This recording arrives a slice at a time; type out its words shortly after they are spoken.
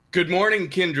Good morning,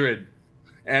 Kindred,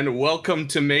 and welcome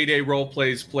to Mayday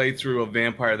Roleplay's playthrough of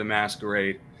Vampire the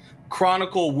Masquerade,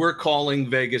 Chronicle we're calling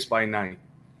Vegas by Night.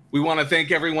 We want to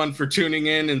thank everyone for tuning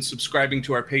in and subscribing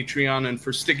to our Patreon and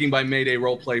for sticking by Mayday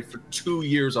Roleplay for 2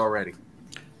 years already.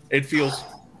 It feels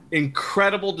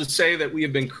incredible to say that we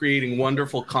have been creating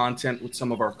wonderful content with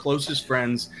some of our closest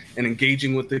friends and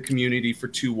engaging with the community for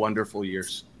 2 wonderful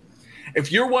years. If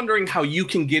you're wondering how you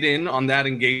can get in on that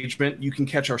engagement, you can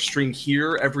catch our stream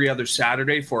here every other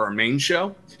Saturday for our main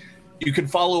show. You can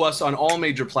follow us on all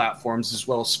major platforms as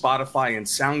well as Spotify and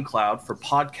SoundCloud for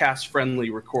podcast-friendly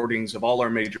recordings of all our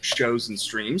major shows and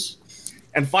streams.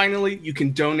 And finally, you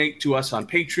can donate to us on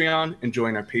Patreon and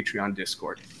join our Patreon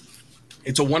Discord.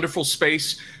 It's a wonderful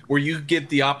space where you get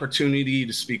the opportunity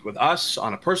to speak with us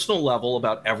on a personal level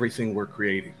about everything we're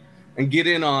creating, and get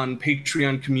in on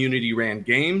Patreon community-ran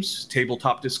games,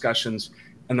 tabletop discussions,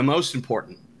 and the most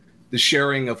important, the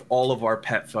sharing of all of our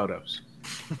pet photos.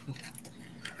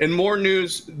 In more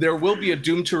news, there will be a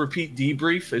Doom to Repeat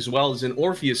debrief as well as an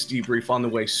Orpheus debrief on the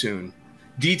way soon,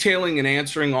 detailing and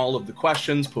answering all of the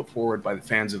questions put forward by the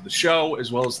fans of the show as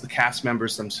well as the cast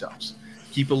members themselves.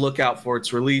 Keep a lookout for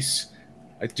its release.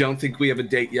 I don't think we have a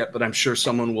date yet, but I'm sure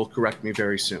someone will correct me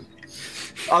very soon.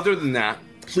 Other than that,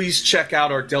 please check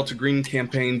out our Delta Green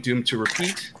campaign, Doom to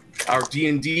Repeat, our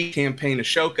D&D campaign,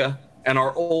 Ashoka, and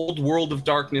our Old World of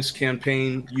Darkness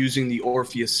campaign using the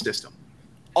Orpheus system,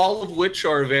 all of which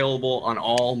are available on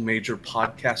all major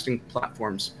podcasting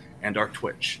platforms and our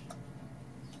Twitch.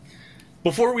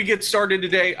 Before we get started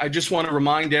today, I just want to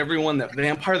remind everyone that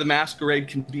Vampire the Masquerade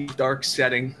can be a dark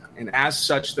setting, and as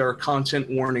such, there are content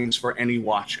warnings for any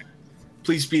watching.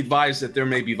 Please be advised that there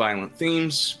may be violent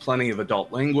themes, plenty of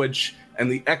adult language, and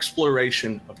the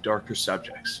exploration of darker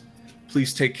subjects.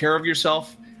 Please take care of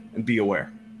yourself and be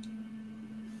aware.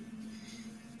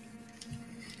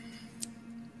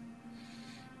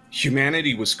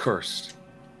 Humanity was cursed,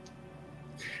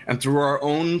 and through our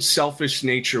own selfish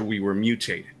nature, we were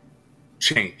mutated,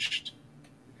 changed.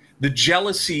 The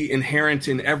jealousy inherent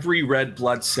in every red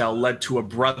blood cell led to a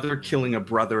brother killing a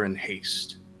brother in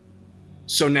haste.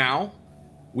 So now,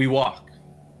 we walk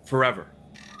forever,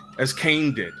 as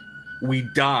Cain did. We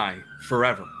die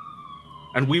forever.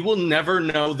 And we will never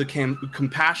know the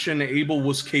compassion Abel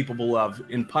was capable of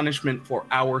in punishment for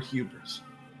our hubris.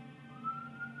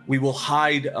 We will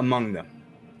hide among them,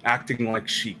 acting like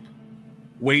sheep,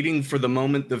 waiting for the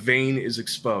moment the vein is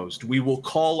exposed. We will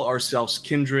call ourselves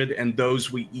kindred and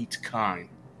those we eat kind.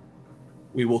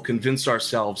 We will convince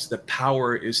ourselves that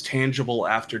power is tangible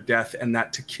after death and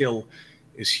that to kill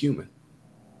is human.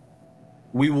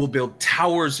 We will build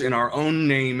towers in our own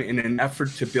name in an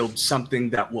effort to build something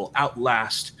that will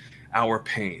outlast our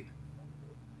pain.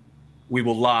 We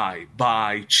will lie,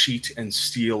 buy, cheat, and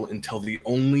steal until the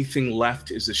only thing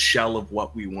left is a shell of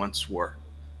what we once were.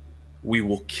 We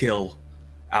will kill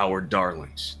our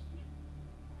darlings.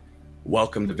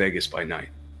 Welcome to Vegas by Night.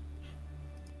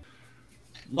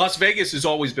 Las Vegas has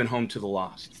always been home to the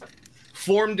lost.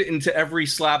 Formed into every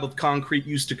slab of concrete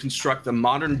used to construct the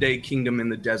modern-day kingdom in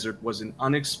the desert was an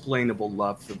unexplainable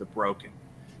love for the broken,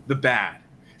 the bad,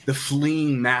 the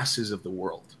fleeing masses of the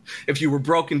world. If you were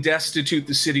broke and destitute,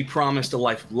 the city promised a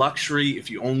life of luxury if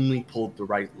you only pulled the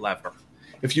right lever.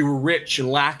 If you were rich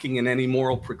and lacking in any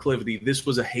moral proclivity, this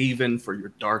was a haven for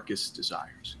your darkest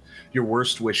desires, your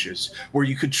worst wishes, where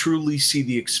you could truly see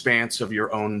the expanse of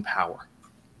your own power.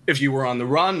 If you were on the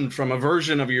run from a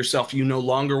version of yourself you no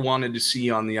longer wanted to see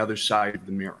on the other side of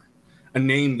the mirror, a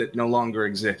name that no longer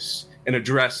exists, an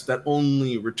address that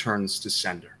only returns to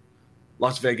sender.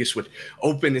 Las Vegas would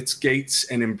open its gates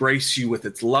and embrace you with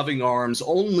its loving arms,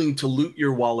 only to loot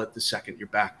your wallet the second your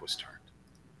back was turned.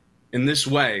 In this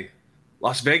way,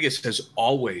 Las Vegas has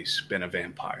always been a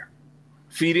vampire,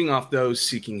 feeding off those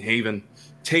seeking haven,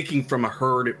 taking from a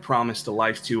herd it promised a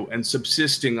life to, and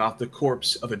subsisting off the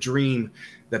corpse of a dream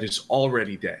that is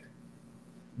already dead.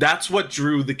 That's what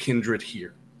drew the kindred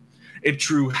here. It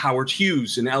drew Howard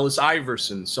Hughes and Ellis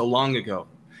Iverson so long ago,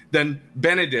 then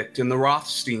Benedict and the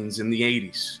Rothsteins in the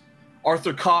 80s,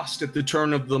 Arthur Cost at the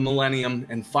turn of the millennium,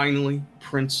 and finally,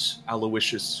 Prince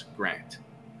Aloysius Grant.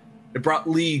 It brought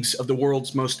leagues of the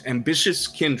world's most ambitious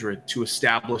kindred to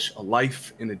establish a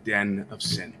life in a den of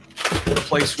sin, a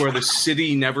place where the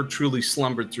city never truly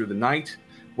slumbered through the night,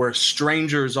 where a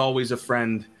stranger is always a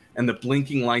friend, and the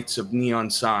blinking lights of neon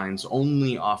signs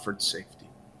only offered safety.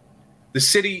 The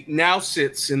city now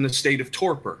sits in the state of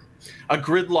torpor, a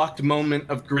gridlocked moment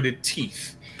of gritted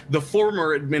teeth. The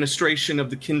former administration of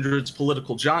the kindred's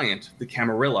political giant, the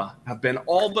Camarilla, have been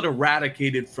all but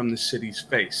eradicated from the city's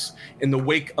face in the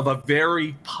wake of a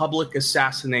very public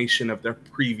assassination of their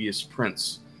previous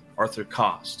prince, Arthur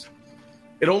Cost.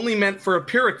 It only meant for a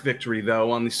Pyrrhic victory,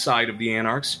 though, on the side of the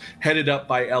Anarchs, headed up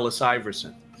by Ellis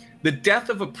Iverson. The death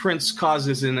of a prince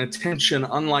causes an attention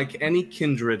unlike any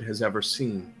kindred has ever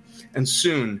seen, and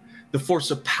soon the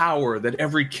force of power that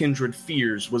every kindred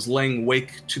fears was laying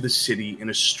wake to the city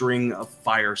in a string of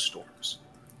firestorms.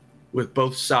 With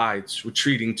both sides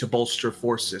retreating to bolster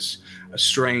forces, a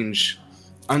strange,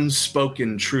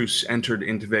 unspoken truce entered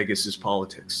into Vegas's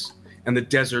politics, and the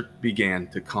desert began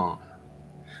to calm.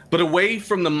 But away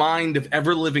from the mind of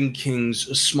ever-living kings,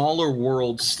 a smaller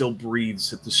world still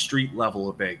breathes at the street level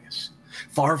of Vegas.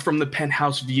 Far from the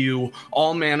penthouse view,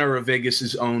 all manner of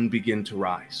Vegas's own begin to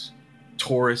rise.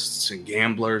 Tourists and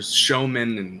gamblers,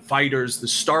 showmen and fighters, the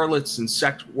starlets and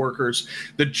sex workers,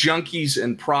 the junkies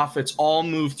and prophets all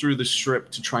move through the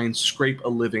strip to try and scrape a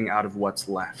living out of what's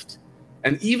left.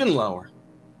 And even lower,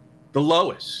 the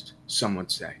lowest, some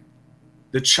would say,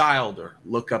 the childer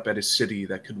look up at a city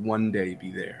that could one day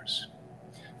be theirs.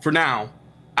 For now,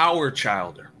 our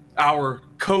childer, our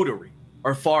coterie,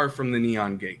 are far from the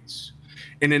neon gates.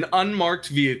 In an unmarked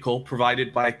vehicle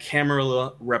provided by a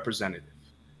Camarilla representative,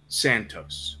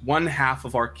 Santos, one half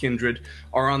of our kindred,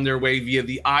 are on their way via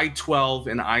the I-12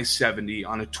 and I-70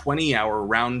 on a 20-hour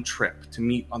round trip to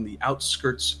meet on the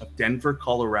outskirts of Denver,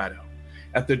 Colorado,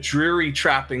 at the dreary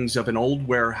trappings of an old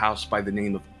warehouse by the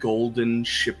name of Golden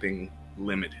Shipping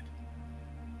Limited.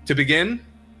 To begin,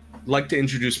 I'd like to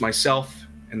introduce myself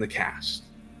and the cast.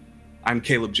 I'm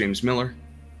Caleb James Miller,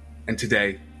 and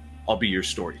today I'll be your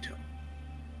storyteller.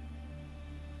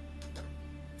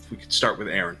 If we could start with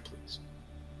Aaron, please.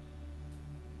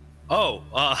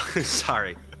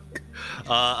 Sorry.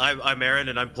 I'm Aaron,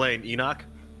 and I'm playing Enoch.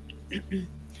 Is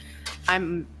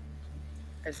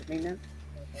it me now?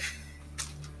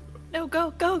 No,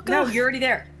 go. No, you're already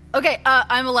there. Okay,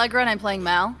 I'm Allegra, and I'm playing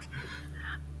Mal.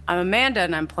 I'm Amanda,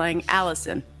 and I'm playing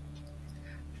Allison.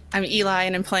 I'm Eli,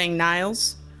 and I'm playing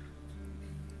Niles.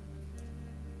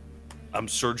 I'm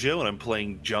Sergio, and I'm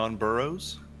playing John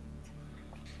Burroughs.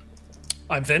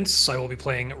 I'm Vince. I will be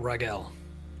playing Ragel.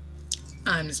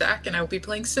 I'm Zach, and I will be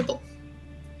playing Sybil.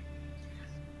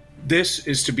 This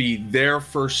is to be their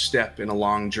first step in a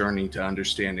long journey to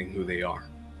understanding who they are.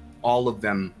 All of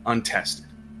them untested,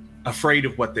 afraid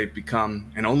of what they've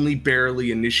become, and only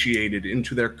barely initiated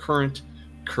into their current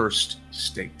cursed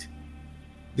state.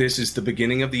 This is the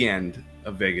beginning of the end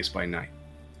of Vegas by Night.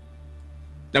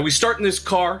 Now we start in this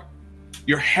car.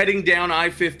 You're heading down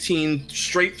I-15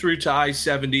 straight through to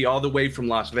I-70 all the way from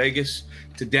Las Vegas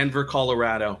to Denver,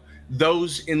 Colorado.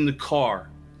 Those in the car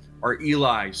are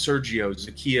Eli, Sergio,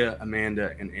 Zakia,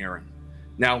 Amanda, and Aaron.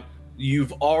 Now,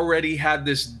 you've already had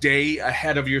this day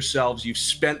ahead of yourselves. You've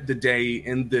spent the day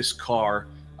in this car.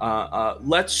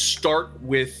 Let's start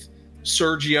with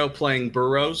Sergio playing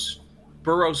Burroughs.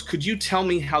 Burroughs, could you tell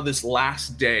me how this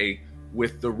last day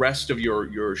with the rest of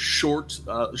your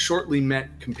shortly met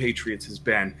compatriots has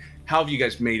been? How have you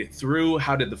guys made it through?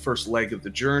 How did the first leg of the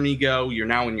journey go? You're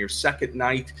now in your second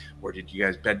night. Where did you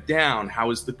guys bed down?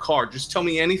 How is the car? Just tell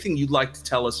me anything you'd like to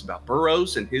tell us about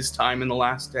Burroughs and his time in the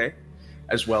last day,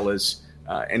 as well as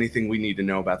anything we need to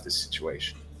know about this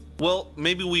situation. Well,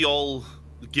 maybe we all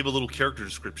give a little character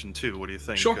description, too. What do you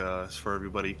think? Sure. For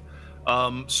everybody?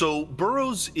 So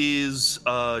Burroughs is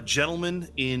a gentleman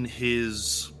in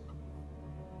his...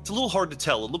 It's a little hard to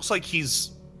tell. It looks like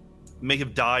may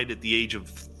have died at the age of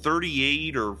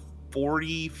 38 or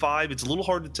 45. It's a little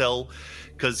hard to tell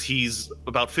because he's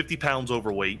about 50 pounds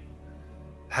overweight,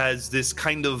 has this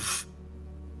kind of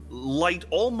light,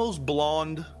 almost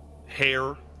blonde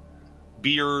hair,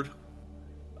 beard,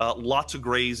 lots of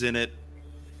grays in it,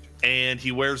 and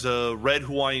he wears a red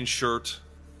Hawaiian shirt,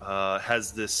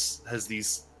 has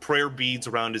these prayer beads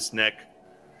around his neck,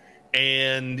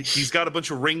 and he's got a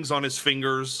bunch of rings on his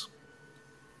fingers,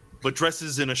 but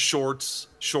dresses in a shorts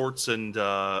and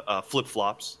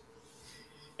flip-flops.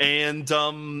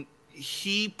 And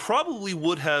he probably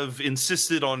would have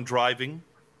insisted on driving.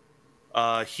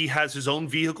 He has his own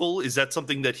vehicle. Is that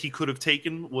something that he could have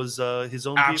taken, was his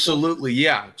own vehicle? Absolutely,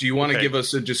 yeah. Do you want to give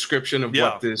us a description of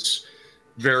what this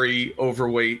very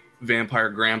overweight vampire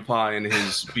grandpa in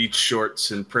his beach shorts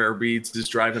and prayer beads is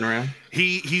driving around?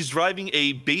 He's driving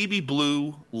a baby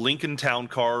blue Lincoln Town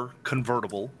Car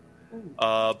convertible.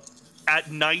 At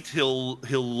night he'll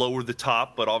lower the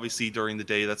top, but obviously during the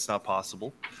day that's not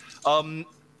possible.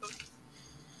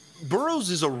 Burroughs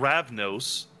is a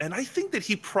Ravnos, and I think that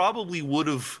he probably would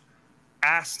have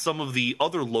asked some of the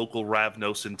other local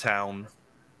Ravnos in town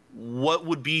what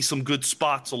would be some good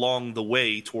spots along the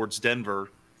way towards Denver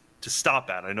to stop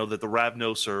at. I know that the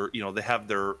Ravnos are, they have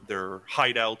their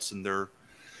hideouts and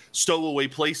stowaway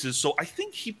places. So I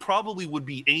think he probably would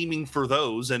be aiming for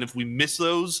those. And if we miss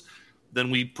those, then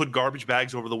we put garbage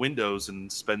bags over the windows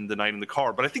and spend the night in the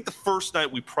car. But I think the first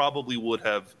night we probably would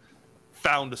have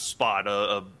found a spot,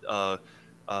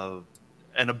 an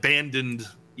abandoned,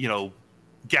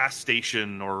 gas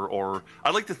station, or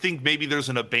I like to think maybe there's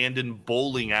an abandoned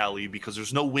bowling alley because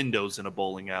there's no windows in a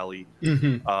bowling alley.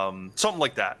 Something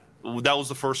like that. That was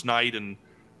the first night, and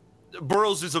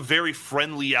Burroughs is a very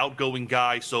friendly, outgoing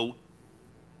guy, so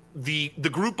the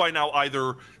group by now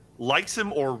either likes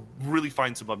him or really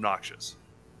finds him obnoxious.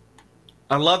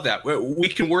 I love that. We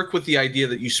can work with the idea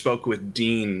that you spoke with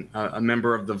Dean, a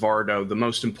member of the Vardo, the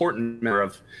most important member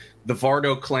of the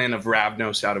Vardo clan of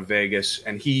Ravnos out of Vegas,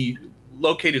 and he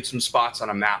located some spots on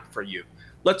a map for you.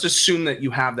 Let's assume that you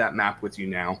have that map with you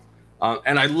now.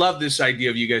 And I love this idea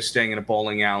of you guys staying in a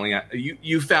bowling alley.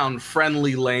 You found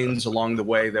friendly lanes along the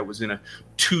way that was in a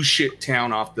two-shit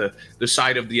town off the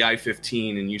side of the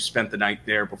I-15, and you spent the night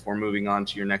there before moving on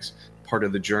to your next part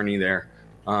of the journey there.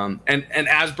 And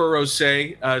as Burroughs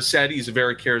said, he's a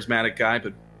very charismatic guy,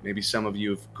 but maybe some of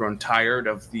you have grown tired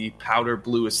of the powder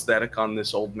blue aesthetic on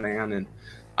this old man, and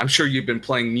I'm sure you've been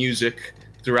playing music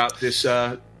throughout this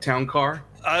town car.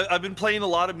 I've been playing a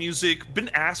lot of music, been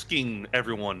asking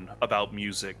everyone about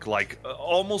music, like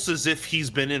almost as if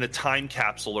he's been in a time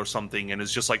capsule or something and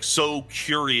is just like so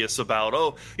curious about,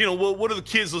 what are the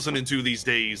kids listening to these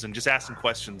days, and just asking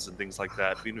questions and things like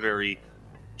that, being very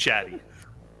chatty.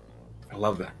 I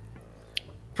love that.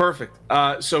 Perfect.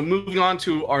 So moving on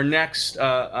to our next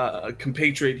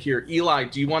compatriot here, Eli,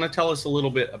 do you want to tell us a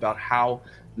little bit about how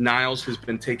Niles has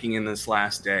been taking in this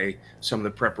last day, some of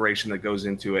the preparation that goes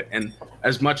into it, and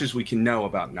as much as we can know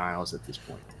about Niles at this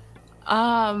point?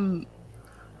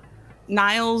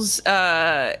 Niles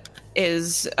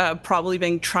is probably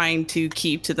been trying to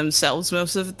keep to themselves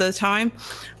most of the time.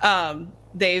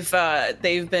 They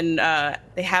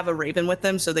have a raven with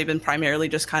them, so they've been primarily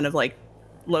just kind of like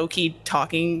low-key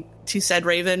talking to said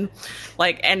raven,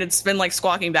 and it's been like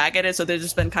squawking back at it, so they've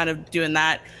just been kind of doing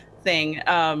that thing.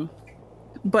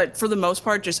 But for the most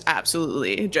part, just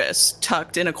absolutely just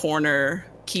tucked in a corner,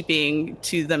 keeping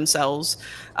to themselves.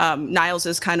 Niles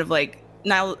is kind of like,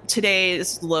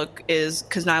 today's look is,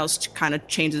 because Niles kind of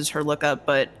changes her look up,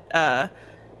 but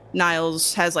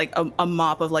Niles has like a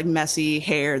mop of like messy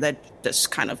hair that just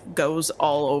kind of goes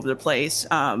all over the place.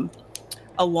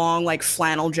 A long like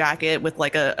flannel jacket with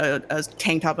like a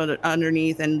tank top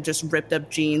underneath, and just ripped up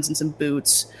jeans and some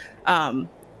boots.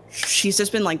 She's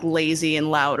just been like lazy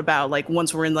and loud about like,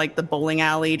 once we're in like the bowling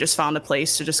alley, just found a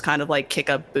place to just kind of like kick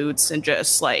up boots and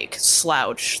just like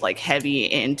slouch like heavy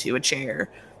into a chair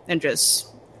and just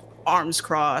arms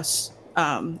crossed,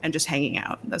 and just hanging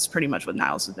out. That's pretty much what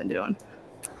Niles has been doing.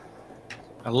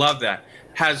 I love that.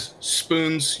 Has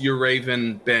Spoons, your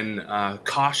raven, been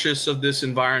cautious of this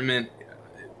environment?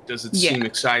 Does it seem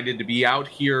excited to be out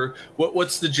here?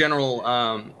 What's the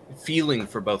general feeling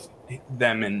for both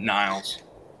them and Niles?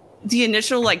 The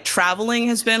initial like traveling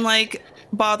has been like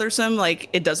bothersome.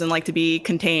 Like, it doesn't like to be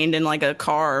contained in like a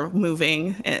car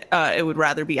moving. It would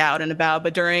rather be out and about.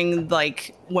 But during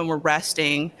like when we're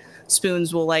resting,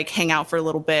 Spoons will like hang out for a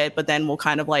little bit, but then we'll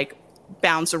kind of like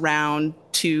bounce around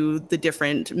to the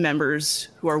different members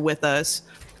who are with us,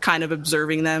 kind of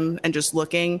observing them and just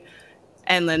looking.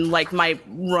 And then like might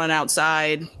run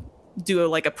outside,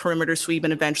 do a perimeter sweep,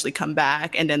 and eventually come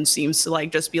back, and then seems to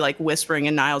like just be like whispering,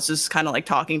 and Niles just kind of like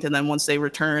talking to them once they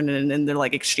return, and they're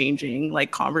like exchanging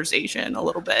like conversation a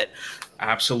little bit.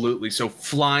 Absolutely. So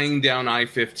flying down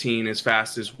I-15 as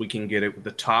fast as we can get it, with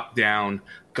the top down,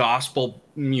 gospel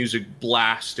music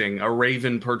blasting, a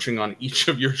raven perching on each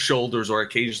of your shoulders or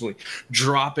occasionally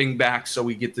dropping back, so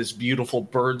we get this beautiful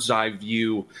bird's eye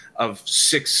view of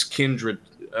six kindred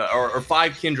or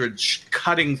five kindred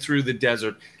cutting through the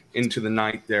desert into the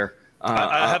night there.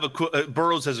 I have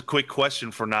Burroughs has a quick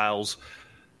question for Niles.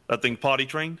 That thing potty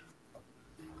trained?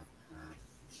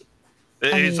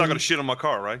 It's not going to shit on my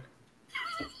car, right?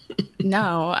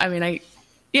 No, I mean,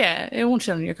 it won't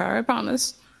shit on your car, I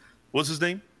promise. What's his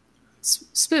name?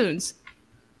 Spoons.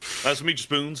 Nice to meet you,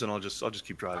 Spoons, and I'll just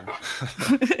keep driving.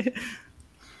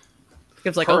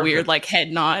 Gives like a weird like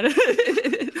head nod.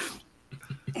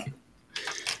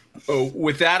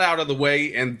 With that out of the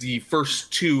way, and the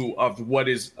first two of what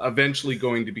is eventually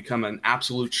going to become an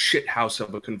absolute shithouse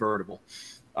of a convertible,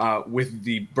 with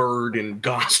the bird and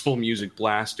gospel music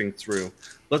blasting through,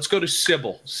 let's go to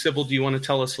Sybil. Sybil, do you want to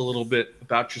tell us a little bit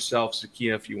about yourself?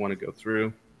 Zakia, if you want to go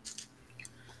through.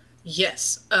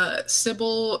 Yes.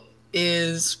 Sybil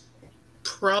is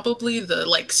probably the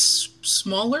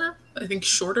smaller, I think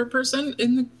shorter person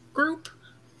in the group.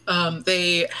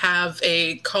 They have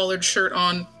a collared shirt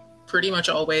on pretty much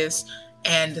always,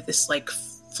 and this like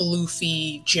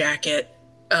floofy jacket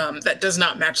that does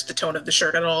not match the tone of the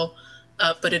shirt at all.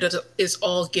 But it is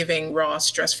all giving Ross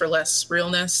Dress for Less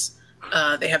realness.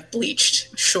 They have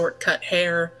bleached, short-cut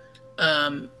hair,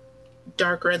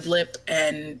 dark red lip,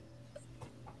 and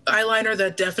eyeliner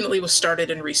that definitely was started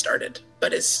and restarted,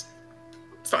 but is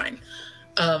fine.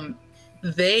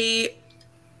 They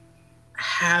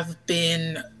have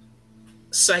been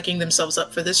psyching themselves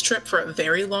up for this trip for a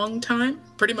very long time,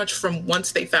 pretty much from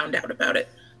once they found out about it.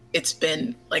 It's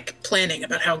been like planning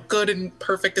about how good and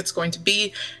perfect it's going to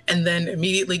be, and then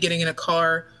immediately getting in a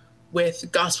car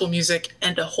with gospel music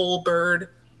and a whole bird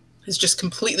has just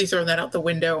completely thrown that out the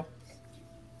window.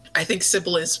 I think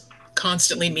Sybil is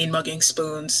constantly mean-mugging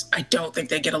Spoons. I don't think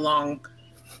they get along.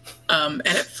 And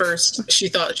at first, she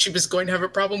thought she was going to have a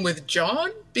problem with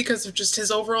John because of just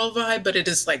his overall vibe, but it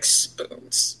is like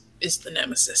Spoons is the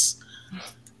nemesis.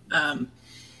 Yeah,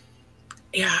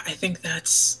 I think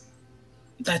that's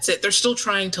it. They're still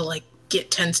trying to like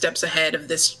get 10 steps ahead of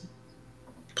this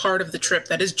part of the trip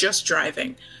that is just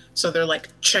driving. So they're like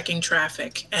checking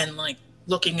traffic and like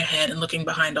looking ahead and looking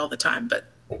behind all the time, but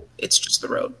it's just the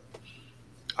road.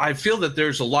 I feel that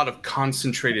there's a lot of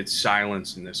concentrated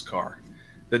silence in this car.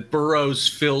 That Burroughs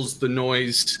fills the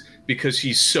noise because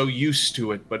he's so used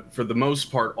to it, but for the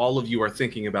most part, all of you are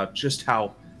thinking about just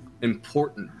how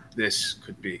important this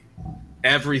could be.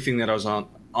 Everything that I was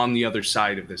on the other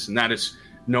side of this, and that is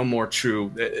no more true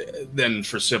than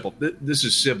for Sybil. This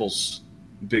is Sybil's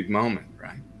big moment,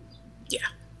 right?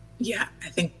 Yeah, I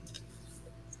think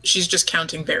she's just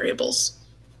counting variables.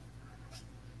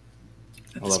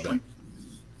 I love that.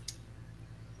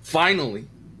 Finally,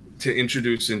 to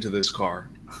introduce into this car,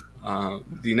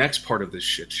 the next part of this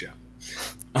shit show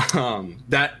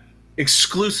that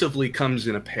exclusively comes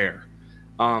in a pair.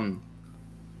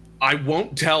 I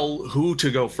won't tell who to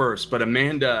go first, but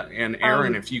Amanda and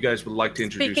Aaron, if you guys would like to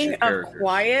introduce your characters. Speaking of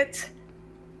quiet,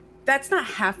 that's not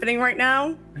happening right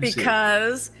now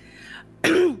because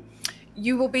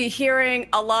you will be hearing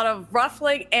a lot of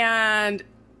ruffling and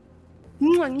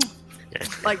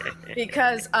like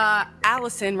because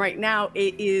Allison right now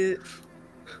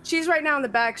she's right now in the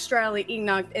back straddling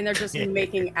Enoch, and they're just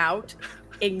making out,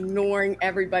 ignoring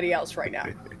everybody else right now.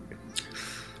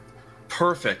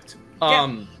 Perfect.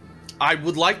 Yeah. I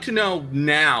would like to know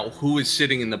now who is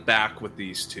sitting in the back with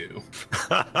these two.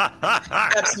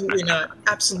 Absolutely not.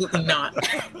 Absolutely not.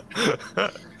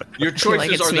 Your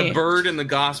choices it's are the me. bird and the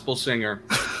gospel singer,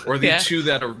 or the Yeah. two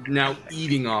that are now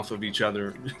eating off of each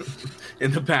other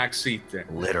in the back seat there.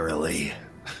 Literally.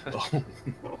 Oh.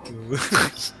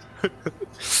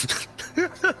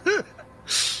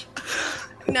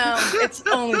 No, it's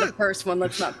only the first one.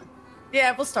 Let's not.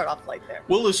 Yeah, we'll start off like there.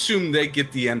 We'll assume they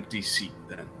get the empty seat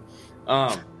then.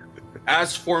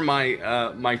 As for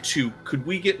my two, could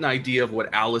we get an idea of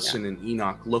what Allison and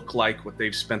Enoch look like, what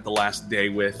they've spent the last day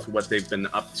with, what they've been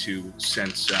up to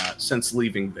since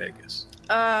leaving Vegas?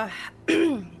 Well,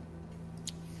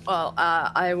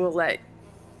 I will let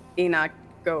Enoch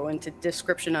go into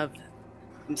description of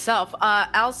himself.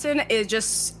 Allison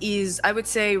is I would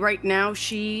say right now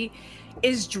she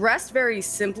is dressed very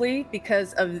simply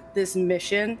because of this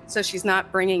mission. So she's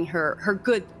not bringing her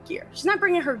good gear. She's not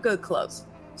bringing her good clothes.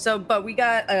 So, but we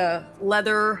got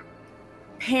leather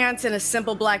pants and a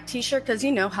simple black t-shirt because,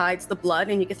 hides the blood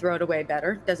and you can throw it away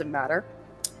better. Doesn't matter.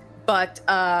 But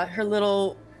her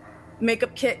little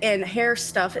makeup kit and hair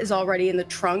stuff is already in the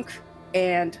trunk.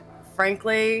 And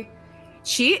frankly,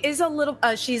 she tried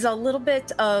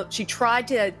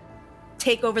to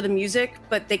take over the music,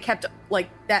 but they kept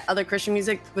that other Christian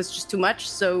music was just too much.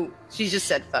 So she just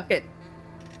said, fuck it,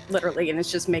 literally. And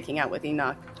it's just making out with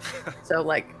Enoch. So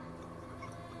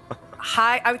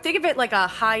I would think of it like a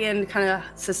high-end kind of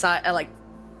society,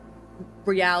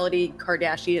 reality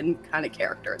Kardashian kind of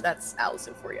character. That's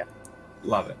Allison for you.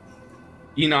 Love it.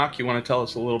 Enoch, you want to tell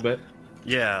us a little bit?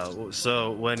 Yeah,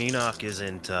 so when Enoch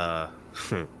isn't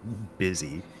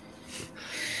busy,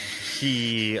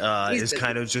 he is busy.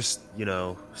 kind of just,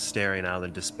 staring out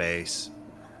into space,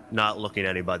 not looking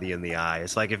anybody in the eye.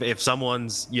 It's like if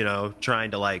someone's,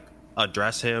 trying to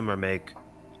address him or make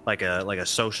like a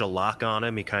social lock on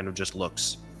him, he kind of just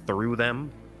looks through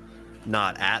them,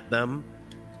 not at them.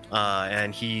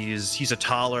 And he's a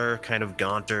taller, kind of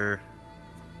gaunter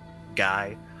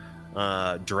guy,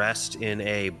 dressed in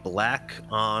a black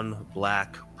on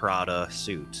black Prada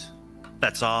suit.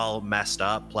 that's all messed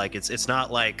up. Like it's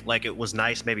not like it was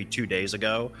nice maybe 2 days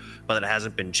ago, but it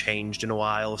hasn't been changed in a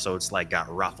while, so it's like got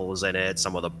ruffles in it.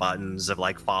 Some of the buttons have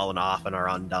like fallen off and are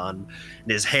undone.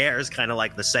 And his hair is kind of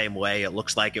like the same way. It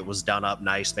looks like it was done up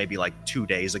nice maybe like 2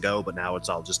 days ago, but now it's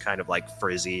all just kind of like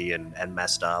frizzy and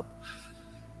messed up.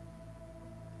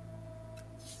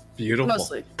 Beautiful.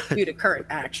 Mostly due to current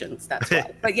actions, that's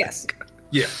why. But yes.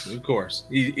 Yeah, of course.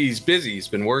 He's busy. He's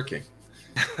been working,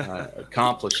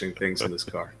 accomplishing things in this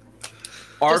car.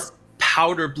 Our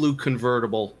powder blue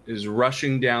convertible is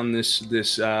rushing down this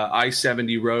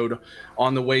I-70 road.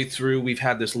 On the way through, we've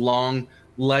had this long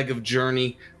leg of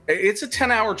journey. It's a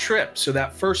 10-hour trip, so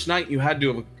that first night you had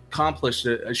to have accomplished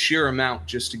a sheer amount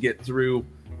just to get through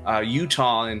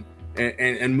Utah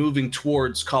and moving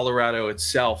towards Colorado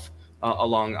itself.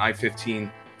 Along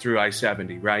I-15 through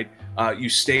I-70, right? You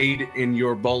stayed in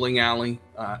your bowling alley,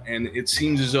 and it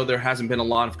seems as though there hasn't been a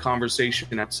lot of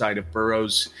conversation outside of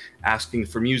Burroughs asking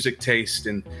for music taste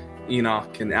and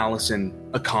Enoch and Allison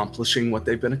accomplishing what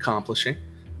they've been accomplishing.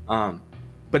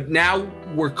 But now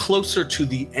we're closer to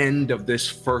the end of this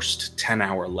first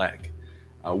 10-hour leg.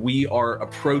 We are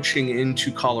approaching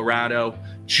into Colorado,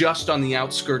 just on the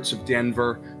outskirts of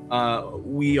Denver.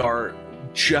 We are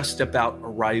just about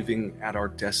arriving at our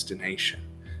destination.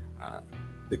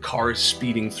 The car is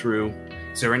speeding through.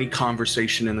 Is there any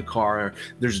conversation in the car?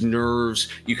 There's nerves.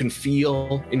 You can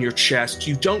feel in your chest.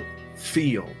 You don't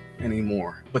feel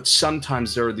anymore, but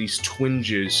sometimes there are these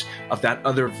twinges of that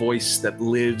other voice that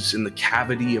lives in the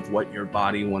cavity of what your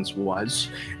body once was,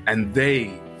 and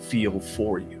they feel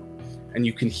for you. And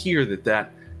you can hear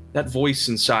that voice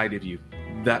inside of you,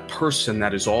 that person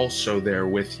that is also there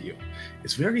with you,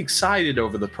 is very excited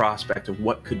over the prospect of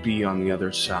what could be on the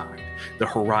other side, the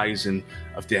horizon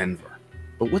of Denver.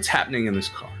 But what's happening in this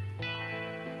car?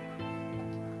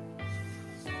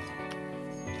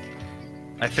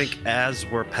 I think as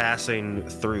we're passing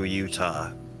through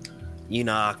Utah,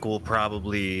 Enoch will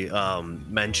probably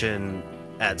mention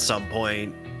at some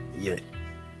point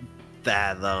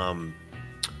that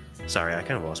sorry, I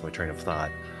kind of lost my train of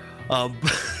thought.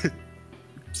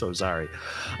 So sorry.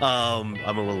 I'm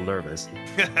a little nervous.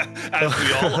 As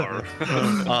we all are.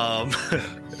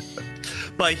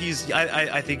 But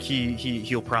I think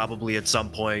he'll probably at some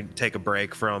point take a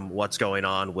break from what's going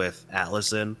on with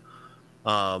Allison.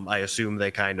 I assume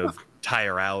they kind of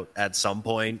tire out at some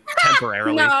point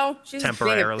temporarily. No, she's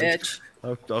temporarily. being a bitch.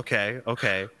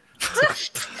 Okay.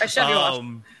 I shut you off.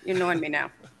 You're annoying me now.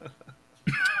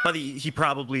 But he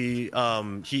probably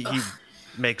he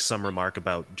makes some remark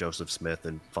about Joseph Smith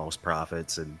and false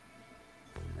prophets and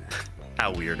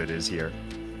how weird it is here.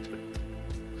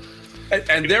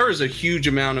 And there is a huge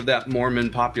amount of that Mormon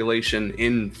population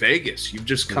in Vegas. You've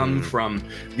just come from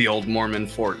the old Mormon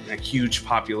fort, a huge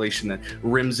population that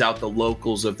rims out the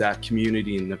locals of that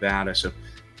community in Nevada. So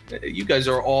you guys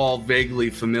are all vaguely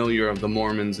familiar of the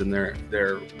Mormons and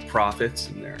their prophets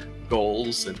and their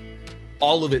goals, and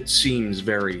all of it seems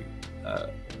very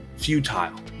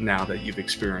futile now that you've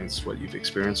experienced what you've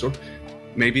experienced, or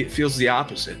maybe it feels the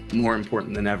opposite, more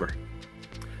important than ever.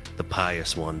 The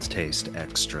pious ones taste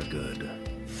extra good.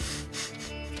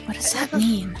 What does that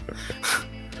mean?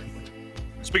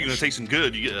 Speaking of tasting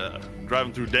good,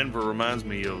 driving through Denver reminds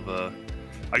me of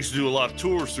I used to do a lot of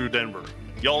tours through Denver.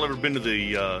 Y'all ever been to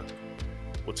the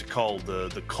what's it called,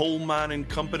 the Coal Mining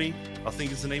Company, I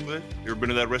think is the name of it? You ever been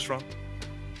to that restaurant?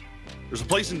 There's a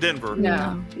place in Denver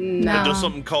No. that does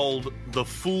something called the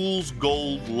Fool's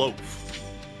Gold Loaf.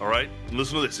 All right? And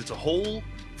listen to this. It's a whole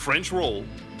French roll.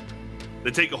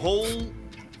 They take a whole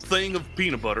thing of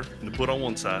peanut butter and they put on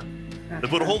one side. They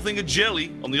put a whole thing of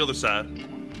jelly on the other side.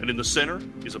 And in the center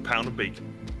is a pound of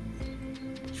bacon.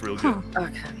 It's real good.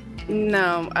 Okay.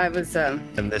 No, I was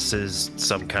And this is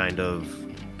some kind of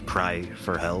cry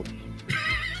for help.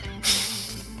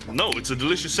 No, it's a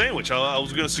delicious sandwich. I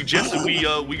was going to suggest that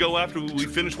we go after we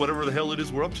finish whatever the hell it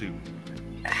is we're up to.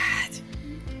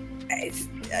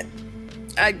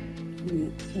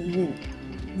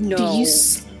 no.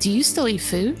 Do you still eat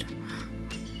food?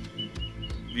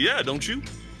 Yeah, don't you?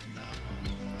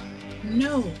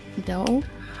 No. No,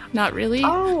 not really.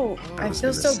 Oh, I was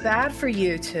feel gonna so say. bad for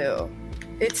you two.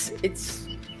 It's.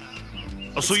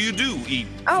 Oh, so you do eat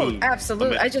Oh, food?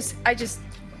 absolutely. I I just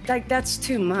like that's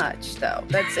too much though.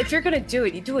 That's if you're gonna do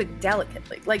it, you do it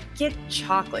delicately. Like get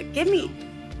chocolate. Give me.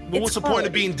 But what's it's the point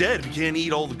of quality. being dead if you can't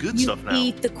eat all the good You stuff now?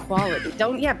 eat the quality.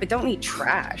 But don't eat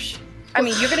trash. I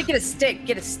mean, you're gonna get a steak.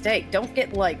 Get a steak. Don't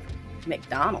get like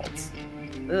McDonald's.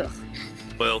 Ugh.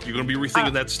 Well, you're going to be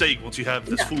rethinking that steak once you have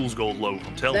this Fool's Gold loaf.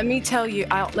 I'm telling Let you. me tell you.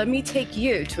 Let me take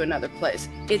you to another place.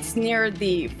 It's near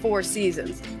the Four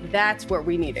Seasons. That's where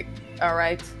we need all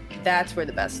right? That's where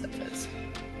the best stuff is.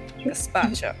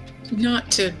 Gazpacho.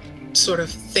 Not to sort of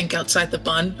think outside the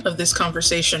bun of this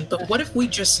conversation, but what if we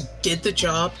just did the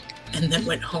job and then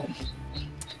went home?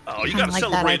 Oh, you I gotta like that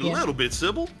celebrate a idea. little bit,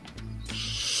 Sybil.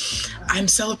 I'm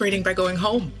celebrating by going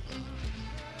home.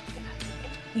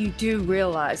 You do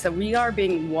realize that we are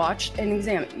being watched and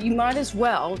examined. You might as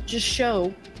well just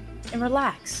show and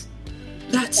relax.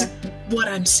 That's what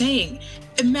I'm saying.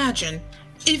 Imagine,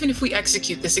 even if we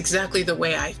execute this exactly the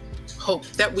way I hope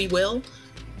that we will,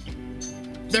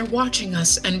 they're watching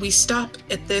us and we stop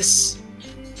at this.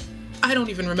 I don't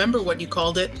even remember what you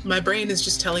called it. My brain is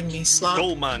just telling me slop.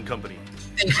 Gold mine company.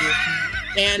 Thank you.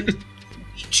 And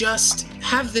just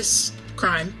have this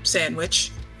crime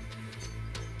sandwich.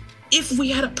 If we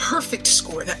had a perfect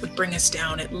score, that would bring us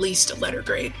down at least a letter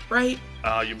grade, right?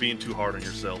 You're being too hard on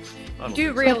yourself. I You don't do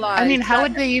think so. realize I mean, how that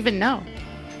would they even know?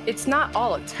 it's not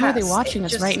all a test. How are they watching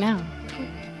us right now?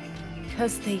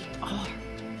 Because they are.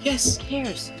 Yes. Who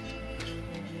cares?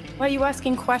 Why are you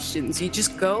asking questions? You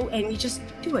just go and you just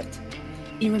do it.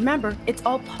 You remember, it's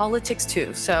all politics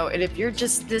too. So, and if you're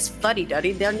just this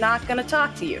fuddy-duddy, they're not going to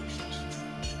talk to you.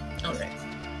 All right.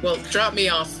 Well, drop me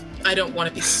off. I don't want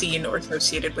to be seen or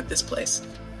associated with this place.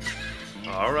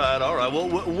 All right. Well,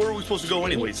 where are we supposed to go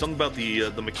anyway? Something about the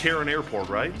McCarran Airport,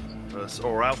 right?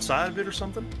 Or outside of it or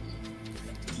something?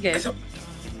 Yeah. I thought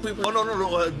we were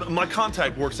Oh, no. My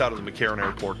contact works out of the McCarran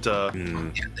Airport. the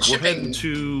We're shipping. heading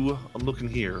to, I'm looking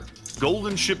here,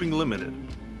 Golden Shipping Limited.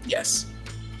 Yes.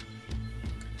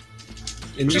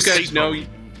 And you Just guys safe know home.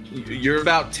 you're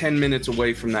about 10 minutes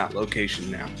away from that location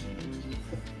now.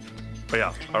 But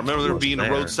yeah, I remember there being a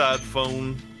There. roadside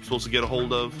phone supposed to get a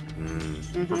hold of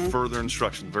for Mhm. further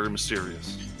instruction. Very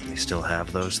mysterious. They still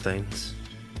have those things.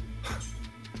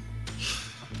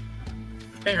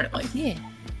 Apparently. Yeah.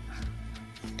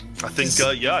 I think,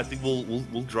 I think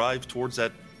we'll drive towards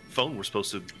that phone we're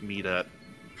supposed to meet at.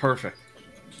 Perfect.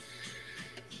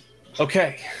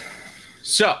 Okay.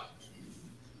 So,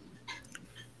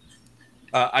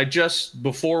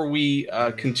 before we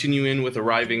continue in with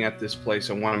arriving at this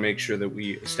place, I want to make sure that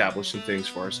we establish some things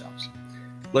for ourselves.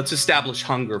 Let's establish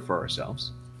hunger for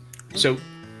ourselves. So,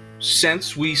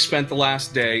 since we spent the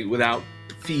last day without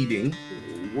feeding,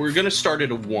 we're going to start at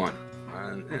a 1.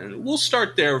 And we'll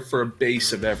start there for a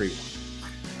base of everyone.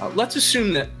 Let's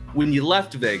assume that when you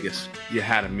left Vegas, you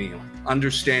had a meal,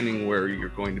 understanding where you're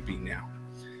going to be now.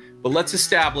 But let's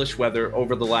establish whether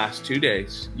over the last 2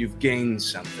 days you've gained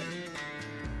something.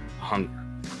 Hunger.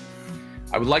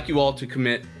 I would like you all to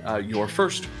commit your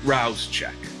first rouse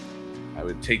check. I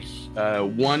would take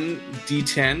 1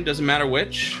 d10, doesn't matter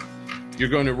which. You're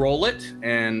going to roll it,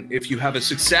 and if you have a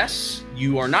success,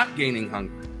 you are not gaining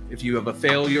hunger. If you have a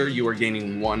failure, you are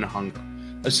gaining 1 hunger.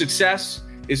 A success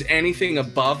is anything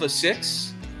above a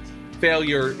 6.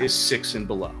 Failure is 6 and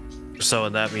below. So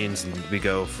that means we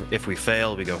go. If we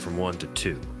fail, we go from 1 to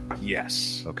 2.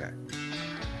 Yes. Okay.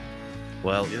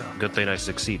 Well, Yeah. good thing I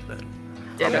succeed then.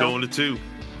 I'm Ditto. going to 2.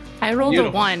 I rolled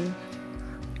Beautiful. a 1.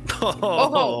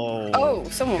 Oh,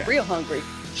 someone real hungry.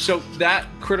 So that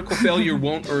critical failure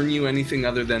won't earn you anything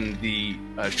other than the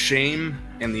shame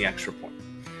and the extra point.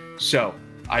 So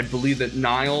I believe that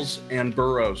Niles and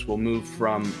Burrows will move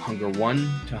from hunger 1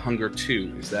 to hunger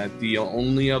 2. Is that the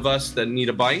only of us that need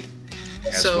a bite?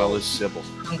 As So- well as Sybil.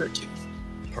 Hunger 2.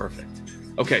 Perfect.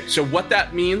 Okay, so what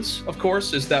that means, of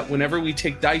course, is that whenever we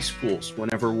take dice pools,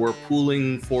 whenever we're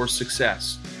pooling for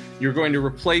success, you're going to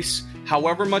replace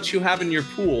however much you have in your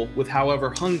pool with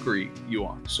however hungry you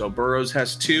are. So Burrows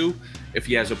has 2. If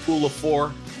he has a pool of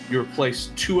 4, you replace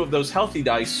 2 of those healthy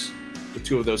dice with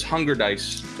 2 of those hunger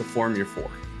dice to form your 4.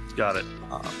 Got it.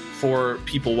 For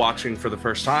people watching for the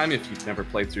first time, if you've never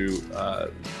played through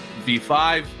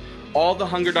V5, all the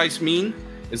hunger dice mean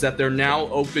is that they're now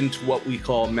open to what we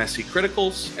call messy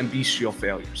criticals and bestial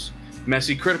failures.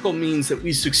 Messy critical means that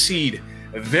we succeed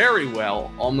very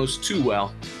well, almost too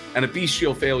well, and a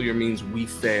bestial failure means we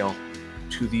fail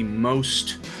to the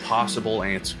most possible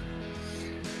answer.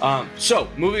 So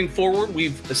moving forward,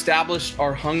 we've established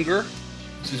our hunger.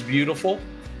 This is beautiful.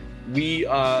 We,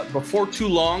 before too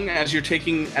long, as you're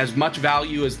taking as much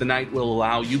value as the night will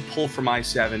allow, you pull from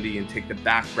I-70 and take the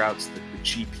back routes that the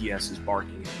GPS is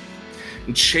barking at.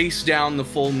 And chase down the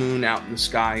full moon out in the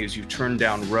sky as you turn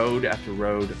down road after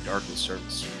road of dark and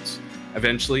service streets.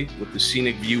 Eventually, with the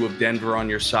scenic view of Denver on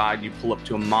your side, you pull up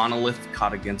to a monolith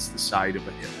caught against the side of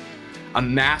a hill. A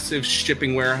massive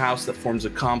shipping warehouse that forms a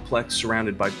complex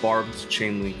surrounded by barbed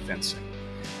chain link fencing.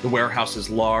 The warehouse is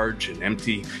large and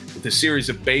empty, with a series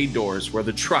of bay doors where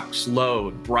the trucks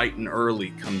load bright and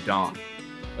early come dawn.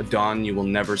 A dawn you will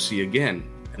never see again,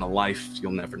 and a life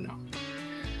you'll never know.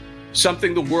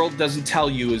 Something the world doesn't tell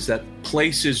you is that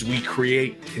places we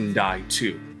create can die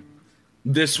too.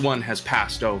 This one has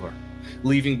passed over,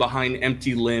 leaving behind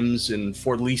empty limbs and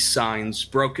for lease signs,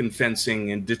 broken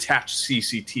fencing, and detached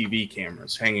CCTV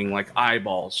cameras hanging like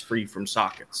eyeballs free from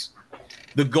sockets.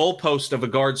 The goalpost of a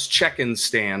guard's check-in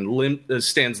stand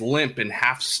stands limp and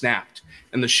half-snapped,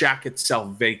 and the shack itself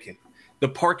vacant. The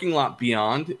parking lot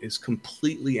beyond is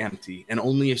completely empty, and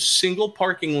only a single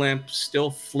parking lamp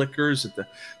still flickers at the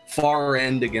far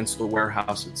end against the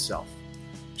warehouse itself.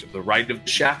 To the right of the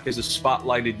shack is a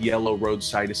spotlighted yellow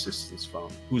roadside assistance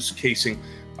phone, whose casing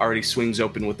already swings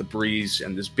open with the breeze,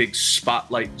 and this big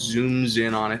spotlight zooms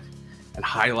in on it and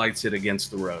highlights it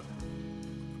against the road.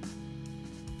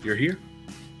 You're here.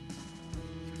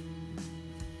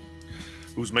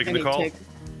 Who's making the call?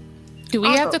 Do we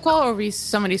I'll have go. to call, or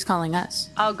somebody's calling us?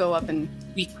 I'll go up and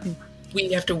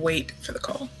We have to wait for the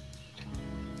call.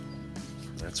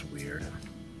 That's weird.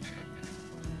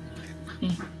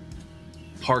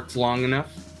 Parked long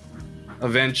enough.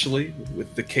 Eventually,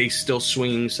 with the case still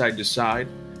swinging side to side,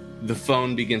 the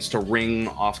phone begins to ring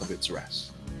off of its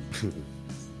rest.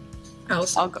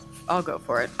 Allison, I'll go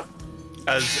for it.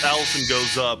 As Allison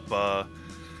goes up,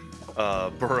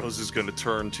 Burroughs is going to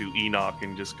turn to Enoch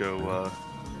and just go,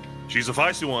 she's a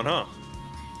feisty one, huh?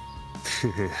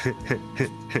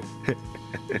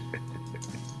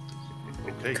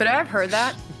 Okay. Could I have heard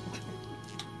that?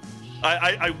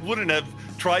 I wouldn't have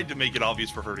tried to make it obvious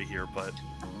for her to hear, but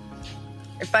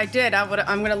If I did, I'm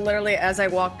gonna literally, as I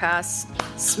walk past,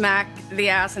 smack the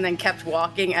ass and then kept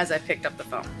walking as I picked up the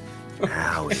phone.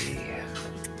 Howdy.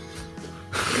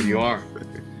 There you are.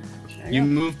 You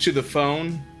move to the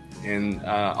phone, and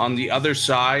on the other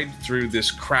side, through this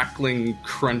crackling,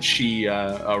 crunchy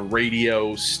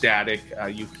radio static,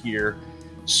 you hear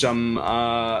some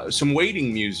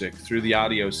waiting music through the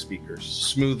audio speakers.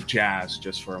 Smooth jazz,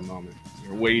 just for a moment.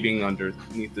 You're waiting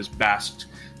underneath this basked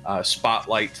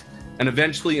spotlight, and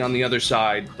eventually, on the other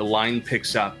side, the line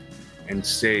picks up and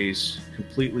stays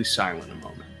completely silent a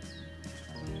moment.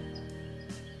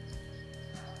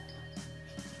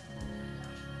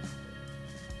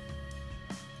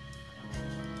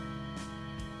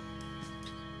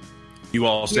 You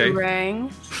all say, You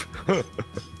rang.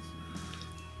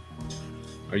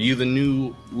 are you the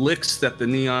new licks that the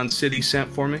Neon City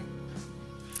sent for me?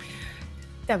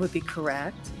 That would be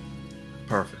correct.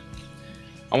 Perfect.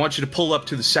 I want you to pull up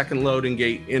to the second loading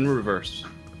gate in reverse.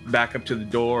 Back up to the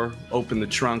door, open the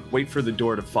trunk, wait for the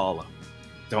door to follow.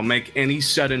 Don't make any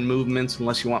sudden movements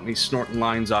unless you want me snorting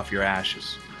lines off your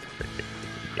ashes.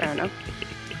 Fair enough.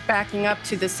 Backing up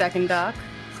to the second dock.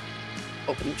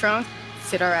 Open the trunk.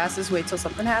 Sit our asses. Wait till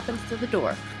something happens to the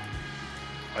door.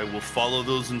 I will follow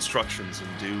those instructions and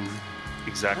do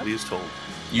exactly as told.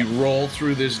 You roll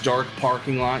through this dark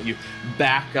parking lot. You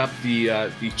back up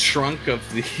the trunk of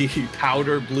the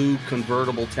powder blue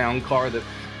convertible town car that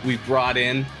we brought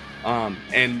in.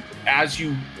 And as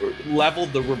you level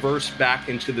the reverse back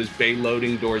into this bay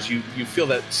loading doors, you feel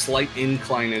that slight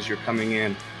incline as you're coming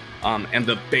in. And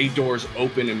the bay doors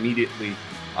open immediately.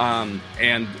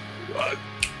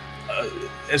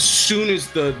 As soon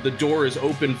as the door is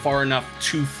open far enough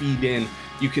 2 feet in,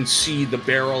 you can see the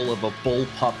barrel of a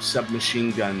bullpup submachine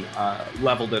gun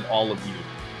leveled at all of you.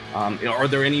 Are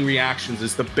there any reactions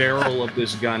as the barrel of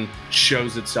this gun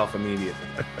shows itself immediately?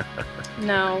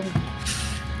 No.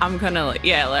 I'm gonna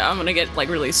I'm gonna get like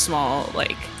really small,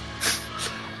 like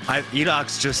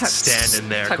Enoch's just Tuck- standing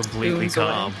there tuck completely spoons away.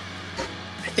 calm.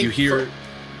 I think You hear...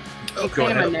 Go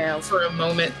Pain in my ahead. nails. for a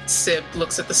moment, Sib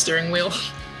looks at the steering wheel,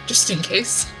 just in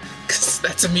case, because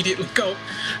that's immediately go.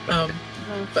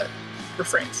 But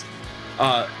refrains.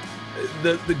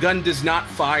 The gun does not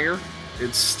fire.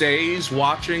 It stays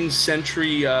watching,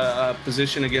 sentry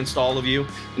position against all of you,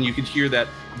 and you can hear that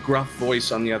gruff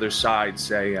voice on the other side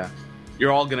say,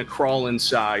 you're all going to crawl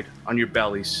inside on your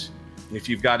bellies. And if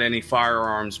you've got any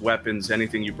firearms, weapons,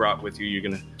 anything you brought with you, you're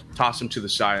going to toss them to the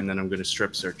side, and then I'm going to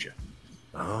strip search you.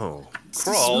 Oh.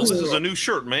 Crawl, this is a new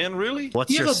shirt, man. Really? What's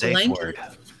You your have a safe blanket? word?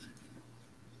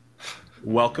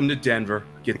 Welcome to Denver.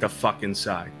 Get the fuck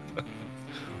inside.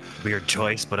 Weird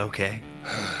choice, but okay.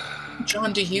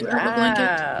 John, do you have a blanket?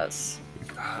 Yes.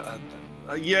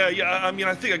 Yeah. I mean,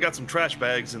 I think I got some trash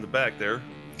bags in the back there.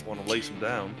 Want to lace them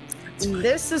down.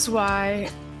 This is why,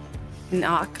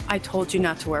 Knock, I told you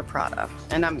not to wear Prada.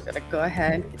 And I'm going to go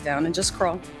ahead, get down, and just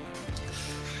crawl.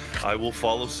 I will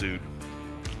follow suit.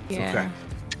 yeah. Okay.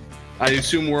 I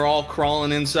assume we're all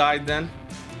crawling inside then?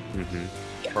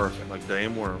 Mm-hmm. Perfect. Like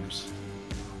damn worms.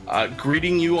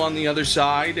 Greeting you on the other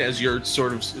side as you're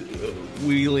sort of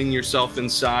wheeling yourself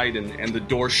inside and the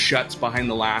door shuts behind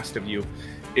the last of you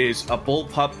is a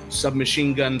bullpup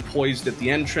submachine gun poised at the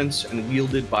entrance and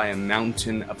wielded by a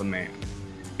mountain of a man.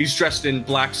 He's dressed in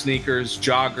black sneakers,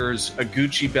 joggers, a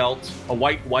Gucci belt, a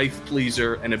white wife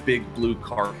pleaser, and a big blue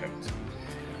car coat.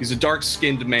 He's a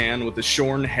dark-skinned man with a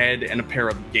shorn head and a pair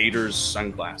of gaiters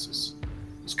sunglasses.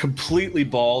 He's completely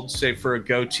bald, save for a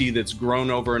goatee that's grown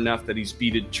over enough that he's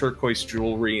beaded turquoise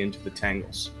jewelry into the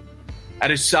tangles. At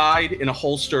his side, in a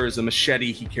holster, is a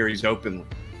machete he carries openly.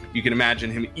 You can imagine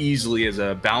him easily as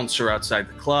a bouncer outside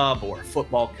the club or a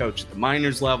football coach at the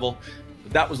minors level.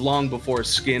 But that was long before his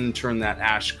skin turned that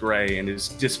ash gray and his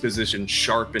disposition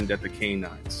sharpened at the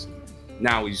canines.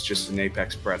 Now he's just an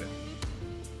apex predator.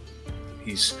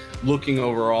 He's looking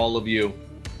over all of you.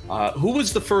 Who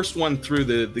was the first one through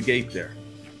the gate there?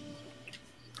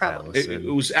 Probably.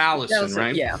 It was Allison,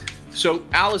 right? Yeah. So,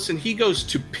 Allison, he goes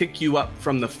to pick you up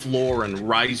from the floor and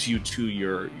rise you to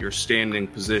your standing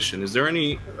position. Is there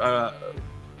any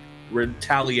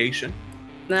retaliation?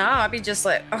 No, I'd be just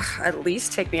like, at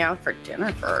least take me out for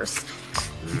dinner first.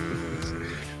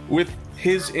 With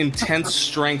his intense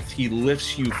strength, he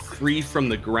lifts you free from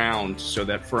the ground so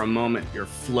that for a moment you're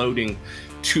floating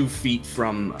 2 feet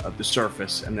from the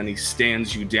surface, and then he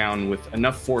stands you down with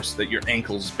enough force that your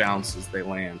ankles bounce as they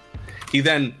land. He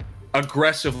then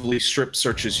aggressively strip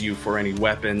searches you for any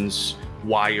weapons,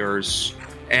 wires,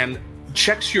 and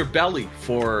checks your belly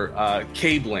for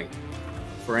cabling,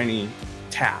 for any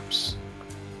taps.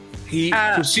 He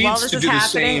While proceeds this to is do the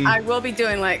happening, same. I will be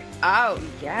doing like, oh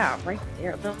yeah, right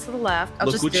there, a little to the left. I'll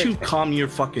Look, just would do you it. calm your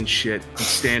fucking shit and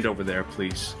stand over there,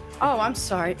 please? Oh, I'm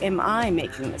sorry. Am I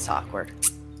making this awkward?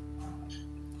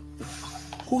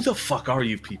 Who the fuck are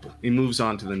you people? He moves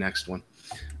on to the next one.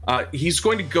 He's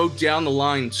going to go down the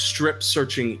line, strip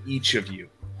searching each of you.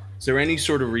 Is there any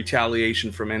sort of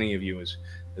retaliation from any of you as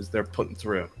they're putting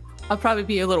through? I'll probably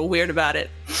be a little weird about it.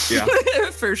 Yeah.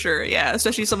 For sure, yeah.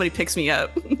 Especially if somebody picks me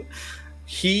up.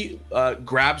 He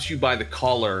grabs you by the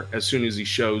collar as soon as he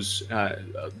shows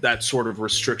that sort of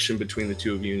restriction between the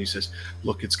two of you, and he says,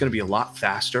 look, it's going to be a lot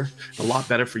faster, a lot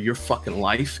better for your fucking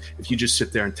life if you just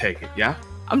sit there and take it, yeah?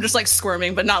 I'm just like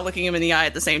squirming, but not looking him in the eye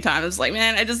at the same time. It's like,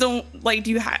 man, I just don't like.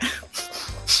 Do you have?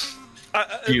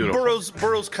 Beautiful.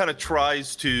 Burroughs kind of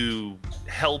tries to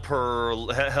help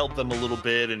them a little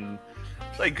bit, and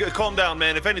like, calm down,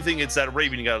 man. If anything, it's that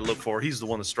Raven you got to look for. He's the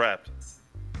one that's strapped.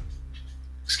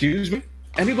 Excuse me?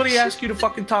 Anybody ask you to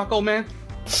fucking talk, old man?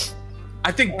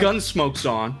 I think Gunsmoke's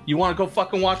on. You want to go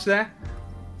fucking watch that?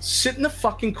 Sit in the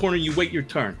fucking corner. You wait your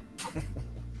turn.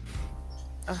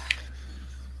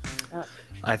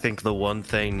 I think the one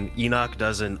thing, Enoch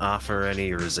doesn't offer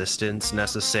any resistance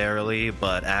necessarily,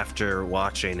 but after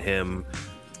watching him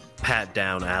pat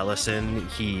down Allison,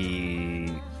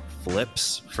 he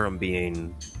flips from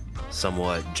being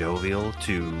somewhat jovial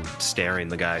to staring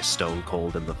the guy stone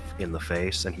cold in the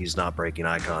face, and he's not breaking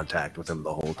eye contact with him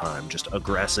the whole time. Just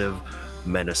aggressive,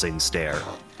 menacing stare.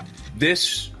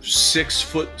 This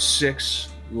 6'6"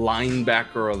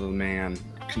 linebacker of a man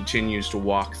continues to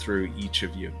walk through each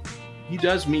of you. He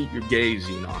does meet your gaze,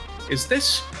 Enoch. Is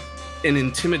this an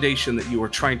intimidation that you are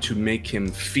trying to make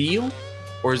him feel,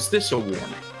 or is this a warning?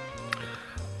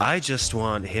 I just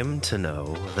want him to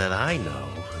know that I know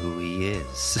who he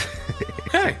is.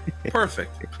 Okay,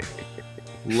 perfect.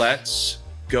 Let's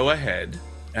go ahead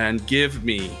and give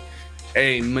me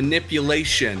a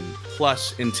manipulation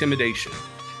plus intimidation.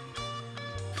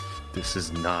 This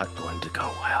is not going to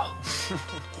go well.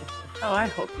 Oh, I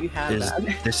hope you have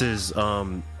that. This is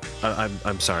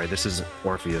I'm sorry, this is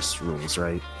Orpheus rules,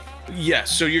 right?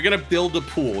 Yes, so you're going to build a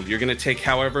pool. You're going to take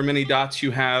however many dots you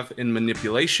have in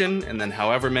manipulation and then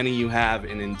however many you have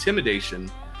in intimidation.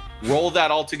 Roll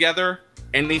that all together.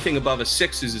 Anything above a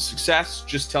 6 is a success.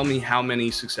 Just tell me how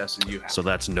many successes you have. So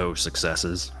that's no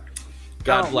successes.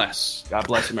 God bless. God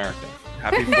bless America.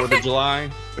 Happy 4th of July.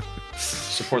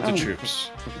 Support the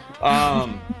troops.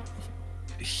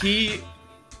 He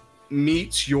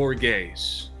meets your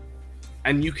gaze,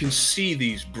 and you can see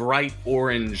these bright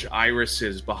orange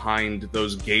irises behind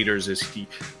those gaiters as he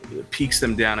peeks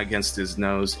them down against his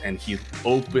nose, and he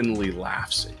openly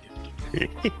laughs at you.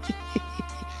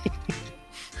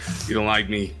 You don't like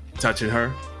me touching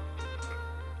her?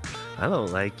 I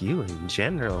don't like you in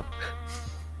general.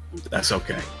 That's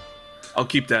okay. I'll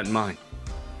keep that in mind.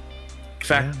 In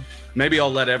fact, maybe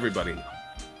I'll let everybody know.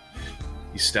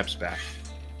 He steps back.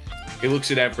 He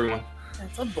looks at everyone.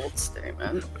 That's a bold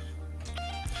statement.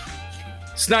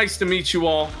 It's nice to meet you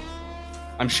all.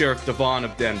 I'm Sheriff Devon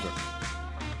of Denver.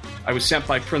 I was sent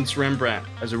by Prince Rembrandt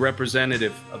as a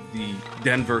representative of the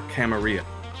Denver Camarilla.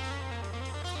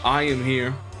 I am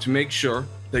here to make sure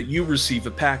that you receive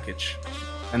a package.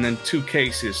 and then 2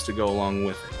 cases to go along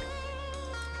with it.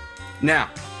 Now,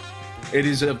 it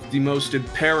is of the most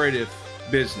imperative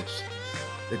business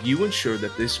that you ensure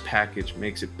that this package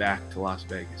makes it back to Las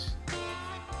Vegas.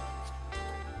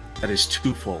 That is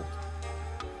twofold.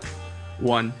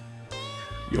 1,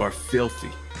 your filthy,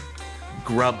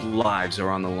 grub lives are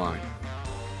on the line.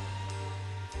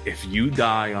 If you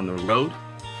die on the road,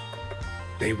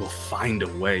 they will find a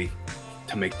way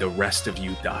to make the rest of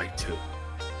you die too.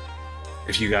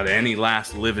 If you got any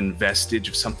last living vestige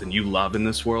of something you love in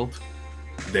this world,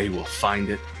 they will find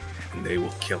it and they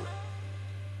will kill it.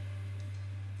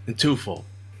 And twofold,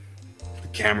 the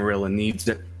Camarilla needs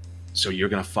it, so you're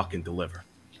gonna fucking deliver.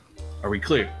 Are we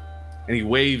clear? And he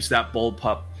waves that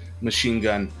bullpup machine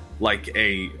gun like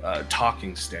a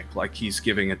talking stick, like he's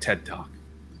giving a TED Talk.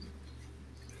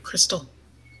 Crystal.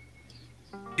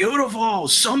 Beautiful.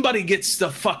 Somebody gets the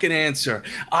fucking answer.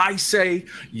 I say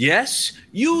yes,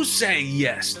 you say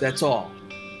yes. That's all.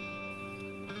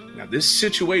 Now, this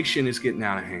situation is getting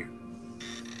out of hand.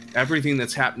 Everything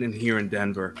that's happening here in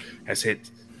Denver has hit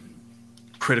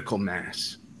critical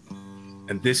mass.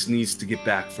 And this needs to get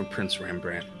back from Prince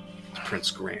Rembrandt to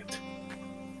Prince Grant.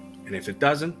 And if it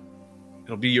doesn't,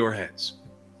 it'll be your heads.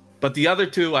 But the other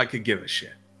 2, I could give a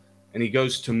shit. And he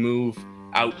goes to move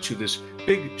out to this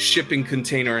big shipping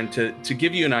container, and to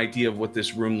give you an idea of what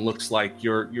this room looks like,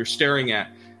 you're staring at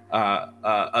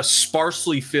a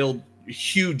sparsely filled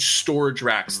huge storage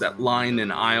racks that line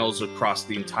in aisles across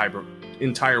the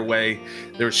entire way.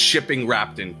 There's shipping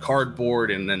wrapped in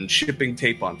cardboard and then shipping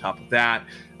tape on top of that.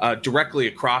 Directly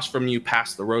across from you,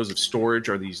 past the rows of storage,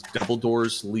 are these double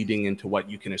doors leading into what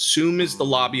you can assume is the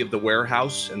lobby of the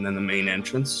warehouse and then the main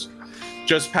entrance.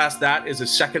 Just past that is a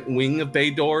second wing of bay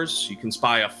doors. You can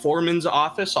spy a foreman's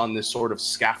office on this sort of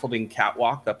scaffolding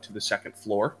catwalk up to the second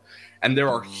floor. And there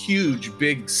are huge,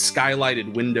 big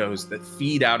skylighted windows that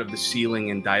feed out of the ceiling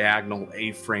in diagonal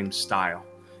A-frame style,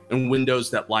 and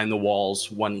windows that line the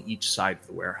walls, one each side of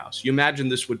the warehouse. You imagine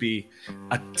this would be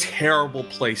a terrible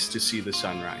place to see the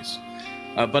sunrise.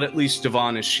 But at least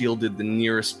Devon has shielded the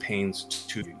nearest panes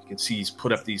to you. You can see he's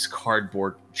put up these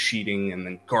cardboard sheeting and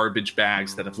then garbage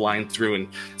bags that have lined through, and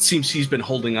it seems he's been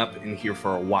holding up in here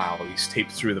for a while. He's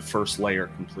taped through the first layer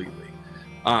completely.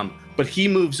 But he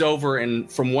moves over, and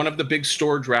from one of the big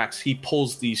storage racks, he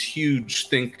pulls these huge,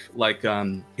 think like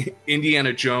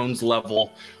Indiana Jones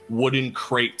level wooden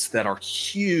crates that are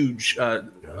huge,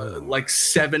 like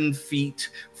 7 feet,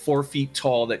 4 feet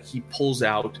tall, that he pulls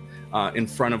out in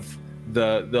front of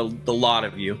the lot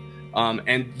of you.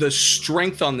 And the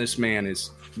strength on this man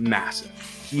is massive.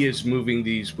 He is moving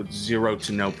these with 0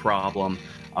 to no problem,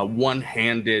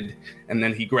 one-handed, and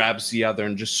then he grabs the other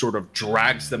and just sort of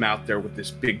drags them out there with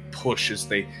this big push as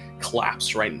they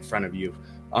collapse right in front of you.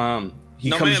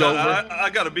 He comes over. I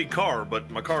got a big car,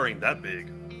 but my car ain't that big.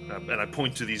 And I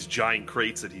point to these giant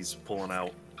crates that he's pulling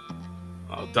out.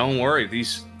 Oh, don't worry.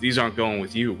 These aren't going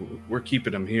with you. We're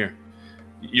keeping them here.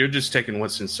 You're just taking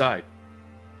what's inside.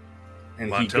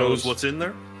 And he goes what's in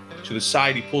there? To the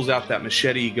side. He pulls out that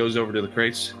machete. He goes over to the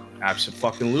crates.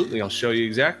 Abso-fucking-lutely. I'll show you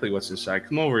exactly what's inside.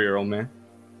 Come over here, old man.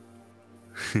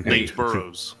 Name's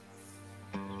Burroughs.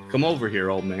 Come over here,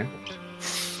 old man.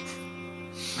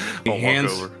 I'll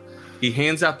walk over. He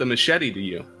hands out the machete to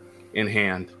you in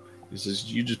hand. He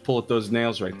says, you just pull at those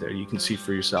nails right there. You can see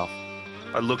for yourself.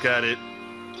 I look at it.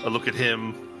 I look at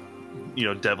him,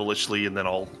 devilishly, and then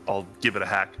I'll give it a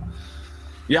hack.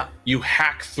 Yeah, you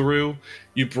hack through,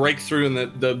 you break through,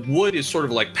 and the wood is sort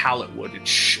of like pallet wood. It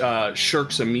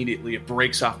shirks immediately. It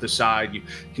breaks off the side. You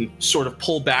can sort of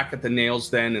pull back at the nails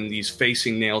then, and these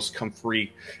facing nails come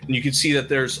free. And you can see that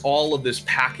there's all of this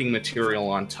packing material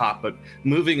on top, but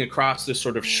moving across this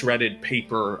sort of shredded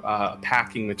paper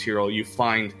packing material, you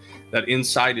find that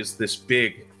inside is this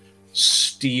big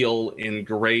steel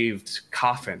engraved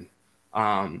coffin.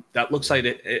 That looks like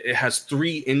it has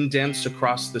 3 indents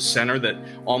across the center that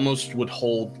almost would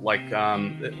hold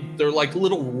they're like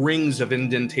little rings of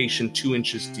indentation 2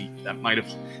 inches deep that might have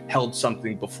held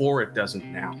something before it doesn't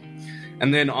now.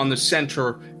 And then on the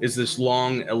center is this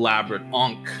long, elaborate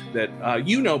ankh that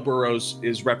Burroughs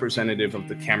is representative of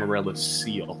the Camarilla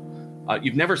seal.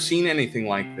 You've never seen anything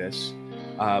like this,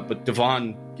 but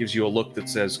Devon gives you a look that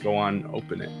says, go on,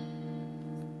 open it.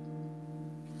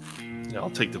 I'll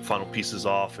take the final pieces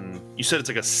off, and you said it's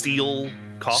like a steel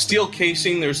coffin? Steel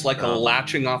casing. There's like a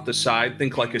latching off the side.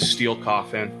 Think like a steel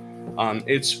coffin.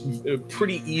 It's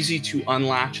pretty easy to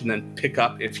unlatch and then pick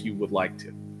up if you would like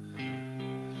to.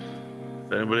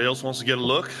 If anybody else wants to get a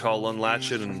look, I'll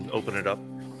unlatch it and open it up.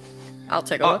 I'll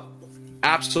take a look.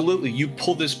 Absolutely. You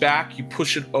pull this back, you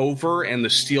push it over, and the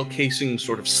steel casing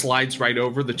sort of slides right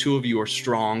over. The two of you are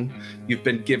strong. You've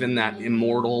been given that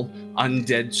immortal,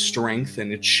 undead strength,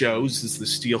 and it shows as the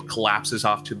steel collapses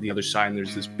off to the other side, and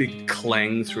there's this big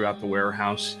clang throughout the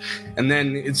warehouse. And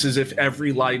then it's as if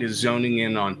every light is zoning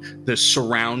in on the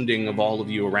surrounding of all of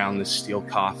you around this steel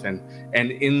coffin. And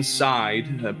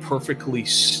inside, perfectly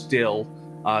still,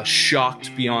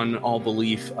 shocked beyond all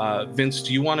belief. Vince,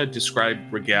 do you want to describe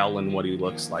Rigel and what he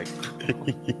looks like?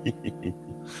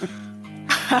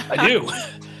 I do.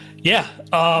 Yeah.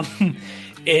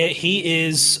 He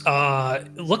is,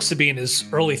 looks to be in his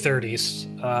early 30s.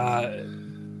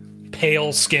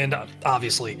 Pale skinned,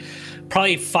 obviously.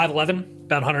 Probably 5'11",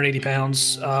 about 180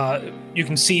 pounds. You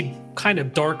can see kind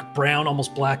of dark brown,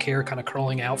 almost black hair kind of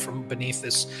curling out from beneath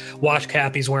this wash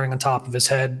cap he's wearing on top of his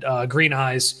head. Green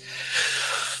eyes.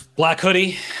 Black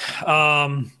hoodie,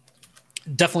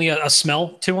 definitely a smell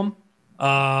to him,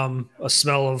 a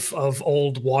smell of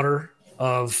old water,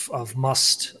 of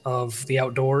must, of the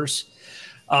outdoors,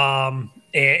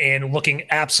 and looking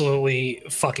absolutely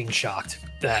fucking shocked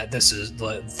that this is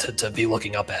to be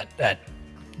looking up at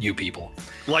you people.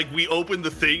 Like we opened the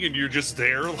thing and you're just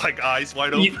there, like eyes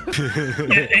wide open.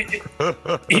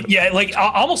 Like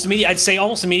almost immediately. I'd say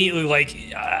almost immediately,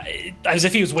 like as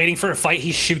if he was waiting for a fight.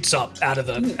 He shoots up out of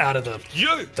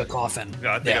the coffin.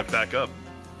 Yeah, I think I back up.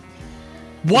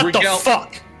 What Rigel, the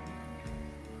fuck?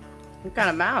 What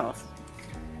kind of mouth?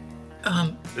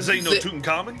 This ain't no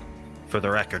Tutankhamun. For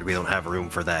the record, we don't have room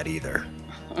for that either.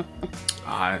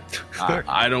 I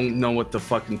don't know what to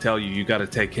fucking tell you. You got to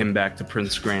take him back to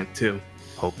Prince Grant too.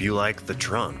 Hope you like the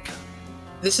trunk.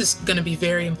 This is going to be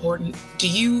very important.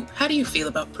 How do you feel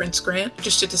about Prince Grant?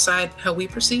 Just to decide how we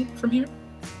proceed from here?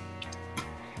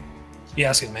 You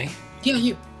asking me? Yeah,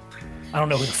 you. I don't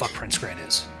know who the fuck Prince Grant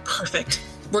is. Perfect.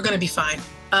 We're going to be fine.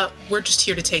 We're just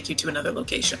here to take you to another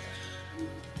location.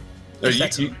 Are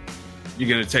you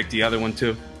going to take the other one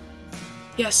too?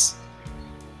 Yes.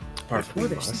 Oh,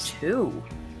 there's two.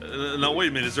 Now wait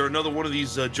a minute. Is there another one of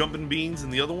these jumping beans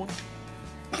in the other one?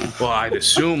 Well, I'd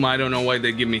assume. I don't know why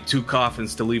they give me two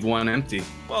coffins to leave one empty.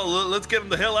 Well, let's get them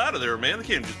the hell out of there, man. They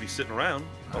can't just be sitting around.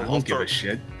 I don't give a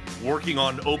shit. Working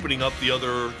on opening up the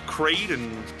other crate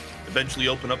and eventually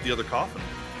open up the other coffin.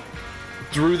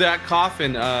 Through that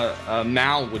coffin,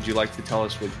 Mal, would you like to tell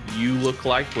us what you look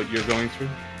like, what you're going through?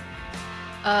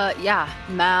 Yeah,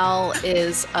 Mal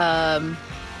is, I'm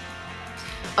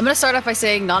gonna start off by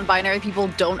saying non-binary people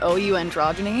don't owe you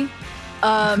androgyny.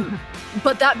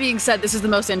 But that being said, this is the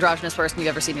most androgynous person you've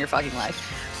ever seen in your fucking life.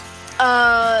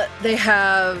 They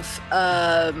have,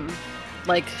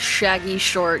 like, shaggy,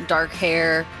 short, dark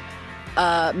hair,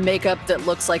 makeup that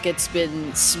looks like it's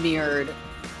been smeared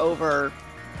over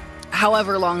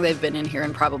however long they've been in here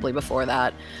and probably before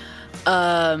that.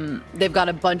 They've got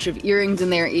a bunch of earrings in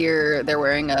their ear. They're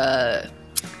wearing a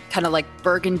kind of like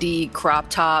burgundy crop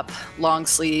top, long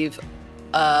sleeve,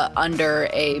 under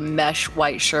a mesh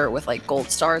white shirt with like gold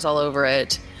stars all over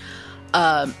it.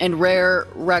 And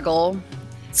Regel.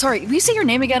 Sorry, will you say your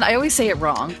name again? I always say it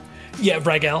wrong. Yeah,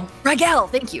 Rigel. Rigel,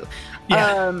 thank you.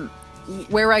 Yeah.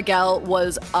 Where Rigel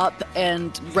was up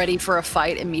and ready for a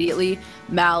fight immediately,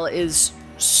 Mal is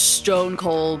stone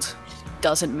cold,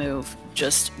 doesn't move,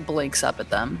 just blinks up at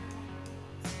them.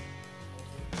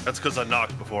 That's because I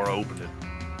knocked before I opened it.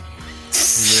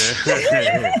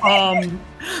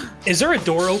 Is there a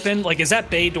door open? Like, is that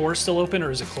bay door still open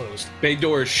or is it closed? Bay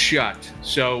door is shut.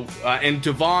 So, and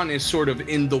Devon is sort of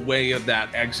in the way of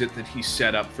that exit that he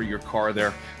set up for your car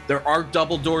there. There are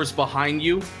double doors behind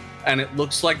you, and it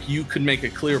looks like you could make a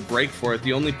clear break for it.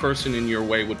 The only person in your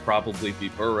way would probably be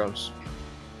Burroughs.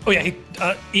 Oh yeah,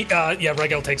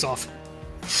 Rigel takes off.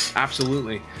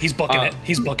 Absolutely. He's booking it.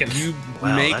 He's booking. You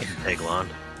Wow, make that didn't take long.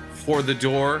 for the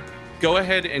door. Go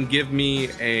ahead and give me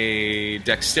a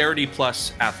dexterity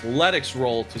plus athletics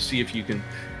roll to see if you can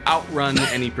outrun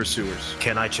any pursuers.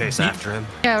 Can I chase after him?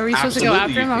 Yeah, are we supposed to go Absolutely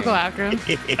after him? you I'll can. go after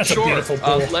him. That's a Sure. beautiful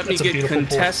pull. Let me That's a get beautiful pull.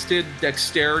 contested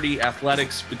dexterity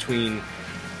athletics between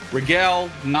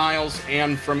Rigel, Niles,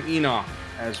 and from Enoch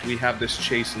as we have this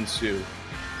chase ensue.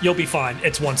 You'll be fine.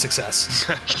 It's one success.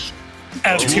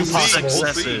 Out of two Two possible.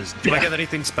 successes. Do I Yeah. get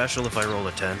anything special if I roll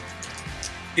a 10?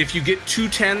 If you get 2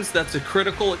 10s, that's a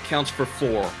critical. It counts for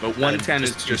 4, but 1 10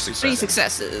 is just just two Three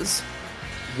success. successes.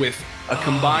 With a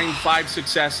combined 5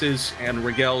 successes and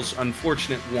Rigel's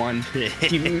unfortunate 1,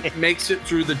 he makes it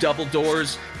through the double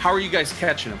doors. How are you guys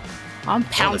catching him? I'm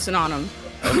pouncing on him.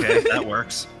 Okay, that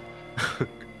works.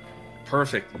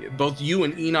 Perfect. Both you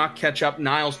and Enoch catch up.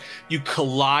 Niles, you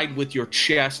collide with your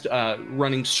chest,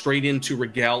 running straight into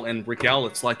Rigel. And Rigel,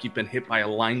 it's like you've been hit by a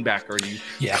linebacker.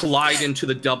 You collide into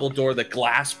the double door. The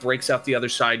glass breaks out the other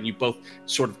side, and you both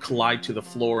sort of collide to the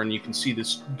floor. And you can see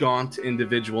this gaunt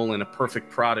individual in a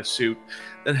perfect Prada suit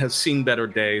that has seen better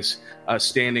days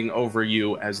standing over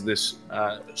you as this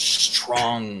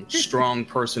strong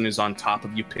person is on top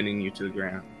of you, pinning you to the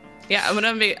ground. Yeah, I'm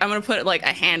gonna put like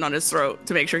a hand on his throat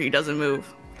to make sure he doesn't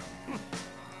move.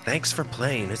 Thanks for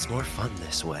playing. It's more fun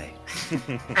this way.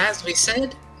 As we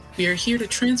said, we are here to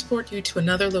transport you to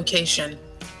another location.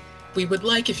 We would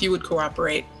like if you would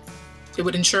cooperate. It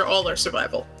would ensure all our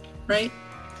survival, right?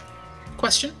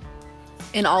 Question?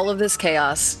 In all of this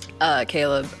chaos,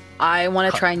 Caleb, I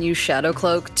want to try and use Shadow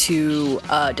Cloak to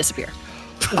disappear.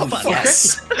 Oh,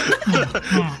 yes.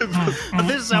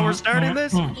 This is how we're starting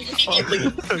this?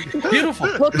 Beautiful.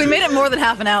 Look, we made it more than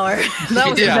half an hour. That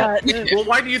was that. Well,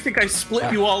 why do you think I split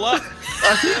you all up?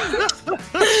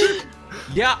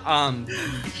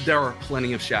 There are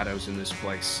plenty of shadows in this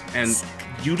place, and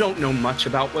you don't know much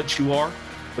about what you are,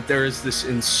 but there is this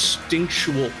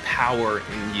instinctual power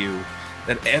in you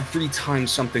that every time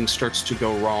something starts to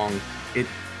go wrong, it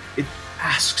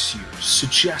asks you,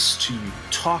 suggests to you,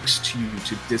 talks to you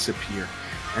to disappear.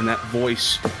 And that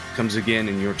voice comes again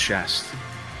in your chest.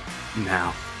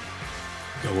 Now,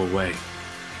 go away.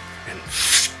 And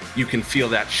you can feel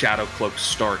that Shadow Cloak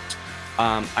start.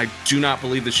 I do not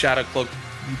believe the Shadow Cloak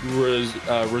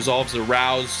resolves the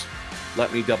rouse.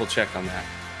 Let me double check on that.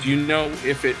 Do you know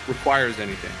if it requires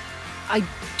anything? I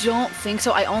don't think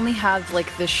so. I only have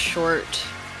like the short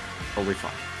Totally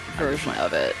fine. version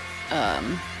of it.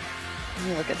 Let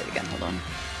me look at it again. Hold on.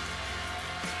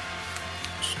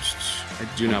 I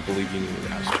do not believe you need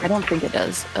that. I don't think it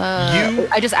does.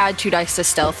 I just add 2 dice to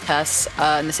stealth tests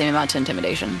and the same amount to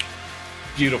intimidation.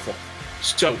 Beautiful.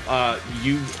 So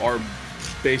you are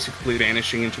basically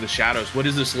vanishing into the shadows. What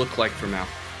does this look like for Mal?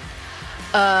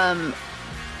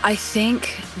 I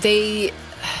think they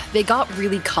got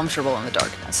really comfortable in the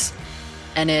darkness,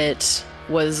 and it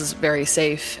was very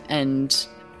safe and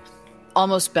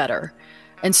almost better.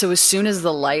 And so as soon as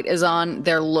the light is on,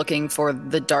 they're looking for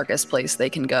the darkest place they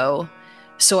can go.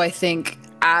 So I think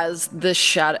as the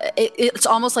shadow, it's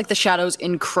almost like the shadows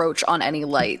encroach on any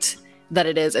light that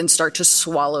it is and start to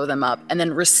swallow them up and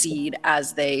then recede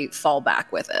as they fall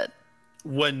back with it.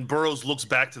 When Burroughs looks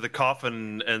back to the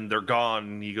coffin and they're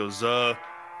gone, he goes, the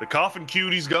coffin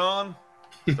cutie's gone.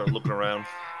 Start looking around.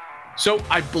 So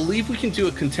I believe we can do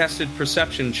a contested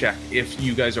perception check if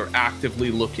you guys are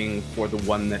actively looking for the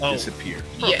one that disappeared.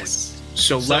 Yes.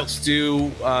 So let's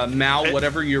do Mal,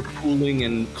 whatever you're pooling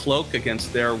in cloak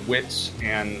against their wits,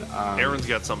 and Aaron's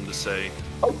got something to say.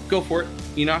 Oh, go for it,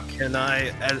 Enoch. Can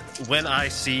I, when I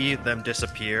see them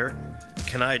disappear,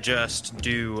 can I just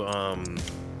do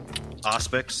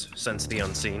Auspics, Sense the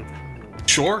Unseen?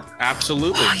 Sure,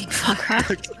 absolutely.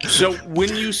 So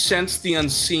when you sense the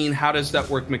unseen, how does that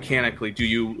work mechanically? Do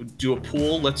you do a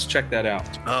pool? Let's check that out.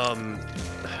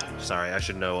 Sorry, I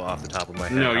should know off the top of my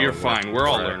head. No, you're fine. We're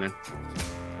all learning.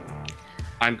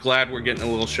 I'm glad we're getting a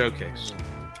little showcase.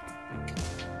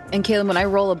 And Caleb, when I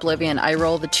roll Oblivion, I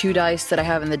roll the 2 dice that I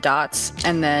have in the dots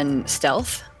and then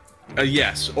stealth?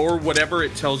 Yes, or whatever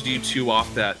it tells you to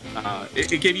off that.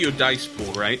 It gave you a dice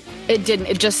pool, right? It didn't.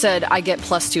 It just said I get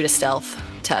 +2 to stealth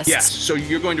tests. Yes, so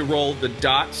you're going to roll the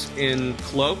dots in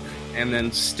cloak and then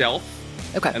stealth.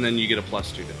 Okay. And then you get a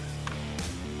 +2 to it.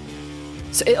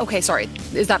 So, okay, sorry.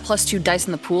 Is that +2 dice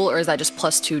in the pool, or is that just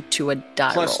 +2 to a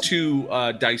die roll?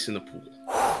 +2 dice in the pool.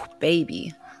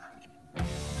 Baby.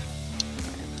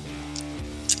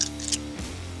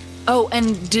 Oh,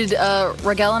 and did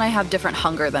Rigel and I have different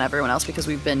hunger than everyone else because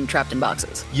we've been trapped in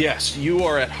boxes? Yes, you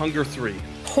are at hunger 3.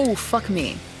 Oh, fuck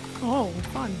me. Oh,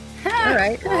 fun. All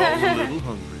right. We're all a little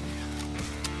hungry.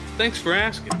 Thanks for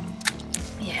asking.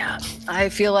 Yeah, I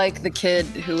feel like the kid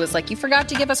who was like, "You forgot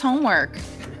to give us homework."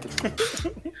 All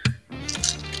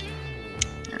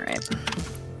right.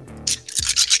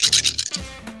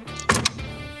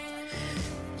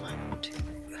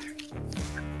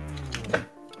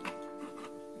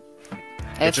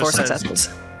 I have 4 successes.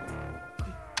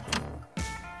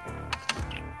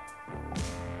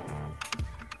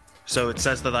 So it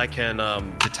says that I can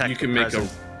detect. You can the make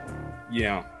presence.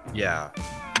 Yeah. Yeah.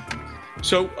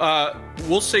 So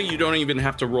we'll say you don't even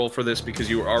have to roll for this because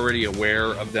you were already aware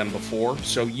of them before.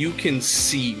 So you can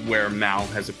see where Mal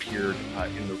has appeared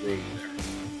in the room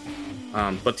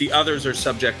there. But the others are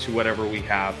subject to whatever we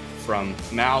have from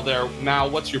Mal there.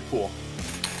 Mal, what's your pool?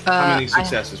 How many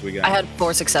successes we got? I had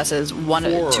 4 successes.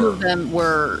 2 of them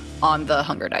were on the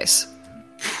hunger dice.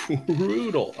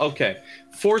 Brutal. Okay.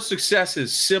 4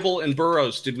 successes. Sybil and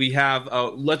Burrows. Did we have...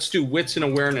 let's do wits and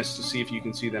awareness to see if you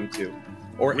can see them too.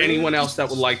 Or anyone else that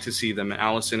would like to see them.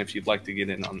 Allison, if you'd like to get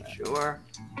in on that. Sure.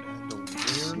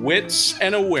 Wits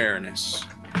and awareness.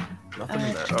 Nothing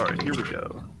in that. All right, here we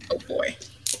go. Oh boy.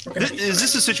 Is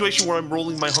this a situation where I'm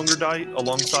rolling my hunger die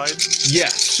alongside?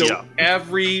 Yes. So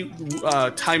every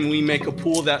time we make a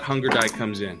pool, that hunger die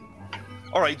comes in.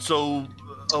 All right, so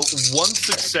 1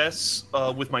 success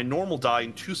with my normal die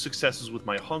and 2 successes with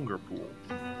my hunger pool.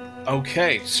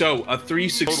 Okay, so a 3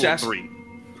 success. Total 3.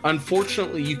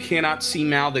 Unfortunately, you cannot see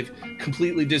Mal. They've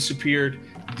completely disappeared.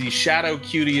 The shadow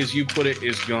cutie, as you put it,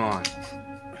 is gone.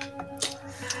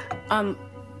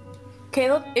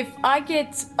 Caleb, if I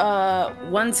get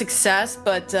 1 success,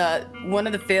 but one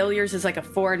of the failures is like a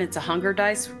 4 and it's a hunger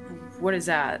dice, what is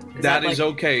that? That is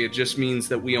okay. It just means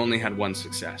that we only had 1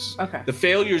 success. Okay. The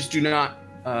failures do not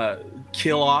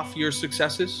kill off your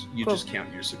successes. You just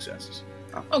count your successes.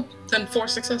 Oh, then 4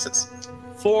 successes.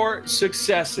 4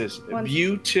 successes.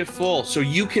 Beautiful. So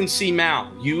you can see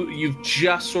Mal. You've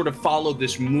just sort of followed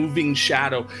this moving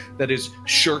shadow that is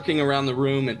shirking around the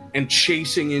room and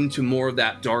chasing into more of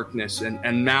that darkness.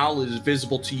 And Mal is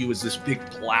visible to you as this big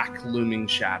black looming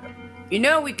shadow. You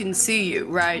know we can see you,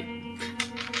 right?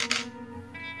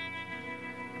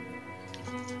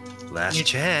 Last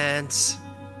chance.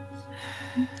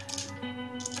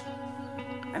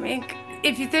 I mean,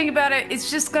 if you think about it,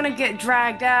 it's just gonna get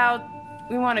dragged out.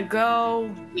 We want to go.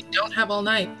 We don't have all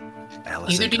night.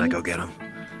 Allison, can I go get him?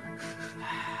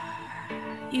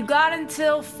 You got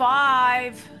until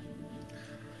 5.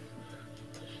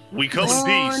 We come in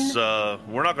peace.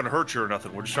 We're not going to hurt you or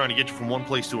nothing. We're just trying to get you from one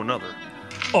place to another.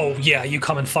 Oh, yeah, you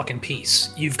come in fucking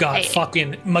peace. You've got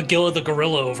fucking Magilla the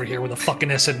gorilla over here with a fucking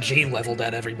SMG leveled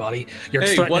at everybody. You're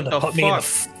threatening to put me in a...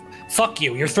 Fuck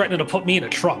you. You're threatening to put me in a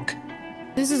trunk.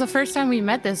 This is the first time we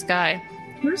met this guy.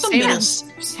 Where's the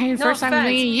Same mess? first time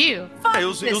meeting you. Fuck Hey, it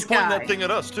was this pointing guy. that thing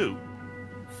at us, too.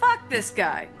 Fuck this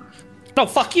guy. No,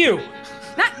 fuck you.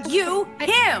 Not you,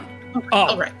 him. Oh,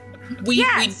 All right. We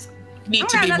Yes. need I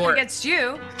to don't be have nothing more. against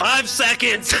you. 5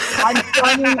 seconds.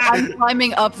 I'm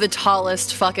climbing up the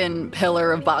tallest fucking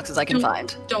pillar of boxes I can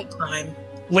find. Don't climb.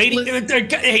 lady,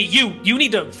 hey, you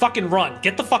need to fucking run.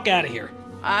 Get the fuck out of here.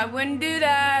 I wouldn't do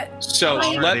that. So let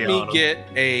Already me on 'em. get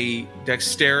a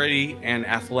dexterity and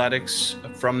athletics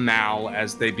from Mal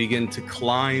as they begin to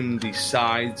climb the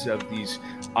sides of these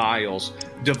aisles.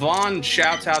 Devon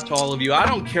shouts out to all of you, I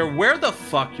don't care where the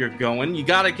fuck you're going, you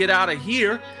gotta get out of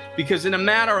here, because in a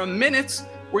matter of minutes,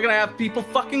 we're gonna have people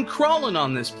fucking crawling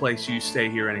on this place if you stay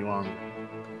here any longer.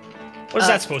 What is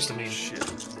that supposed to mean?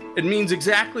 It means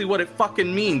exactly what it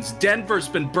fucking means. Denver's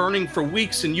been burning for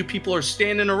weeks and you people are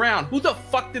standing around. Who the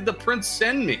fuck did the prince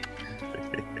send me?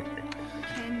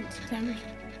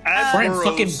 As We're in Burroughs-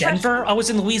 fucking Denver? I was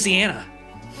in Louisiana.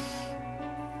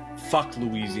 Fuck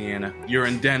Louisiana. You're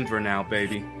in Denver now,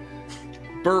 baby.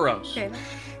 Burroughs. Okay.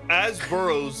 As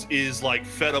Burroughs is like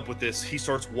fed up with this, he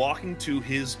starts walking to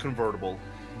his convertible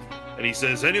and he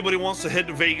says, anybody wants to head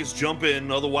to Vegas, jump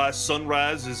in. Otherwise,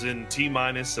 sunrise is in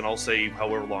T-minus, and I'll say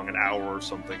however long, an hour or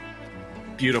something.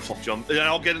 Beautiful. Jump, and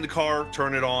I'll get in the car,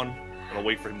 turn it on, and I'll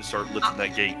wait for him to start lifting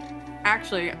that gate.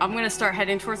 Actually, I'm gonna start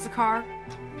heading towards the car.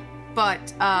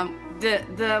 But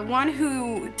the one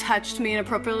who touched me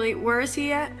inappropriately, where is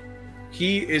he at?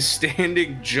 He is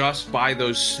standing just by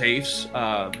those safes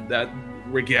that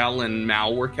Rigel and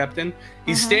Mal were kept in.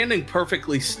 He's standing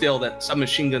perfectly still, that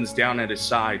submachine gun's down at his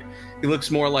side. He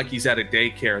looks more like he's at a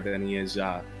daycare than he is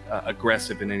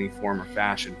aggressive in any form or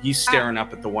fashion. He's staring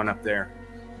up at the one up there.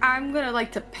 I'm gonna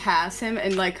like to pass him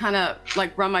and like kind of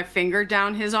like run my finger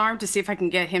down his arm to see if I can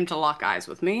get him to lock eyes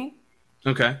with me.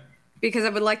 Okay. Because I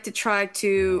would like to try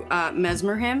to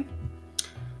mesmer him.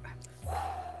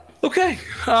 Okay.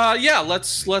 Yeah,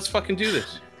 let's fucking do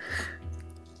this.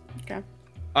 Okay.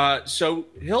 So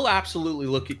he'll absolutely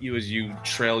look at you as you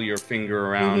trail your finger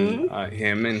around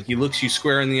him, and he looks you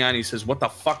square in the eye and he says, what the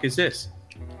fuck is this?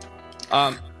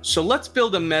 So let's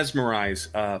build a mesmerize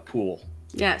pool.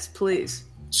 Yes, please.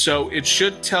 So it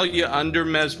should tell you under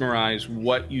mesmerize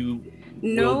what you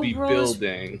No will be rules.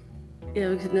 building.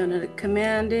 Yeah, no,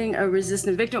 commanding a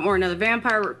resistant victim or another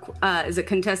vampire is a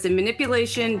contested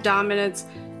manipulation, dominance,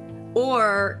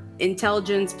 or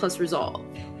intelligence plus resolve.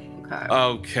 Okay.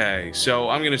 Okay, so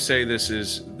I'm gonna say this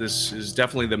is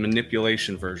definitely the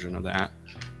manipulation version of that.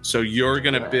 So you're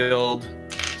gonna build,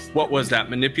 what was that?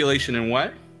 Manipulation and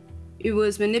what? It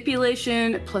was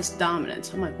manipulation plus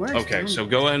dominance. I'm like, where's Okay, dominance? so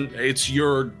go in. It's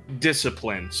your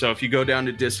discipline. So if you go down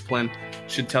to discipline, it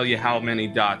should tell you how many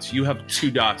dots. You have 2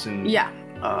 dots in. Yeah.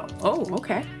 Oh,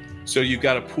 okay. So you've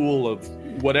got a pool of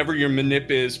whatever your manip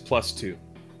is +2.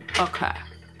 Okay.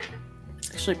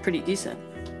 Actually, pretty decent.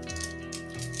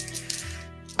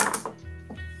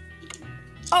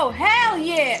 Oh, hell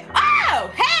yeah! Oh,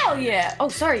 hell yeah! Oh,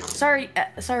 sorry.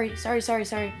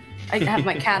 I have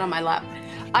my cat on my lap.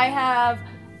 I have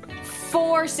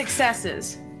 4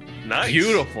 successes. Nice.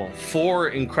 Beautiful. 4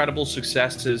 incredible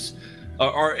successes.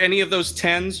 Are any of those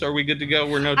 10s? Are we good to go?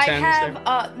 We're no 10s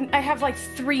there? I have like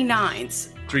 3 9s.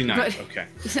 3 9s, okay.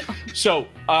 So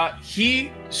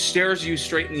he stares you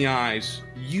straight in the eyes.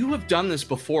 You have done this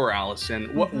before,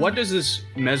 Allison. What does this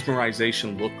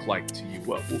mesmerization look like to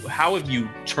you? How have you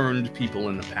turned people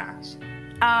in the past?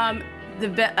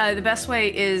 The best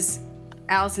way is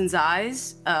Allison's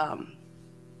eyes.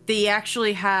 They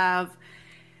actually have,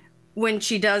 when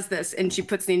she does this and she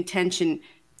puts the intention,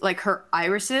 like her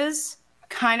irises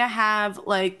kind of have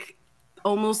like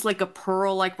almost like a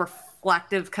pearl, like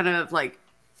reflective kind of like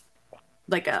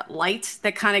a light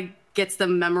that kind of gets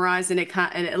them memorized, and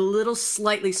and a little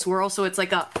slightly swirl, so it's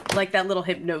like that little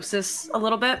hypnosis a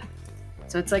little bit.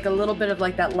 So it's like a little bit of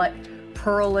like that light,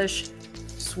 pearlish,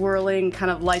 swirling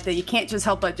kind of light that you can't just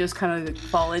help but just kind of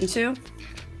fall into.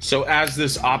 So as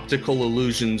this optical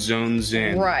illusion zones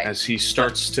in, right, as he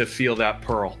starts to feel that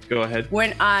pearl, go ahead.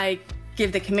 When I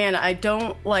give the command, I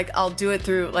don't I'll do it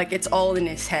through, like, it's all in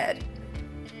his head.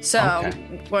 So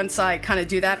once I kind of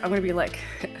do that, I'm going to be like,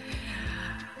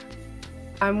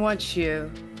 I want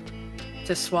you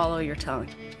to swallow your tongue.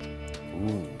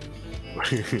 Ooh.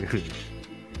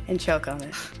 And choke on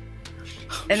it.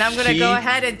 And I'm going to go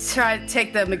ahead and try to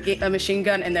take the machine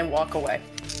gun and then walk away.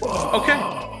 Okay.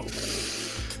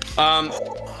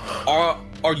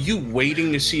 Are you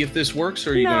waiting to see if this works,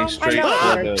 or are you going straight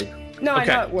for the... No,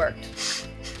 okay. I know it worked.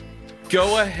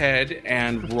 Go ahead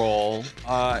and roll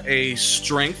a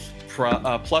strength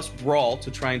plus brawl to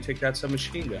try and take that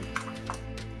submachine gun.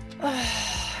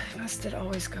 Must it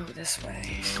always go this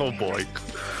way? Oh boy.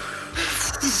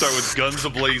 Start with guns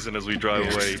ablazing as we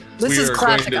drive away. This is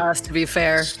classic us, to be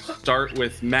fair. Start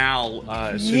with Mal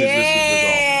as soon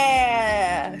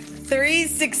as this is resolved. 3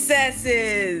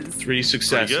 successes. 3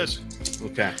 successes.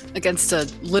 Pretty good. Okay. Against a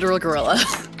literal gorilla.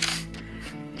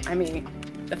 I mean,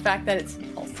 the fact that it's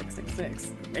all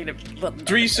 666 made it.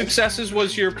 3 successes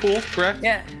was your pool, correct?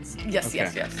 Yeah. Yes. Okay.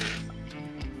 Yes.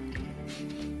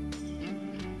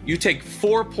 You take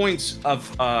 4 points of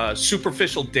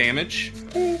superficial damage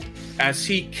as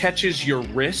he catches your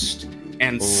wrist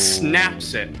and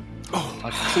snaps it.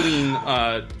 A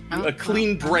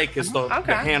clean break as the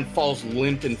hand falls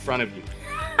limp in front of you.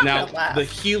 Now, the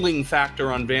healing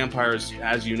factor on vampires,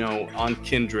 as you know, on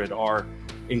Kindred are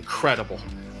incredible.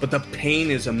 But the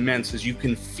pain is immense as you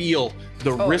can feel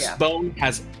the wrist bone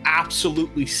has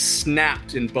absolutely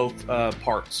snapped in both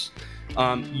parts.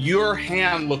 Your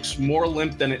hand looks more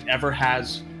limp than it ever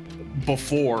has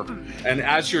before. And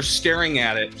as you're staring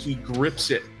at it, he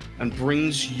grips it and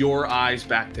brings your eyes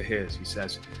back to his. He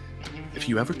says, if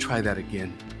you ever try that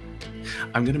again,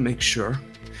 I'm going to make sure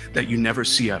that you never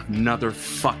see another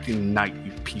fucking night,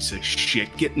 you piece of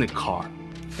shit. Get in the car.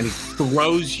 And he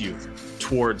throws you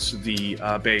towards the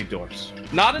bay doors.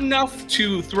 Not enough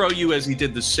to throw you as he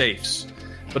did the safes,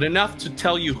 but enough to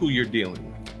tell you who you're dealing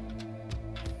with.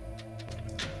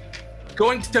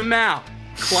 Going to Mal,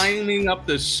 climbing up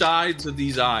the sides of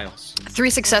these aisles. 3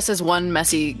 successes, 1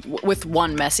 messy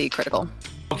critical.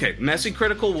 Okay, messy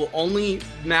critical will only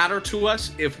matter to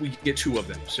us if we get 2 of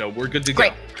them, so we're good to go.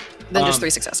 Great. Then just 3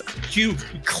 successes. You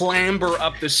clamber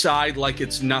up the side like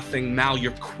it's nothing. Mal,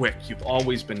 you're quick. You've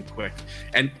always been quick.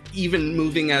 And even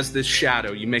moving as this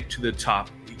shadow, you make to the top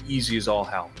easy as all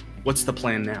hell. What's the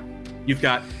plan now? You've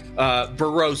got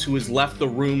Burroughs, who has left the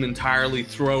room entirely,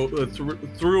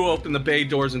 threw open the bay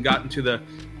doors and got into the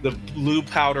blue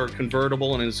powder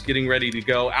convertible and is getting ready to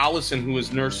go. Allison, who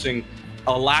is nursing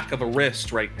a lack of a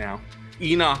wrist right now.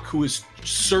 Enoch, who is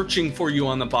searching for you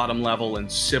on the bottom level,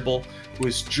 and Sybil, who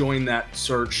has joined that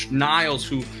search. Niles,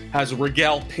 who has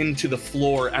Rigel pinned to the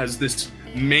floor as this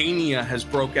mania has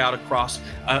broke out across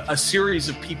a series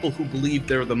of people who believe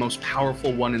they're the most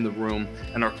powerful one in the room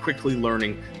and are quickly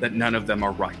learning that none of them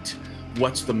are right.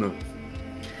 What's the move?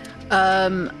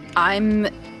 I'm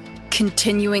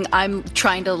continuing. I'm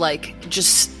trying to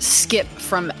just skip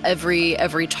from every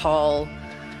tall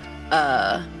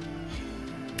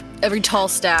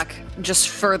stack just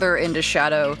further into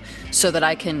shadow so that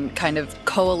I can kind of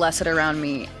coalesce it around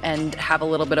me and have a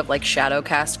little bit of shadow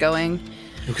cast going.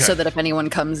 Okay. So that if anyone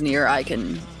comes near, I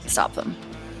can stop them.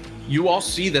 You all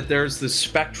see that there's this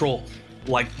spectral,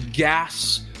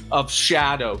 gas of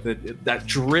shadow that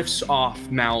drifts off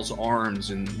Mal's arms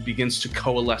and begins to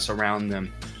coalesce around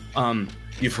them.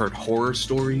 You've heard horror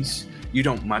stories. You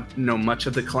don't know much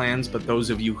of the clans, but those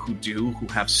of you who do, who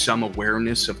have some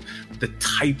awareness of the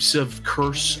types of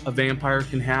curse a vampire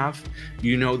can have,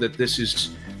 you know that this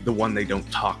is the one they don't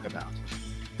talk about.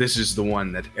 This is the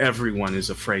one that everyone is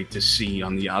afraid to see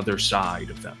on the other side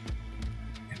of them.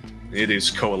 It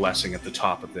is coalescing at the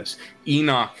top of this.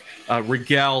 Enoch,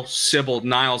 Rigel, Sybil,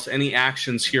 Niles, any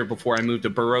actions here before I move to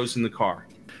Burrows in the car?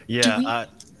 Yeah,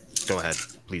 go ahead,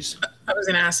 please. I was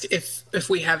going to ask if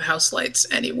we have house lights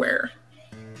anywhere.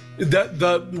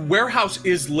 The warehouse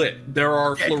is lit. There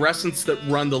are fluorescents that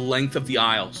run the length of the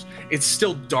aisles. It's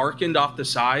still darkened off the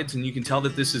sides, and you can tell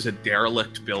that this is a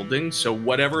derelict building, so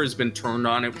whatever has been turned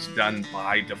on, it was done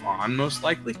by Devon, most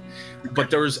likely. But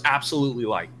there is absolutely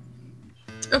light.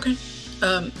 Okay.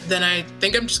 Then I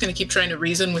think I'm just going to keep trying to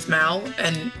reason with Mal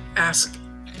and ask,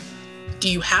 do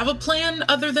you have a plan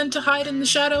other than to hide in the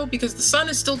shadow? Because the sun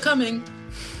is still coming.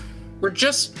 We're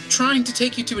just trying to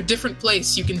take you to a different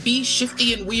place. You can be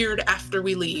shifty and weird after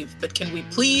we leave, but can we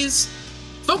please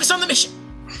focus on the mission?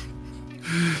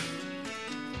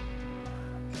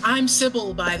 I'm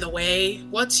Sybil, by the way.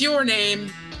 What's your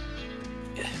name?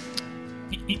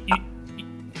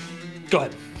 Go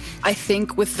ahead. I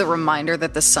think with the reminder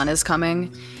that the sun is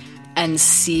coming and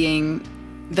seeing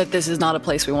that this is not a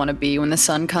place we want to be when the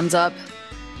sun comes up.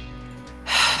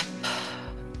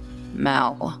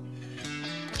 Mal.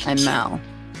 I'm Mal.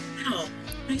 Mal,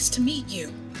 nice to meet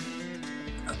you.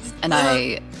 And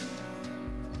I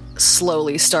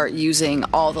slowly start using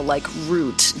all the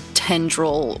root,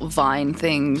 tendril, vine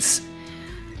things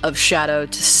of shadow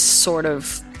to sort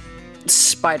of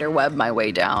spiderweb my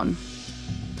way down.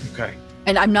 Okay.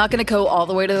 And I'm not going to go all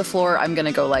the way to the floor. I'm going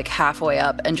to go halfway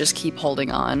up and just keep holding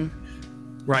on.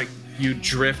 Right. You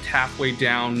drift halfway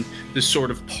down this sort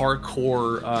of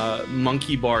parkour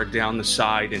monkey bar down the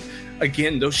side. And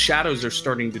again, those shadows are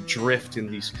starting to drift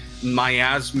in these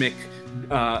miasmic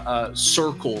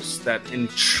circles that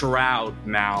enshroud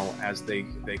Mal as they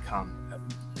come.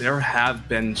 There have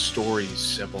been stories,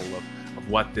 Sybil, of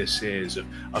what this is,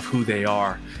 of who they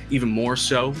are. Even more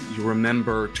so, you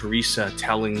remember Teresa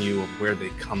telling you of where they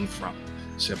come from,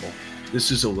 Sybil.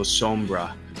 This is a La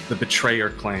Sombra, the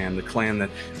Betrayer clan, the clan that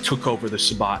took over the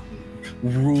Sabbat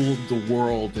and ruled the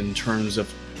world in terms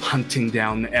of hunting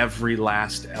down every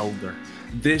last elder.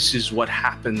 This is what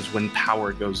happens when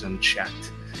power goes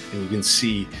unchecked. And you can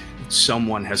see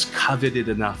someone has coveted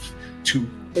enough to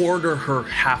order her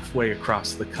halfway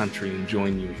across the country and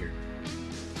join you here.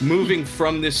 Moving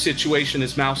from this situation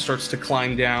as Mal starts to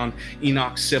climb down,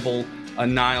 Enoch, Sybil,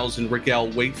 Niles, and Rigel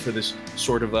wait for this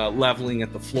sort of leveling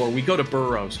at the floor. We go to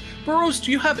Burrows. Burrows,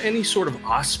 do you have any sort of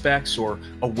aspects or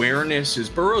awareness? Is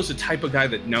Burrows the type of guy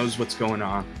that knows what's going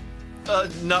on?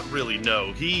 Not really,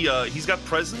 no. He's got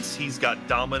presence, he's got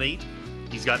dominate,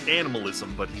 he's got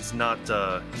animalism, but he's not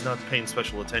paying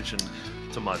special attention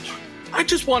to much. I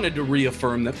just wanted to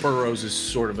reaffirm that Burrows is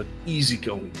sort of an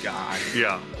easygoing guy.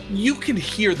 Yeah. You can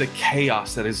hear the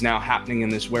chaos that is now happening in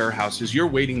this warehouse as you're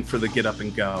waiting for the get up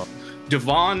and go.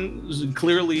 Devon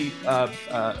clearly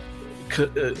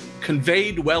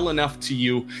conveyed well enough to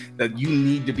you that you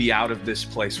need to be out of this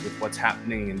place with what's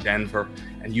happening in Denver,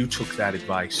 and you took that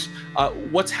advice.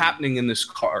 What's happening in this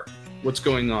car? What's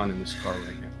going on in this car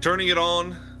right now? Turning it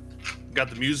on, got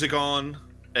the music on,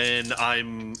 and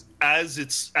I'm as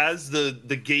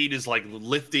the gate is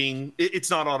lifting. It's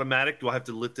not automatic. Do I have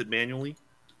to lift it manually?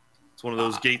 It's one of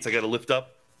those gates I got to lift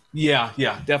up. Yeah,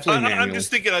 definitely manually. I'm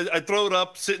just thinking I throw it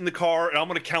up, sit in the car, and I'm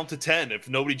going to count to 10. If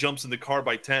nobody jumps in the car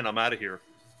by 10, I'm out of here.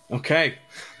 Okay.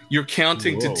 You're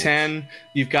counting to 10.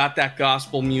 You've got that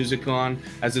gospel music on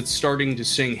as it's starting to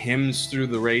sing hymns through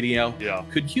the radio. Yeah.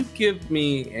 Could you give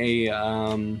me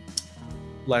a,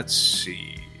 let's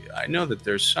see. I know that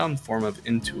there's some form of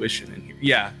intuition in here.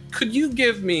 Yeah. Could you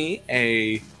give me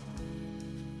a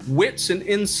wits and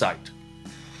insight?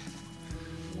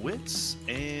 Wits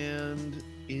and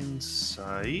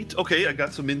insight. Okay, I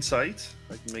got some insight.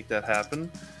 I can make that happen.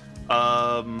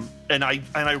 And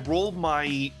I roll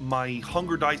my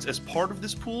hunger dice as part of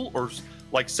this pool, or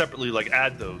separately,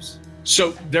 add those.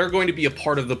 So they're going to be a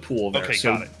part of the pool there. Okay,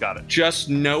 so got it. Just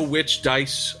know which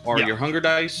dice are your hunger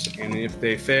dice, and if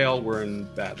they fail, we're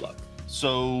in bad luck.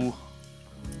 So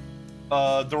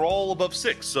they're all above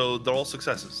 6, so they're all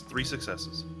successes. 3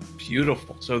 successes.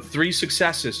 Beautiful. So 3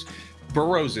 successes.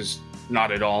 Burrows is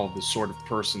not at all the sort of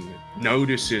person that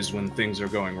notices when things are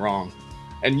going wrong.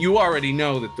 And you already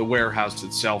know that the warehouse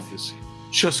itself has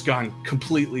just gone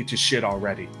completely to shit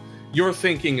already. You're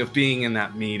thinking of being in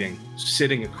that meeting,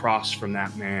 sitting across from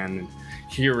that man and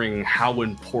hearing how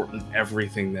important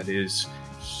everything that is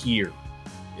here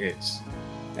is.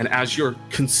 And as you're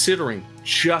considering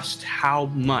just how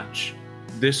much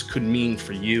this could mean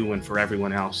for you and for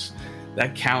everyone else,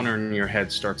 that counter in your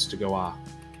head starts to go off.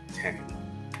 10,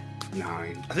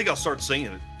 9. I think I'll start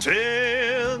singing it.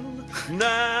 10,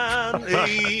 9,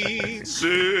 8,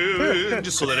 7,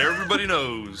 just so that everybody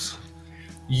knows.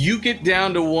 You get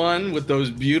down to 1 with those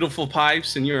beautiful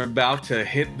pipes, and you're about to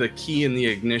hit the key in the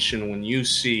ignition when you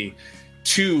see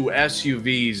 2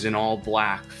 SUVs in all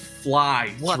black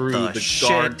fly through the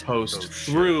guard post,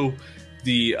 through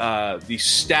the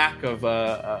stack of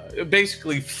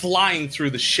basically flying through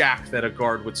the shack that a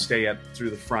guard would stay at through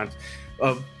the front,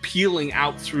 peeling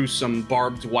out through some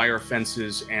barbed wire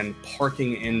fences and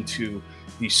parking into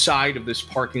the side of this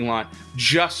parking lot,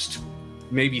 just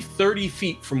maybe 30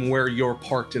 feet from where you're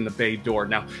parked in the bay door.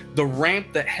 Now, the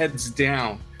ramp that heads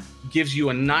down gives you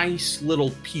a nice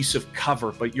little piece of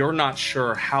cover, but you're not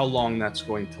sure how long that's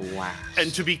going to last.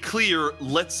 And to be clear,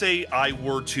 let's say I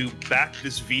were to back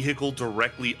this vehicle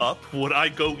directly up, would I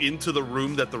go into the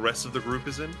room that the rest of the group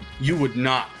is in? You would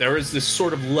not. There is this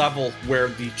sort of level where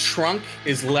the trunk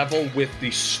is level with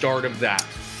the start of that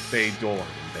bay door.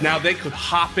 Now, they could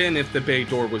hop in if the bay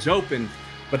door was open,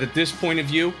 but at this point of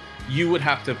view, you would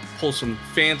have to pull some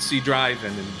fancy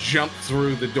driving and jump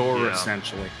through the door,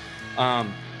 essentially.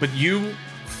 But you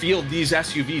feel these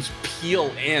SUVs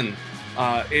peel in.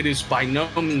 It is by no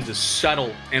means a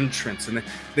subtle entrance, and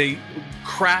they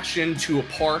crash into a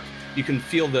park. You can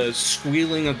feel the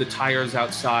squealing of the tires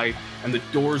outside, and the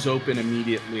doors open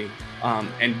immediately.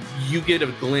 And you get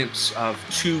a glimpse of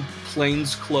 2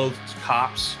 plainclothed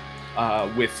cops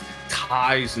with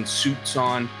ties and suits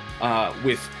on,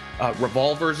 with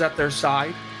revolvers at their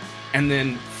side, and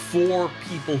then 4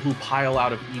 people who pile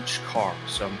out of each car.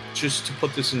 So just to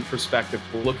put this in perspective,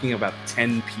 we're looking at about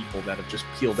 10 people that have just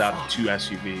peeled out of 2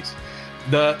 SUVs.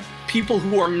 The people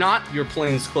who are not your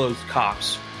plainclothes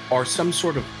cops are some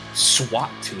sort of SWAT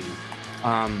team,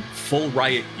 full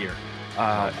riot gear,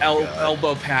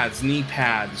 elbow pads, knee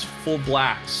pads, full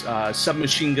blacks,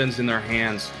 submachine guns in their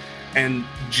hands, and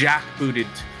jackbooted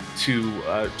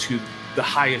to the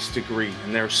highest degree,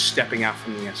 and they're stepping out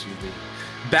from the SUV.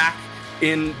 Back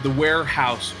in the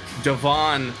warehouse,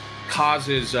 Devon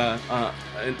causes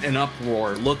an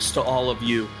uproar, looks to all of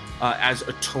you as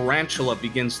a tarantula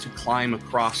begins to climb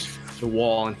across the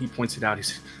wall, and he points it out. He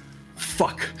says,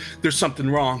 "Fuck, there's something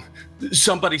wrong.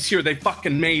 Somebody's here. They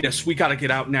fucking made us. We gotta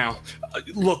get out now.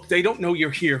 Look, they don't know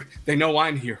you're here. They know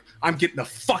I'm here. I'm getting the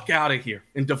fuck out of here."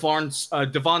 And Devon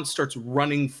starts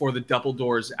running for the double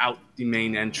doors out the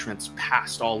main entrance,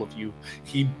 past all of you.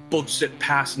 He books it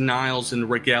past Niles and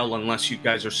Rigel, unless you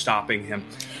guys are stopping him.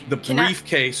 The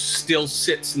briefcase still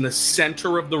sits in the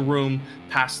center of the room,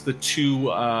 past the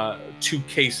two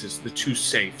cases, the 2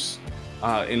 safes,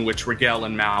 in which Rigel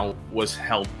and Mal was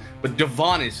held. But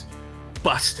Devon is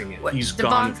busting it. He's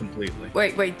gone completely.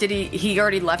 Wait, did he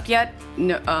already left yet?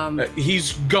 No.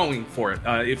 He's going for it.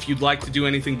 If you'd like to do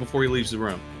anything before he leaves the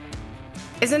room.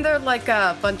 Isn't there like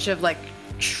a bunch of like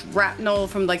shrapnel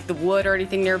from like the wood or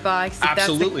anything nearby?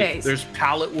 Absolutely. That's the case. There's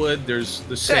pallet wood. There's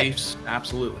the safes. Good.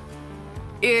 Absolutely.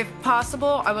 If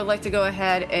possible, I would like to go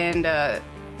ahead and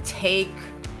take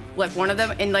like one of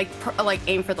them and like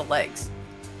aim for the legs.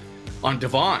 On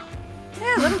Devon.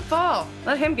 Yeah, let him fall.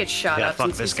 Let him get shot up.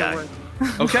 Fuck this guy.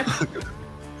 Okay.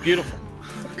 Beautiful.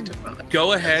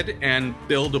 Go ahead and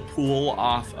build a pool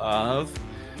off of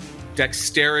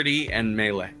dexterity and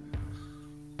melee.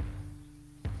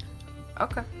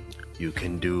 Okay. You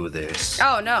can do this.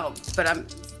 Oh no, but I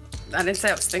didn't say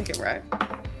I was thinking right.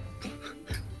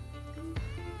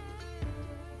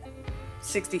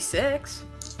 66.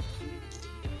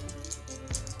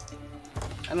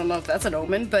 I don't know if that's an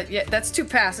omen, but yeah, that's 2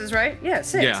 passes, right? Yeah,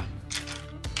 6. Yeah.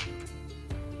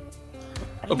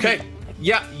 Okay.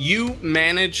 Yeah, you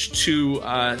managed to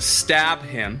stab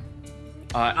him.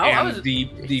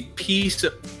 The piece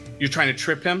of, you're trying to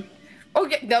trip him? Oh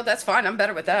yeah, no, that's fine. I'm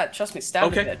better with that. Trust me,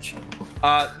 stab me, bitch.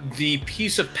 The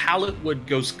piece of pallet wood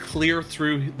goes clear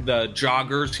through the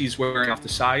joggers he's wearing off the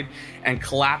side and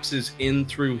collapses in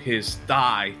through his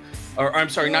thigh. Or I'm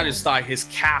sorry, not his thigh, his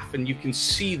calf, and you can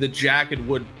see the jagged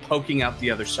wood poking out the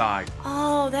other side.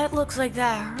 Oh, that looks like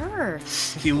that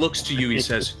hurts. He looks to you, he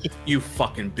says, "You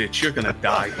fucking bitch, you're gonna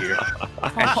die here."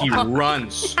 And he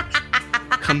runs,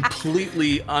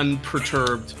 completely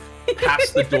unperturbed,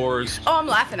 past the doors. Oh, I'm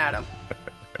laughing at him.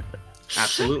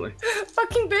 Absolutely.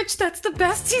 Fucking bitch, that's the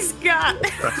best he's got.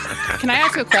 Can I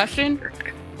ask a question?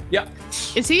 Yeah.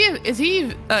 Is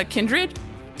he Kindred?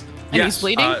 And yes, he's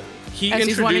bleeding?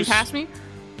 He's running past me?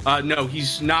 No,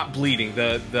 he's not bleeding.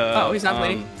 Oh, he's not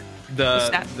bleeding?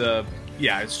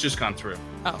 Yeah, it's just gone through.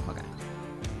 Oh, okay.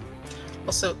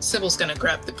 Also, Sybil's gonna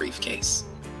grab the briefcase.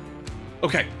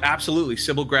 Okay, absolutely.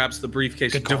 Sybil grabs the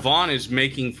briefcase. Good call. Devon is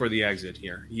making for the exit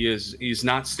here. He's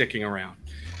not sticking around.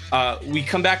 We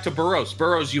come back to Burroughs.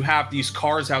 Burroughs, you have these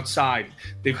cars outside.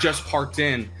 They've just parked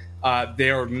in.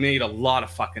 They're made a lot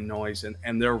of fucking noise,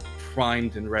 and they're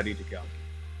primed and ready to go.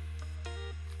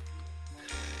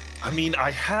 I mean,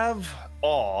 I have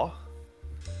awe.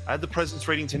 I had the presence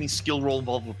rating to any skill roll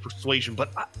involved with persuasion,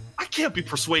 but I can't be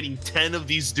persuading 10 of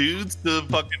these dudes to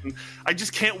fucking... I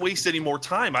just can't waste any more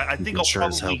time. I think I'll sure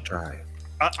as hell probably...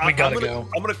 try. We gotta go.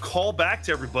 I'm gonna call back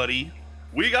to everybody.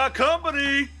 We got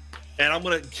company! And I'm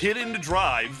gonna get into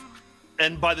drive.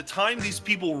 And by the time these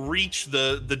people reach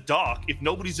the dock, if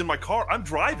nobody's in my car, I'm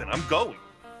driving. I'm going.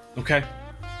 Okay.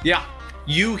 Yeah.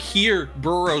 You hear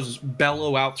Burroughs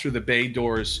bellow out through the bay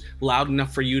doors, loud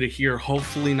enough for you to hear,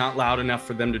 hopefully not loud enough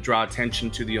for them to draw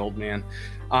attention to the old man.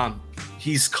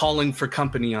 He's calling for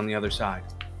company on the other side.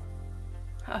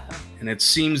 And it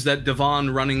seems that Devon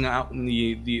running out in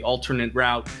the alternate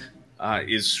route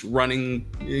is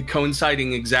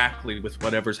coinciding exactly with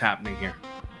whatever's happening here.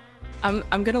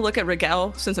 I'm gonna look at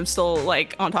Rigel since I'm still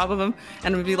like on top of him, and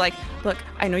I'm gonna be like, look,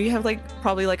 I know you have like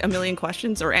probably like a million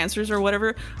questions or answers or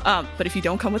whatever, but if you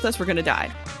don't come with us, we're gonna die,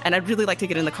 and I'd really like to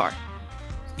get in the car.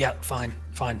 Yeah, fine.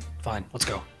 Let's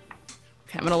go.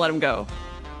 Okay, I'm gonna let him go,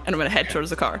 and I'm gonna head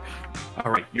towards the car.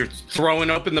 All right, you're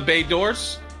throwing open the bay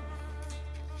doors?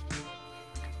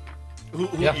 Who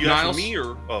Yeah. you Niles? asking me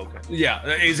or... Oh, okay. Yeah,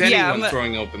 is anyone I'm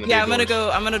throwing open the bay Yeah, doors?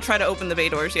 I'm gonna try to open the bay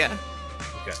doors. Yeah.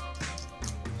 Okay.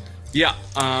 Yeah,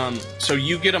 so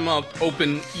you get them up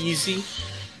open easy,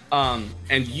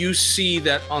 and you see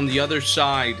that on the other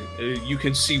side, you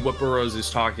can see what Burroughs is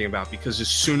talking about, because as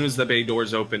soon as the bay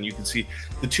doors open, you can see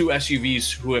the two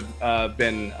SUVs who have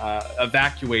been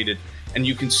evacuated, and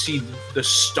you can see the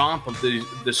stomp of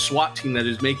the SWAT team that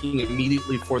is making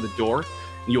immediately for the door.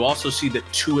 And you also see that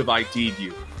two have ID'd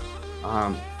you.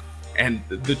 And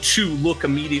the two look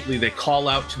immediately, they call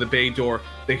out to the bay door,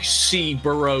 they see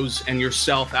Burroughs and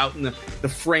yourself out in the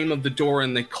frame of the door,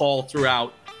 and they call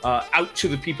throughout, out to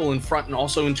the people in front and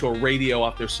also into a radio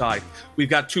off their side. We've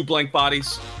got two blank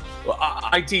bodies,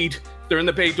 ID'd, they're in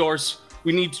the bay doors,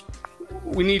 we need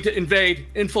to invade,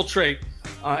 infiltrate,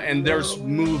 and there's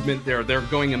movement there. They're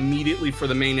going immediately for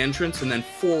the main entrance, and then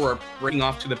four are breaking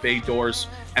off to the bay doors,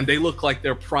 and they look like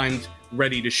they're primed,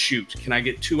 ready to shoot. Can I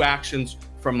get two actions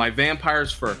from my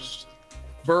vampires first?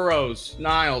 Burroughs,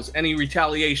 Niles, any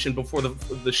retaliation before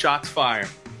the shots fire?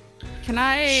 Can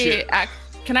I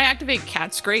activate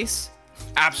Cat's Grace?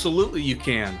 Absolutely, you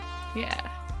can. Yeah.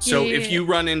 So Yeah. if you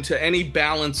run into any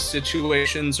balance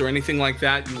situations or anything like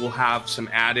that, you will have some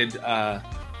added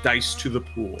dice to the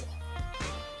pool.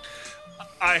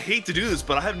 I hate to do this,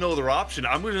 but I have no other option.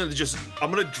 I'm gonna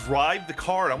drive the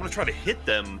car, and I'm gonna try to hit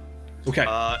them. Okay.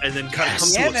 And then kind of come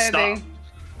Yeah, to a baby. stop.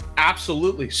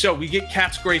 Absolutely. So we get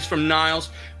Cat's Grace from Niles.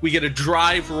 We get a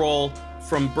drive roll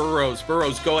from Burroughs.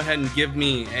 Burroughs, go ahead and give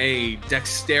me a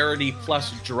dexterity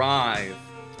plus drive.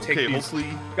 Take Okay, these hopefully.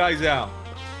 guys out.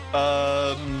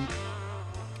 I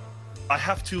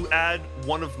have to add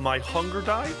one of my hunger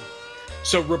die.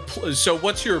 So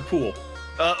what's your pool?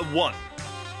 1.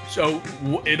 So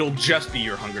it'll just be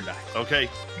your hunger die. Okay.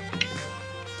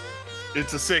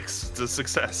 It's a 6. It's a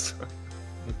success.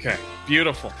 Okay,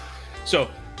 beautiful. So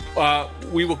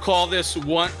we will call this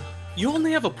one. You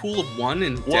only have a pool of 1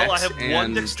 in dex Well, I have 1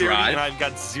 and dexterity, drive. and I've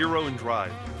got 0 in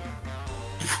drive.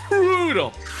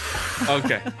 Brutal.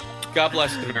 Okay. God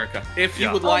bless America. If you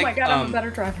would like, oh my god, I'm a better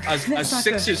driver. a That's not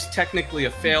 6 good. is technically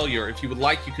a failure. If you would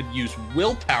like, you could use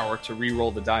willpower to re-roll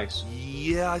the dice.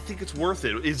 Yeah, I think it's worth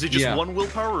it. Is it just Yeah. 1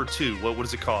 willpower or 2? What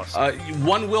does it cost?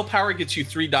 1 willpower gets you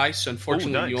 3 dice.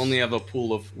 Unfortunately, nice. you only have a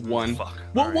pool of 1. Fuck.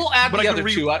 We'll, All right. we'll add But I the can other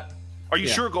 2. Are you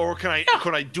yeah. sure, or can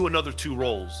I do another 2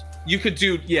 rolls? You could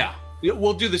do, yeah.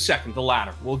 We'll do the second, the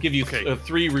latter. We'll give you Okay.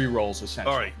 3 re-rolls,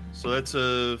 essentially. All right, so that's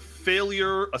a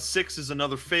failure. A 6 is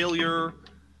another failure.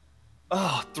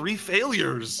 Oh, 3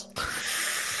 failures.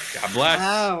 God bless.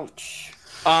 Ouch.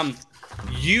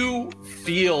 You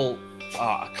feel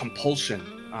compulsion,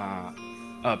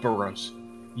 Burroughs.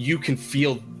 You can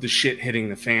feel the shit hitting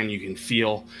the fan. You can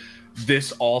feel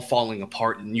this all falling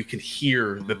apart, and you can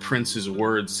hear the prince's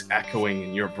words echoing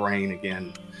in your brain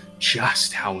again.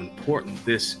 Just how important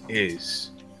this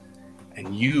is.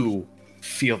 And you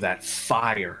feel that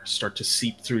fire start to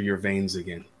seep through your veins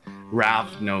again.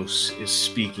 Ravnos is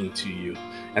speaking to you,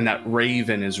 and that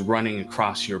raven is running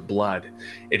across your blood.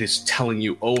 It is telling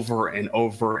you over and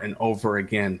over and over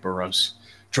again, Burroughs,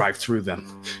 drive through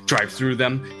them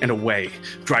and away,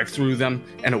 drive through them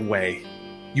and away.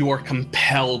 You are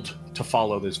compelled to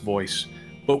follow this voice,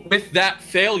 But with that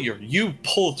failure, you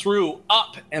pull through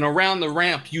up and around the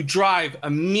ramp. You drive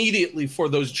immediately for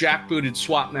those jackbooted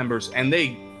SWAT members, and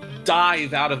they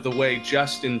dive out of the way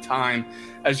just in time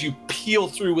as you peel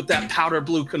through with that powder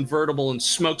blue convertible, and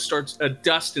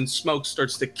dust and smoke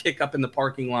starts to kick up in the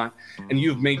parking lot, and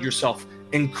you've made yourself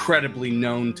incredibly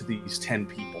known to these 10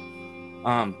 people.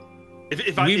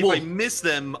 If I miss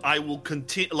them, I will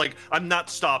continue. Like, I'm not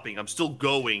stopping. I'm still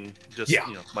going. Just,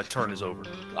 my turn is over.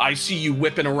 I see you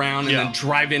whipping around and then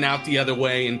driving out the other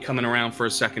way and coming around for a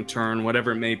second turn,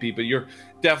 whatever it may be. But you're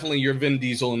Vin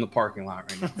Diesel in the parking lot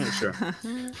right now, for sure.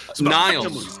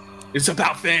 Niles, it's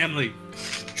about family.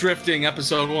 Drifting,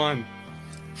 episode 1.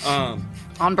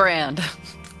 On brand.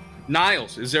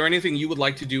 Niles, is there anything you would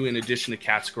like to do in addition to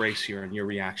Cat's Grace here in your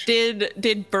reaction?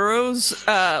 Did Burroughs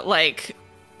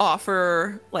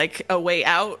offer like a way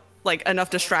out, like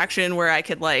enough distraction where I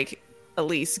could like at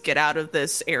least get out of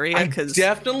this area? I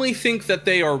definitely think that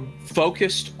they are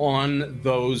focused on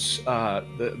those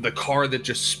the car that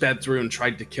just sped through and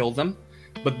tried to kill them.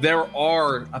 But there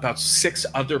are about 6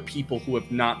 other people who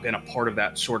have not been a part of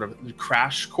that sort of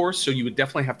crash course, so you would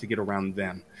definitely have to get around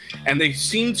them. And they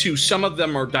seem to, some of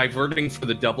them are diverting for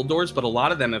the double doors, but a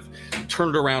lot of them have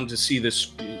turned around to see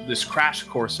this crash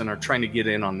course and are trying to get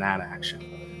in on that action.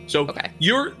 So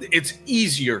it's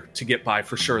easier to get by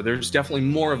for sure. There's definitely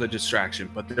more of a distraction,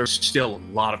 but there's still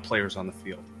a lot of players on the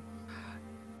field.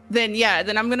 Then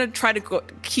I'm gonna try to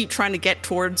keep trying to get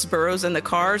towards Burroughs in the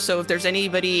car. So if there's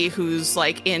anybody who's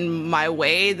like in my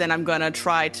way, then I'm gonna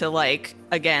try to like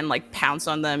again like pounce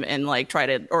on them and like try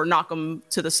to or knock them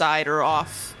to the side or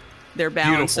off their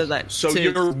balance. Beautiful.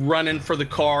 You're running for the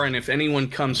car, and if anyone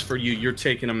comes for you, you're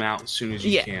taking them out as soon as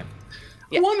you can.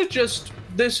 I want to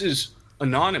this is a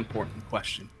non-important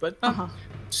question, but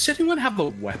does anyone have a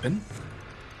weapon?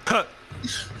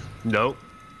 No.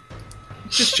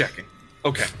 Just checking.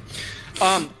 Okay.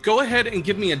 Go ahead and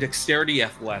give me a dexterity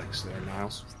athletics there,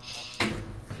 Niles.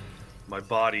 My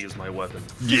body is my weapon.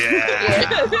 Yeah.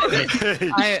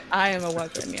 I am a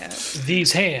weapon, yeah.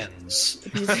 These hands.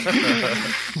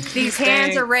 These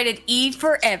hands are rated E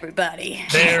for everybody.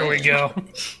 There we go.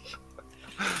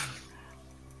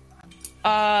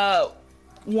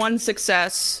 1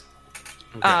 success,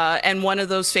 and one of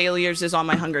those failures is on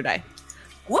my hunger die.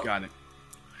 Whoop. Got it.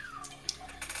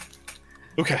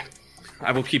 Okay,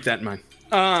 I will keep that in mind.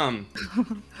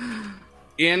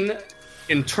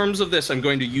 In terms of this, I'm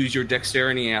going to use your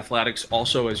dexterity and athletics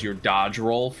also as your dodge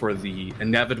roll for the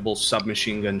inevitable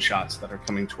submachine gun shots that are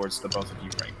coming towards the both of you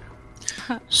right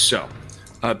now. So,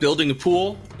 building a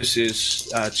pool. This is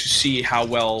to see how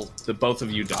well the both of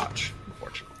you dodge.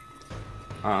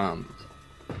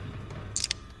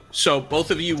 So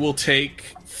both of you will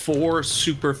take 4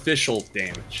 superficial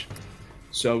damage.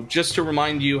 So just to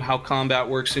remind you how combat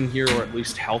works in here, or at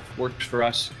least health works for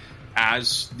us,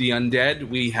 as the undead,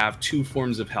 we have 2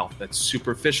 forms of health. That's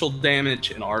superficial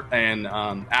damage and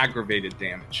aggravated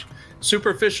damage.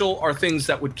 Superficial are things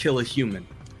that would kill a human.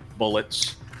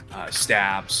 Bullets,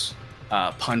 stabs,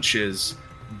 punches,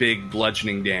 big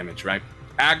bludgeoning damage, right?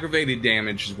 Aggravated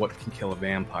damage is what can kill a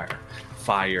vampire.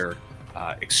 Fire,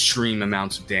 extreme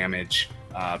amounts of damage,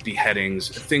 beheadings,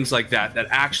 things like that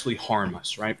actually harm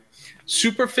us, right?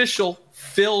 Superficial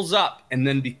fills up and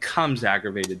then becomes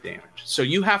aggravated damage. So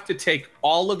you have to take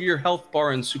all of your health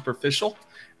bar in superficial,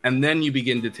 and then you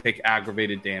begin to take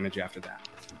aggravated damage after that.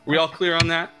 We all clear on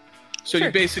that? So you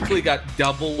basically got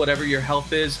double whatever your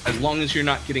health is, as long as you're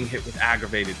not getting hit with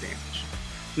aggravated damage.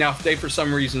 Now, if they for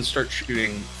some reason start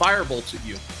shooting fire bolts at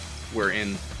you, we're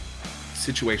in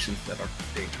situations that are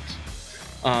dangerous.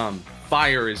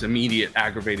 Fire is immediate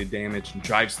aggravated damage and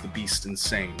drives the beast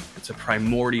insane. It's a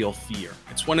primordial fear.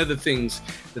 It's one of the things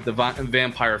that the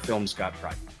vampire films got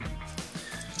right.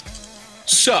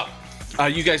 So,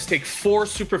 you guys take 4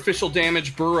 superficial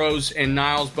damage, Burroughs and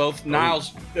Niles both.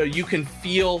 Niles, you can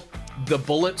feel the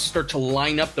bullets start to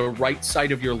line up the right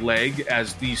side of your leg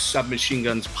as these submachine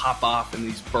guns pop off in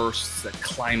these bursts that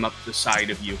climb up the side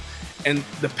of you. And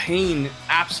the pain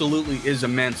absolutely is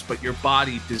immense, but your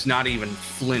body does not even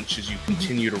flinch as you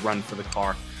continue to run for the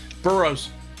car. Burroughs,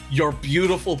 your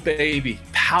beautiful baby,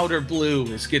 powder blue,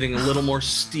 is getting a little more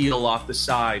steel off the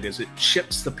side as it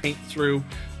chips the paint through.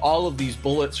 All of these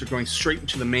bullets are going straight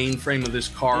into the mainframe of this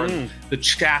car. The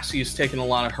chassis is taking a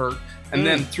lot of hurt. And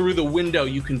then through the window,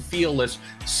 you can feel as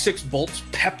 6 bolts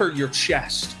pepper your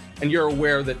chest. And you're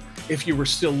aware that if you were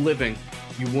still living,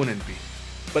 you wouldn't be.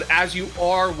 But as you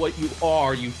are what you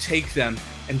are, you take them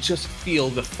and just feel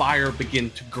the fire begin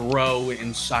to grow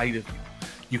inside of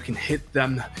you. You can hit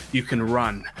them, you can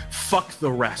run. Fuck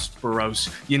the rest, Burrows.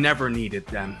 You never needed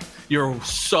them. You're a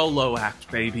solo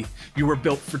act, baby. You were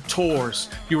built for tours.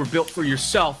 You were built for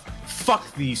yourself.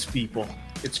 Fuck these people.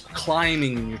 It's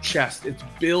climbing in your chest. It's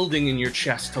building in your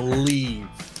chest to leave.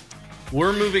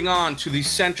 We're moving on to the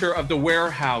center of the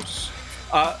warehouse.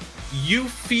 You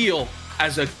feel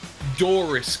as a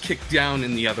door is kicked down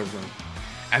in the other room.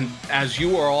 And as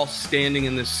you are all standing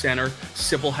in the center,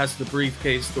 Sybil has the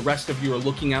briefcase. The rest of you are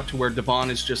looking out to where Devon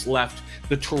has just left.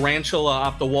 The tarantula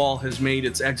off the wall has made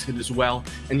its exit as well.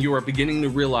 And you are beginning to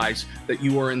realize that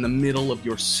you are in the middle of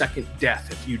your second death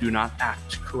if you do not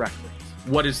act correctly.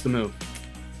 What is the move?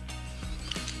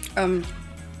 I'm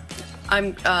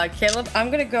Caleb. I'm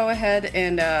going to go ahead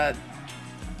and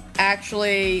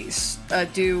actually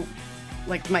do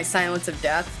like my silence of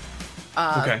death.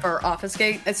 For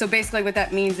obfuscate. And so basically what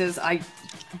that means is I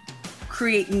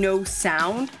create no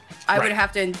sound. I would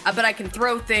have to, but I can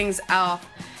throw things off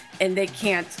and they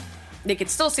can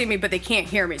still see me, but they can't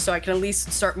hear me. So I can at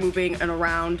least start moving and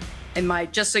around.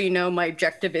 And just so you know, my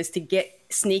objective is to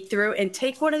sneak through and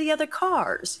take one of the other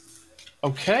cars.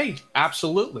 Okay,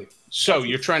 absolutely. So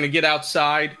you're trying to get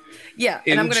outside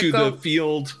and I'm gonna go the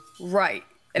field. Right.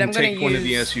 And I'm going to use one of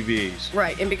the SUVs.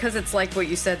 Right. And because it's like what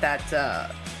you said that,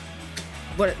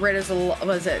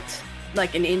 was it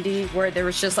like an indie where there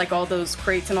was just like all those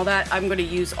crates and all that? I'm going to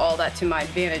use all that to my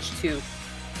advantage to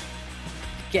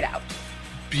get out.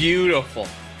 Beautiful.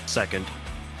 Second.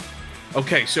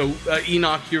 Okay, so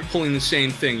Enoch, you're pulling the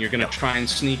same thing. You're going to try and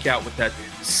sneak out with that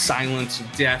silence of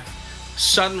death.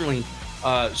 Suddenly,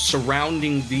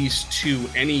 surrounding these two,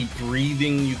 any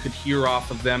breathing you could hear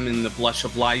off of them in the blush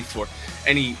of life, or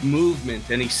any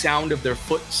movement, any sound of their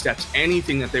footsteps,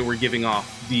 anything that they were giving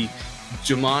off, the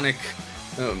demonic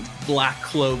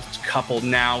black-clothed couple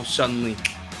now suddenly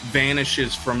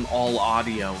vanishes from all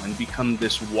audio and become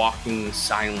this walking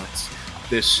silence,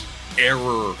 this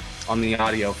error on the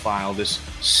audio file, this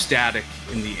static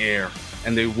in the air.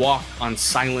 And they walk on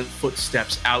silent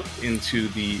footsteps out into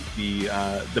the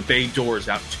bay doors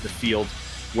out to the field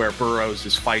where Burrows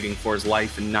is fighting for his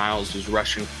life and Niles is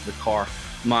rushing to the car.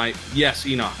 Yes,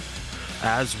 Enoch.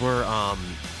 As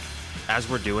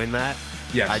we're doing that,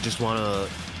 yes. I just want to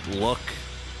look.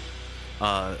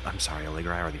 I'm sorry,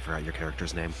 Allegra, I already forgot your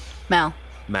character's name. Mal.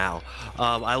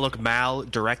 I look Mal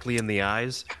directly in the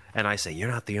eyes, and I say,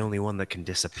 "You're not the only one that can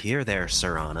disappear there,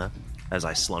 Serana," as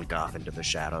I slunk off into the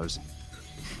shadows.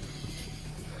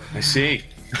 I see.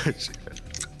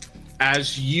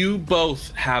 As you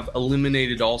both have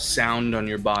eliminated all sound on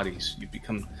your bodies, you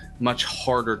become much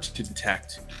harder to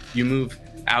detect. You move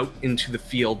out into the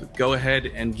field. Go ahead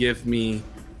and give me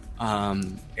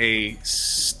a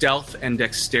stealth and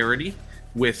dexterity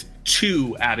with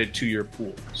 2 added to your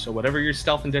pool. So whatever your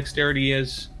stealth and dexterity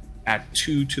is, add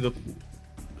 2 to the pool.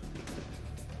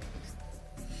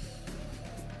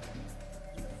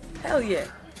 Hell yeah.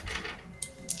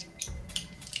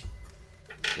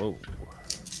 Whoa.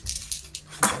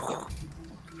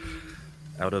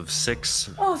 Out of 6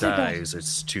 Oh, dice,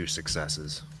 it's 2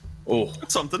 successes. Oh,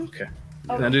 That's something. okay.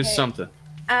 That is something.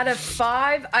 Out of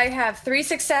 5, I have 3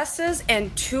 successes,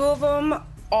 and 2 of them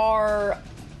are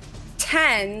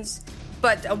 10s,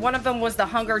 but one of them was the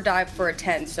hunger dive for a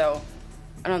 10, so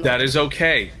I don't know. That is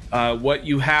okay. What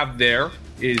you have there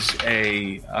is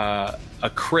a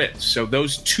crit. So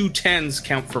those 2 10s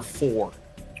count for 4.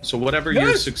 So whatever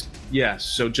your yes.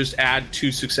 So just add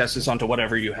 2 successes onto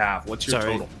whatever you have. What's your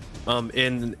total?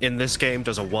 In this game,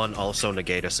 does a 1 also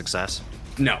negate a success?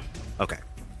 No. Okay,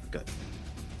 good.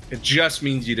 It just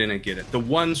means you didn't get it. The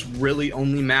ones really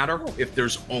only matter if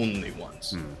there's only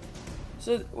ones.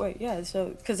 So wait, yeah. So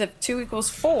because if 2 equals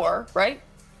 4, right?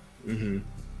 Mm-hmm.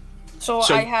 So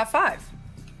I have 5.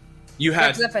 You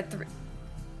had Because if I 3,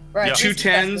 right? Yeah. 2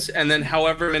 10s and then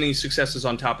however many successes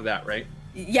on top of that, right?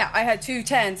 Yeah, I had 2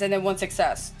 10s and then 1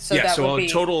 success. So yeah. that So would a be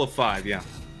total of 5. Yeah.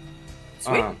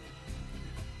 Sweet.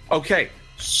 Okay,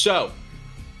 so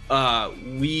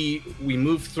we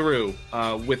move through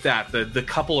with that. The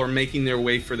couple are making their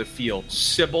way for the field.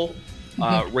 Sybil,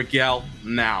 Rigel,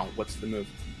 Mal. What's the move?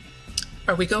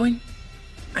 Are we going?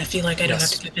 I feel like I don't have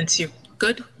to convince you.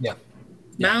 Good? Yeah.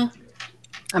 Now?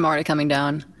 I'm already coming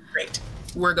down. Great.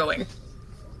 We're going.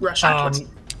 Rush on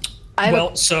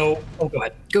towards. So go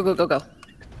ahead. Go.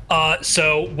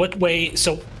 So what way?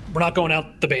 So we're not going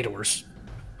out the bay doors.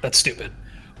 That's stupid.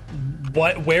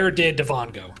 Where did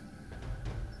Devon go?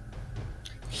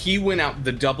 He went out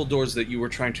the double doors that you were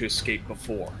trying to escape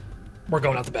before. We're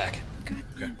going out the back.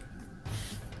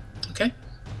 Okay.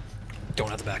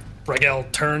 Going out the back. Rigel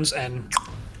turns and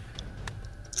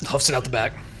huffs it out the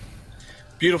back.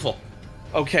 Beautiful.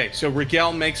 Okay, so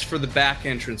Rigel makes for the back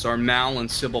entrance. Are Mal and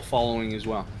Sybil following as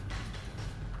well?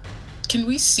 Can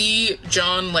we see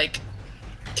John,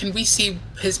 can we see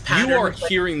his pattern? You are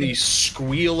hearing the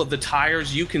squeal of the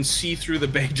tires. You can see through the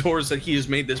bay doors that he has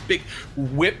made this big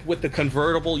whip with the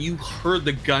convertible. You heard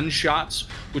the gunshots,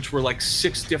 which were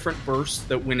 6 different bursts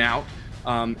that went out.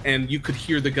 And you could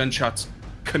hear the gunshots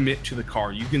commit to the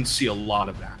car. You can see a lot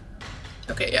of that.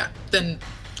 Okay, yeah. Then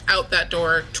out that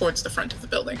door towards the front of the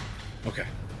building.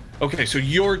 Okay, so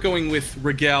you're going with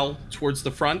Rigel towards the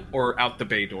front or out the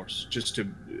bay doors, just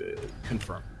to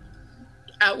confirm.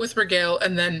 Out with Rigel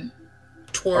and then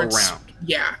towards... Around.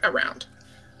 Yeah, around.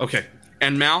 Okay,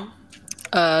 and Mal?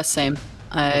 Same.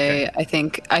 I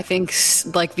think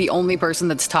the only person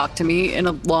that's talked to me in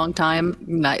a long time,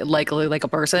 not likely like a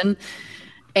person,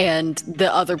 and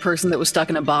the other person that was stuck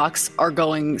in a box are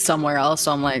going somewhere else.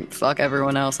 So I'm like, fuck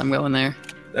everyone else. I'm going there.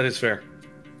 That is fair.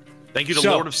 Thank you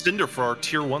to Lord of Cinder for our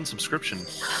tier 1 subscription.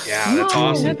 Yeah, that's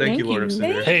awesome. Thank you, Lord of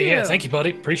Cinder. Hey, yeah, thank you,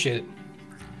 buddy. Appreciate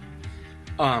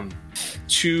it.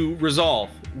 To resolve,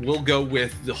 we'll go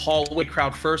with the hallway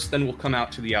crowd first, then we'll come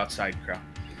out to the outside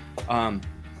crowd.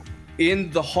 In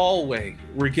the hallway,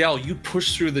 Rigel, you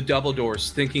push through the double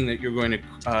doors, thinking that you're going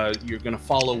to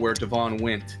follow where Devon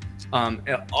went.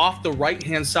 Off the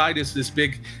right-hand side is this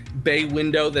big bay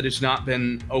window that has not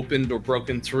been opened or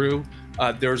broken through.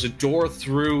 There's a door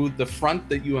through the front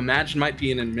that you imagine might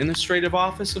be an administrative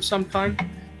office of some kind.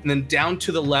 And then down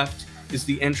to the left is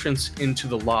the entrance into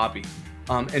the lobby.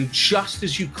 And just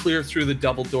as you clear through the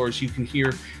double doors, you can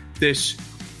hear this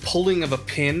pulling of a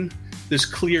pin,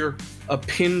 a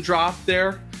pin drop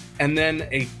there, and then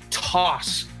a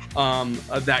toss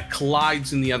that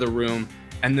collides in the other room.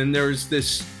 And then there's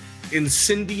this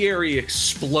incendiary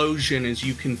explosion as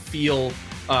you can feel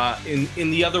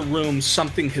in the other room.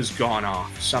 Something has gone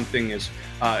off. Something has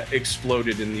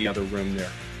exploded in the other room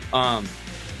there.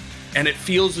 And it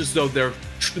feels as though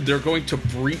they're going to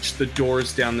breach the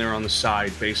doors down there on the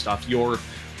side based off your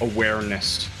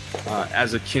awareness.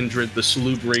 As a kindred, the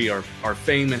Salubri are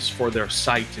famous for their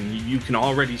sight, and you can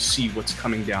already see what's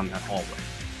coming down that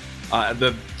hallway.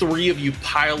 The 3 of you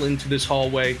pile into this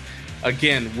hallway.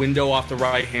 Again, window off the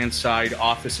right-hand side,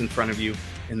 office in front of you,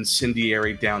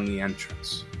 incendiary down the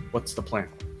entrance. What's the plan?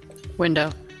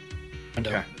 Window.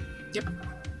 Okay. Yep.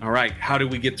 All right. How do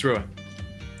we get through it?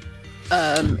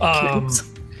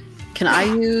 Can I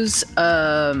use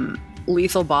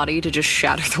lethal body to just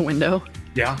shatter the window?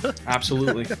 Yeah,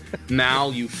 absolutely.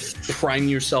 Mal, you prime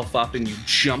yourself up and you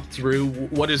jump through.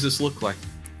 What does this look like?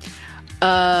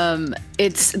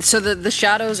 It's so the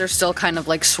shadows are still kind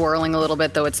of swirling a little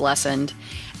bit, though it's lessened.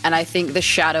 And I think the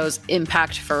shadows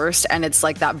impact first, and it's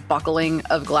like that buckling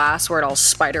of glass where it all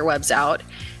spider webs out,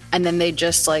 and then they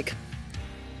just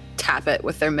tap it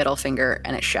with their middle finger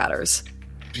and it shatters.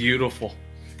 Beautiful.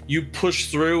 You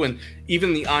push through, and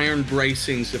even the iron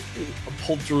bracings have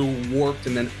pulled through, warped,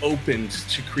 and then opened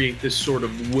to create this sort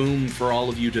of womb for all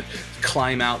of you to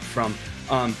climb out from.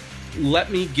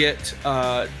 Let me get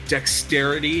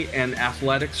dexterity and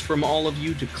athletics from all of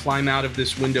you to climb out of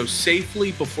this window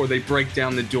safely before they break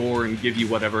down the door and give you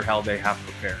whatever hell they have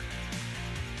prepared.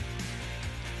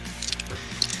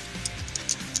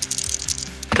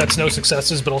 That's no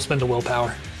successes, but I'll spend a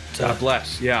willpower. God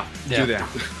bless. Yeah, do that.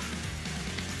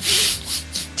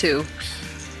 2.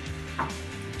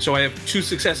 So I have 2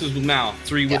 successes with Mal,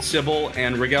 3 with Sybil,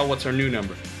 and Rigel, what's our new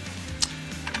number?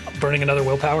 Burning another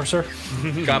willpower, sir.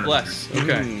 God bless.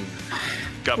 Okay.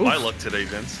 Got my luck today,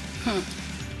 Vince.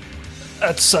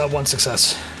 That's 1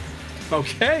 success.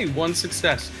 Okay, 1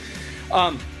 success.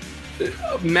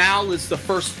 Mal is the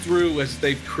first through as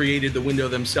they've created the window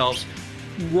themselves.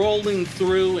 Rolling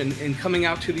through and coming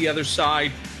out to the other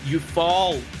side, you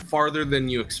fall farther than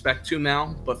you expect to,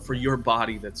 Mal, but for your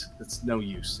body, that's no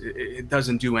use. It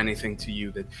doesn't do anything to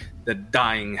you that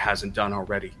dying hasn't done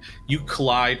already. You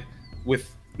collide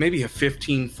with maybe a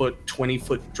 15-foot,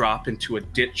 20-foot drop into a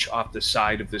ditch off the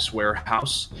side of this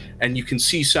warehouse, and you can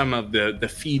see some of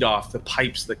the feed off, the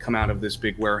pipes that come out of this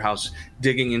big warehouse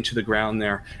digging into the ground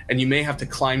there, and you may have to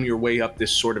climb your way up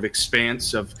this sort of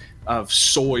expanse of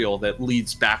soil that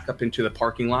leads back up into the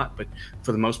parking lot, but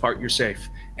for the most part, you're safe.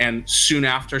 And soon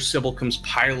after, Sybil comes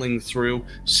piling through.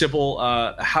 Sybil,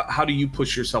 how do you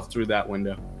push yourself through that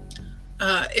window?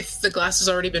 If the glass has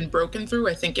already been broken through,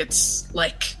 I think it's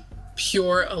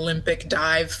pure Olympic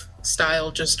dive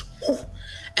style, just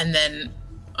and then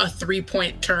a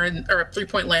 3-point turn or a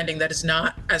 3-point landing that is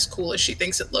not as cool as she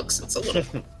thinks it looks. It's a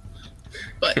little,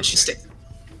 but she sticks.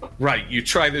 Right, you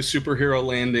try the superhero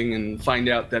landing and find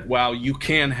out that, wow, you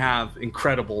can have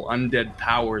incredible undead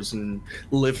powers and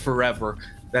live forever.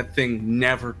 That thing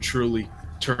never truly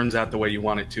turns out the way you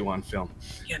want it to on film.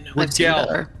 Yeah, no.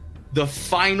 Rigel, the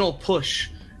final push,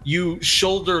 you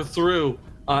shoulder through,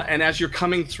 and as you're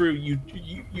coming through,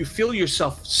 you feel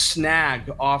yourself snag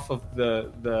off of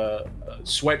the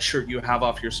sweatshirt you have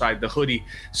off your side. The hoodie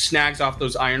snags off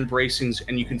those iron bracings,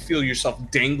 and you can feel yourself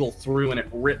dangle through, and it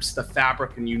rips the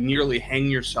fabric, and you nearly hang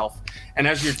yourself. And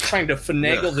as you're trying to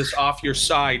finagle this off your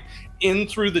side, in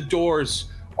through the doors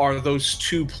are those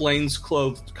two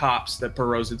plainclothed cops that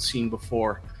Burroughs had seen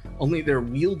before. Only they're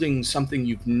wielding something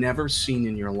you've never seen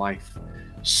in your life.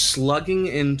 Slugging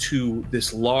into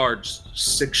this large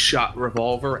 6-shot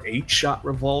revolver, 8-shot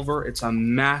revolver. It's a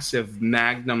massive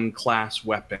Magnum class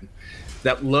weapon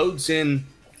that loads in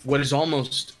what is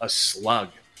almost a slug.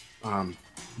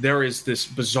 There is this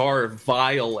bizarre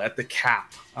vial at the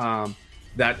cap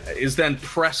that is then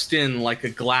pressed in like a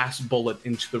glass bullet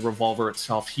into the revolver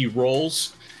itself. He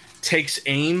rolls, takes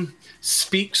aim,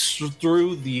 speaks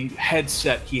through the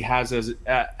headset he has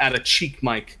at a cheek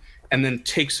mic, and then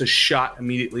takes a shot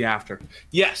immediately after.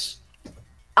 Yes.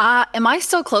 Am I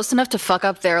still close enough to fuck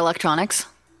up their electronics?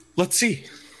 Let's see.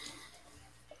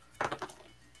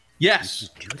 Yes.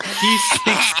 He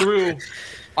speaks through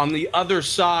on the other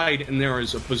side, and there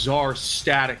is a bizarre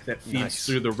static that feeds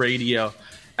through the radio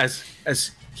as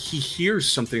he hears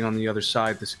something on the other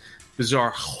side, this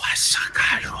bizarre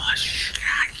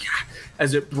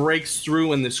as it breaks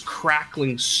through and this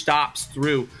crackling stops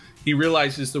through. He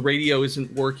realizes the radio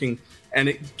isn't working, and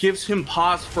it gives him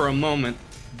pause for a moment,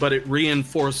 but it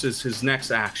reinforces his next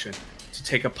action to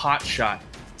take a pot shot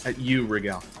at you,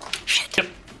 Rigel. Yep.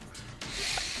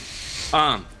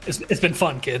 It's been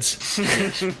fun, kids.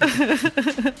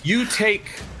 You take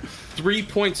 3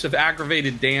 points of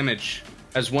aggravated damage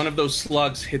as one of those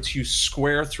slugs hits you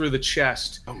square through the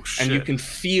chest. Oh, shit. And you can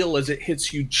feel as it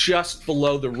hits you just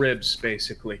below the ribs,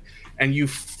 basically. And you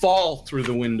fall through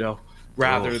the window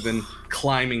rather than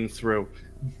climbing through.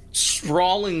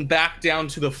 Sprawling back down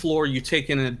to the floor, you take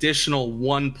an additional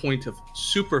 1 point of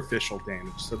superficial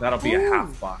damage. So that'll be a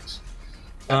half box.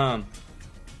 And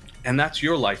that's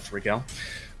your life, Rigel.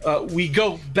 We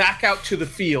go back out to the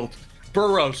field.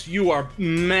 Burroughs, you are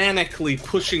manically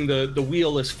pushing the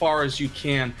wheel as far as you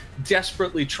can,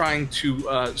 desperately trying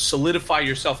to solidify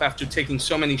yourself after taking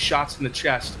so many shots in the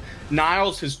chest.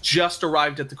 Niles has just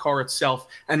arrived at the car itself,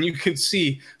 and you can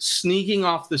see sneaking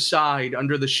off the side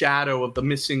under the shadow of the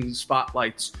missing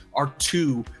spotlights are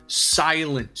two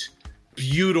silent,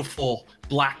 beautiful,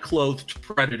 black-clothed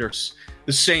predators.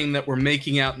 The same that were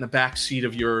making out in the back seat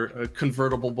of your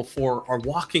convertible before are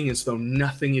walking as though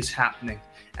nothing is happening.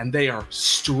 And they are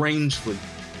strangely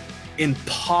in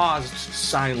paused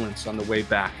silence on the way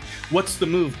back. What's the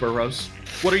move, Burroughs?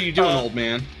 What are you doing, old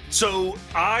man? So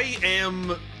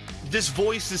this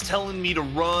voice is telling me to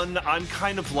run. I'm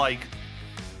kind of like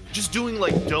just doing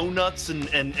like donuts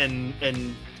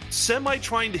and semi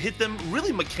trying to hit them.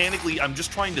 Really mechanically, I'm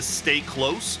just trying to stay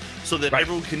close so that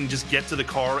everyone can just get to the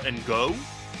car and go.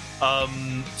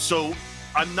 So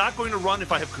I'm not going to run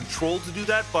if I have control to do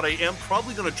that, but I am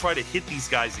probably going to try to hit these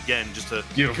guys again just to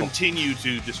continue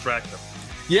to distract them.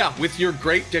 Yeah, with your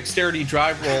great dexterity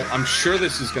drive roll, I'm sure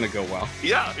this is going to go well.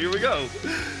 Yeah, here we go.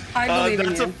 I believe in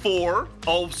that's you. a 4.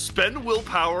 I'll spend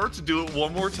willpower to do it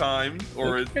one more time.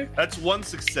 That's 1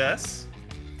 success.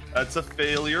 That's a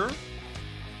failure.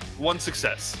 1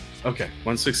 success. Okay,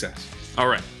 1 success. All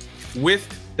right. With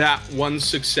that 1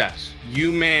 success,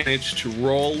 you manage to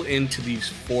roll into these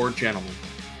 4 gentlemen.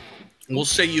 We'll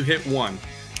say you hit 1.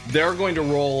 They're going to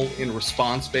roll in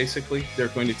response, basically. They're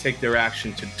going to take their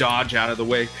action to dodge out of the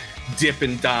way, dip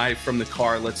and dive from the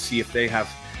car. Let's see if they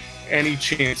have any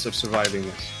chance of surviving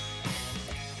this.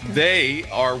 They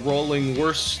are rolling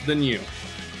worse than you.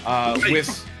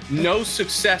 With no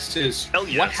successes,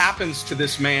 what happens to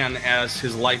this man as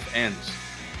his life ends?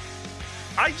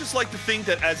 I just like to think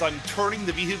that as I'm turning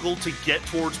the vehicle to get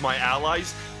towards my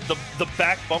allies, the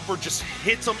back bumper just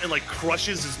hits him and like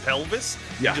crushes his pelvis.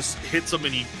 Yeah. It just hits him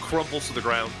and he crumples to the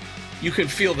ground. You can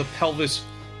feel the pelvis,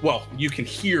 well, you can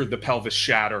hear the pelvis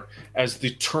shatter as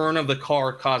the turn of the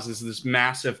car causes this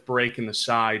massive break in the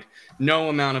side. No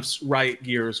amount of riot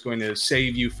gear is going to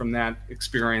save you from that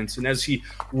experience. And as he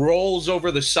rolls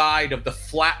over the side of the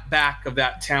flat back of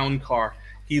that town car,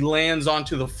 he lands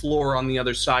onto the floor on the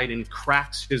other side and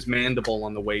cracks his mandible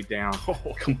on the way down.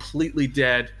 Completely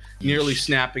dead, nearly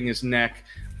snapping his neck.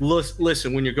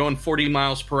 Listen, when you're going 40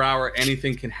 miles per hour,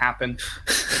 anything can happen.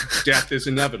 Death is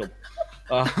inevitable.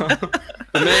 The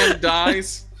man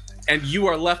dies, and you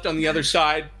are left on the other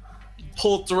side,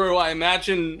 pulled through. I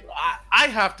imagine, I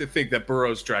have to think that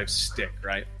Burroughs drives stick,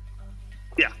 right?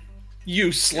 Yeah.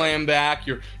 You slam back.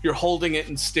 You're holding it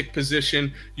in stick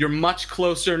position. You're much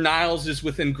closer. Niles is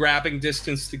within grabbing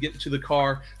distance to get to the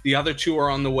car. The other two are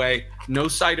on the way. No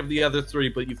sight of the other three,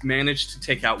 but you've managed to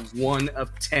take out 1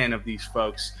 of 10 of these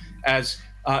folks. As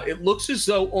it looks as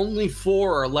though only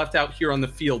 4 are left out here on the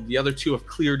field. The other 2 have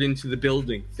cleared into the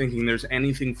building, thinking there's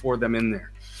anything for them in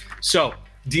there. So,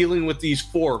 dealing with these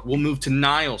 4, we'll move to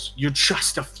Niles. You're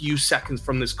just a few seconds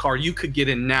from this car. You could get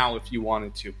in now if you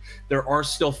wanted to. There are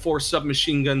still 4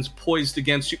 submachine guns poised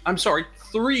against you. I'm sorry,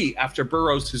 3 after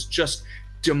Burroughs has just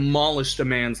demolished a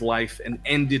man's life and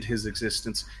ended his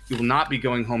existence. He will not be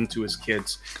going home to his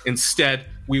kids. Instead,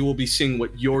 we will be seeing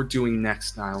what you're doing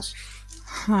next, Niles.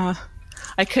 Huh.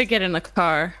 I could get in the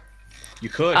car. You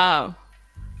could.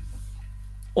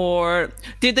 Or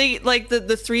did they, like,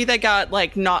 the 3 that got,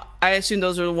 like, not... I assume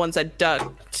those are the ones that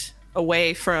ducked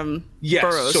away from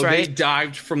Burroughs, so right? they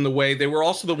dived from the way. They were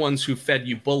also the ones who fed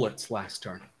you bullets last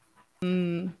turn.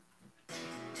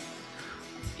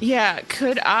 Yeah,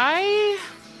 could I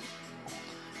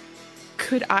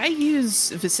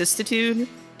use vicissitude?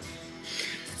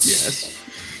 Yes.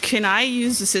 Can I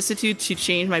use vicissitude to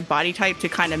change my body type to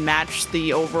kind of match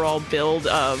the overall build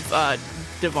of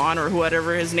Devon or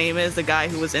whatever his name is, the guy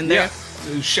who was in there?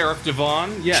 Yeah, Sheriff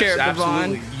Devon. Yes, Sheriff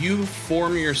absolutely. Devon. You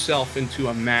form yourself into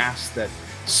a mass that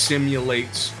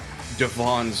simulates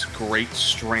Devon's great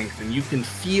strength, and you can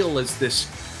feel as this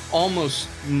almost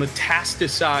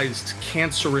metastasized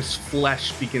cancerous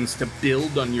flesh begins to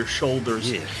build on your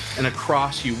shoulders and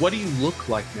across you. What do you look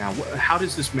like now? How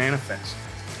does this manifest?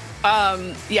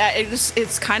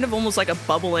 It's kind of almost like a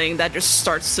bubbling that just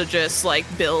starts to just like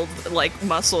build like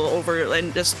muscle over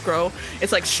and just grow.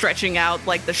 It's like stretching out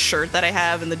like the shirt that I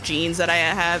have and the jeans that I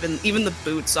have, and even the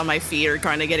boots on my feet are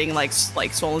kind of getting like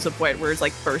swollen to the point where it's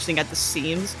like bursting at the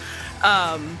seams.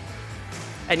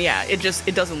 And yeah, it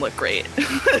doesn't look great.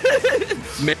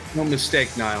 Make no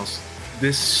mistake, Niles,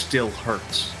 this still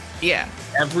hurts. Yeah.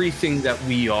 Everything that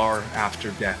we are after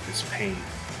death is pain.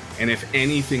 And if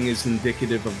anything is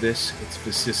indicative of this, it's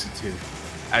vicissitude.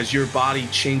 As your body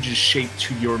changes shape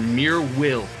to your mere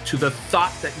will, to the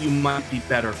thought that you might be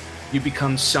better, you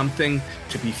become something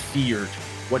to be feared.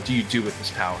 What do you do with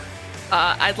this power?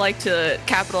 I'd like to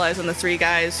capitalize on the 3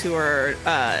 guys who are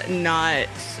not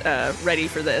ready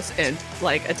for this and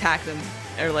like attack them.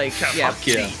 Or like, Fuck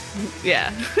yeah. Yeah.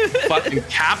 Fucking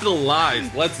capitalize.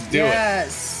 Let's do it.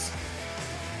 Yes.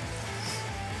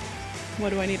 What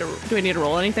do I need to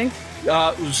roll anything?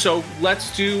 So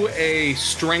let's do a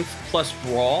strength plus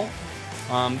brawl.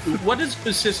 What is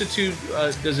vicissitude?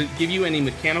 Does it give you any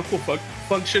mechanical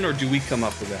function, or do we come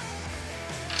up with that?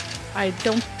 I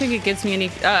don't think it gives me any.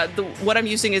 What I'm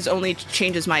using is only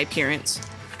changes my appearance.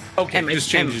 Okay, it just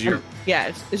changes your. Yeah,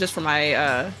 it's just for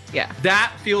my. Yeah.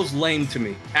 That feels lame to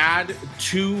me. Add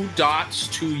 2 dots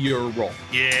to your roll.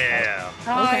 Yeah.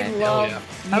 I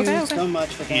love you so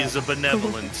much for that. He's a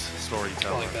benevolent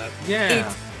storyteller. I like that.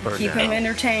 Yeah. Keep him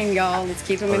entertained, y'all. Let's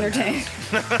keep him entertained.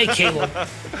 Hey, Caleb,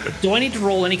 do I need to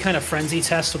roll any kind of frenzy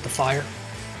test with the fire?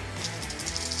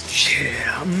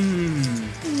 Yeah.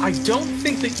 I don't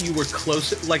think that you were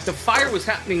close. Like the fire was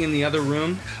happening in the other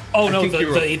room. Oh no,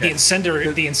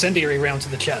 the incendiary round to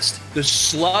the chest. The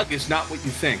slug is not what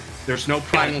you think. There's no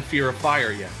primal fear of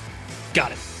fire yet.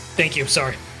 Got it. Thank you.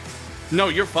 Sorry. No,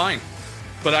 you're fine.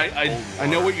 But I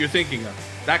know what you're thinking of.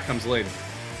 That comes later.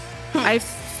 I have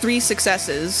 3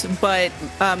 successes, but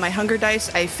my hunger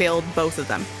dice, I failed both of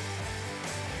them.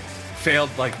 Failed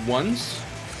like ones?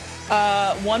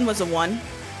 One was a 1.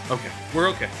 Okay.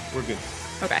 We're good.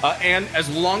 Okay. And as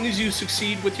long as you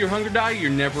succeed with your hunger die, you're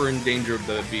never in danger of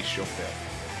the bestial failure.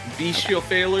 Bestial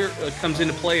failure comes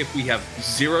into play if we have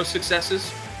 0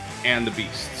 successes and the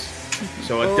beasts.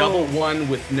 So a double 1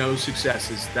 with no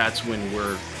successes, that's when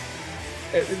we're...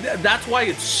 That's why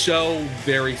it's so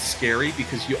very scary,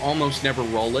 because you almost never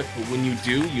roll it, but when you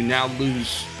do, you now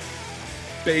lose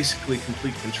basically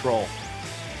complete control.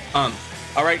 All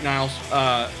right, Niles,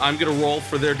 I'm going to roll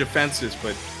for their defenses,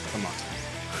 but come on.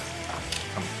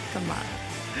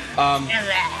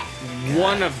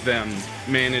 One of them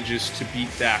manages to beat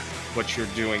back what you're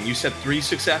doing. You said 3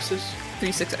 successes?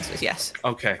 3 successes, yes.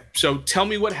 Okay, so tell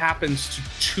me what happens to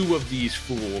 2 of these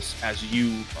fools as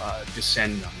you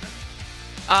descend on them.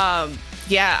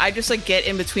 Yeah, I just like get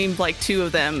in between like 2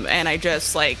 of them, and I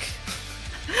just like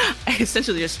I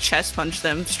essentially just chest punch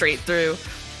them straight through.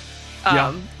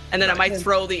 And then I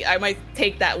might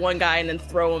take that one guy and then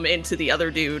throw him into the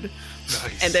other dude.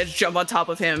 Nice. And then jump on top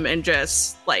of him and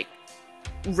just like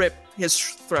rip his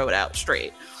throat out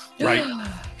straight. Right.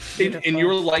 In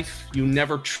your life, you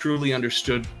never truly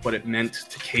understood what it meant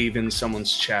to cave in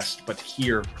someone's chest, but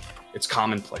here it's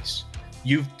commonplace.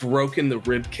 You've broken the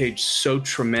rib cage so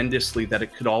tremendously that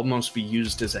it could almost be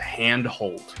used as a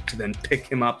handhold to then pick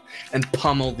him up and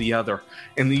pummel the other.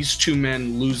 And these two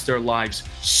men lose their lives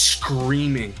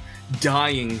screaming,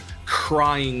 dying,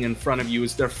 crying in front of you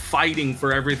as they're fighting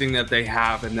for everything that they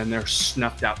have, and then they're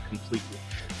snuffed out completely.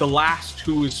 The last,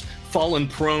 who is fallen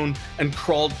prone and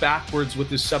crawled backwards with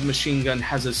his submachine gun,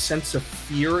 has a sense of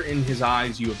fear in his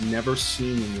eyes you have never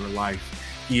seen in your life.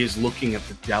 He is looking at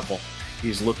the devil.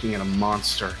 He's looking at a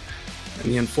monster.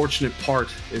 And the unfortunate part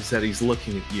is that he's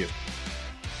looking at you.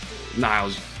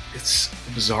 Niles, it's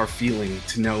a bizarre feeling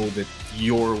to know that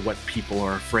you're what people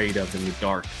are afraid of in the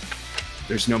dark.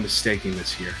 There's no mistaking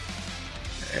this here.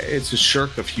 It's a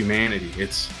shirk of humanity.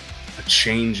 It's a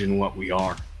change in what we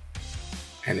are.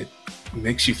 And it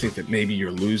makes you think that maybe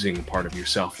you're losing a part of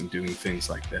yourself in doing things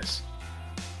like this.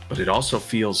 But it also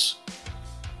feels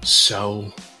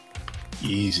so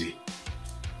easy.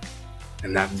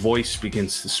 And that voice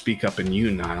begins to speak up in you,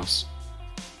 Niles.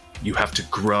 You have to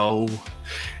grow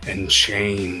and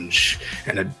change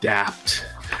and adapt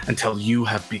until you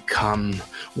have become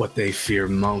what they fear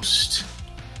most.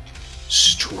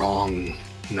 Strong,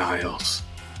 Niles.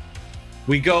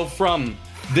 We go from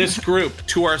this group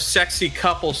to our sexy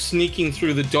couple sneaking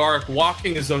through the dark,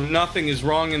 walking as though nothing is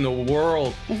wrong in the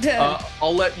world.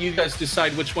 I'll let you guys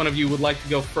decide which one of you would like to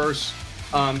go first.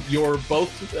 You're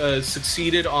both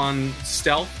succeeded on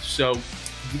stealth, so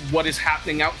what is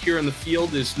happening out here in the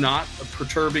field is not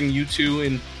perturbing you two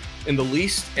in the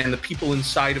least, and the people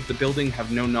inside of the building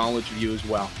have no knowledge of you as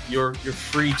well. You're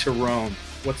free to roam.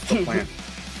 What's the plan?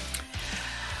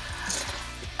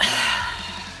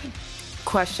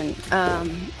 Question.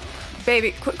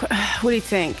 Baby, what do you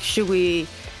think? Should we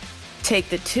take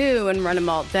the two and run them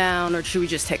all down, or should we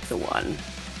just take the one?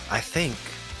 I think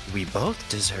we both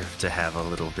deserve to have a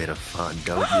little bit of fun,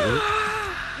 don't you?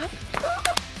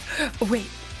 Wait,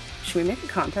 should we make a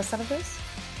contest out of this?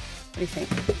 What do you think?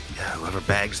 Yeah, whoever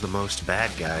bags the most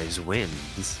bad guys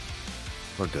wins.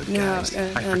 Or good No, guys.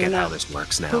 I forget how this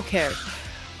works now. Who cares?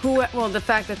 Well, the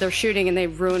fact that they're shooting and they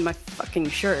ruined my fucking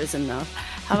shirt is enough.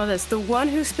 How about this? The one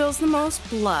who spills the most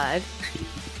blood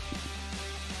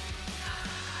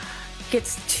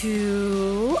gets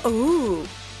to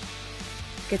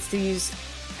use,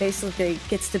 basically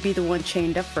gets to be the one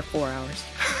chained up for 4 hours.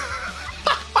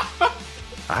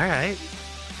 All right.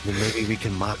 Then maybe we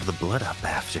can mop the blood up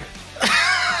after.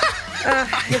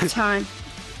 It's time.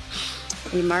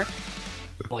 You mark.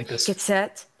 Like this. Get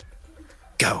set.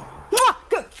 Go.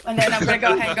 Go. And then I'm gonna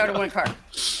go ahead and go to one card.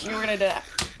 You were gonna do that.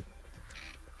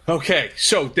 Okay,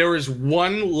 so there is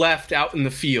one left out in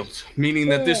the field, meaning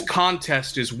that this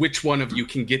contest is which one of you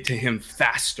can get to him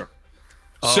faster.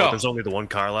 Oh, so there's only the one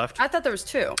car left? I thought there was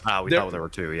two. Ah, we thought there were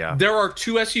two, yeah. There are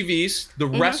two SUVs. The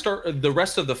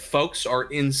rest of the folks are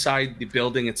inside the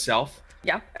building itself.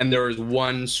 Yeah. And there is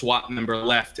one SWAT member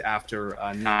left after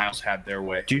Niles had their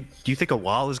way. Do you think a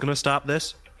wall is going to stop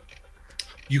this?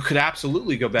 You could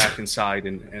absolutely go back inside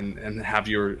and have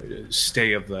your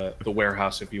stay of the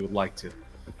warehouse if you would like to.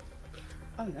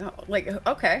 Oh no! Like,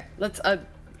 okay, let's.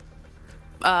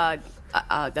 Aaron,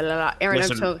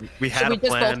 Listen, we had a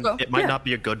plan. It might Yeah. not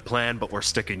be a good plan, but we're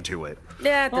sticking to it.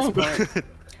 Yeah, at this point.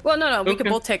 Well, no, we could Okay.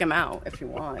 both take them out if you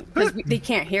want, because they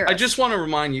can't hear us. I just want to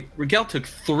remind you, Rigel took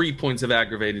 3 points of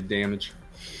aggravated damage.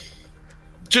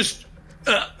 Just,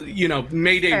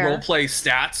 Mayday Fair. roleplay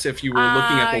stats, if you were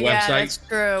looking at the yeah, website. that's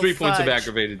true. 3 points of Fudge.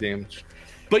 aggravated damage.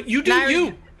 But you do Now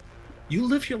you. You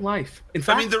live your life. In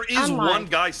fact, I mean, there is I'm one like-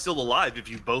 guy still alive if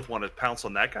you both want to pounce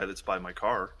on that guy that's by my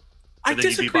car. I And then you'd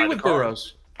be disagree by the with car.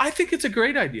 Burroughs. I think it's a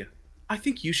great idea. I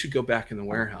think you should go back in the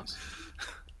warehouse.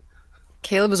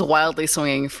 Caleb is wildly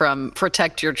swinging from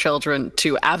protect your children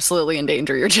to absolutely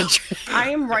endanger your children. I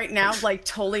am right now, like,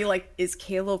 totally like, is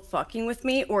Caleb fucking with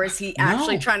me, or is he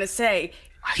actually No. trying to say,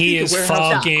 He think is the warehouse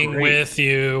is fucking great. with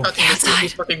you.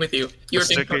 He's working with you. You're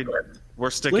being covered.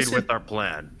 We're sticking Listen. with our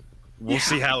plan. We'll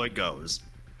see how it goes.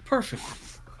 Perfect.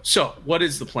 So, what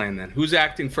is the plan then? Who's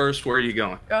acting first? Where are you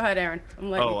going? go ahead, Aaron. I'm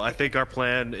letting Oh, you. I think our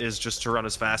plan is just to run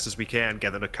as fast as we can,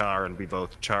 get in a car, and we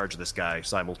both charge this guy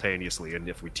simultaneously. And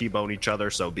if we T-bone each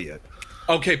other, so be it.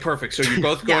 Okay, perfect. So you're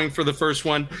both going for the first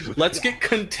one. Let's get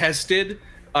contested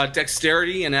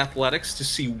dexterity and athletics to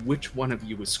see which one of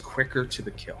you is quicker to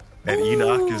the kill. And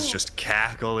Enoch is just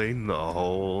cackling the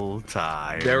whole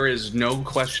time. There is no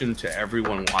question to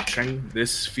everyone watching.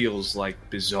 This feels like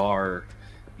bizarre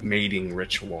mating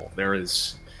ritual. There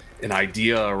is an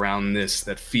idea around this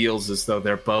that feels as though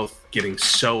they're both getting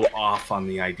so off on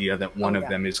the idea that one of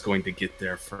them is going to get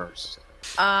there first.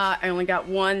 I only got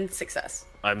one success.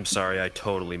 I'm sorry, I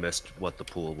totally missed what the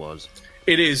pool was.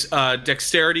 It is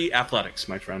dexterity athletics,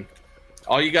 my friend.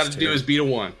 All you got to do is beat a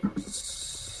 1.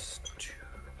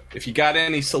 If you got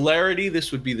any celerity,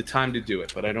 this would be the time to do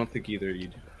it, but I don't think either of you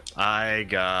do. I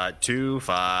got 2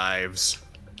 5s.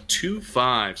 2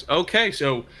 5s. Okay,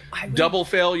 so double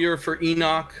failure for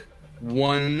Enoch,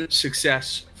 1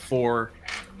 success for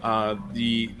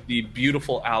the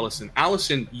beautiful Allison.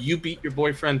 Allison, you beat your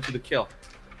boyfriend to the kill.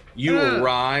 You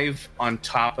arrive on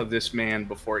top of this man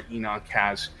before Enoch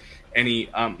has any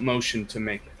motion to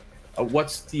make it.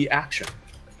 What's the action?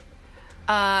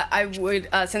 I would,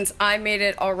 since I made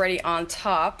it already on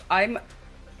top,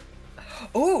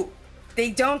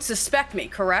 they don't suspect me,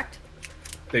 correct?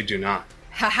 They do not.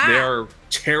 Ha-ha. They're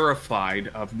terrified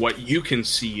of what you can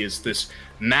see is this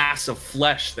mass of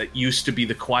flesh that used to be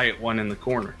the quiet one in the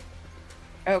corner.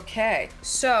 Okay,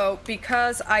 so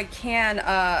because I can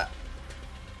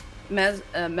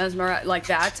mesmerize like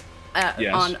that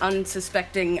Yes. on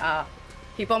unsuspecting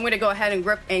people, I'm going to go ahead and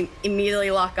grip and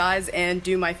immediately lock eyes and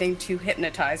do my thing to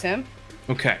hypnotize him.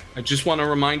 Okay, I just want to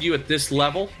remind you at this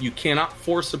level, you cannot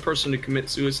force a person to commit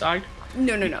suicide.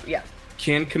 No, yeah.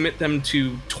 Can commit them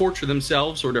to torture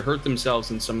themselves or to hurt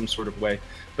themselves in some sort of way,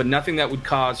 but nothing that would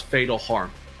cause fatal harm.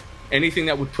 Anything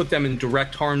that would put them in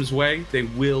direct harm's way, they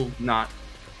will not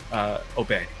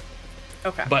obey.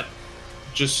 Okay. But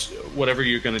just whatever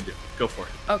you're going to do, go for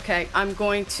it. Okay, I'm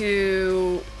going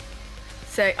to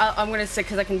say,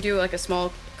 because I can do like a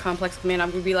small complex command,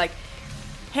 I'm going to be like,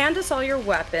 hand us all your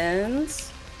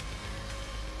weapons.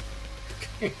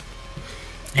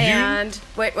 And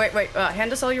wait.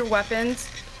 Hand us all your weapons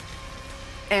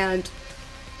and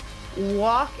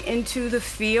walk into the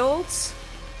fields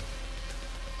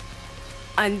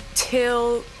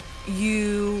until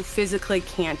you physically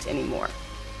can't anymore.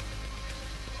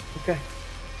 Okay.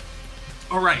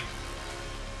 All right.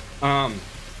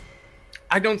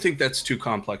 I don't think that's too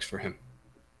complex for him.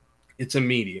 It's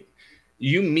immediate.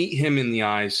 You meet him in the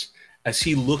eyes as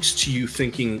he looks to you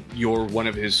thinking you're one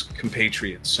of his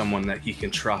compatriots, someone that he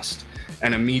can trust.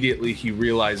 And immediately he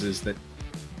realizes that,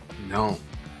 no,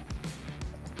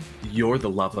 you're the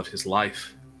love of his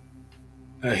life.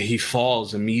 He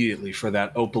falls immediately for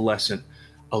that opalescent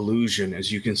illusion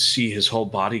as you can see his whole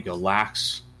body go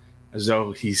lax, as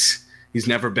though he's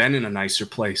never been in a nicer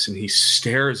place, and he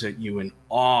stares at you in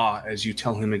awe as you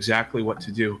tell him exactly what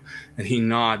to do, and he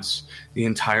nods the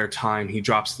entire time. He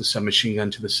drops the submachine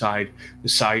gun to the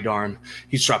sidearm.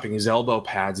 He's dropping his elbow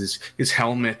pads, his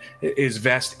helmet, his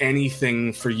vest,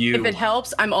 anything for you. If it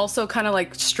helps, I'm also kind of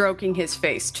like stroking his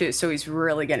face too, so he's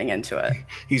really getting into it.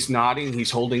 He's nodding,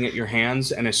 he's holding at your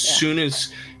hands, and as soon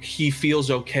as he feels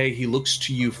okay, he looks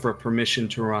to you for permission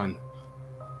to run.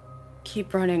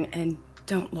 Keep running and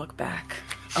don't look back.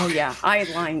 Oh yeah, I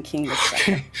Lion King this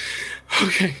second.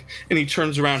 Okay. And he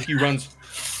turns around, he runs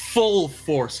full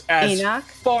force, as Enoch?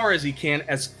 far as he can,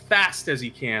 as fast as he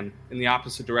can, in the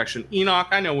opposite direction. Enoch,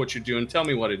 I know what you're doing. Tell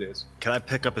me what it is. Can I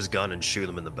pick up his gun and shoot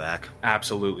him in the back?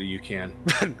 Absolutely, you can.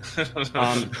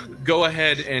 Go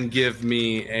ahead and give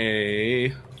me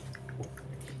a...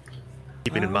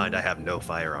 Keeping in mind, I have no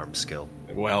firearm skill.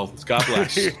 Well, God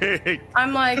bless.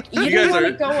 I'm like, you didn't want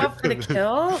to go up for the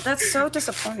kill? That's so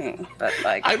disappointing. But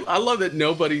like, I love that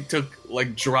nobody took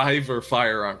like drive or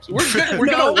firearms. We're good. We're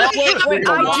no, gonna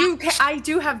wait, I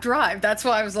do have drive. That's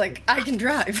why I was like, I can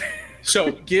drive.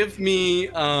 So give me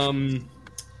a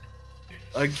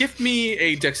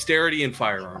dexterity and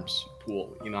firearms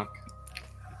pool, Enoch.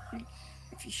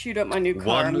 If you shoot up my new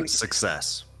car, One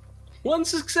success. One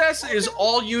success is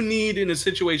all you need in a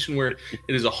situation where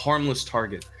it is a harmless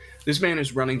target. This man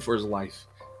is running for his life.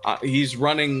 He's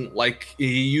running like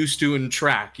he used to in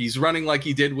track. He's running like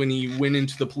he did when he went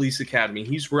into the police academy.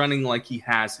 He's running like he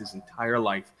has his entire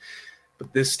life.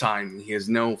 But this time, he has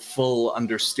no full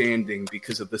understanding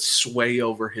because of the sway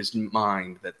over his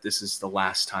mind that this is the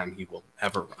last time he will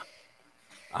ever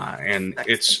run. And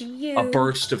it's a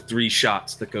burst of 3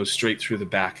 shots that go straight through the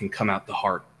back and come out the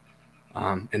heart.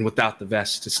 And without the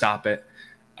vest to stop it,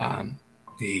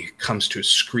 he comes to a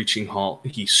screeching halt.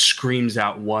 He screams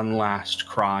out one last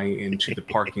cry into the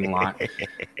parking lot.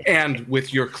 And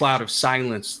with your cloud of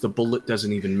silence, the bullet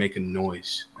doesn't even make a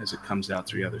noise as it comes out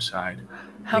through the other side.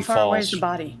 How far away is the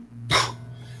body?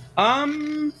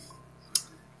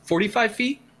 45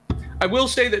 feet. I will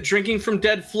say that drinking from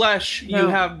dead flesh, you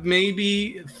have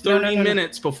maybe 30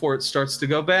 minutes before it starts to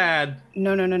go bad.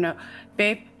 No.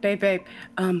 Babe.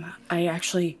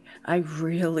 I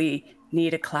really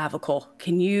need a clavicle.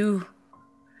 Can you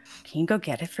go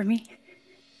get it for me?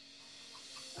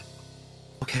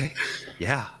 Okay.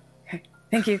 Yeah. Okay.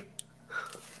 Thank you.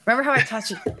 Remember how I taught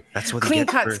you? That's what clean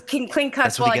cuts. Clean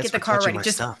cuts while I get the car ready.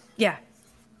 Just stuff. yeah.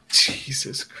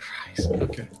 Jesus Christ.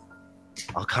 Okay.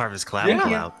 I'll carve his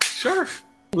clavicle out. Sure.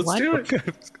 Let's do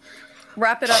it.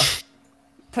 Wrap it up.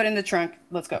 Put in the trunk.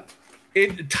 Let's go.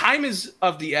 Time is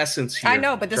of the essence here. I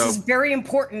know, but this is very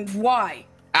important. Why?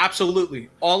 Absolutely.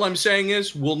 All I'm saying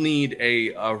is we'll need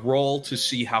a roll to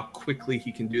see how quickly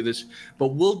he can do this.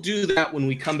 But we'll do that when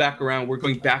we come back around. We're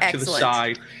going back to the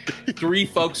side. 3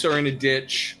 folks are in a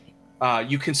ditch.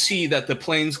 You can see that the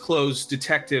plainclothes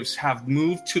detectives have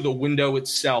moved to the window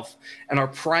itself and are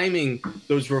priming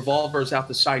those revolvers out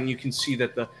the side. And you can see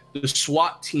that the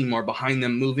SWAT team are behind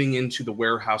them, moving into the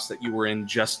warehouse that you were in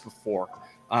just before.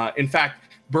 In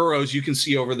fact, Burroughs, you can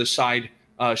see over the side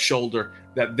shoulder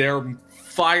that they're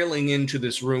filing into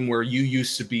this room where you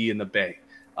used to be in the bay.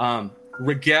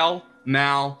 Rigel,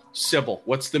 Mal, Sybil,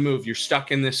 what's the move? You're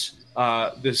stuck in this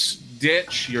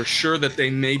ditch. You're sure that they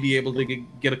may be able to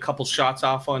get a couple shots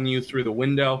off on you through the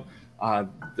window.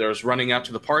 There's running out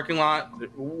to the parking lot.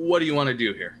 What do you want to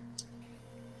do here?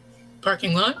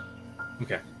 Parking lot?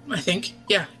 Okay. I think,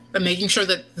 yeah. I'm making sure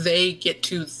that they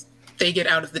get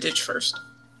out of the ditch first.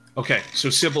 Okay, so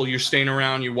Sybil, you're staying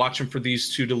around. You're watching for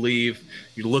these 2 to leave.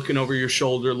 You're looking over your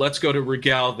shoulder. Let's go to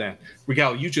Rigel then.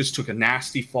 Rigel, you just took a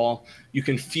nasty fall. You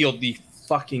can feel the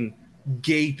fucking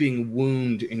gaping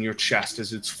wound in your chest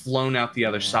as it's flown out the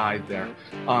other side there.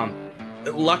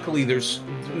 Luckily, there's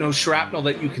no shrapnel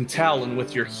that you can tell, and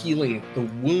with your healing, the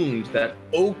wound, that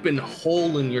open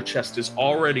hole in your chest is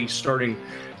already starting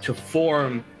to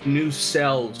form new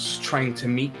cells trying to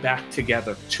meet back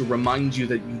together to remind you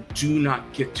that you do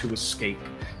not get to escape.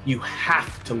 You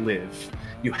have to live.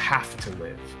 You have to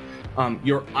live.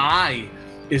 Your eye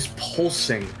is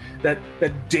pulsing. That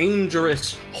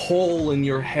dangerous hole in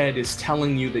your head is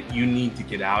telling you that you need to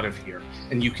get out of here.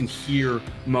 And you can hear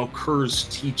Mokur's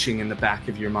teaching in the back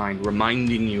of your mind,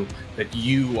 reminding you that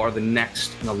you are the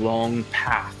next in a long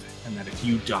path, and that if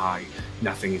you die,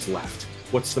 nothing is left.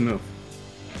 What's the move?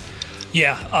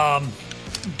 Yeah,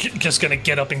 just gonna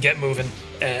get up and get moving,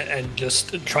 and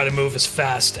just try to move as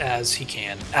fast as he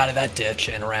can out of that ditch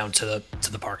and around to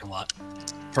the parking lot.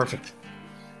 Perfect.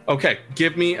 Okay,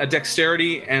 give me a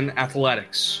dexterity and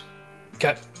athletics.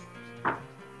 Okay.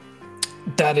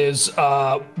 That is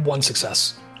 1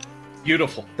 success.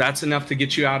 Beautiful. That's enough to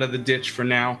get you out of the ditch for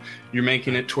now. You're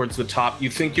making it towards the top. You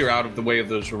think you're out of the way of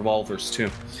those revolvers,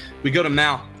 too. We go to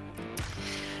Mal.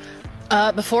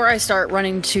 Before I start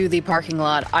running to the parking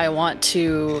lot, I want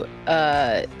to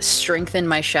strengthen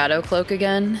my shadow cloak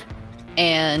again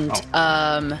and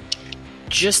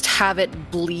just have it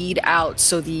bleed out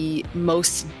so the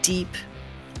most deep,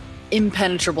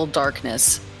 impenetrable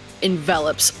darkness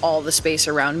envelops all the space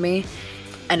around me,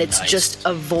 and it's just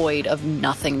a void of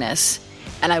nothingness.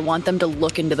 And I want them to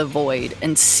look into the void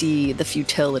and see the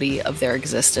futility of their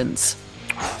existence.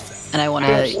 And I want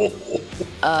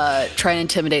to try and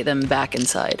intimidate them back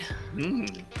inside.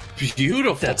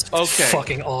 Beautiful. That's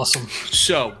fucking awesome.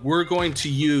 So we're going to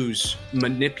use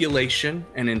manipulation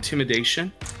and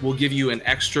intimidation. We'll give you an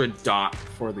extra dot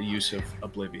for the use of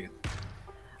Oblivion.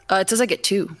 It says I get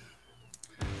 2.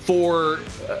 For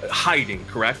hiding,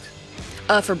 correct?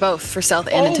 For both, for stealth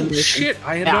and intimidation. Oh, shit.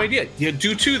 I had no idea. Yeah,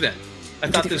 do 2 then. I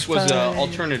thought this was an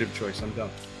alternative choice. I'm done.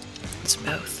 It's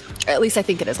both. At least I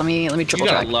think it is. Let me triple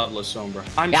check. You gotta love La Sombra.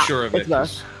 I'm sure of it.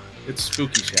 It's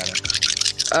spooky shadow.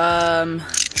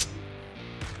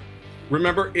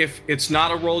 Remember, if it's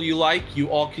not a roll you like, you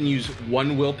all can use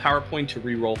 1 willpower point to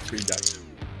re-roll 3 dice.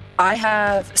 I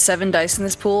have 7 dice in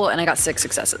this pool, and I got 6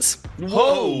 successes.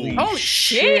 Holy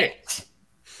shit!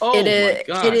 Oh my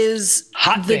God. It is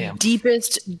the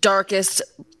deepest, darkest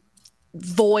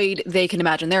void they can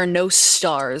imagine. There are no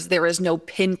stars. There is no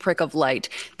pinprick of light.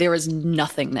 There is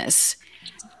nothingness.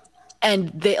 And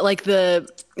they, like the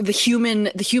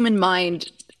human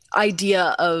mind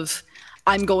idea of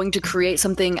I'm going to create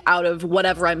something out of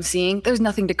whatever I'm seeing. There's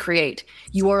nothing to create.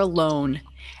 You are alone,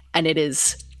 and it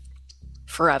is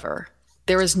forever.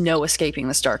 There is no escaping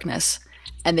this darkness,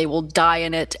 and they will die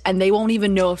in it, and they won't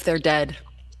even know if they're dead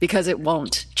because it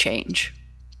won't change.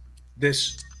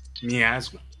 This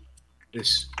miasma,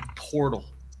 this portal,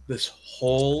 this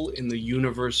hole in the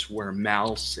universe where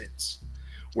Mal sits,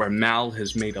 where Mal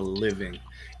has made a living,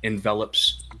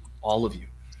 envelops all of you.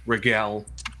 Rigel,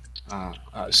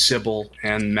 Sybil,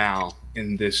 and Mal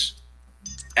in this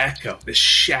echo, this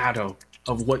shadow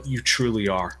of what you truly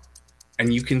are.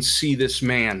 And you can see this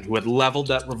man who had leveled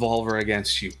that revolver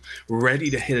against you, ready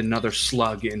to hit another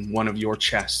slug in one of your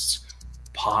chests.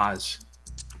 Pause,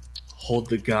 hold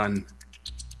the gun,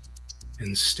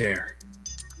 and stare.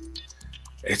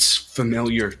 It's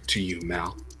familiar to you,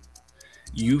 Mal.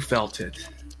 You felt it.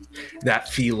 That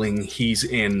feeling he's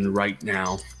in right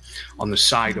now, on the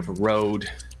side of a road,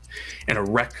 in a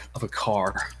wreck of a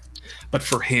car. But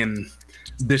for him,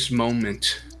 this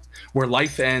moment where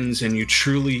life ends and you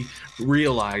truly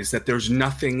realize that there's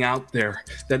nothing out there,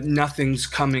 that nothing's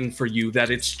coming for you,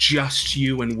 that it's just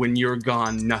you, and when you're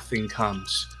gone, nothing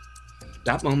comes.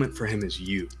 That moment for him is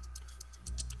you.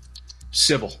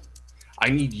 Sybil, I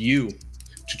need you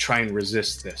to try and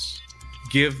resist this.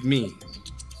 Give me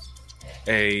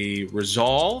a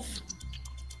resolve,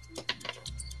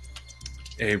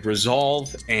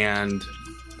 and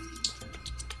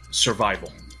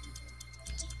survival.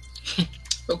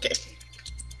 Okay.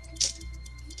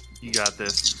 You got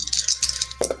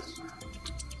this.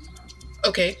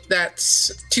 Okay,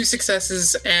 that's 2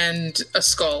 successes and a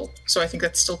skull. So I think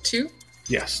that's still 2.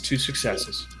 Yes, 2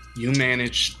 successes. You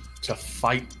managed to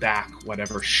fight back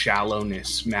whatever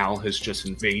shallowness Mal has just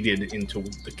invaded into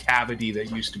the cavity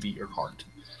that used to be your heart.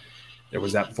 There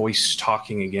was that voice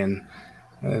talking again,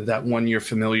 that one you're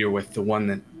familiar with, the one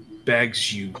that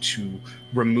begs you to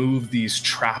remove these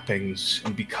trappings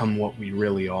and become what we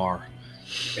really are.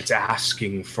 It's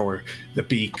asking for the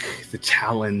beak, the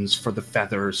talons, for the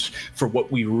feathers, for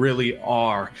what we really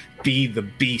are. Be the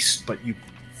beast, but you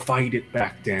fight it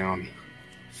back down.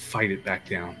 Fight it back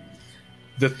down.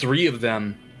 The 3 of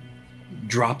them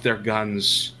drop their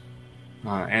guns,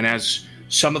 and as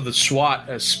some of the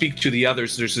SWAT speak to the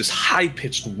others, there's this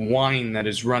high-pitched whine that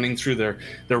is running through their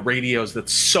radios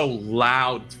that's so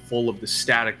loud, full of the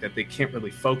static, that they can't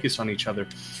really focus on each other.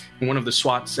 And one of the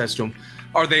SWAT says to him,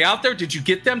 "Are they out there? Did you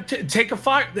get them to take a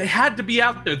fire? They had to be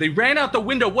out there. They ran out the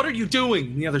window. What are you doing?"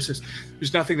 And the other says,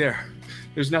 "There's nothing there.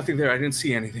 There's nothing there. I didn't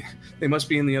see anything. They must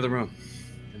be in the other room."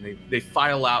 And they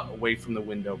file out away from the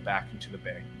window back into the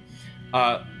bay.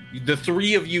 The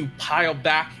 3 of you pile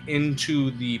back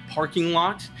into the parking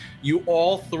lot. You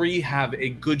all 3 have a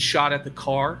good shot at the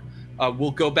car.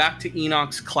 We'll go back to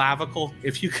Enoch's clavicle.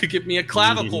 If you could give me a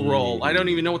clavicle roll. I don't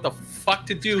even know what the fuck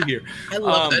to do here. I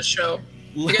love that show.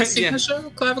 You guys seen the show?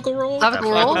 Clavicle Roll?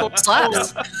 Clavicle Roll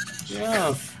slaps.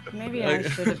 Yeah. Maybe I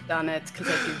should have done it because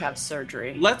I do have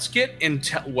surgery. Let's get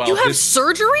into You have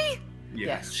surgery?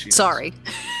 Yes. she does. Sorry.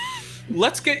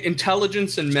 Let's get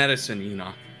intelligence and medicine,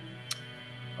 Enoch.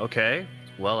 Okay.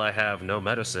 Well, I have no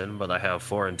medicine, but I have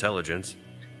 4 intelligence.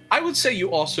 I would say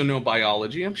you also know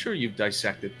biology. I'm sure you've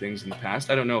dissected things in the past.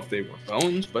 I don't know if they were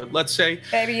bones, but let's say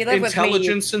Baby, you live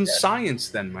intelligence with me. and science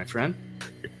then, my friend.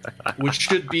 Which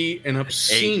should be an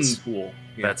obscene 8. pool.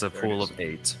 Yeah, That's a there pool it is. of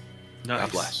 8.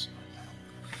 God bless.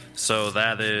 So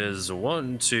that is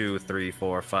 1, 2, 3,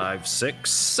 4, 5,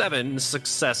 6, 7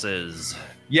 successes.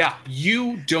 Yeah,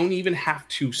 you don't even have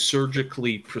to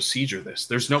surgically procedure this.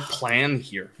 There's no plan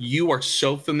here. You are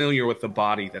so familiar with the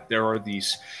body that there are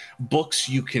these books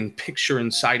you can picture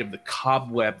inside of the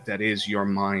cobweb that is your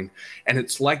mind. And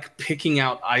it's like picking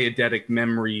out eidetic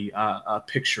memory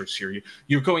pictures here.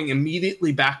 You're going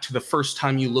immediately back to the first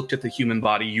time you looked at the human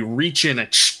body. You reach in and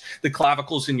the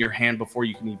clavicle's in your hand before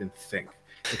you can even think.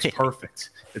 It's perfect.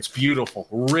 It's beautiful.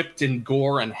 Ripped in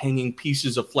gore and hanging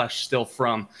pieces of flesh still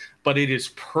from, but it is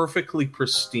perfectly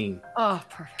pristine. Oh,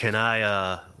 perfect. Can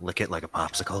I lick it like a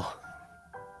popsicle?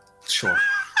 Sure.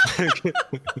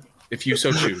 If you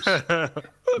so choose.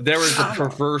 There is a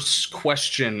perverse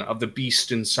question of the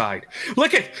beast inside.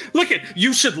 Lick it! Lick it!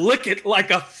 You should lick it like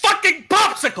a fucking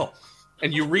popsicle!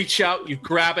 And you reach out, you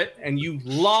grab it, and you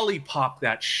lollipop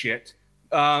that shit.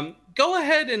 Go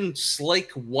ahead and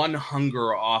slake 1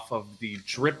 hunger off of the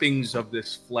drippings of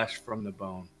this flesh from the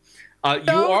bone.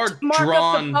 You are mark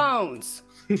drawn. up the bones.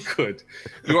 Good.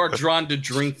 You are drawn to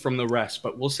drink from the rest,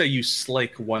 but we'll say you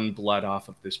slake 1 blood off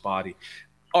of this body.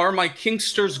 Are my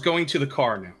Kingsters going to the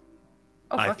car now?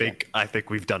 Oh, I fuck think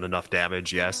we've done enough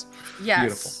damage. Yes. yeah.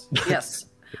 Yes. Yes.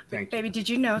 Thank you. Baby, did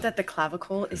you know that the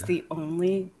clavicle is the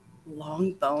only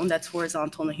long bone that's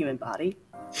horizontal in the human body?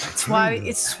 It's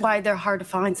why they're hard to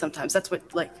find sometimes. That's what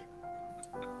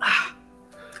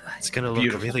It's gonna look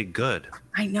Beautiful. really good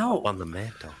I know. on the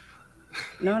mantle.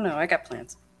 No, I got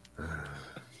plans.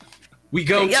 We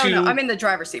go Yeah, to no, I'm in the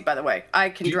driver's seat, by the way. I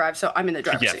can drive, so I'm in the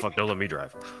driver's Yeah, seat. fuck, don't let me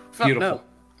drive. Fuck beautiful. no.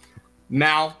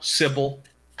 Mal, Sybil,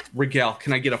 Rigel,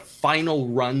 can I get a final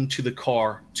run to the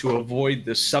car to avoid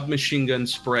the submachine gun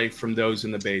spray from those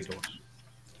in the bay doors?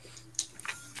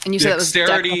 And you said that was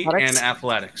Dexterity dex and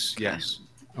athletics, yes.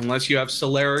 Unless you have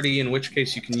celerity, in which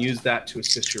case you can use that to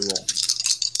assist your roll.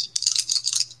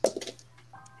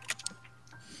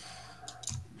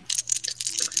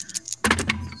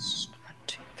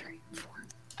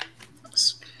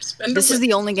 This is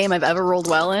the only game I've ever rolled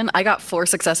well in. I got 4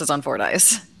 successes on 4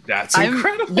 dice. That's I'm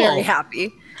incredible. very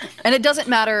happy. And it doesn't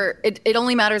matter. It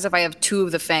only matters if I have 2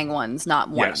 of the Fang ones, not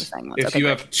 1 of the Yes. Fang ones. If Okay, you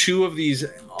great. have 2 of these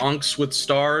unks with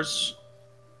stars,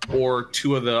 or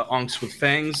 2 of the Onks with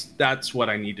fangs, that's what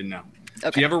I need to know. Okay.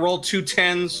 If you ever roll 2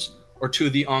 10s or 2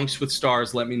 of the Onks with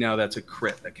stars, let me know. That's a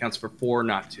crit. That counts for 4,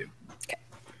 not 2.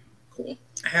 Cool.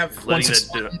 I have Letting one. that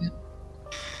do it.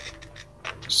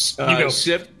 You go.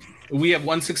 Sib, we have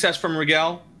 1 success from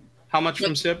Rigel. How much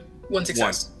from Sib? 1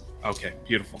 success. 1. Okay,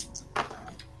 beautiful.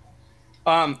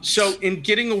 So in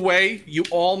getting away, you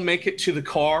all make it to the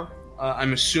car.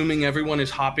 I'm assuming everyone is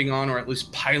hopping on or at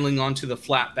least piling onto the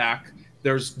flat back.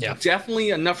 There's definitely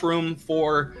enough room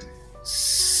for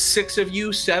 6 of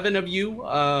you, 7 of you,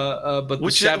 but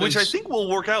which I think will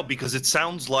work out because it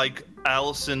sounds like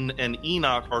Allison and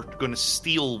Enoch are going to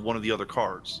steal one of the other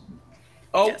cars.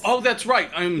 Oh, that's right.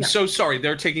 I'm so sorry.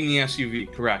 They're taking the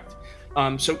SUV, correct.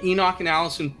 So Enoch and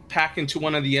Allison pack into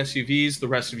one of the SUVs. The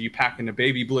rest of you pack into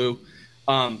Baby Blue.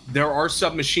 There are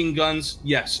submachine guns.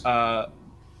 Yes.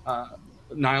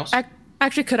 Niles?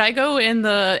 Actually, could I go in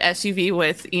the SUV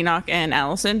with Enoch and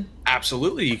Allison?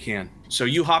 Absolutely, you can. So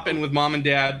you hop in with Mom and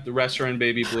Dad. The rest are in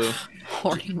Baby Blue.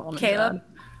 Horny mom and Caleb, dad.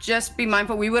 just be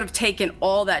mindful. We would have taken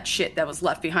all that shit that was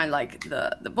left behind, like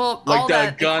the bullet, Like all the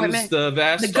that guns, equipment, the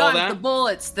vest, the all guns, that? the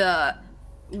bullets, even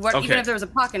Okay. if there was a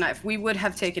pocket knife, we would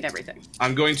have taken everything.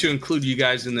 I'm going to include you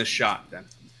guys in this shot then.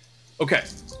 Okay.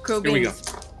 Cool Here we go.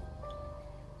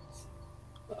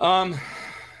 beans.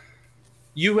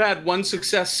 You had 1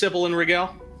 success, Sybil and Rigel?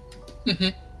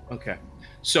 Mm-hmm. Okay.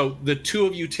 So the 2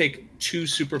 of you take 1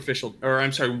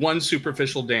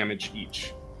 superficial damage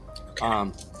each.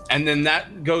 Okay. And then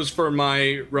that goes for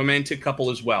my romantic couple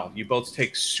as well. You both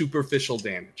take superficial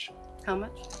damage. How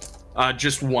much?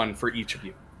 Just 1 for each of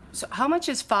you. So how much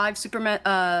is 5 Superman,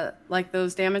 like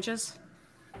those damages?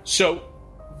 So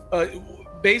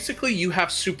basically you have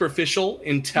superficial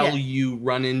until you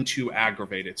run into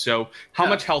aggravated. So how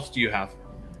much health do you have?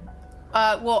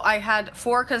 Well, I had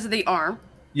 4 because of the arm,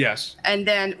 Yes. and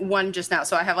then 1 just now.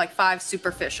 So I have like 5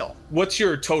 superficial. What's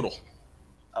your total?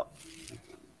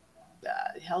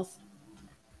 Health.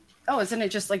 Oh, isn't it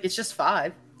just like, it's just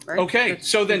 5, right? Okay,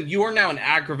 so then you are now in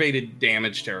aggravated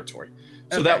damage territory.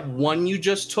 So Okay. that 1 you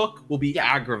just took will be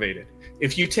aggravated.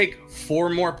 If you take 4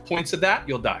 more points of that,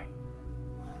 you'll die.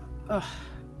 Ugh.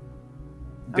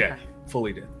 Dead. Okay.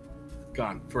 Fully dead.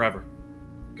 Gone. Forever.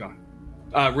 Gone.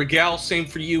 Rigel, same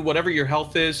for you. Whatever your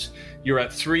health is, you're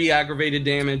at 3 aggravated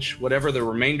damage. Whatever the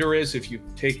remainder is, if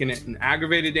you've taken it in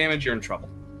aggravated damage, you're in trouble.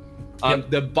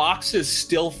 The boxes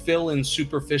still fill in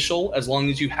superficial as long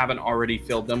as you haven't already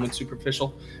filled them with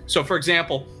superficial. So, for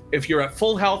example, if you're at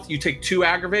full health, you take 2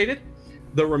 aggravated.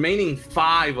 The remaining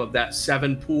 5 of that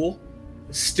 7 pool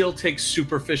still takes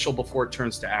superficial before it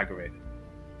turns to aggravated.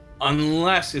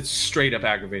 Unless it's straight up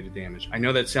aggravated damage. I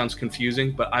know that sounds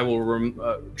confusing, but I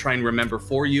will try and remember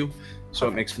for you so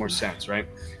it makes more sense, right?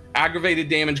 Aggravated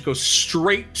damage goes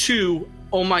straight to,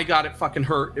 oh my god, it fucking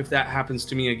hurt. If that happens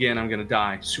to me again, I'm going to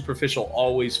die. Superficial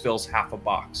always fills half a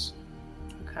box.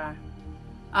 Okay.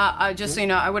 Just so you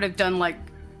know, I would have done like,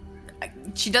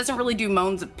 she doesn't really do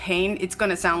moans of pain. It's going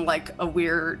to sound like a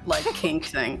weird, like, kink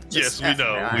thing. Yes, we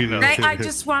know. We know. I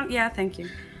just want, thank you.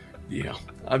 Yeah,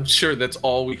 I'm sure that's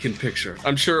all we can picture.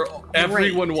 I'm sure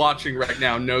everyone watching right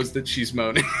now knows that she's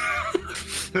moaning.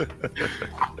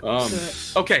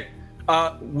 Okay,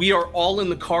 we are all in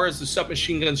the car as the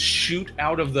submachine guns shoot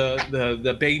out of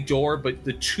the bay door, but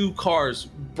the 2 cars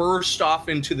burst off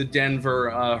into the Denver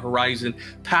horizon,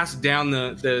 pass down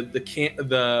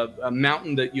the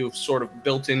mountain that you've sort of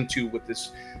built into with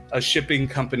this shipping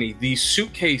company. The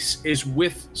suitcase is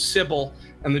with Sybil,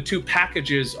 and the 2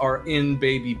 packages are in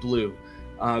Baby Blue.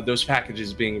 Those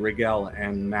packages being Rigel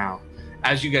and Mal.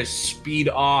 As you guys speed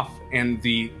off and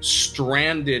the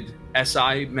stranded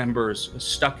SI members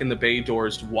stuck in the bay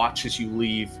doors watch as you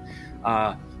leave,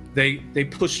 they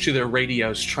push to their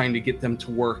radios trying to get them to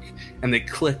work, and they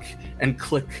click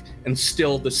and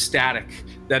still the static.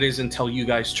 That is until you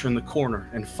guys turn the corner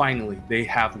and finally they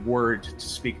have word to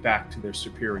speak back to their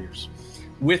superiors.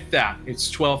 With that,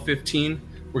 it's 12:15.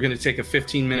 We're going to take a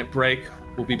 15-minute break.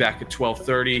 We'll be back at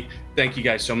 12:30. Thank you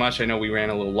guys so much. I know we ran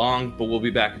a little long, but we'll be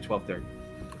back at 12:30.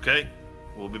 Okay,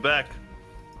 we'll be back.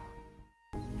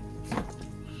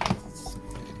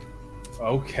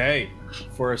 Okay.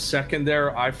 For a second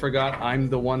there, I forgot I'm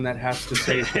the one that has to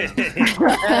say it.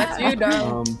 That's you,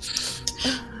 darling.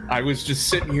 I was just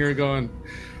sitting here going,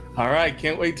 all right,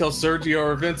 can't wait till Sergio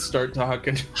or Vince start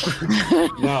talking.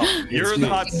 No, You're in the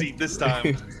hot seat this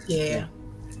time. Yeah.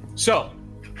 So,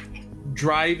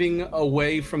 driving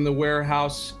away from the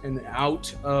warehouse and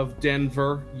out of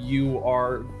Denver, you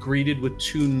are greeted with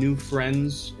 2 new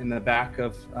friends in the back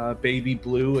of Baby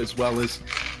Blue, as well as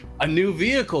a new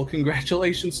vehicle.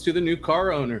 Congratulations to the new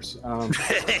car owners.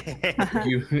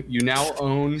 You now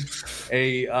own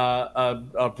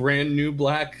a brand new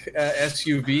black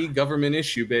SUV, government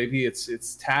issue, baby. It's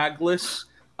tagless,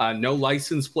 no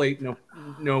license plate,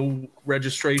 no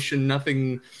registration,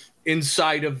 nothing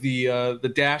inside of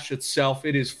the dash itself.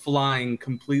 It is flying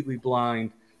completely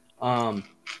blind. And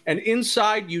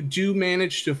inside, you do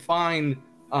manage to find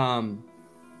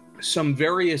some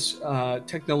various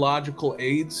technological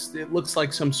aids. It looks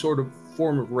like some sort of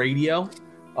form of radio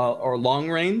or long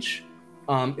range.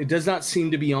 It does not seem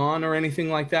to be on or anything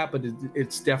like that, but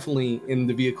it's definitely in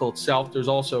the vehicle itself. There's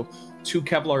also 2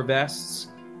 Kevlar vests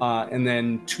and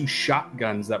then 2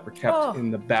 shotguns that were kept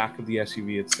in the back of the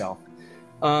SUV itself.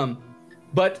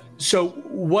 But so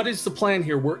what is the plan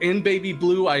here? We're in Baby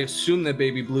Blue. I assume that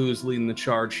Baby Blue is leading the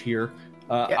charge here.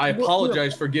 I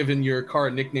apologize for giving your car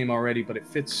a nickname already, but it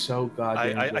fits so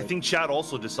goddamn good. I think Chad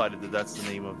also decided that that's the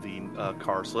name of the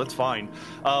car, so that's fine.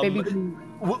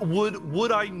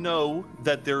 Would I know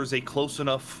that there's a close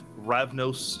enough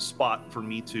Ravnos spot for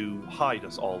me to hide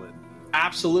us all in?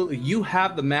 Absolutely. You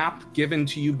have the map given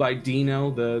to you by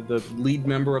Dino, the lead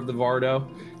member of the Vardo,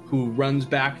 who runs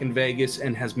back in Vegas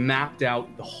and has mapped out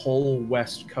the whole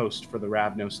West Coast for the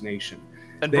Ravnos Nation.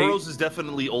 And Burroughs is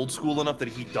definitely old school enough that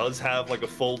he does have like a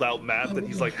fold-out map that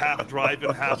he's like half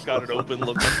driving, half got it open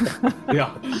looking.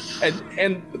 Yeah,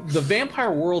 and the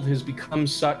vampire world has become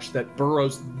such that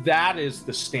Burroughs, that is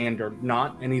the standard,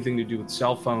 not anything to do with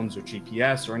cell phones or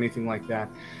GPS or anything like that.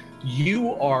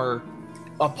 You are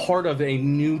a part of a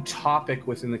new topic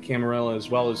within the Camarilla, as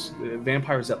well as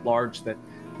vampires at large, that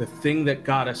the thing that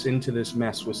got us into this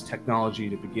mess was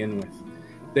technology to begin with.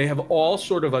 They have all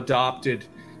sort of adopted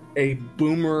a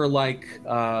boomer-like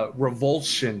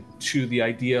revulsion to the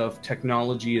idea of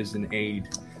technology as an aid.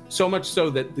 So much so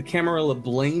that the Camarilla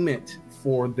blame it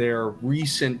for their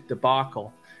recent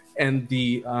debacle. And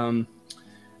the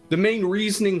main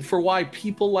reasoning for why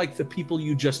people like the people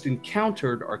you just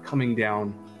encountered are coming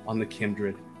down on the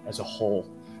Kindred as a whole.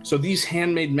 So these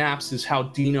handmade maps is how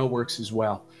Dino works as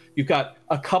well. You've got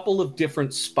a couple of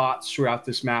different spots throughout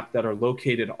this map that are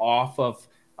located off of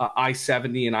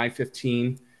I-70 and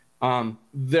I-15.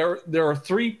 There are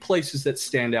 3 places that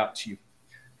stand out to you.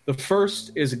 The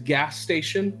first is a gas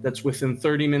station that's within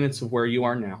 30 minutes of where you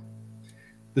are now.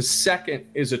 The second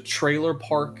is a trailer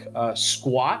park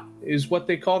squat is what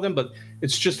they call them, but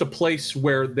it's just a place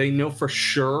where they know for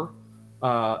sure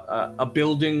a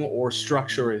building or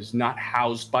structure is not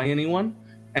housed by anyone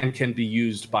and can be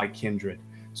used by Kindred.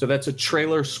 So that's a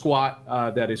trailer squat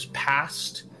that is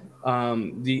past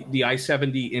the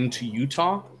I-70 into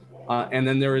Utah. And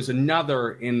then there is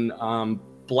another in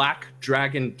Black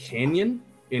Dragon Canyon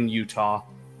in Utah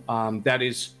that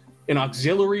is an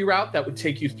auxiliary route that would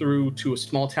take you through to a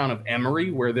small town of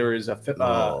Emory, where there is a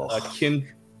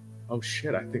Oh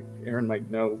shit! I think Aaron might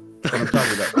know what I'm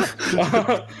talking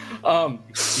about.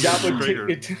 That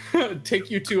would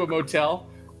take you to a motel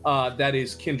that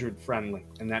is Kindred friendly,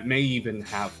 and that may even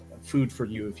have food for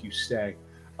you if you stay.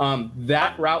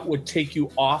 That route would take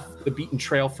you off the beaten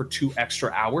trail for 2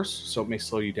 extra hours, so it may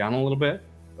slow you down a little bit.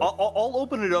 I'll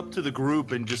open it up to the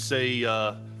group and just say,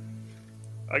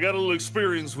 I got a little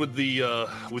experience with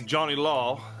with Johnny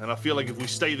Law, and I feel like if we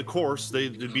stay the course,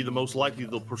 they'd be the most likely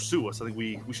they'll pursue us. I think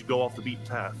we should go off the beaten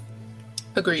path.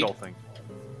 Agreed. What y'all think?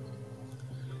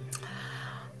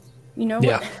 You know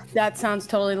what? That sounds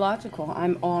totally logical.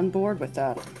 I'm on board with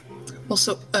that.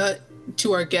 Also,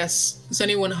 to our guests, is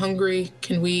anyone hungry?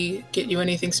 Can we get you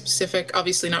anything specific?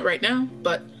 Obviously not right now,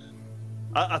 but...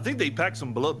 I think they packed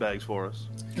some blood bags for us.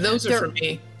 Those are for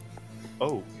me.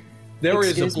 Oh. There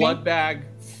is a blood bag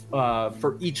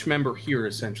for each member here,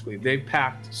 essentially. They've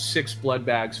packed 6 blood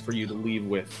bags for you to leave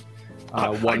with.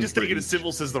 I just take it as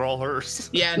Sybil says they're all hers.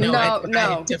 Yeah, no. I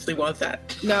definitely want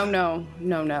that. No.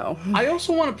 I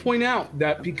also want to point out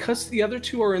that because the other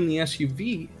 2 are in the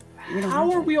SUV,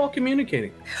 how are we all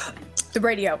communicating? The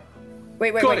radio.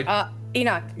 Wait.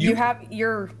 Enoch, you have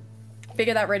your...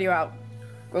 Figure that radio out.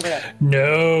 Over there.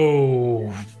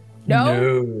 No. They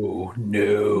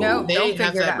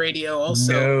have that radio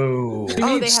also. No.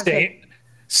 Oh, they have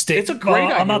Stay. It's a great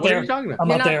idea. I'm not What there. are you talking about? I'm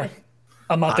not there.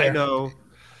 I know.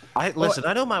 Listen,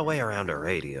 I know my way around a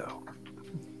radio.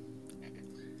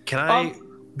 Can I...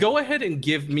 Go ahead and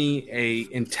give me a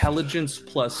intelligence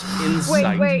plus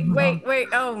insight. Wait.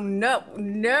 Oh, no.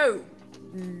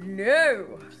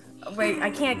 Wait, I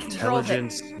can't control it.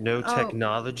 Intelligence, no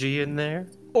technology in there?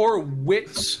 Or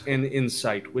wits and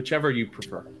insight, whichever you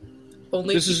prefer.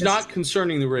 This is not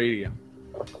concerning the radio.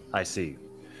 I see.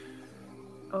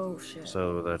 Oh shit.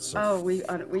 So that's we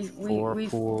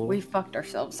fucked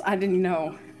ourselves. I didn't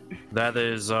know. That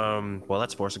is, well,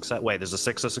 that's 4 success. Wait, there's a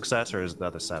 6 a success, or is the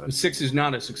other 7? 6 is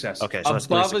not a success. Okay, so that's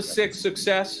 3 above a successes. 6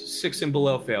 success, 6 and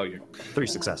below failure. 3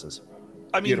 successes.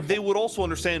 I mean, Beautiful. they would also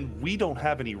understand we don't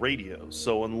have any radios,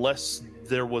 so unless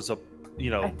there was a,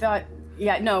 I thought,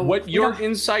 yeah, no. What we your don't-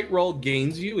 insight roll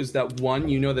gains you is that 1,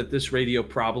 you know that this radio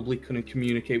probably couldn't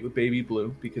communicate with Baby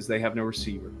Blue because they have no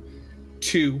receiver.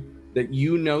 2, that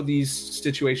you know these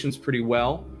situations pretty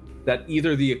well, that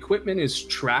either the equipment is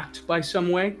tracked by some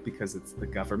way because it's the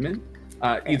government,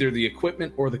 either the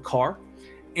equipment or the car,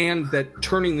 and that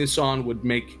turning this on would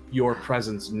make your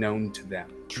presence known to them.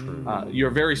 True. You're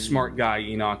a very smart guy,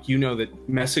 Enoch. You know that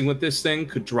messing with this thing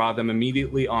could draw them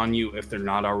immediately on you if they're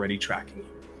not already tracking you.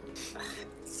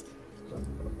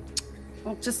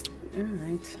 Well, just all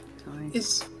right.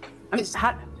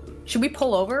 Fine. Should we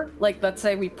pull over? Like, let's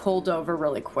say we pulled over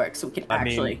really quick so we can I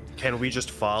actually. mean, can we just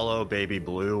follow Baby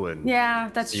Blue and? Yeah,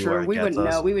 that's see where true. it We gets wouldn't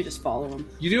us? know. We would just follow him.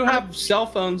 You do have cell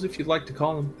phones if you'd like to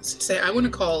call them. Say, I want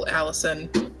to call Allison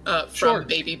from Sure.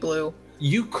 Baby Blue.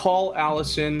 You call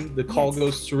Allison, the call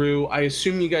goes through. I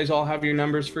assume you guys all have your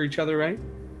numbers for each other, right?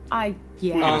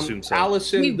 Yeah. assume so.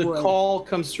 Allison, We the would. call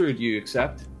comes through. Do you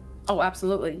accept? Oh,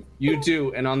 absolutely. You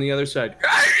do. And on the other side,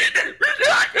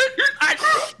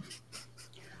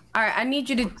 All right, I need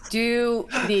you to do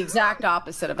the exact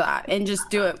opposite of that and just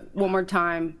do it one more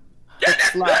time.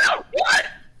 Slow.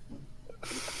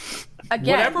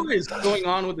 Again. whatever is going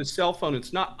on with the cell phone,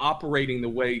 it's not operating the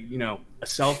way, a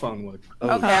cell phone would.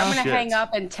 Okay, I'm gonna shit. hang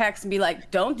up and text and be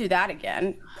like, "Don't do that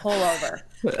again. Pull over."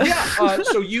 Yeah,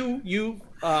 so you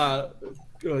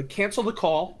cancel the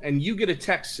call, and you get a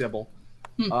text, Sybil.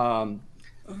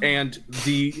 And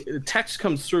the text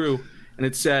comes through, and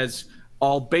it says,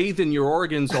 "I'll bathe in your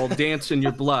organs, I'll dance in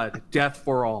your blood, death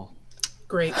for all."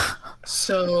 Great.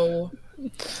 So,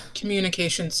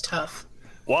 communication's tough.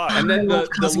 why? And then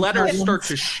the letters start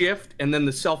to shift, and then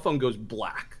the cell phone goes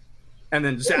black, and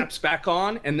then zaps back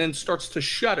on, and then starts to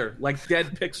shudder like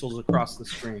dead pixels across the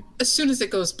screen. As soon as it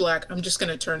goes black, I'm just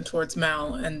gonna turn towards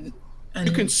Mal and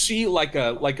You can see like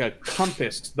a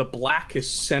compass. The black is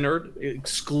centered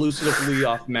exclusively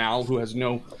off Mal, who has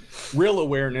no real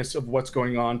awareness of what's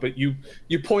going on. But you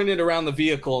point it around the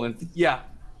vehicle, and yeah,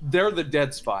 they're the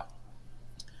dead spot.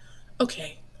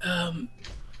 Okay.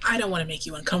 I don't want to make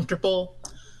you uncomfortable,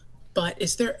 but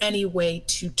is there any way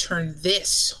to turn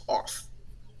this off?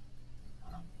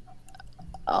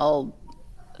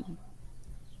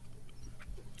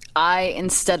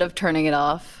 Instead of turning it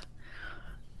off,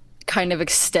 kind of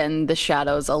extend the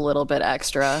shadows a little bit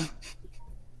extra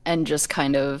and just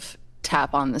kind of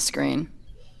tap on the screen.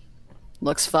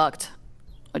 Looks fucked.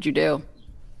 What'd you do?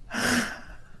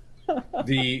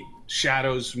 The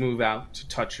shadows move out to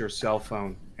touch your cell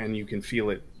phone, and you can feel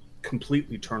it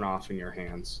completely turn off in your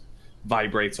hands,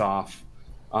 vibrates off.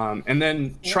 And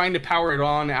then trying to power it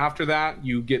on after that,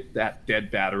 you get that dead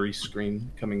battery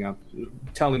screen coming up,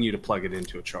 telling you to plug it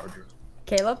into a charger.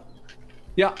 Caleb,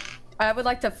 Yeah. I would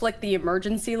like to flick the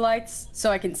emergency lights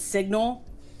so I can signal,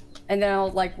 and then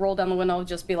I'll like roll down the window and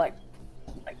just be like,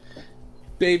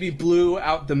 Baby Blue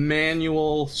out the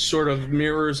manual sort of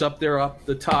mirrors up there up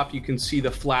the top. You can see the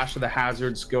flash of the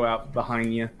hazards go out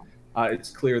behind you.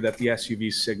 It's clear that the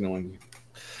SUV's signaling you.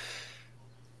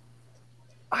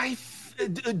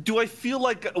 Do I feel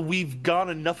like we've gone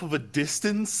enough of a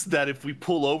distance that if we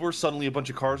pull over, suddenly a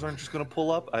bunch of cars aren't just going to pull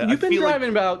up? You've been feel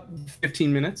driving about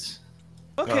 15 minutes.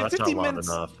 Okay, Oh, that's not 15 long minutes.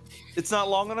 enough. It's not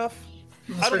long enough.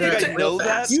 I don't That's think I real know that.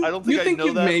 fast. I don't think You I think know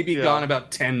you've that. maybe Yeah. gone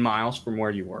about 10 miles from where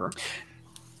you were.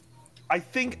 I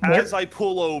think as I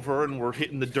pull over and we're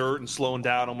hitting the dirt and slowing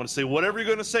down, I'm going to say, whatever you're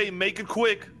going to say, make it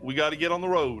quick. We got to get on the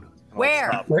road. And I'll "Where?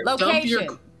 stop. Location?"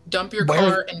 Dump your Where-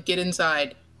 car and get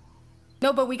inside.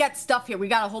 No, but we got stuff here. We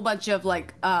got a whole bunch of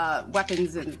like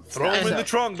weapons and Throw them in stuff. the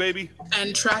trunk, baby.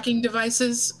 And tracking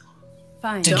devices.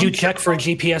 Fine. Did you check for a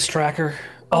GPS tracker?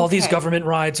 All these Okay. government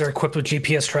rides are equipped with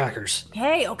GPS trackers.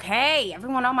 Okay,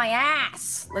 everyone on my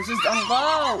ass. Let's just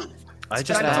unload. I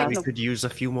just I'm thought taking we the- could use a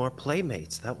few more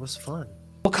playmates. That was fun.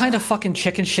 What kind of fucking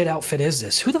chicken shit outfit is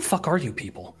this? Who the fuck are you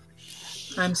people?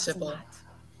 I'm Sybil.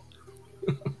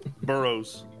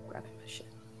 Burrows.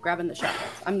 Grabbing the shotguns.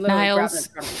 I'm literally Niles.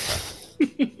 grabbing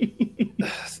it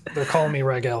from They're calling me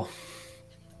Regel.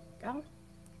 Go.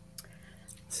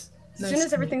 As soon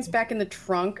as everything's back in the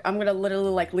trunk, I'm gonna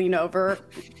literally like lean over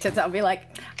to I'll be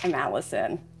like, "I'm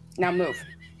Allison. Now move."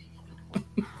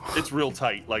 It's real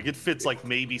tight. Like, it fits like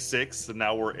maybe 6, and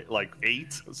now we're like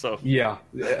 8. So Yeah.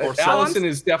 Or Allison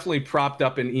is definitely propped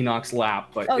up in Enoch's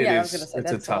lap, but Oh it yeah, I is, was gonna say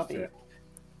it's a that's all tough the. fit.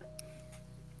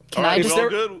 Can all I right, just we all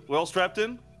good? We all strapped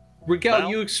in? Rigel, Mal?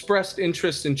 you expressed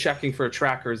interest in checking for a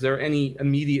tracker. Is there any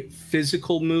immediate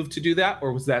physical move to do that,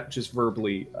 or was that just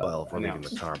verbally Well, if we're leaving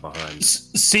announced? the car behind.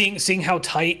 Seeing how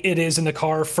tight it is in the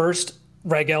car, first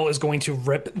Rigel is going to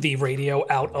rip the radio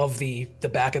out of the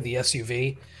back of the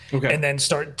SUV, Okay. and then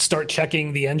start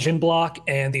checking the engine block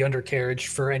and the undercarriage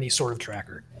for any sort of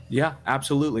tracker. Yeah,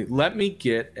 absolutely. Let me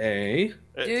get a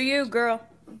Do you, girl?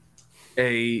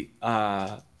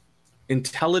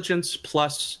 intelligence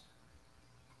plus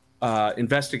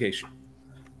investigation.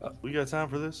 We got time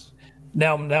for this?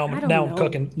 Now don't I'm know.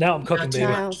 cooking. Now I'm cooking, Not too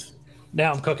baby. Miles.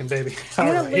 Now I'm cooking, baby. I'm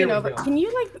All gonna right, here lean we over. go. Can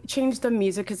you like change the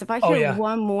music? Because if I Oh, hear yeah.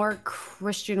 one more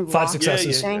Christian rock, 5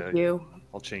 successes. Thank you.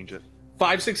 I'll change it.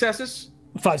 5 successes.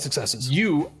 5 successes.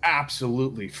 You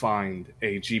absolutely find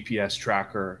a GPS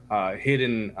tracker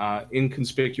hidden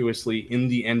inconspicuously in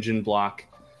the engine block.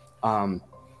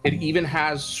 It even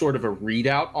has sort of a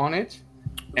readout on it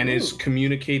and is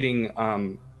communicating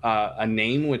a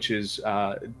name, which is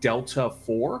Delta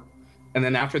 4. And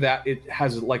then after that, it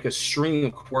has like a string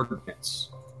of coordinates.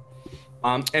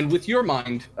 And with your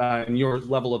mind and your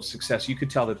level of success, you could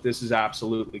tell that this is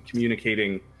absolutely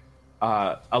communicating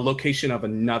a location of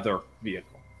another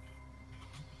vehicle.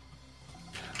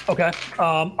 Okay.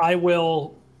 I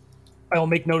will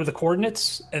make note of the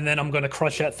coordinates, and then I'm going to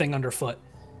crush that thing underfoot.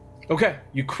 Okay,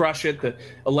 you crush it, the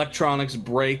electronics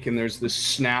break, and there's this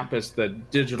snap as the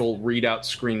digital readout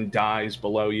screen dies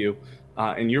below you.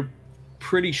 And you're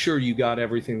pretty sure you got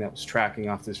everything that was tracking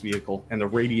off this vehicle. And the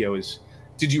radio is...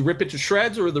 Did you rip it to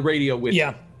shreds, or the radio with Yeah.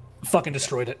 you? Fucking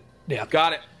destroyed it. Yeah.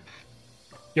 Got it.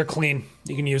 You're clean.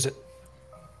 You can use it.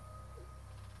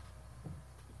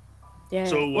 Yeah.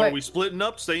 So What? are we splitting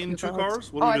up, staying in 2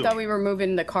 cars? What Oh, are we I doing? thought we were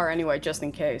moving the car anyway, just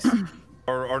in case.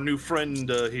 Our new friend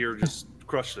here just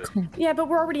crushed it. Yeah, but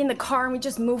we're already in the car and we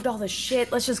just moved all the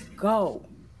shit. Let's just go.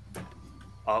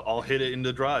 I'll hit it in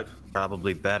the drive.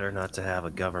 Probably better not to have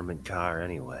a government car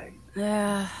anyway.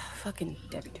 Fucking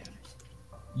Debbie Downers.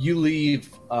 You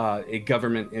leave a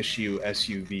government issue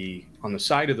SUV on the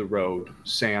side of the road,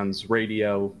 sans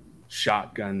radio,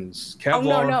 shotguns,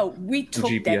 Kevlar. Oh, no. We took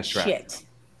GPS that tracker. shit.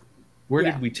 Where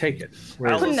Yeah. did we take it?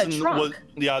 Put in the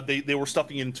trunk. They were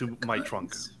stuffing it into my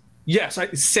trunk. Yes,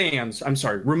 sans. I'm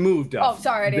sorry, removed of. Oh,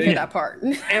 sorry, I didn't hear that part.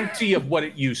 Empty of what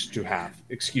it used to have.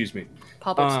 Excuse me.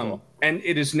 Public school. And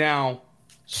it is now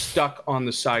stuck on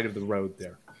the side of the road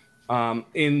there,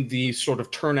 in the sort of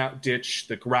turnout ditch,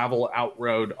 the gravel out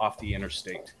road off the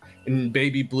interstate. And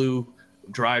Baby Blue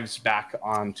drives back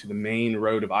onto the main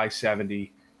road of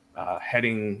I-70,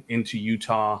 heading into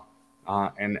Utah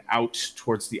and out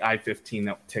towards the I-15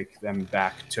 that will take them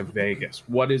back to Vegas.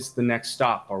 What is the next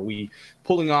stop? Are we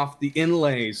pulling off the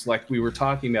inlays like we were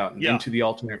talking about and Yeah. into the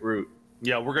alternate route?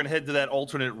 Yeah, we're gonna head to that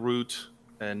alternate route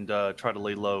and try to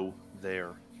lay low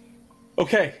there.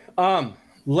 Okay,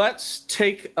 let's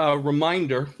take a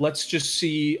reminder. Let's just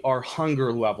see our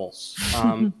hunger levels.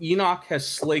 Enoch has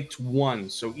slaked 1.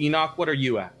 So, Enoch, what are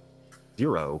you at?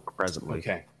 0 presently.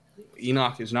 Okay.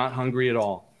 Enoch is not hungry at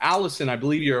all. Allison, I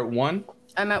believe you're at 1.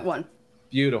 I'm at 1.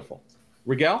 Beautiful.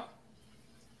 Rigel?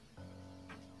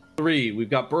 3. We've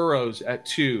got Burrows at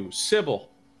 2. Sybil,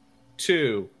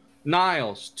 2.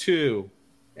 Niles, 2.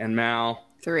 And Mal,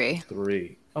 3.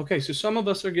 3. Okay, so some of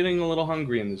us are getting a little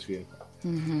hungry in this vehicle.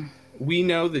 We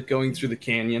know that going through the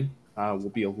canyon will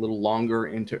be a little longer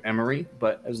into Emory,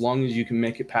 but as long as you can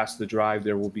make it past the drive,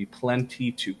 there will be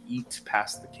plenty to eat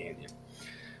past the canyon.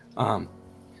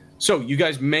 So you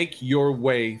guys make your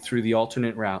way through the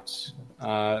alternate routes.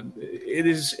 It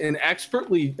is an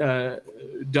expertly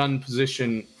done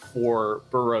position for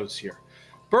Burrows here.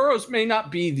 Burrows may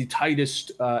not be the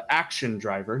tightest action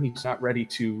driver. He's not ready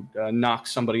to knock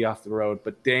somebody off the road,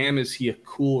 but damn is he a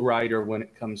cool rider when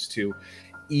it comes to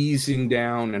easing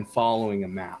down and following a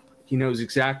map. He knows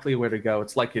exactly where to go.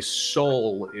 It's like his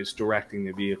soul is directing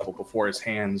the vehicle before his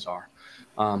hands are.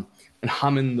 And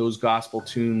humming those gospel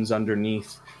tunes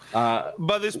underneath.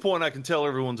 By this point, I can tell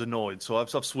everyone's annoyed, so I've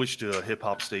switched to a hip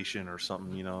hop station or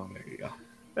something, you know. There you go.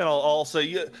 And I'll say,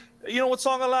 yeah, you know what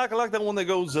song I like? I like that one that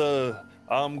goes,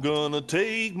 I'm gonna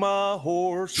take my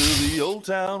horse to the old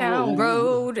town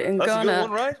road. And That's gonna a good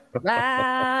one, right?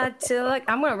 ride till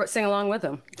I'm gonna sing along with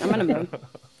him. I'm gonna move.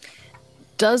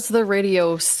 Does the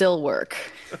radio still work?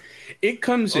 It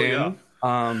comes yeah.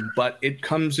 in, but it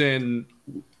comes in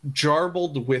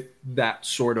jarbled with that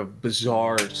sort of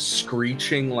bizarre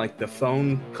screeching like the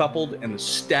phone coupled, and the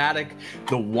static,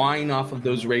 the whine off of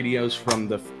those radios from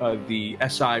the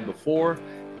SI before.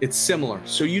 It's similar.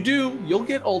 So you'll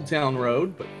get Old Town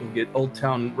Road, but you'll get Old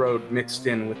Town Road mixed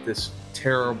in with this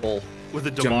terrible With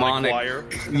a demonic wire.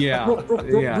 Yeah,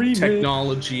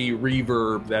 technology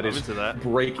reverb that is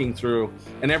breaking through.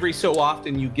 And every so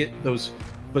often you get those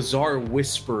bizarre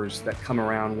whispers that come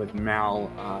around with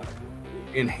Mal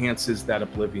enhances that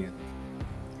oblivion.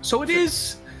 So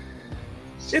it's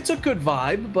a good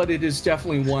vibe, but it is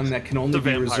definitely one that can only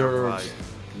be reserved. Vibe.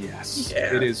 Yes,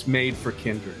 it is made for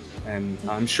Kindred. And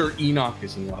I'm sure Enoch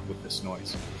is in love with this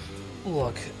noise.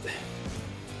 Look,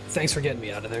 thanks for getting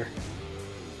me out of there.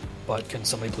 But can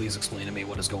somebody please explain to me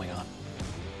what is going on?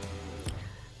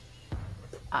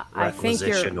 I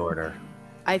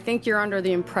think you're under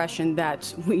the impression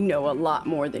that we know a lot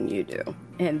more than you do,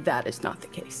 and that is not the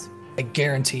case. I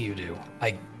guarantee you do.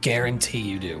 I guarantee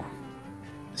you do.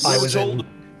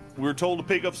 We were told to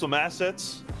pick up some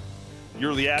assets.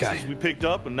 You're the assets we picked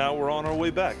up, and now we're on our way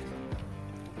back.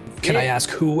 Can I ask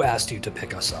who asked you to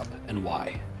pick us up and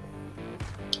why?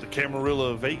 The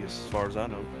Camarilla of Vegas, as far as I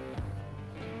know.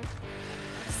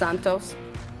 Santos?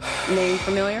 Name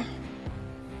familiar?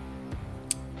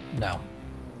 No.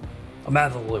 I'm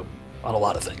out of the loop on a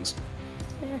lot of things.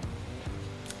 Yeah.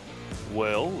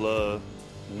 Well,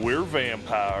 we're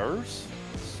vampires,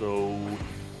 so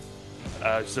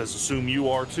I just assume you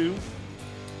are too?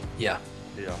 Yeah.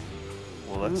 Yeah.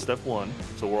 Well, that's step one.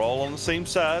 So we're all on the same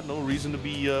side. No reason to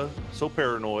be so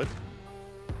paranoid.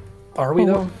 Are we,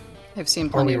 though? I've seen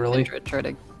plenty of kindred try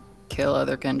to kill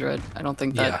other kindred. I don't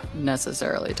think that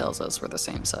necessarily tells us we're the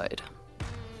same side.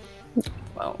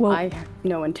 Well, I have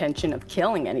no intention of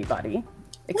killing anybody,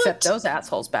 except those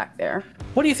assholes back there.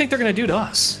 What do you think they're going to do to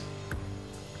us?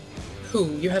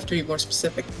 Who? You have to be more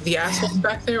specific. The assholes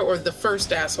back there, or the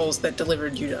first assholes that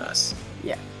delivered you to us?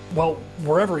 Yeah. Well,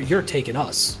 wherever you're taking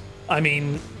us. I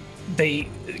mean, they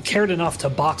cared enough to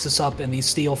box us up in these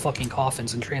steel fucking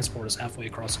coffins and transport us halfway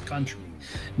across the country.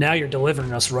 Now you're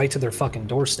delivering us right to their fucking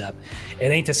doorstep. It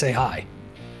ain't to say hi.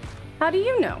 How do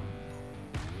you know?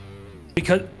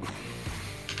 Because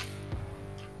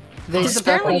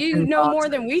apparently you know more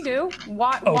than we do.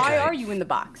 Why are you in the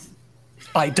box?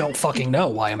 I don't fucking know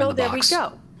why I'm in the box. There we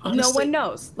go. Honestly, no one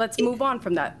knows. Let's move on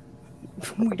from that.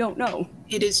 We don't know.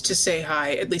 It is to say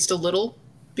hi, at least a little.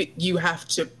 You have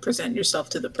to present yourself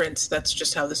to the prince. That's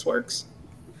just how this works.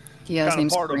 He has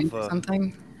name's Prince or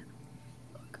something.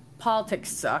 Politics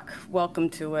suck. Welcome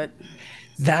to it.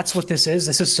 That's what this is?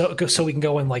 This is so we can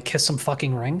go and like kiss some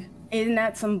fucking ring? Isn't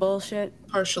that some bullshit?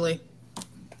 Partially.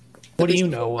 What do you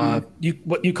know?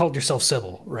 You called yourself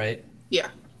Sybil, right? Yeah.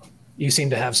 You seem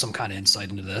to have some kind of insight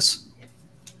into this.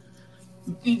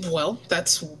 Well,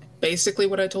 that's basically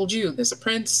what I told you. There's a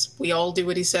prince. We all do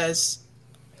what he says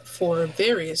for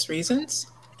various reasons,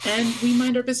 and we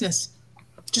mind our business.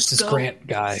 Just this Grant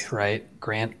guy, right?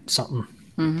 Grant something.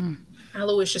 Mm-hmm.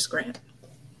 Aloysius Grant.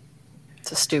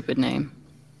 It's a stupid name.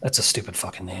 That's a stupid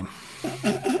fucking name.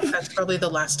 That's probably the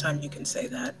last time you can say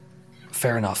that.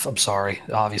 Fair enough. I'm sorry.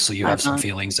 Obviously, you have some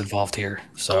feelings involved here.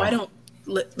 So I don't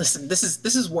listen. This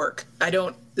is work.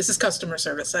 This is customer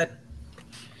service.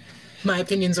 My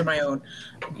opinions are my own.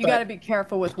 You got to be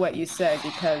careful with what you say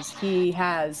because he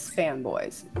has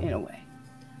fanboys in a way.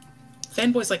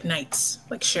 Fanboys like knights,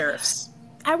 like sheriffs.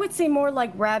 I would say more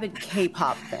like rabid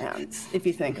K-pop fans, if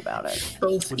you think about it.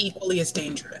 Both equally as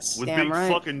dangerous. With big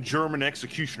fucking German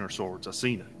executioner swords. I've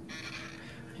seen it.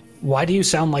 Why do you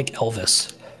sound like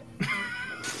Elvis?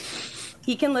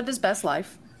 He can live his best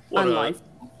life.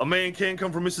 A man can't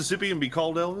come from Mississippi and be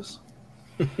called Elvis?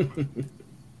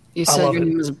 You said your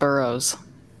name was Burroughs.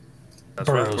 That's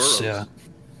Burroughs, yeah.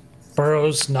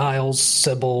 Burroughs, Niles,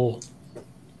 Sybil,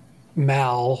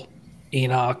 Mal,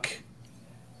 Enoch,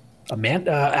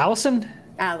 Allison?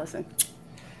 Allison.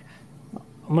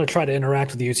 I'm going to try to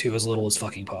interact with you two as little as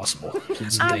fucking possible.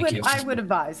 Please and thank you. I would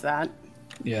advise that.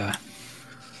 Yeah.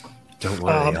 Don't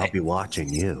worry, I'll be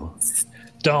watching you.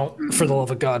 Don't, for the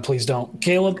love of God, please don't.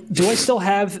 Caleb, do I still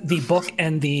have the book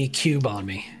and the cube on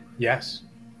me? Yes.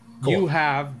 Cool. You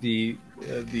have the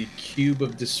cube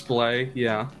of display,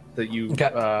 that you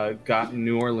got in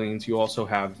New Orleans. You also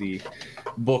have the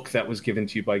book that was given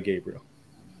to you by Gabriel.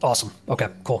 Awesome. Okay,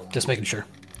 cool. Just making sure.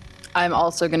 I'm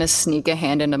also going to sneak a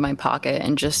hand into my pocket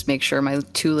and just make sure my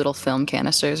 2 little film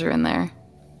canisters are in there.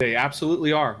 They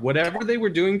absolutely are. Whatever they were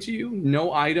doing to you,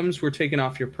 no items were taken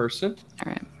off your person.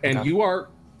 All right. And you are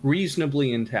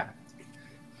reasonably intact.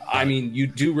 I mean, you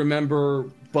do remember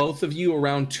both of you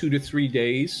around 2 to 3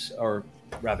 days, or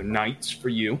rather nights for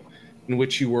you, in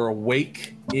which you were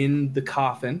awake in the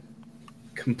coffin,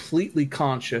 completely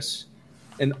conscious,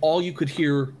 and all you could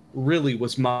hear really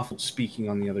was muffled speaking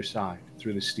on the other side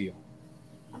through the steel.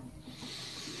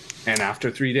 And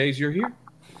after 3 days, you're here.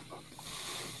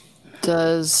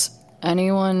 Does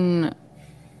anyone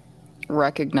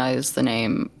recognize the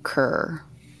name Kerr.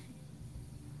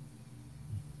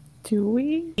 Do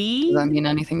we? Does that mean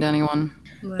anything to anyone?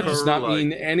 It does not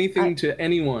mean anything to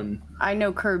anyone. I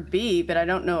know Kerr B, but I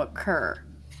don't know a Kerr.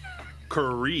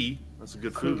 Curry. That's a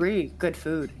good food. Curry, good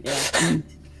food. Yeah.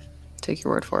 Take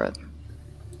your word for it.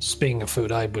 Speaking of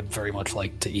food, I would very much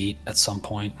like to eat at some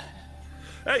point.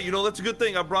 Hey, that's a good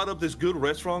thing. I brought up this good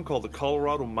restaurant called the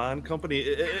Colorado Mine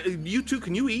Company. You two,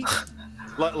 can you eat?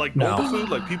 Like normal food,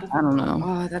 like people? I don't know.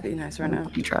 Oh, that'd be nice right now.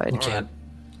 You tried. You can't.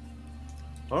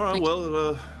 All right,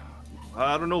 well,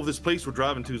 I don't know if this place we're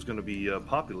driving to is going to be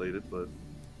populated, but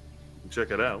check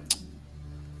it out.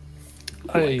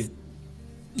 I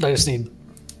just need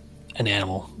an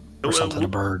animal or something, a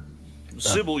bird.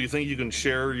 Sybil, you think you can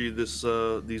share these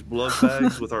blood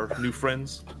bags with our new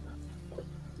friends?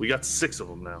 We got 6 of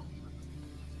them now.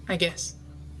 I guess.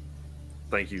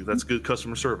 Thank you. That's good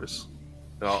customer service.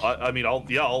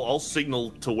 I'll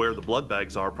signal to where the blood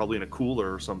bags are, probably in a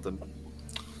cooler or something.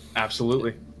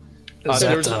 Absolutely.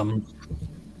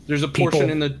 There's a portion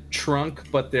in the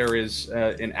trunk, but there is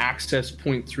an access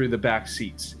point through the back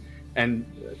seats. And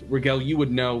Rigel, you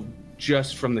would know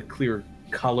just from the clear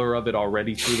color of it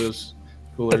already through those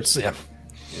coolers. Yeah.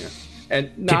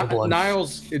 And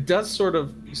Niles, it does sort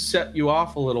of set you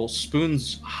off a little.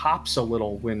 Spoons hops a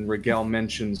little when Rigel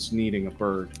mentions needing a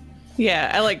bird. Yeah,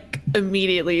 I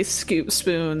immediately scoop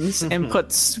Spoons and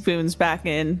put Spoons back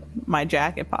in my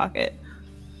jacket pocket.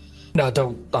 No,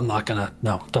 don't. I'm not gonna.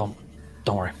 No, don't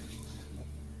worry.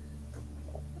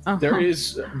 Uh-huh. There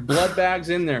is blood bags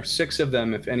in there, 6 of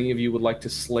them, if any of you would like to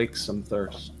slake some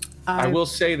thirst. I will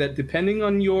say that depending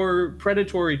on your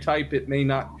predatory type, it may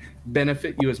not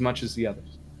benefit you as much as the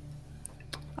others.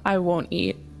 I won't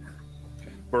eat.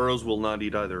 Burrows will not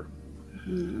eat either.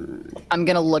 I'm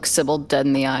gonna look Sybil dead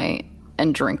in the eye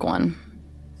and drink one.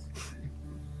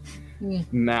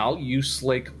 Mal, you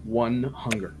slake 1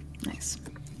 hunger. Nice.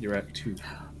 You're at 2.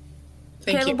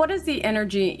 Thank Caleb, you. what is the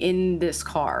energy in this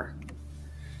car?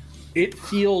 It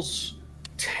feels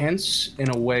tense in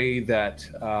a way that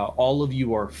all of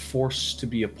you are forced to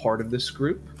be a part of this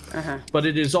group. But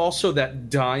it is also that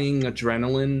dying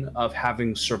adrenaline of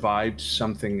having survived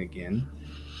something again.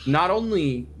 Not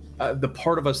only the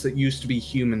part of us that used to be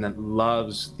human that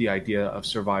loves the idea of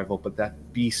survival, but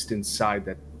that beast inside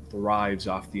that thrives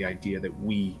off the idea that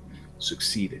we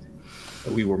succeeded,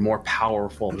 that we were more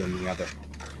powerful than the other.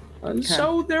 And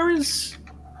so there is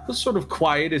a sort of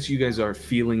quiet as you guys are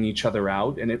feeling each other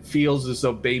out, and it feels as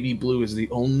though Baby Blue is the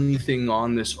only thing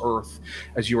on this earth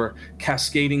as you are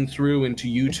cascading through into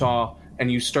Utah,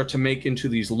 and you start to make into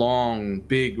these long,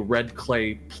 big red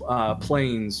clay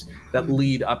plains that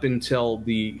lead up until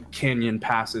the canyon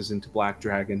passes into Black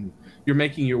Dragon. You're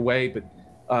making your way,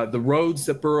 but the roads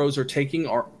that burros are taking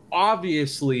are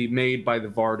obviously made by the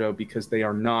Vardo because they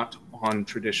are not on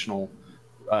traditional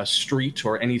street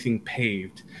or anything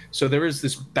paved. So there is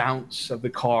this bounce of the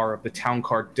town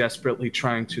car desperately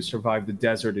trying to survive the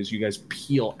desert as you guys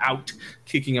peel out,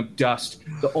 kicking up dust.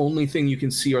 The only thing you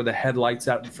can see are the headlights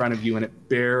out in front of you, and it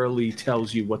barely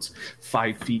tells you what's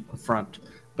 5 feet in front.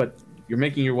 But you're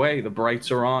making your way. The brights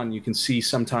are on. You can see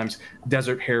sometimes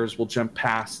desert hares will jump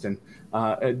past, and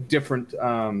different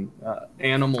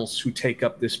animals who take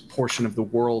up this portion of the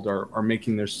world are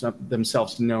making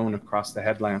themselves known across the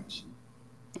headlamps.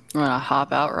 I'm gonna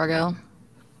hop out, Rigel.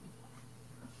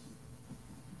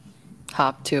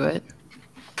 Hop to it.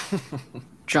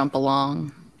 Jump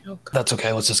along. That's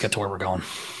okay. Let's just get to where we're going.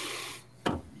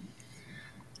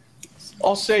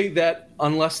 I'll say that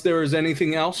unless there is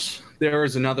anything else, there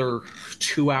is another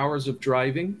 2 hours of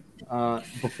driving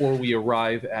before we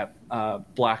arrive at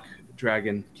Black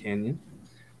Dragon Canyon.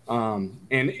 And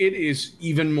it is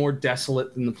even more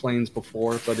desolate than the plains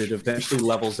before, but it eventually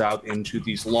levels out into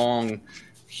these long,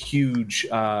 huge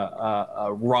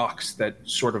rocks that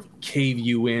sort of cave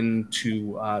you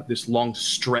into this long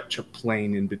stretch of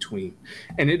plain in between.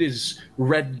 And it is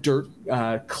red dirt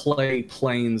clay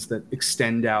plains that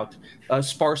extend out.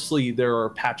 Sparsely, there are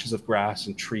patches of grass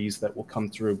and trees that will come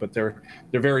through, but they're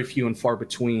very few and far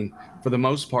between. For the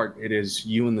most part, it is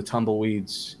you and the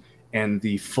tumbleweeds and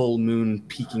the full moon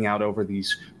peeking out over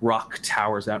these rock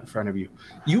towers out in front of you.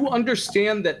 You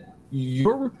understand that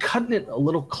you're cutting it a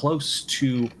little close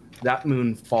to that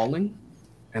moon falling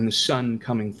and the sun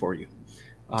coming for you.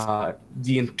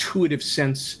 The intuitive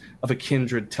sense of a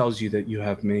kindred tells you that you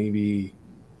have maybe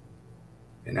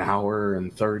an hour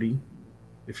and 30,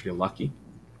 if you're lucky.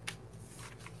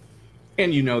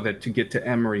 And you know that to get to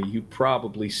Emery, you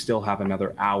probably still have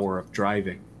another hour of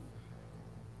driving.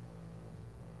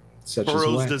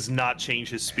 Burrows does not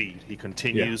change his speed. He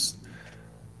continues. Yeah.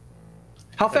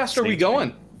 How fast are we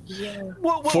going?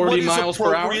 What 40 is miles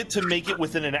per hour? appropriate to make it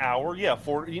within an hour? Yeah,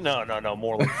 40. No,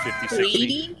 more like 50, 60.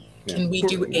 80? Can we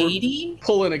do 80?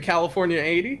 Pulling a California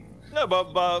 80? No,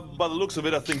 but by the looks of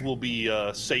it, I think we'll be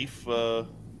safe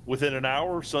within an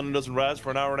hour. Sun doesn't rise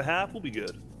for an hour and a half. We'll be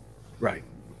good. Right.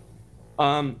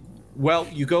 Well,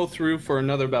 you go through for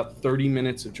another about 30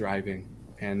 minutes of driving,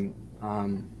 and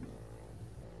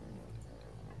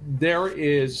there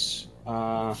is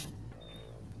how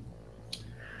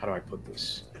do I put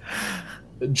this?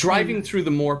 Driving through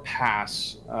the Moore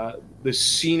Pass, the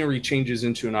scenery changes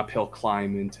into an uphill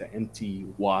climb into empty,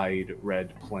 wide,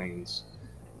 red plains.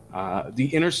 The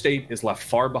interstate is left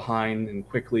far behind, and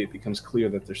quickly it becomes clear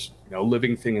that there's no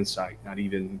living thing in sight, not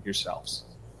even yourselves.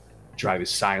 The drive is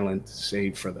silent,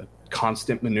 save for the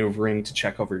constant maneuvering to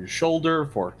check over your shoulder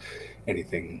for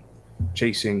anything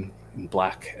chasing in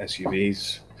black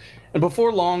SUVs. And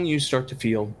before long, you start to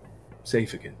feel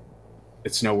safe again.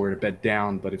 It's nowhere to bed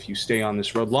down, but if you stay on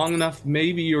this road long enough,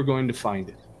 maybe you're going to find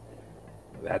it.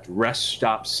 That rest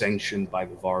stop sanctioned by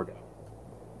the Vardo.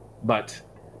 But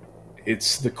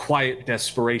it's the quiet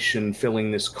desperation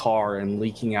filling this car and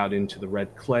leaking out into the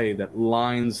red clay that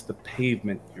lines the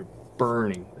pavement you're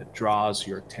burning that draws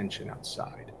your attention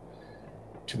outside.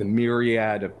 To the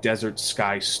myriad of desert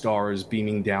sky stars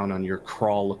beaming down on your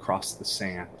crawl across the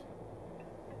sand.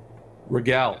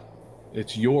 Rigel,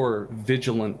 it's your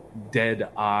vigilant, dead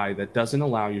eye that doesn't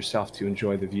allow yourself to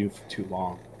enjoy the view for too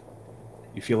long.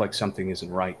 You feel like something isn't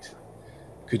right.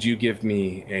 Could you give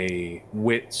me a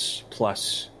wits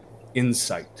plus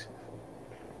insight?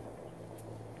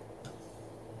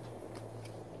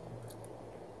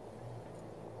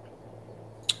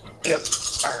 Yep.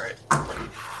 All right.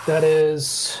 That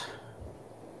is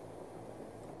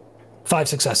 5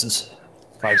 successes.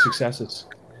 5 successes.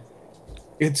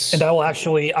 And I will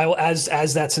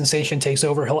as that sensation takes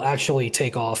over, he'll actually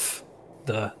take off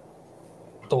the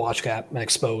watch cap and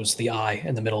expose the eye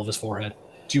in the middle of his forehead.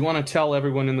 Do you want to tell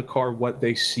everyone in the car what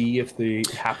they see if they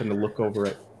happen to look over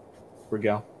at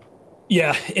Rigel?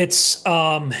 Yeah, it's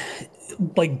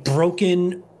like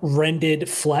broken, rended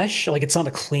flesh. Like it's not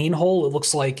a clean hole. It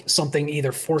looks like something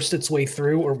either forced its way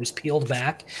through or was peeled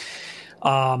back.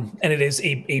 And it is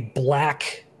a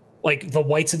black, like the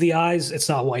whites of the eyes. It's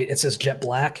not white. It says jet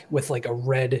black with like a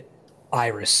red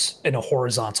iris and a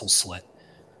horizontal slit.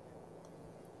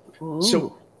 Ooh.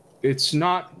 So it's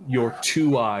not your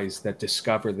 2 eyes that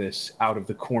discover this out of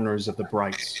the corners of the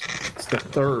brights. It's the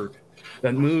third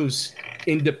that moves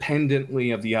independently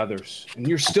of the others. And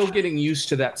you're still getting used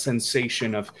to that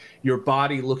sensation of your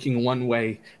body looking one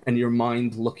way and your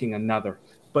mind looking another.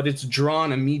 But it's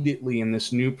drawn immediately in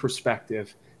this new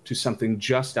perspective to something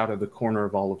just out of the corner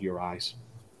of all of your eyes.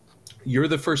 You're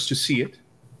the first to see it.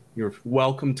 You're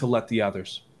welcome to let the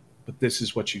others. But this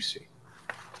is what you see.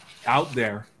 Out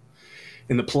there,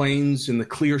 in the plains, in the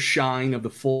clear shine of the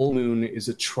full moon, is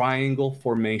a triangle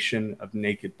formation of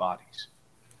naked bodies.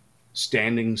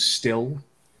 Standing still,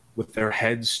 with their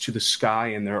heads to the sky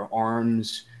and their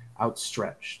arms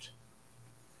outstretched.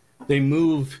 They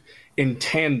move in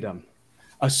tandem,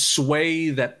 a sway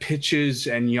that pitches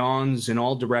and yawns in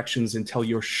all directions until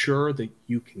you're sure that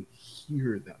you can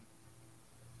hear them.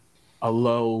 A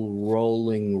low,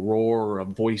 rolling roar of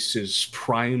voices,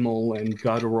 primal and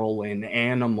guttural and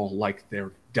animal, like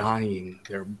they're dying,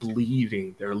 they're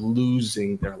bleeding, they're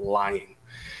losing, they're lying.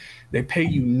 They pay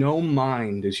you no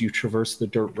mind as you traverse the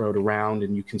dirt road around,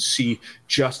 and you can see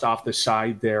just off the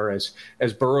side there as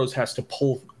Burroughs has to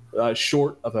pull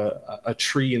short of a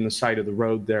tree in the side of the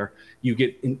road there, you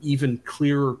get an even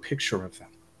clearer picture of them.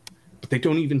 But they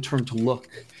don't even turn to look.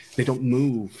 They don't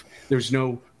move. There's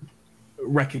no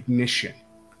recognition.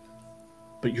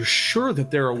 But you're sure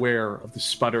that they're aware of the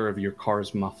sputter of your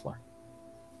car's muffler.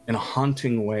 In a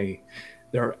haunting way,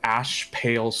 their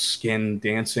ash-pale skin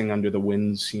dancing under the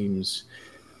wind seems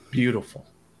beautiful.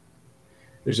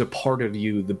 There's a part of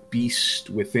you, the beast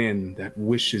within, that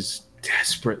wishes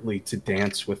desperately to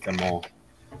dance with them all.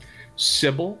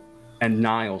 Sybil and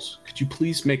Niles, could you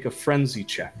please make a frenzy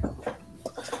check?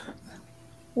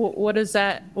 What is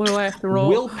that? What do I have to roll?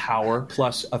 Willpower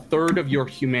plus a third of your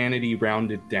humanity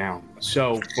rounded down.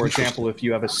 So, for example, if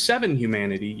you have a 7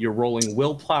 humanity, you're rolling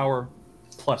willpower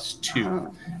plus 2.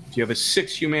 Oh. If you have a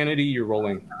 6 humanity, you're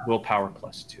rolling willpower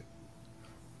plus 2.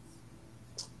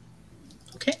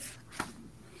 Okay.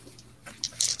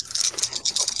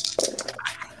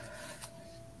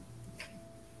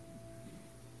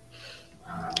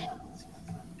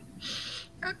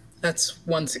 That's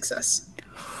 1 success.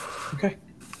 Okay.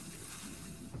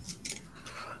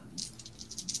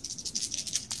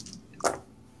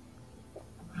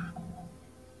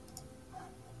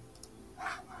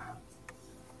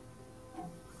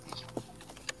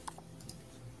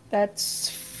 That's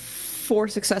 4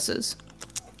 successes.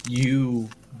 You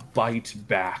bite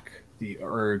back the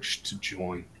urge to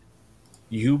join.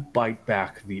 You bite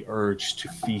back the urge to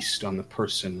feast on the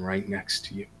person right next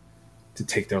to you, to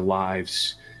take their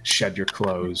lives, shed your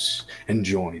clothes, and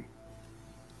join.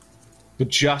 But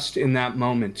just in that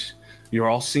moment, you're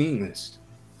all seeing this.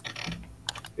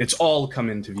 It's all come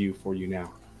into view for you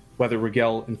now, whether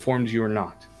Rigel informed you or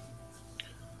not.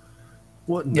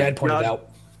 What? Yeah, I'd point it out.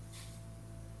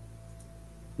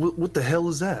 What the hell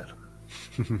is that?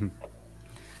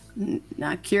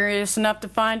 Not curious enough to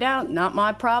find out. Not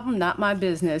my problem, not my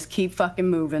business. Keep fucking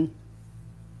moving.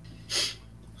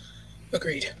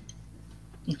 Agreed.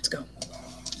 Let's go.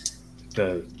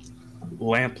 The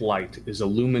lamplight is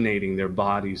illuminating their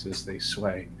bodies as they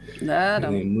sway. And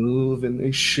they move and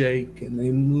they shake and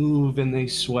they move and they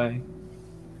sway.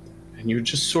 And you're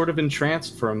just sort of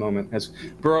entranced for a moment as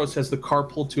Burroughs has the car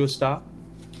pulled to a stop.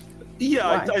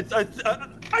 Yeah,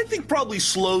 I think probably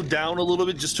slowed down a little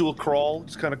bit just to a crawl,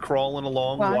 just kind of crawling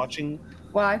along, watching.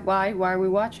 Why are we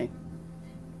watching?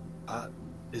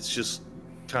 It's just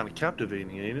kind of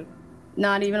captivating, ain't it?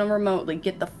 Not even remotely.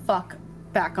 Get the fuck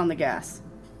back on the gas.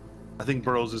 I think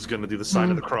Burroughs is going to do the sign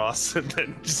of the cross and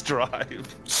then just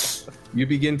drive. You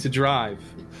begin to drive.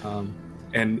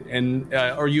 And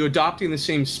are you adopting the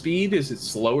same speed? Is it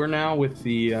slower now with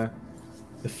the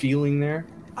feeling there?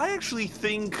 I actually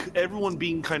think everyone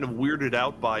being kind of weirded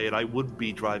out by it, I would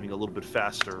be driving a little bit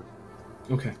faster.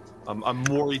 Okay. I'm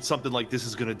worried something like this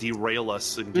is going to derail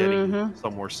us and getting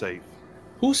somewhere safe.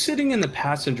 Who's sitting in the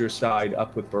passenger side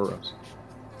up with Burroughs?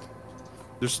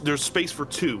 There's space for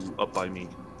 2 up by me.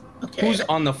 Okay. Who's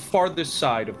on the farthest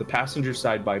side of the passenger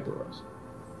side by Burroughs?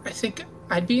 I think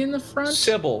I'd be in the front.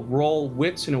 Sybil, roll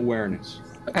wits and awareness.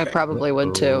 Okay. I probably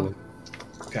would too.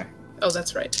 Okay. Oh,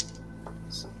 that's right.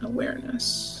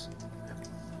 Awareness.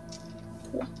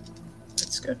 Cool.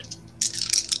 That's good.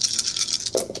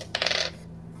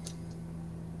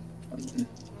 1,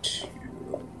 2.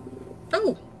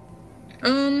 Oh.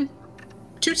 2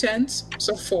 10s.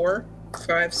 So 4,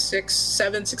 5, 6,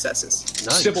 7 successes.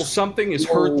 Nice. Sybil, something is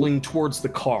hurtling towards the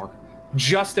car.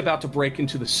 Just about to break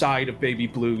into the side of Baby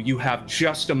Blue. You have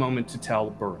just a moment to tell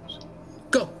Burroughs.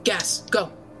 Go, gas,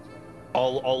 go.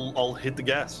 I'll hit the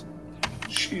gas.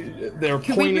 They're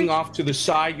pointing off to the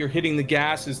side. You're hitting the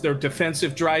gas. Is there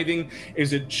defensive driving?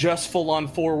 Is it just full on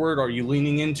forward? Are you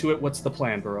leaning into it? What's the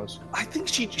plan, Burroughs? I think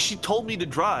she told me to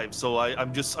drive, so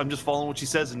I'm just following what she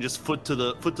says and just foot to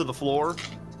the floor.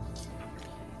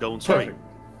 Going straight. Perfect.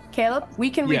 Caleb, we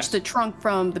can reach Yes. the trunk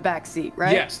from the back seat,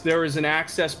 right? Yes, there is an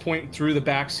access point through the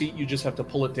back seat. You just have to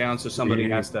pull it down so somebody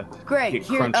has to Great. get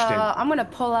Here, crunched in. I'm gonna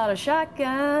pull out a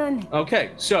shotgun.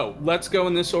 Okay, so let's go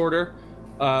in this order.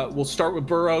 We'll start with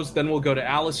Burroughs, then we'll go to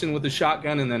Allison with the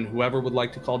shotgun, and then whoever would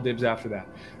like to call dibs after that.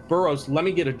 Burroughs, let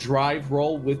me get a drive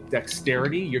roll with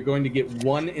dexterity. You're going to get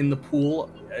 1 in the pool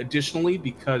additionally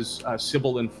because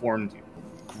Sybil informed you.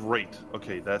 Great.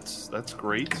 Okay, that's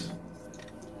great.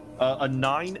 A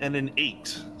 9 and an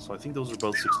 8. So I think those are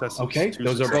both successes. Okay,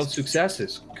 those are both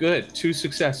successes. Good, 2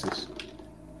 successes.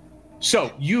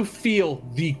 So you feel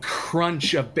the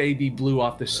crunch of Baby Blue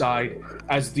off the side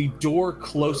as the door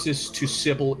closest to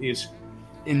Sybil is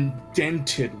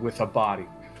indented with a body.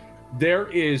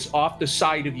 There is off the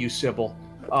side of you, Sybil,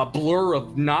 a blur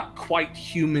of not quite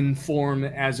human form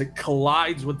as it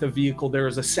collides with the vehicle. There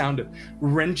is a sound of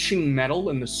wrenching metal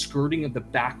and the skirting of the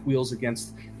back wheels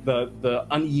against the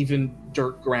uneven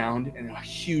dirt ground, and a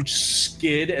huge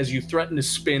skid as you threaten to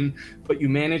spin, but you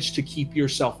manage to keep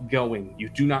yourself going. You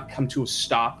do not come to a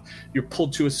stop. You're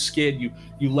pulled to a skid.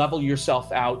 You level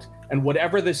yourself out, and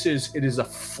whatever this is, it is a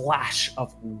flash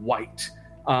of white.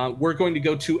 We're going to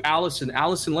go to Allison.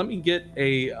 Allison, let me get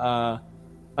a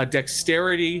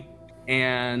dexterity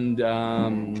and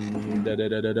no,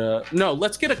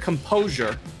 let's get a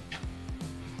composure.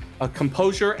 A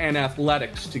composure and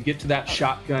athletics to get to that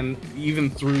shotgun,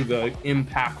 even through the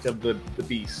impact of the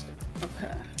beast.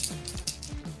 Okay.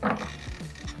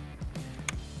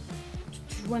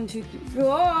 1, 2, 3.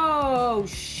 Oh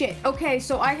shit. Okay,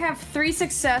 so I have 3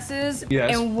 successes,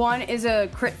 Yes. and 1 is a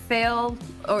crit fail,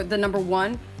 or the number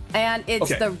 1, and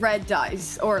it's Okay. the red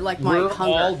dice, or like my We're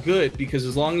hunger. all good because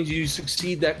as long as you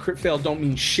succeed, that crit fail don't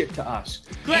mean shit to us.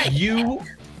 Great. You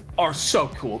are so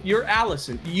cool. You're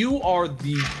Allison. You are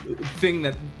the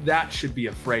thing that should be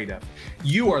afraid of.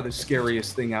 You are the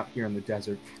scariest thing out here in the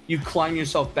desert. You climb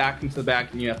yourself back into the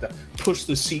back and you have to push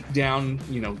the seat down,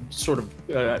 sort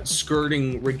of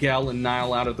skirting Rigel and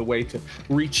Niall out of the way to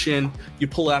reach in. You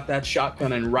pull out that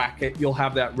shotgun and rack it. You'll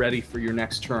have that ready for your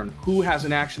next turn. Who has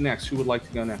an action next? Who would like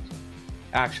to go next?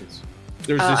 Actions.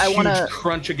 There's this huge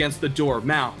crunch against the door.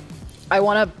 Mal. I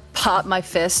want to pop my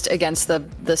fist against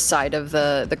the side of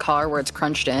the car where it's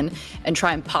crunched in and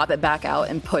try and pop it back out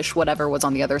and push whatever was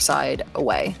on the other side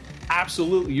away.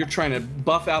 Absolutely. You're trying to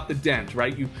buff out the dent,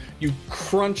 right? You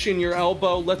crunch in your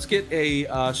elbow. Let's get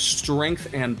a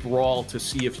strength and brawl to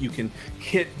see if you can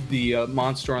hit the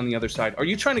monster on the other side. Are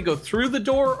you trying to go through the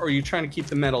door, or are you trying to keep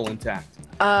the metal intact?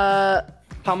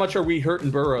 How much are we hurting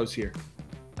Burrows here?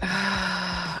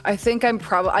 I think I'm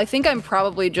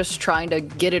probably just trying to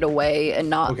get it away and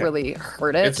not really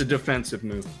hurt it. It's a defensive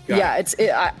move.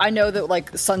 I know that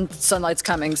like sunlight's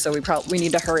coming, so we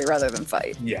need to hurry rather than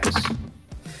fight. Yes.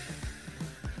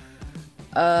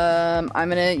 I'm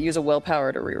gonna use a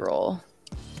willpower to reroll.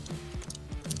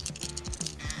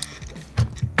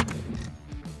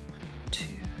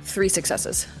 3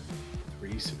 successes.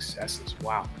 3 successes.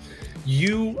 Wow.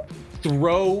 You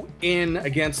throw in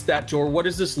against that door. What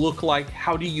does this look like?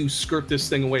 How do you skirt this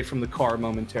thing away from the car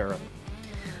momentarily?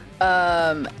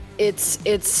 It's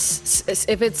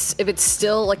if it's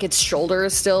still like its shoulder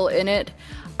is still in it,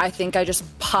 I think I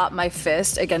just pop my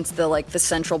fist against the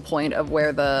central point of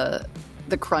where the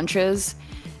crunch is,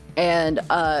 and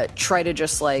try to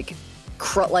just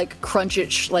crunch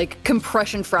it,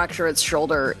 compression fracture its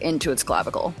shoulder into its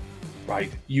clavicle.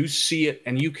 Right. You see it,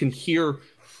 and you can hear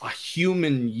a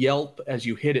human yelp as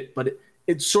you hit it, but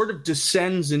it sort of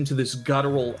descends into this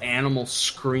guttural animal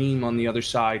scream on the other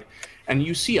side, and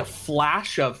you see a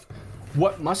flash of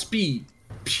what must be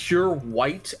pure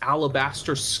white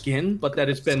alabaster skin, but that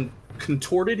has been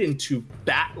contorted into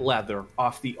bat leather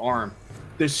off the arm.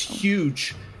 This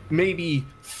huge, maybe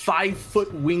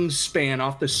 5-foot wingspan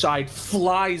off the side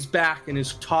flies back and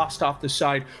is tossed off the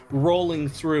side, rolling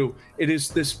through. It is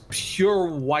this pure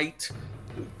white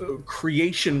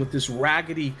creation with this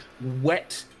raggedy,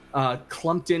 wet,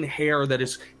 clumped-in hair that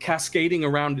is cascading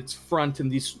around its front,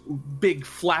 and these big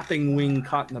flapping wing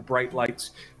caught in the bright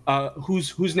lights.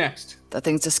 Who's next? That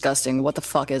thing's disgusting. What the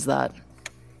fuck is that?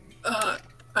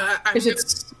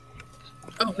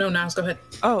 Oh no, Niles, go ahead.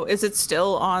 Oh, is it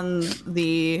still on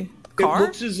the car? It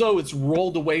looks as though it's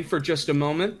rolled away for just a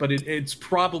moment, but it's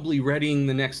probably readying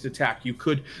the next attack. You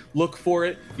could look for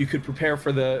it. You could prepare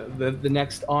for the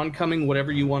next oncoming,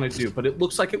 whatever you want to do. But it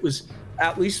looks like it was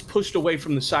at least pushed away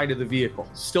from the side of the vehicle,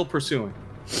 still pursuing.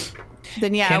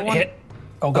 Then yeah, I want hit.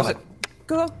 Oh, go ahead.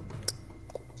 Go.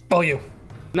 Oh, you.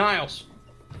 Niles.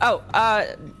 Oh,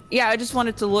 yeah, I just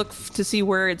wanted to look to see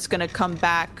where it's going to come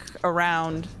back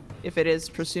around if it is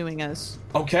pursuing us.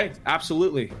 Okay,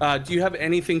 absolutely. Do you have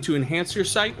anything to enhance your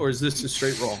sight, or is this a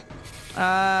straight roll?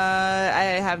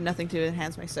 I have nothing to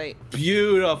enhance my sight.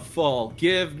 Beautiful.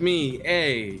 Give me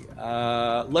a,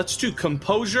 let's do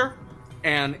composure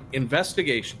and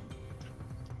investigation.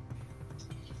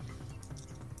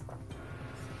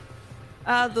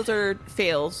 Those are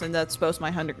fails, and that's both my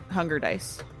hunger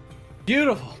dice.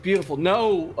 Beautiful, beautiful.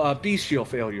 No bestial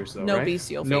failures, though, no right?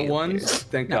 Bestial no failures. ones?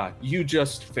 Thank God. You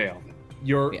just failed.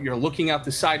 You're looking out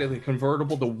the side of the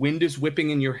convertible. The wind is whipping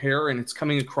in your hair, and it's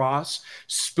coming across.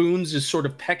 Spoons is sort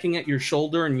of pecking at your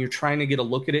shoulder, and you're trying to get a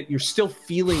look at it. You're still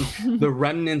feeling the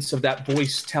remnants of that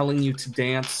voice telling you to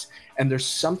dance. And there's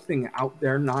something out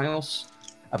there, Niles,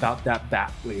 about that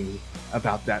bat wing,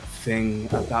 about that thing,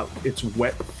 about its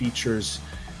wet features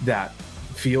that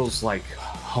feels like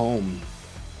home.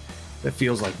 That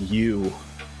feels like you.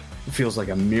 It feels like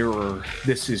a mirror.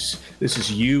 This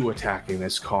is you attacking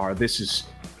this car. This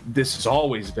has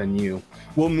always been you.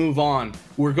 We'll move on.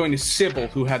 We're going to Sybil,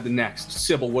 who had the next.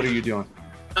 Sybil, what are you doing?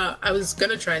 I was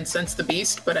gonna try and sense the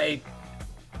beast, but I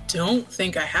don't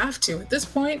think I have to at this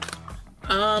point.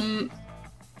 How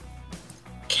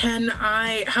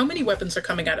many weapons are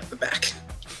coming out of the back?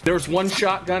 There's one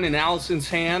shotgun in Allison's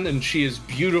hand, and she has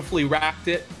beautifully racked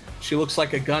it. She looks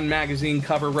like a gun magazine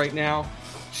cover right now.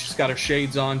 She's got her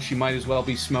shades on. She might as well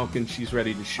be smoking. She's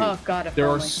ready to shoot. Oh God!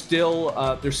 There's still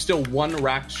one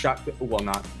racked shotgun. Well,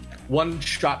 not one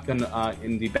shotgun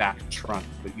in the back trunk,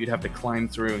 but you'd have to climb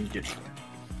through and get.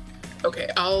 Okay,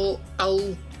 I'll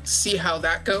see how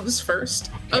that goes first.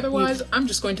 Okay. Otherwise, I'm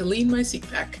just going to lean my seat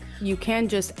back. You can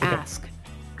just ask.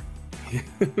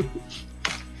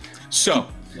 So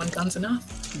one gun's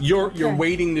enough. You're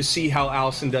waiting to see how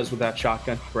Allison does with that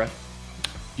shotgun, correct?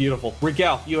 Beautiful.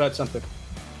 Rigel, you had something.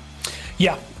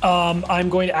 Yeah, I'm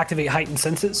going to activate heightened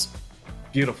senses.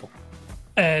 Beautiful.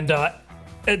 And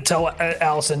tell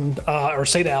Allison, or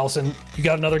say to Allison, you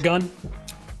got another gun?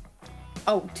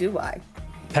 Oh, do I?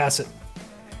 Pass it.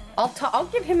 I'll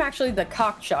give him actually the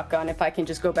cocked shotgun if I can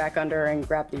just go back under and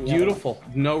grab the. Beautiful.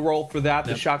 No roll for that.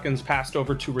 The shotgun's passed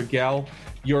over to Rigel.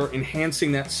 You're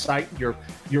enhancing that sight. Your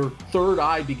third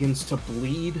eye begins to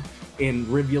bleed in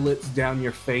rivulets down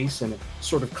your face, and it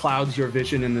sort of clouds your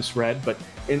vision in this red, but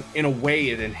in a way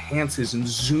it enhances and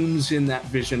zooms in that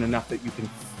vision enough that you can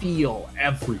feel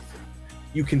everything.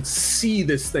 You can see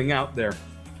this thing out there.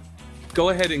 Go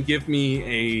ahead and give me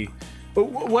a...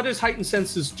 What does heightened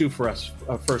senses do for us?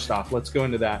 First off, let's go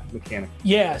into that mechanic.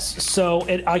 Yes, so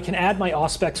I can add my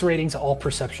Auspex rating to all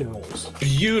perception rolls.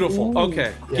 Beautiful. Ooh.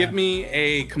 Okay, Yeah. give me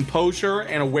a composure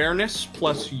and awareness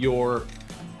plus your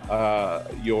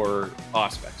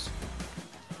Auspex.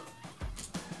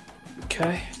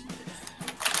 Okay.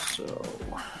 So,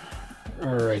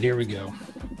 all right, here we go.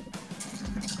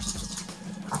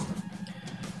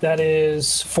 That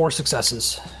is 4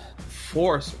 successes.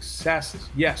 4 successes.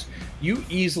 Yes, you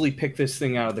easily pick this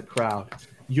thing out of the crowd.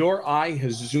 Your eye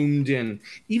has zoomed in.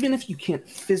 Even if you can't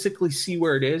physically see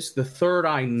where it is, the third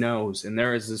eye knows, and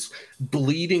there is this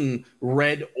bleeding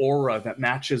red aura that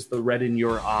matches the red in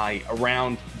your eye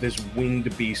around this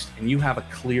winged beast, and you have a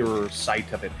clearer sight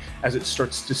of it as it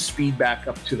starts to speed back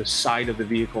up to the side of the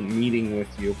vehicle, meeting with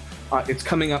you. It's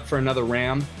coming up for another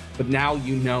ram, but now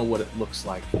you know what it looks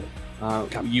like.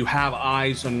 You have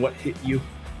eyes on what hit you.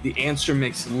 The answer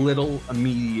makes little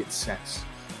immediate sense.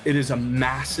 It is a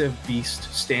massive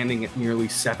beast standing at nearly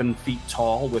 7 feet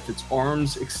tall, with its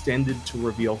arms extended to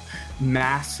reveal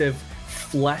massive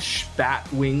flesh bat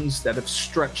wings that have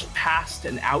stretched past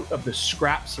and out of the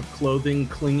scraps of clothing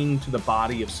clinging to the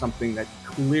body of something that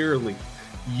clearly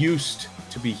used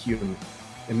to be human.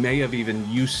 It may have even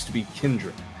used to be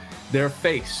kindred. Their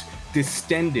face,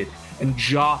 distended and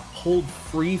jaw pulled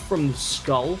free from the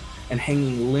skull and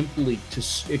hanging limply to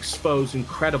expose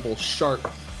incredible sharp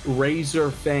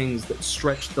razor fangs that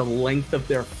stretch the length of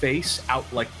their face out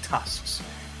like tusks.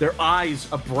 Their eyes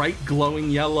a bright glowing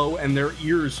yellow, and their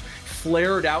ears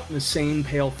flared out in the same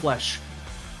pale flesh.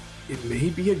 It may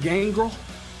be a gangrel,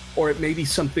 or it may be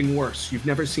something worse. You've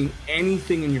never seen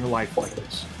anything in your life like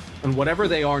this. And whatever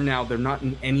they are now, they're not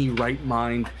in any right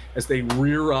mind. As they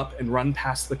rear up and run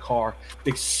past the car,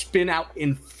 they spin out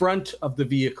in front of the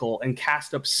vehicle and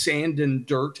cast up sand and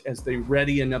dirt as they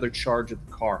ready another charge at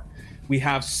the car. We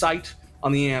have sight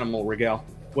on the animal, Rigel.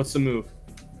 What's the move?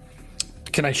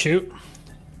 Can I shoot?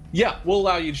 Yeah, we'll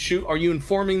allow you to shoot. Are you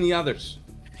informing the others?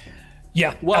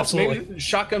 Yeah, Well, absolutely. maybe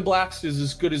shotgun blast is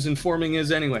as good as informing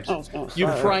is anyways. You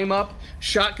sorry. prime up,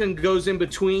 shotgun goes in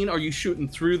between. Are you shooting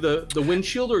through the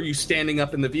windshield, or are you standing up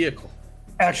in in the vehicle?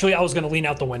 Actually, I was going to lean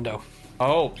out the window.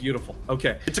 Oh, beautiful.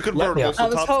 Okay. It's a convertible, Yeah.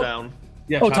 so tops down.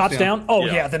 Yeah, Oh, tops down. Oh,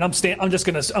 Yeah. yeah. Then I'm just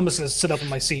gonna sit up in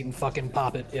my seat and fucking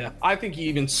pop it. Yeah. I think you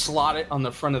even slot it on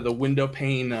the front of the window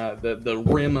pane, the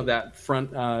rim of that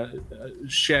front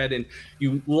shed, and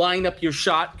you line up your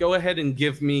shot. Go ahead and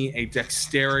give me a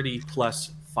dexterity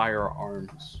plus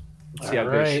firearms. Let's see how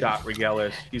good a Alright. shot Rigel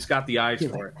is. He's got the eyes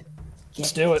for it.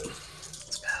 Let's do it.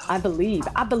 I believe.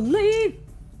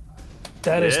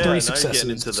 That is Yeah, 3 now you're successes.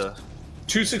 getting into the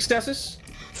 2 successes?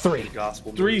 3.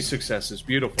 gospel. 3 successes.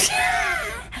 Beautiful.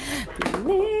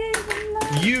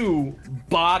 You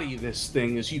body this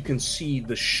thing as you can see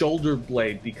the shoulder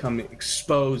blade become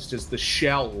exposed as the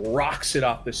shell rocks it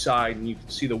off the side, and you can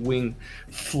see the wing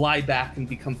fly back and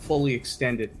become fully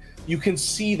extended. You can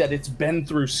see that it's been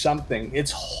through something.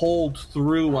 It's holed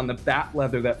through on the bat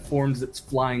leather that forms its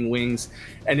flying wings,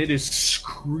 and it is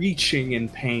screeching in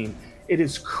pain. It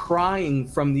is crying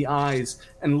from the eyes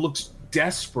and looks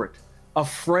desperate,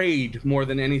 afraid more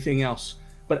than anything else.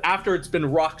 But after it's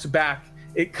been rocked back,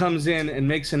 it comes in and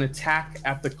makes an attack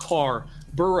at the car.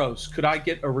 Burroughs, could I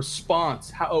get a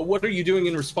response? What are you doing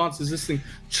in response as this thing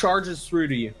charges through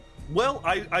to you? Well,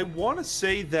 I want to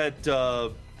say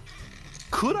that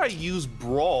could I use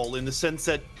brawl in the sense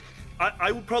that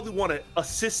I would probably want to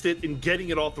assist it in getting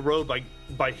it off the road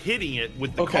by hitting it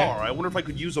with the Okay. car. I wonder if I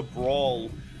could use a brawl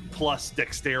plus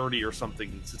dexterity or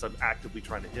something since I'm actively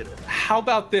trying to hit it. How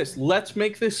about this? Let's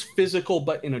make this physical,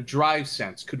 but in a drive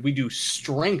sense. Could we do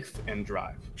strength and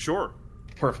drive? Sure.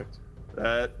 Perfect.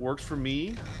 That works for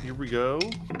me. Here we go.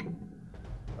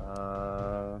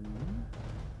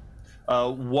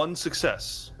 1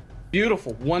 success.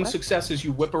 Beautiful. One success as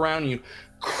you whip around and you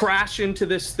crash into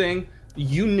this thing.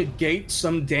 You negate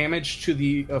some damage to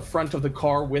the front of the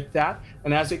car with that.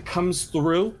 And as it comes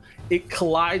through, it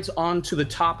collides onto the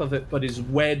top of it, but is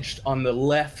wedged on the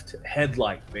left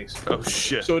headlight, basically. Oh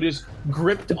shit! So it is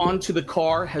gripped onto the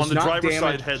car, has on the not driver's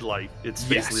damaged. side headlight, it's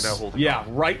basically now holding. Yeah,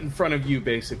 on. right in front of you,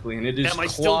 basically, and it is. Am I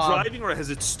still clawed- driving, or has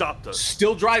it stopped us?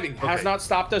 Still driving. Has Okay. not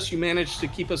stopped us. You managed to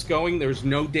keep us going. There's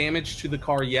no damage to the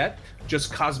car yet.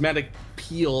 Just cosmetic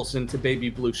peels into Baby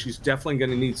Blue. She's definitely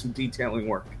going to need some detailing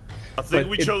work. I think but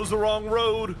we it- chose the wrong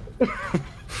road.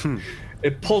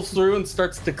 It pulls through and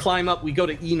starts to climb up. We go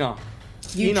to Enoch.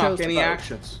 Enoch, any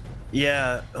actions?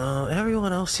 Yeah,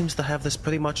 everyone else seems to have this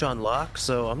pretty much on lock,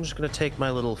 so I'm just gonna take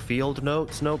my little field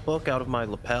notes notebook out of my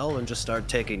lapel and just start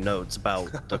taking notes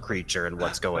about the creature and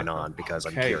what's going on, because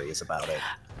I'm curious about it.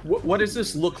 What does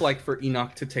this look like for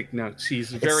Enoch to take notes?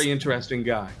 He's a very interesting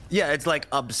guy. Yeah, it's like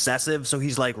obsessive, so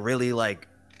he's like really like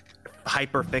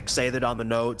hyper fixated on the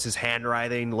notes. His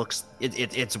handwriting looks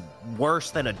it's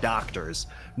worse than a doctor's.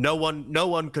 No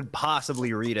one could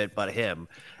possibly read it but him,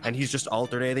 and he's just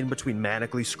alternating between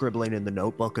manically scribbling in the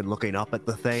notebook and looking up at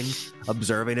the thing,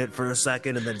 observing it for a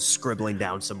second, and then scribbling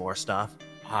down some more stuff.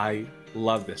 I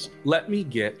love this. Let me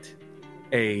get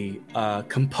a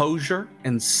composure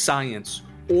and science,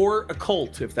 or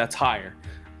occult if that's higher,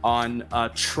 on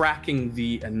tracking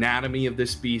the anatomy of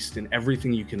this beast and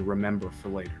everything you can remember for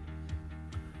later.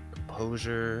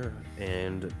 Composure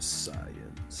and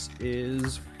science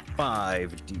is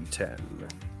 5d10.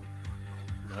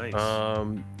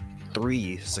 Nice.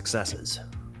 3 successes.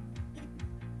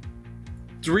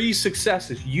 3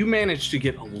 successes. You managed to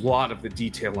get a lot of the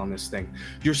detail on this thing.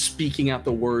 You're speaking out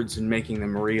the words and making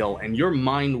them real, and your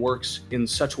mind works in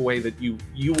such a way that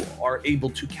you are able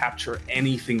to capture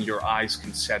anything your eyes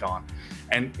can set on.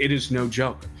 And it is no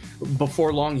joke.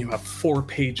 Before long, you have 4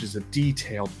 pages of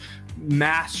detailed,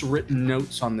 mass written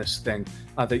notes on this thing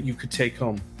that you could take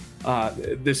home.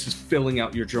 This is filling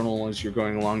out your journal as you're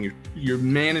going along. You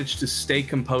managed to stay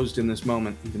composed in this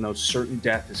moment, even though certain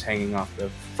death is hanging off the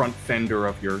front fender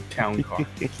of your town car.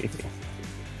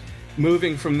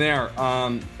 Moving from there,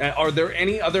 are there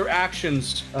any other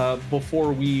actions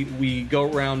before we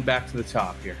go around back to the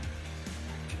top here?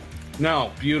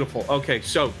 No, beautiful. Okay,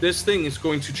 so this thing is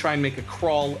going to try and make a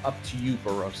crawl up to you,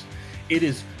 Burroughs. It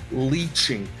is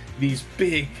leeching these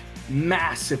big,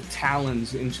 massive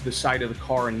talons into the side of the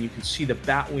car, and you can see the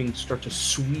bat wings start to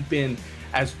sweep in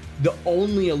as the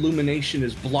only illumination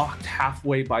is blocked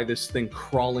halfway by this thing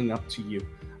crawling up to you.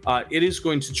 It is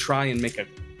going to try and make a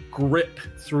grip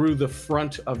through the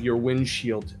front of your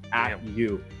windshield at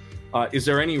you. Is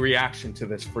there any reaction to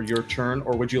this for your turn,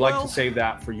 or would you like to save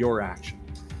that for your action?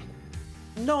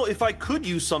 No, if I could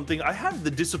use something, I have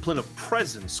the discipline of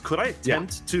presence. Could I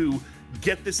attempt to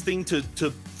get this thing to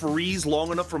freeze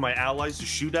long enough for my allies to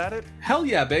shoot at it? Hell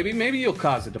yeah, baby. Maybe you'll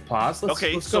cause it to pause. Let's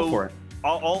go for it.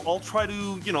 I'll try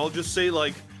to, just say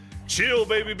like, chill,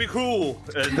 baby, be cool.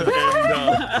 And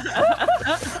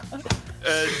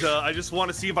I just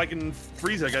want to see if I can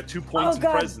freeze it. I got 2 points of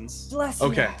presence. Bless you.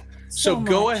 Okay. So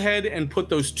go ahead and put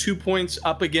those 2 points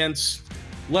up against,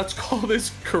 let's call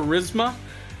this charisma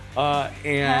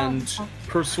and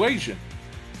persuasion.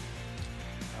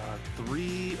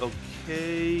 3,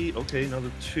 okay,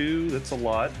 another 2, that's a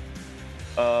lot.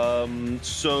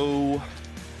 So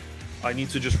I need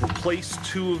to just replace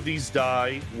 2 of these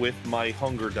die with my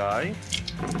hunger die.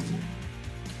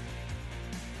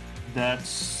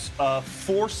 That's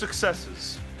 4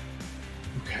 successes.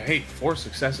 Okay, 4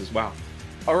 successes, wow.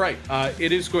 All right,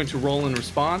 it is going to roll in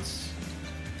response,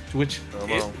 to which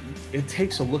it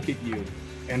takes a look at you,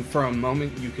 and for a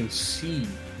moment you can see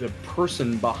the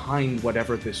person behind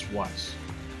whatever this was.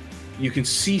 You can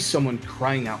see someone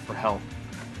crying out for help.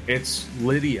 It's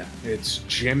Lydia, it's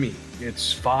Jimmy,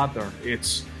 it's Father,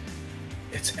 it's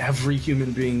every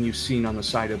human being you've seen on the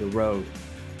side of the road.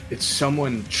 It's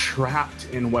someone trapped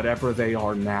in whatever they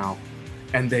are now,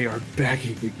 and they are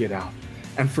begging to get out.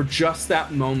 And for just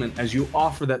that moment, as you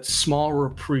offer that small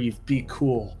reprieve, be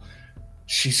cool,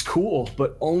 she's cool,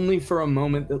 but only for a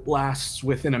moment that lasts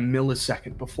within a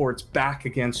millisecond before it's back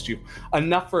against you.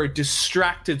 Enough for a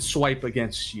distracted swipe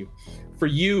against you. For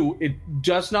you, it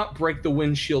does not break the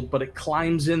windshield, but it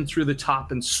climbs in through the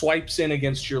top and swipes in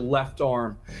against your left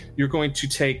arm. You're going to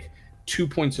take 2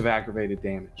 points of aggravated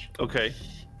damage. Okay.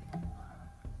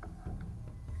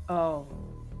 Oh.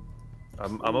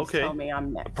 I'm okay. Tell me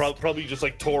I'm next. Probably just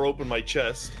like tore open my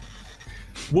chest.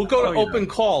 We'll go to open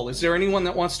call. Is there anyone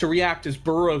that wants to react as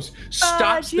Burroughs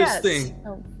stops this thing?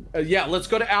 Yeah, let's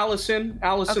go to Allison.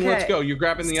 Allison, let's go. You're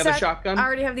grabbing the other shotgun? I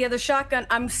already have the other shotgun.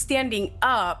 I'm standing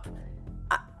up.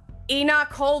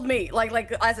 Enoch, hold me like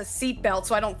as a seatbelt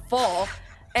so I don't fall.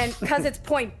 And because it's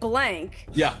point blank,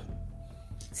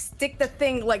 stick the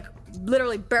thing like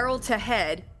literally barrel to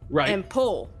head and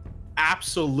pull.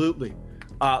 Absolutely.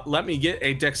 Let me get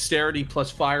a dexterity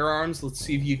plus firearms. Let's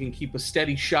see if you can keep a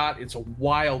steady shot. It's a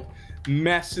wild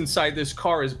mess inside this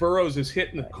car as Burroughs is hit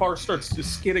and the car starts to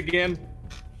skid again.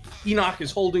 Enoch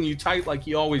is holding you tight like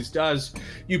he always does.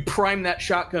 You prime that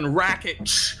shotgun, rack it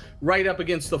right up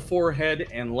against the forehead,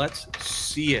 and let's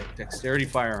see it. Dexterity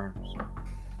firearms.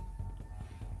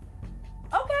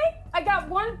 Okay, I got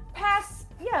 1 pass.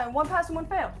 Yeah, 1 pass and 1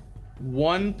 fail.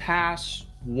 1 pass,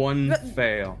 One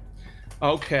fail.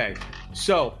 Okay,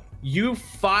 so you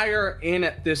fire in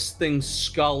at this thing's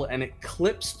skull and it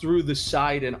clips through the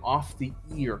side and off the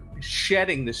ear,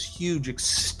 shedding this huge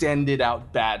extended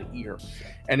out bad ear.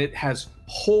 And it has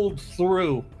holed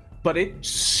through, but it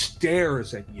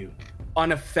stares at you,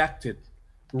 unaffected,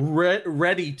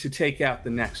 ready to take out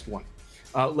the next one.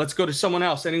 Let's go to someone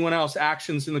else. Anyone else?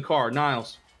 Actions in the car.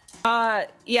 Niles.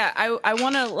 Yeah, I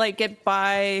want to like get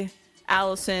by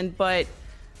Allison, but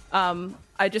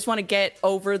I just want to get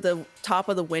over the top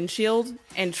of the windshield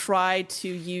and try to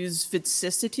use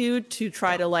vicissitude to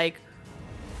try to like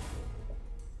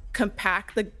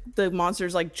compact the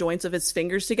monster's like joints of its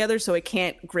fingers together so it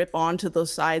can't grip onto the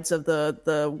sides of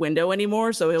the window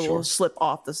anymore, so it will slip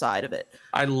off the side of it.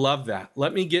 I love that.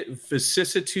 Let me get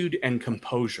vicissitude and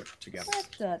composure together.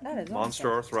 That is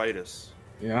Monster arthritis.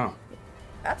 Yeah.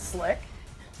 That's slick.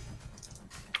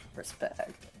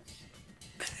 Respect.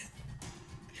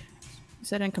 Is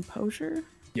that in composure?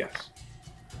 Yes.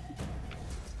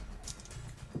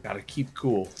 Gotta keep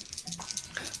cool.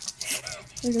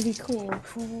 It'll be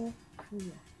cool.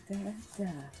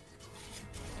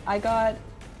 I got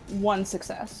 1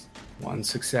 success. One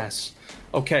success.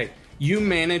 Okay, you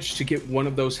manage to get one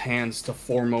of those hands to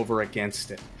form over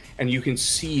against it. And you can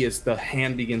see as the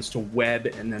hand begins to web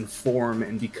and then form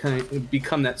and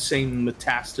become that same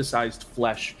metastasized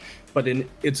flesh, but in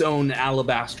its own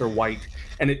alabaster white.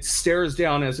 And it stares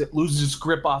down as it loses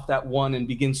grip off that one and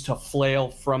begins to flail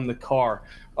from the car.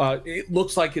 It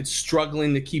looks like it's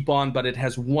struggling to keep on, but it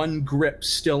has one grip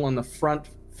still on the front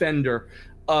fender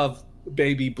of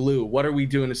Baby Blue. What are we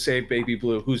doing to save Baby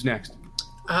Blue? Who's next?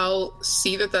 I'll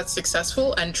see that that's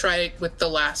successful and try it with the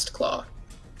last claw.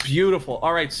 Beautiful.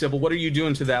 All right, Sybil, what are you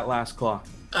doing to that last claw?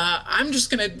 I'm just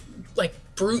gonna, like,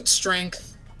 brute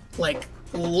strength, like,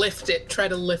 try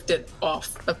to lift it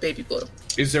off of Baby Blue.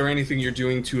 Is there anything you're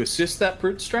doing to assist that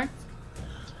brute strength?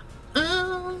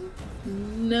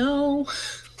 No.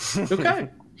 Okay.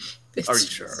 It's Are you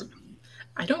sure?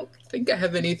 I don't think I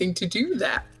have anything to do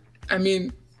that. I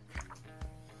mean,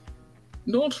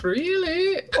 not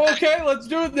really. Okay, let's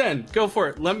do it then. Go for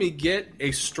it. Let me get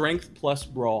a strength plus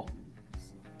brawl.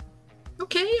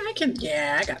 Okay, I can.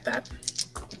 Yeah, I got that.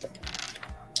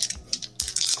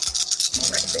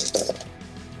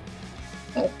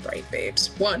 All right,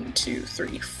 babes. 1, 2,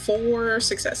 3, 4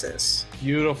 successes.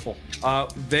 Beautiful.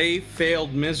 They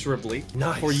failed miserably.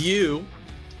 Nice. For you,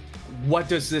 what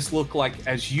does this look like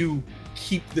as you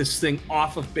keep this thing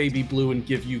off of Baby Blue and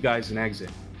give you guys an exit?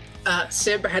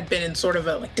 Sib had been in sort of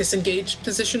a disengaged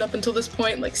position up until this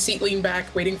point, like seat lean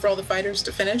back, waiting for all the fighters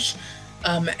to finish.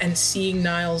 And seeing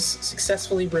Niles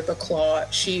successfully rip a claw,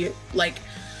 she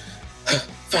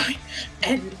fine,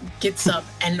 and gets up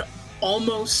and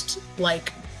almost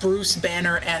like Bruce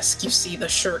Banner-esque, you see the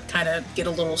shirt kind of get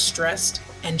a little stressed,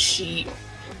 and she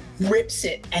rips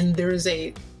it, and there's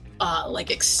a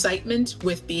excitement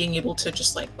with being able to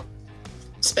just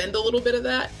spend a little bit of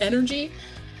that energy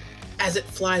as it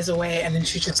flies away, and then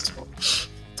she just, all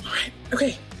right,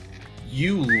 okay.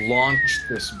 You launch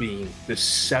this being, this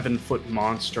 7-foot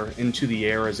monster, into the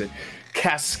air as it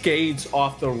cascades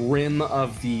off the rim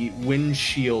of the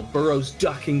windshield, Burrows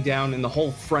ducking down and the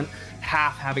whole front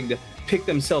half having to pick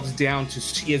themselves down to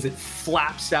see as it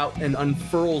flaps out and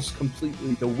unfurls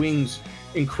completely, the wings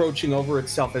encroaching over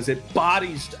itself as it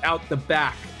bodies out the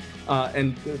back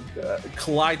and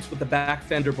collides with the back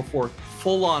fender before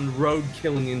full-on road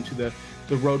killing into the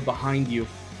road behind you,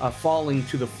 falling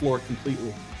to the floor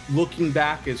completely. Looking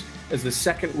back as the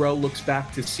second row looks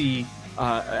back to see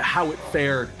how it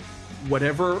fared,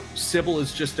 whatever Sybil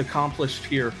has just accomplished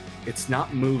here, it's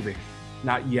not moving,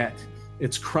 not yet.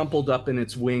 It's crumpled up in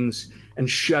its wings and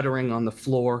shuddering on the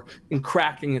floor and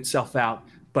cracking itself out.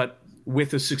 But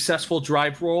with a successful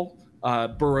drive roll,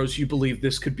 Burrows, you believe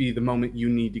this could be the moment you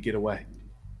need to get away.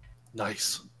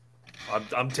 Nice.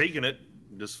 I'm taking it.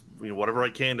 Just whatever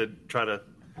I can to try to,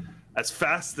 as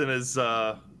fast and as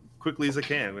quickly as I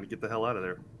can. I'm going to get the hell out of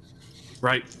there.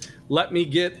 Right. Let me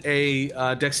get a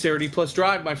dexterity plus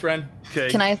drive, my friend.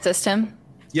 Okay. Can I assist him?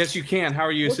 Yes, you can. How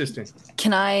are you assisting?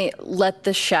 Can I let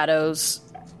the shadows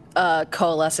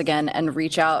coalesce again and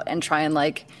reach out and try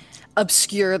and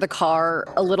obscure the car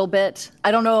a little bit?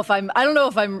 I don't know if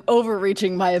I'm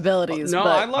overreaching my abilities. No,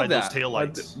 but I love that. Those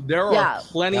taillights. There are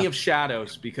plenty of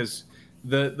shadows because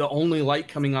the only light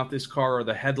coming off this car are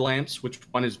the headlamps, which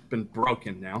one has been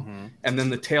broken now, and then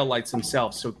the taillights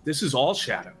themselves. So this is all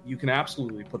shadow. You can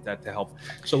absolutely put that to help.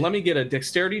 So let me get a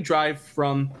dexterity drive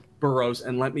from Burrows,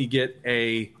 and let me get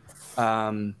a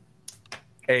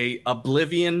a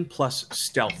oblivion plus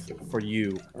stealth for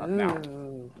you now.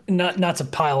 Not to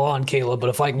pile on, Caleb, but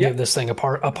if I can give this thing a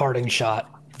parting shot,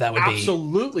 that would be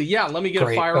absolutely. Yeah, let me get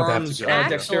great. a firearms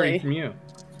dexterity Actually, from you.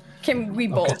 Can we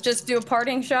both just do a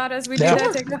parting shot as we do Yeah.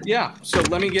 that? Jacob? Yeah, so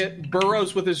let me get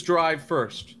Burrows with his drive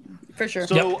first. For sure.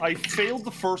 So I failed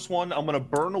the first one. I'm going to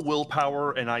burn a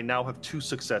willpower, and I now have 2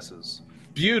 successes.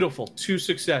 Beautiful. 2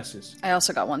 successes. I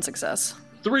also got 1 success.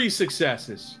 3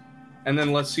 successes. And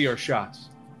then let's see our shots.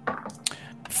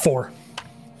 4.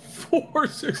 4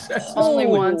 successes. Only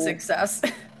 1 success.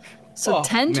 So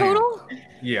 10 total?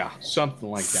 Yeah, something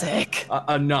like that. Sick.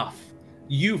 Enough.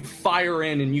 You fire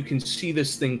in and you can see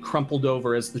this thing crumpled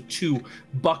over as the 2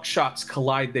 buckshots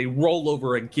collide. They roll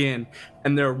over again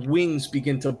and their wings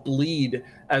begin to bleed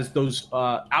as those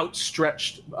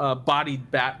outstretched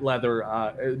bodied bat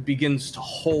leather begins to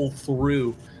hole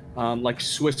through like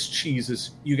Swiss cheese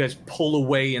as you guys pull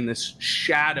away in this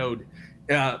shadowed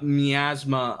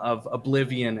miasma of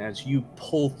oblivion. As you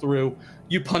pull through,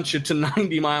 you punch it to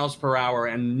 90 miles per hour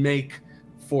and make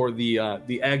for the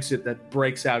exit that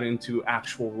breaks out into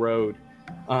actual road.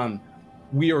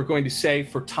 We are going to say,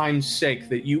 for time's sake,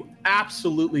 that you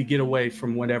absolutely get away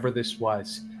from whatever this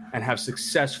was and have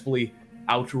successfully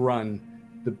outrun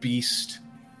the beast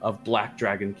of Black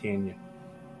Dragon Canyon.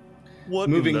 What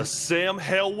in the Sam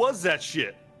hell was that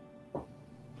shit?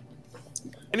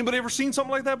 Anybody ever seen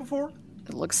something like that before?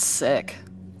 It looks sick.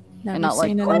 Never And not like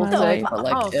seen it in cool my sick, life. but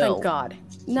like oh, ill. thank God.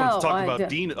 I'm No, gonna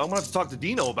have to talk to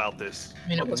Dino about this. I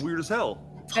mean, it was Weird as hell.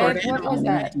 part Babe, what animal. was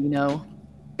that? You know.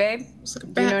 Babe, It's like a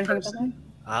do you know bad anything about person.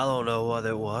 that? I don't know what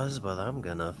it was, but I'm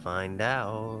gonna find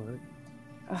out.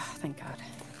 Oh, thank God.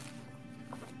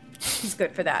 He's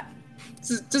good for that.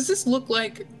 Does this look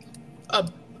like a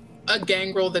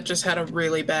gangrel that just had a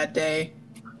really bad day?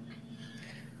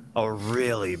 A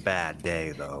really bad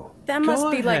day, though. That must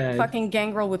Go be ahead. like fucking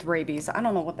gangrel with rabies. I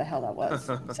don't know what the hell that was.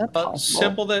 Is that possible?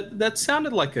 Simple. That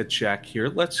sounded like a check here.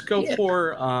 Let's go Yeah.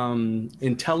 for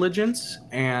intelligence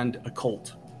and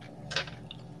occult.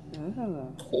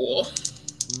 Ooh. Cool.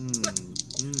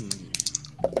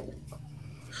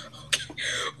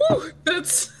 Woo,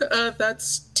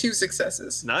 that's 2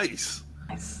 successes. Nice.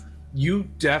 You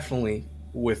definitely,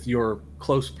 with your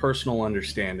close personal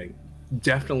understanding,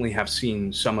 definitely have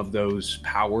seen some of those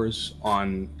powers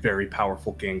on very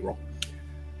powerful gangrel.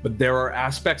 But there are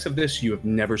aspects of this you have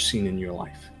never seen in your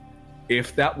life.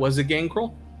 If that was a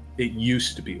gangrel, it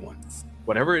used to be one.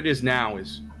 Whatever it is now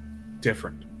is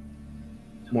different,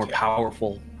 more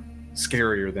powerful,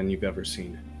 scarier than you've ever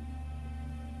seen it.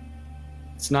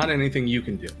 It's not anything you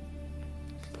can do.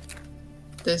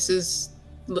 This is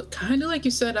kind of like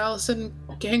you said, Allison.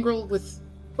 Gangrel with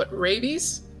what,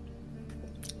 rabies?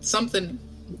 Something.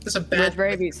 There's a bad With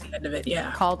rabies. end of it.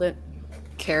 Yeah. Called it.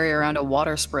 Carry around a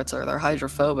water spritzer. They're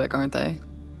hydrophobic, aren't they?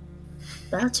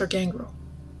 Bats or gangrel?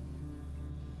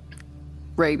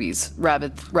 Rabies.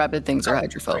 Rabid things are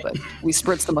hydrophobic. We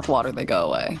spritz them with water, they go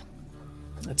away.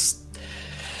 It's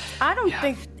I don't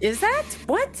think. Is that?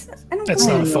 What? I don't it's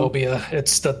know. not a phobia.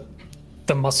 It's the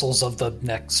muscles of the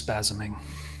neck spasming.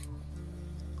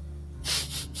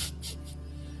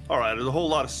 All right, there's a whole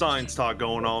lot of science talk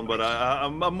going on, but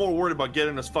I'm more worried about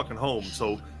getting us fucking home.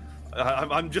 So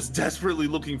I'm just desperately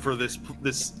looking for this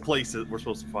place that we're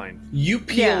supposed to find. You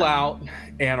peel Yeah. out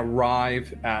and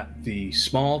arrive at the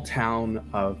small town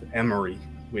of Emery,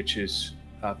 which is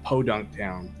Podunk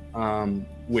Town,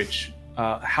 which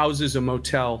houses a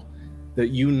motel that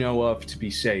you know of to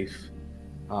be safe.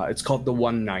 It's called the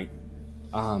One Night.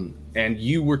 And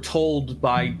you were told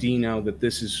by Dino that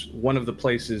this is one of the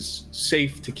places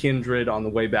safe to Kindred on the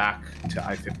way back to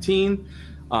I-15.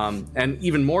 And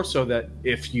even more so that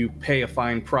if you pay a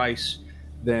fine price,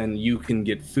 then you can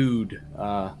get food,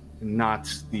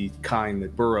 not the kind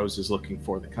that Burroughs is looking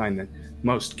for, the kind that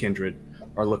most Kindred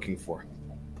are looking for.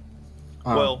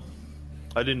 Well,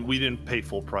 we didn't pay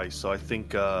full price, so I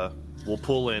think we'll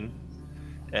pull in.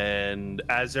 And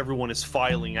as everyone is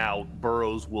filing out,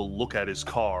 Burroughs will look at his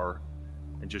car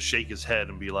and just shake his head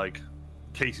and be like,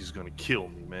 Casey's gonna kill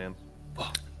me, man.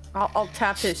 I'll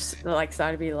tap his side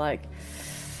and be like,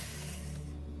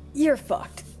 "You're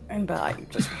fucked," and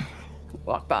just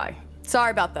walk by.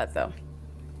 Sorry about that, though.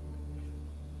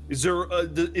 Is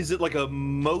it like a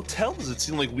motel? Does it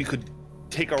seem like we could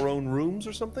take our own rooms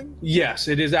or something? Yes,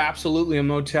 it is absolutely a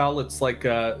motel. It's like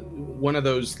one of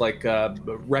those like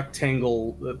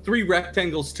rectangle, 3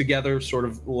 rectangles together sort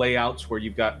of layouts where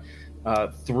you've got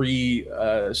 3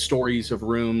 stories of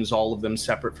rooms, all of them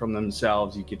separate from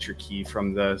themselves. You get your key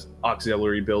from the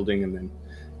auxiliary building, and then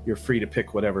you're free to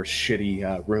pick whatever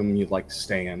shitty room you'd like to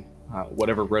stay in,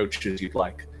 whatever roaches you'd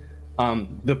like.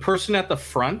 The person at the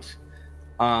front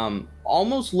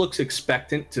almost looks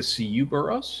expectant to see you,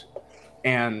 Burroughs,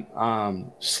 and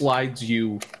slides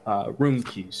you room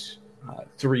keys,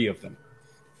 3 of them.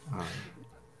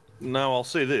 Now, I'll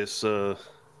say this. We're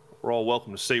all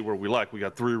welcome to stay where we like. We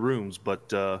got 3 rooms,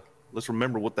 but let's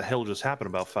remember what the hell just happened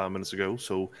about 5 minutes ago.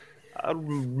 So I'd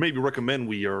maybe recommend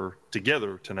we are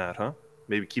together tonight, huh?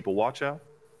 Maybe keep a watch out?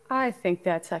 I think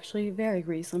that's actually very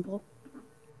reasonable.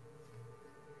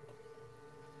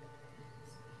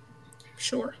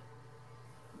 Sure.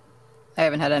 I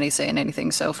haven't had any say in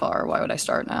anything so far. Why would I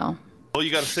start now? Well,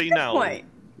 you got to say now. point.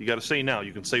 You got to say now.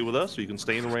 You can stay with us, or you can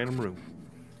stay in the random room.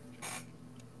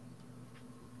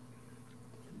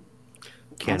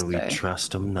 Can we Okay.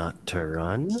 trust him not to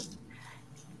run?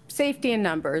 Safety in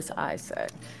numbers, I say.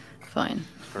 Fine.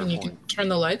 Fair And you point. can turn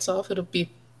the lights off. It'll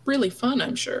be really fun,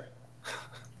 I'm sure.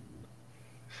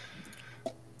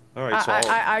 All right, so I'll-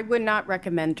 I would not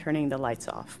recommend turning the lights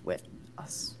off with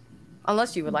us.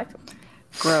 Unless you would like to.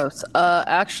 Gross.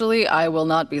 Actually, I will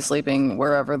not be sleeping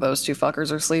wherever those 2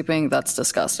 fuckers are sleeping. That's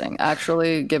disgusting.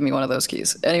 Actually, give me one of those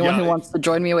keys. Anyone Yeah. who wants to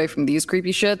join me away from these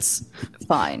creepy shits,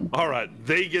 fine. all right,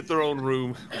 they get their own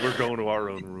room. We're going to our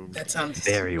own room. That sounds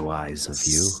Very wise of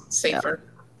you. safer.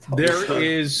 There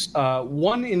is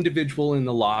one individual in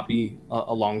the lobby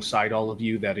alongside all of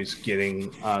you that is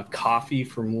getting coffee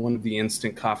from one of the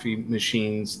instant coffee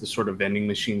machines, the sort of vending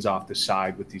machines off the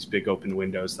side with these big open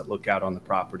windows that look out on the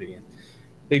property. And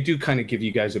they do kind of give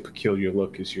you guys a peculiar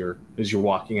look as you're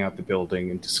walking out the building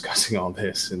and discussing all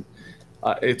this. And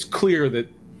it's clear that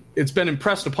it's been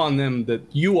impressed upon them that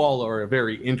you all are a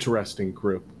very interesting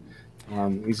group.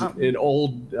 He's an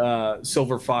old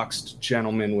silver-foxed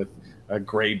gentleman with a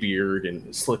gray beard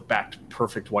and slick-backed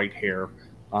perfect white hair.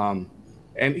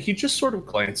 And he just sort of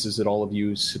glances at all of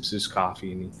you, sips his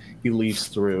coffee, and he leaves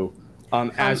through.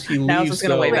 As he Niles leaves, is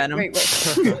gonna though, wave Wait, at him. wait.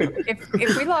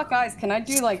 if we lock eyes, can I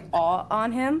do like awe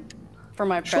on him for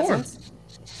my Sure. presence?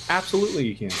 absolutely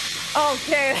you can.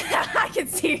 Okay, I can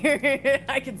see you.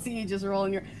 I can see you just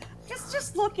rolling your,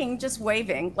 just looking, just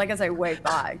waving, like as I wave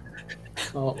by.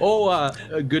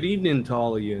 Good evening to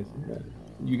all of you.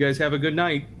 You guys have a good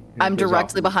night. And I'm he goes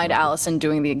directly off. behind Allison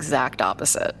doing the exact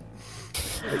opposite.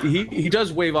 He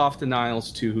does wave off to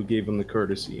Niles too, who gave him the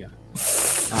courtesy.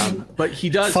 But he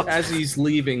does, Fuck. as he's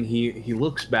leaving, he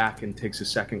looks back and takes a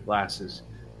second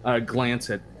glance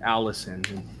at Allison,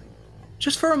 and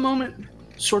just for a moment,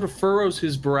 sort of furrows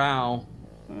his brow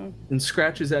and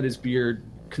scratches at his beard,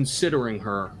 considering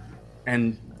her,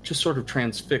 and just sort of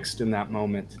transfixed in that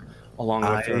moment, along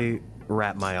with her. I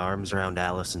wrap my arms around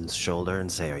Allison's shoulder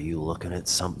and say, "Are you looking at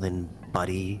something,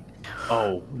 buddy?"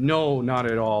 Oh, no, not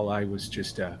at all. I was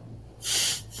just,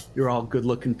 you're all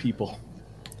good-looking people.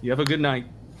 You have a good night.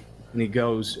 And he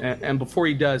goes, and before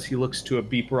he does, he looks to a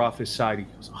beeper off his side. He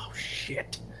goes, oh,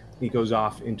 shit. And he goes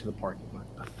off into the parking lot.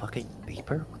 A fucking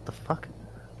beeper? What the fuck?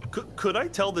 Could I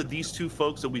tell that these 2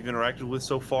 folks that we've interacted with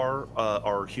so far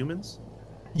are humans?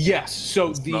 Yes,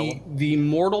 so Smell the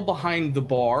mortal behind the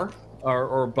bar,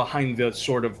 or behind the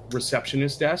sort of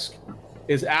receptionist desk,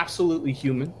 is absolutely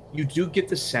human. You do get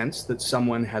the sense that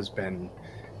someone has been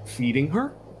feeding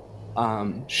her.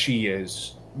 She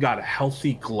is got a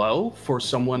healthy glow for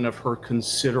someone of her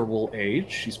considerable age.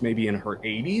 She's maybe in her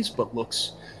 80s, but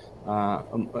looks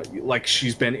like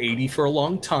she's been 80 for a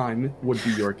long time, would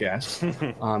be your guess.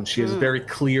 She has very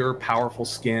clear, powerful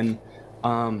skin.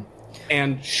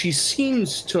 And she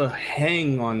seems to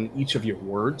hang on each of your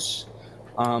words,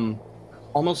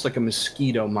 almost like a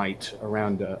mosquito might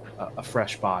around a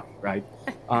fresh body, right?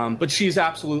 But she's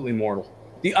absolutely mortal.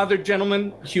 The other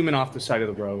gentleman, human off the side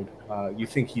of the road, you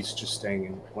think he's just staying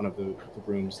in one of the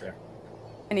rooms there.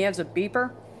 And he has a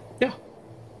beeper. Yeah.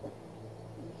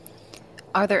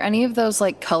 Are there any of those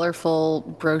like colorful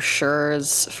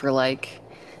brochures for like,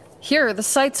 here are the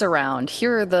sites around,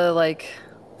 here are the like...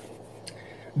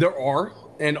 There are,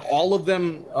 and all of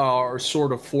them are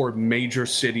sort of for major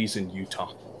cities in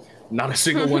Utah. Not a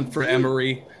single one for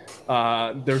Emory.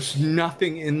 There's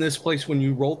nothing in this place. When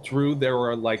you roll through, there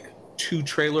are like 2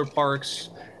 trailer parks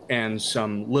and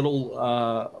some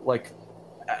little,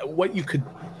 what you could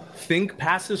think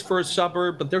passes for a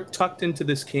suburb, but they're tucked into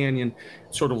this canyon,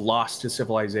 sort of lost to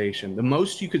civilization. The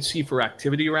most you could see for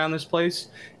activity around this place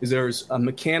is there's a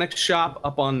mechanic shop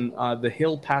up on the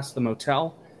hill past the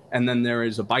motel, and then there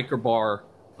is a biker bar,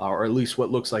 or at least what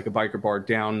looks like a biker bar,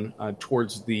 down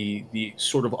towards the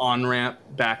sort of on-ramp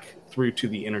back through to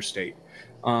the interstate.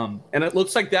 And it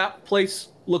looks like that place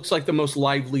looks like the most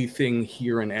lively thing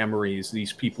here in Emory is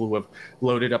these people who have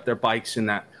loaded up their bikes in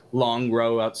that long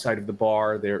row outside of the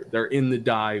bar. They're in the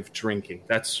dive drinking.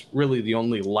 That's really the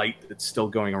only light that's still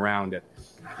going around at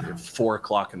 4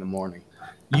 o'clock in the morning.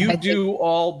 You do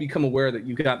all become aware that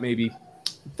you've got maybe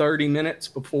 30 minutes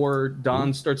before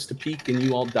dawn starts to peak and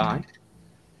you all die.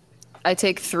 I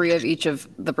take 3 of each of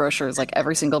the brochures, like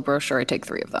every single brochure, I take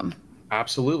 3 of them.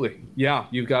 Absolutely. Yeah,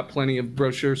 you've got plenty of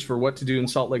brochures for what to do in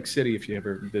Salt Lake City if you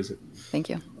ever visit. Thank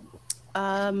you.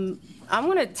 I'm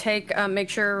gonna take make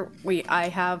sure I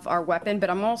have our weapon, but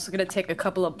I'm also gonna take a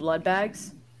couple of blood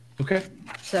bags. Okay.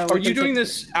 So are you doing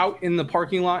this out in the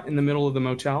parking lot in the middle of the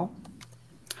motel?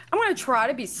 I'm gonna try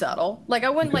to be subtle. Like I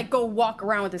wouldn't like go walk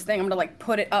around with this thing. I'm gonna like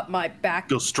put it up my back.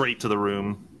 Go straight to the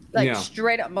room. Like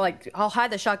straight up, like I'll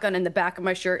hide the shotgun in the back of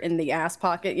my shirt in the ass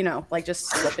pocket, like just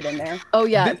slip it in there. Oh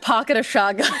yeah, pocket a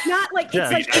shotgun. Not like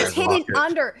it's hidden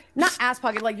under, not ass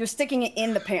pocket, like you're sticking it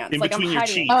in the pants. In like between I'm your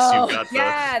hiding. cheeks, you've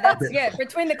got the... Yeah,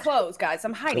 between the clothes, guys.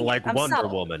 I'm hiding. Like I'm Wonder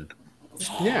subtle. Woman.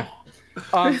 Yeah.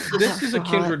 This is a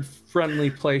kindred-friendly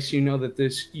place. You know that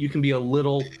you can be a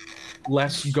little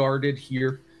less guarded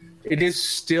here. It is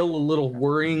still a little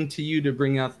worrying to you to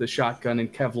bring out the shotgun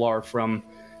and Kevlar from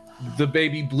the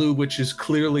baby blue, which has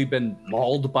clearly been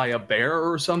mauled by a bear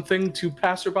or something to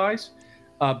passerbys.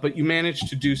 But you manage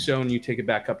to do so, and you take it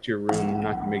back up to your room. I'm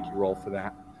not going to make you roll for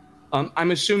that.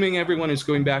 I'm assuming everyone is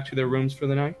going back to their rooms for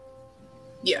the night?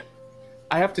 Yeah.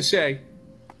 I have to say,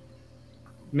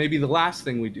 maybe the last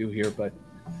thing we do here, but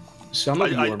some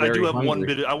of you are very I do have hungry. one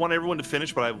bit. I want everyone to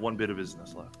finish, but I have one bit of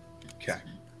business left. Okay.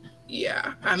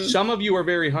 Yeah. Some of you are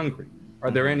very hungry. Are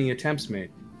there any attempts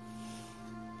made?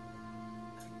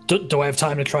 Do I have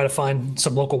time to try to find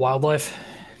some local wildlife?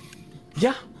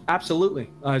 Yeah, absolutely.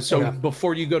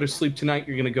 Before you go to sleep tonight,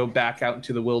 you're going to go back out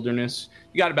into the wilderness.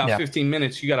 You got about 15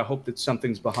 minutes. You got to hope that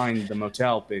something's behind the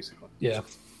motel, basically. Yeah.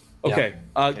 Okay.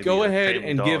 Go ahead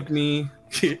and give me...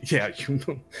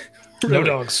 No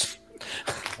dogs.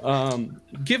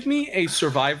 Give me a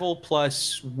survival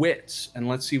plus wits, and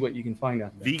let's see what you can find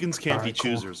out there. Vegans can't be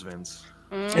choosers, Vince.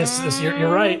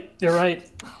 You're right. You're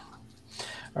right.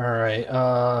 All right.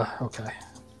 Okay.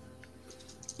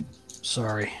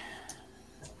 Sorry.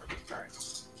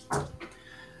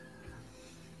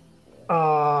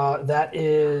 That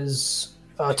is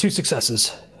 2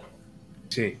 successes.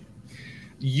 See.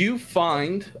 You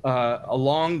find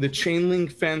along the chain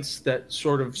link fence that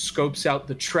sort of scopes out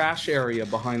the trash area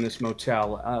behind this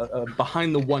motel,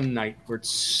 behind the one night where it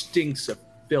stinks of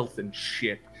filth and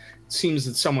shit. It seems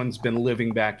that someone's been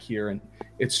living back here, and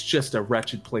it's just a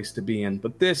wretched place to be in.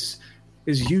 But this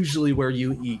is usually where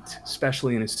you eat,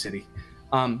 especially in a city.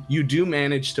 You do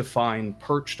manage to find,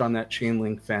 perched on that chain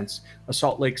link fence, a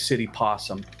Salt Lake City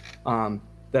possum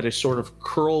that is sort of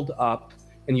curled up.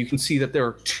 And you can see that there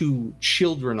are 2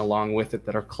 children along with it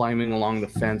that are climbing along the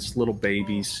fence, little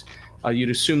babies.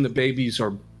 You'd assume the babies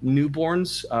are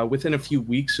newborns within a few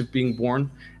weeks of being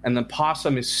born. And the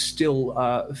possum is still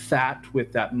fat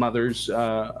with that mother's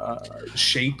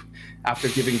shape after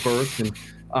giving birth.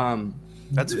 And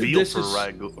that's veal for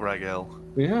Ragel.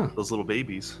 Yeah. Those little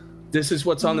babies. This is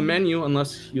what's on the menu,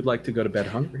 unless you'd like to go to bed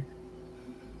hungry.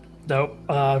 Nope.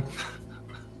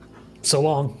 So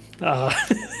long.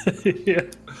 Yeah.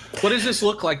 What does this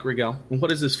look like, Rigel? And what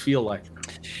does this feel like?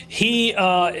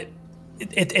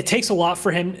 It takes a lot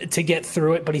for him to get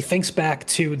through it, but he thinks back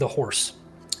to the horse.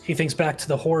 He thinks back to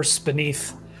the horse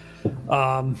beneath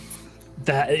that,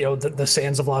 the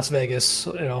sands of Las Vegas,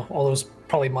 all those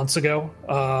probably months ago,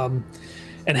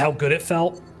 and how good it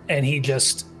felt. And he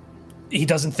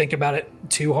doesn't think about it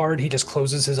too hard. He just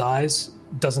closes his eyes,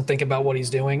 doesn't think about what he's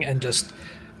doing, and just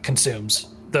consumes.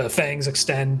 The fangs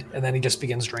extend, and then he just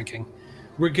begins drinking.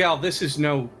 Rigel, this is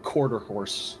no quarter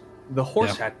horse. The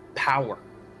horse had power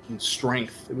and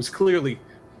strength. It was clearly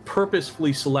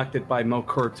purposefully selected by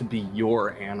Mokur to be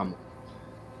your animal.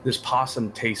 This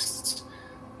possum tastes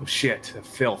of shit, of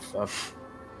filth, of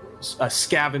a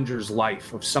scavenger's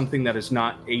life, of something that is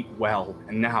not ate well,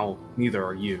 and now neither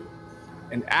are you.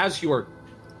 And as you are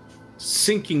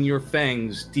sinking your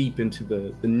fangs deep into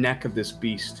the neck of this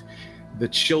beast, the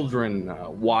children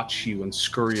watch you and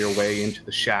scurry your way into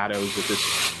the shadows of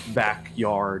this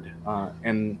backyard,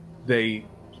 and they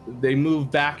move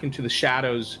back into the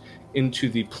shadows into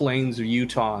the plains of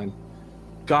Utah, and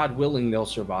God willing, they'll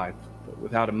survive. But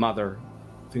without a mother,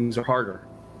 things are harder.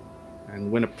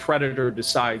 And when a predator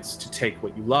decides to take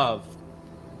what you love,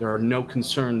 there are no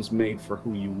concerns made for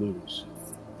who you lose.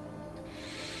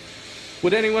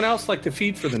 Would anyone else like to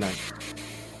feed for the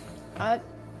night?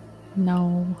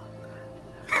 No.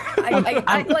 I'm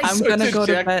gonna go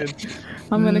to bed.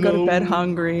 I'm gonna go to bed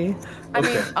hungry. I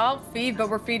mean, I'll feed, but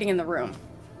we're feeding in the room.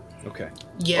 Okay.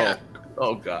 Yeah.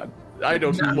 Oh God. I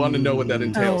don't want to know what that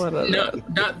entails. No,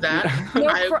 not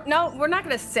that. No, we're not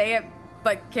going to say it,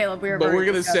 but Caleb, we're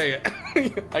going to say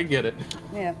it. I get it.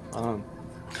 Yeah.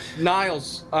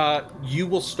 Niles, you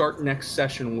will start next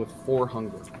session with 4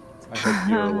 hunger. I hope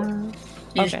you're aware.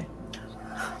 Okay.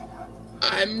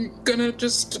 I'm gonna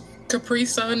just Capri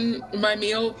Sun my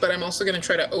meal, but I'm also gonna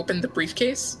try to open the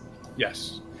briefcase.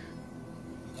 Yes.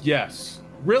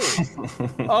 Really?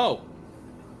 Oh.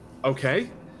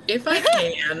 Okay. If I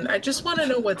can, I just want to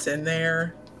know what's in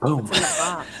there. What's in the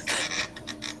box?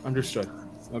 Understood.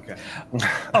 Okay.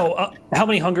 How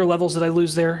many hunger levels did I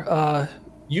lose there?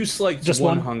 You select just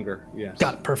one one hunger. Yes.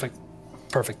 Got it. Perfect.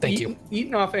 Thank you.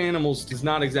 Eating off animals does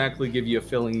not exactly give you a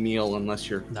filling meal unless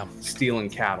you're No. stealing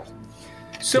cattle.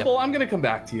 Sybil, I'm going to come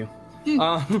back to you.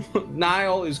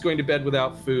 Niall is going to bed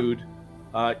without food.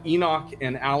 Enoch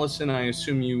and Allison, I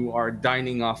assume you are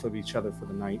dining off of each other for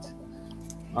the night.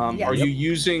 Yes. Are you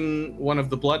using one of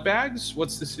the blood bags?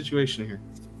 What's the situation here?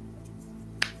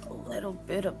 A little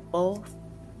bit of both.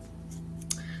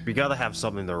 We gotta have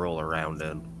something to roll around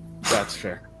in. That's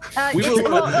fair.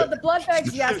 The blood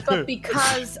bags, yes, but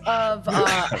because of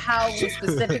how we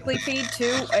specifically feed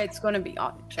too, it's going to be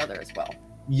on each other as well.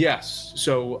 Yes.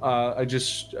 So I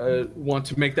just want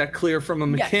to make that clear from a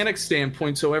mechanics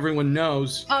standpoint, so everyone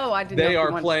knows. Oh, I didn't. They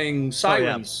are playing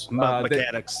sirens.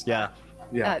 Mechanics. Yeah.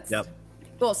 Yeah.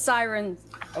 Well, Siren,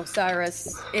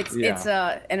 Osiris. It's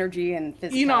energy and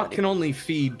physicality. Enoch can only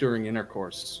feed during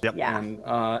intercourse. Yep. Yeah. And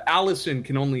Allison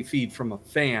can only feed from a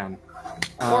fan.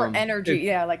 Or energy,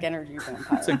 like energy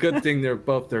vampire. It's a good thing they're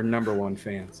both their number one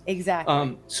fans.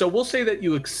 Exactly. So we'll say that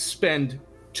you expend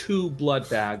 2 blood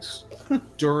bags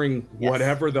during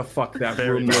whatever the fuck that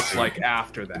room looks like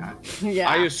after that. Yeah.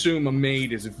 I assume a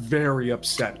maid is very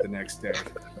upset the next day.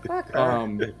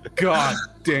 God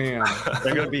damn.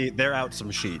 They're out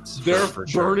some sheets. They're for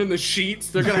sure. burning the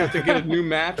sheets. They're gonna have to get a new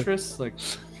mattress.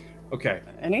 Okay.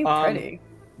 It ain't pretty.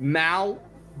 Mal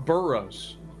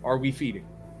Burrows, are we feeding?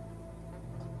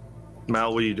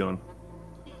 Mal, what are you doing?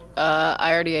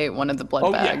 I already ate one of the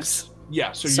blood bags.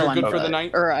 Yeah, so you're good I'm for the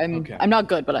night? Or I'm not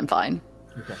good, but I'm fine.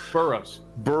 Okay. Burrows.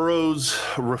 Burrows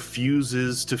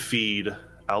refuses to feed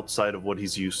outside of what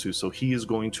he's used to, so he is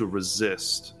going to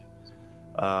resist.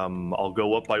 I'll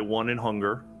go up by 1 in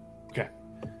hunger. Okay.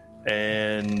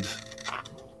 And,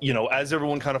 as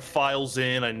everyone kind of files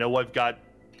in, I know I've got a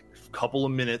couple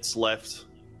of minutes left.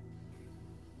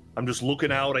 I'm just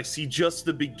looking out. I see just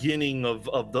the beginning of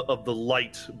the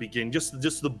light begin,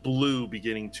 just the blue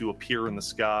beginning to appear in the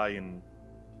sky, and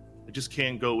I just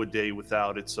can't go a day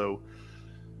without it. So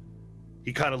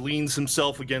he kind of leans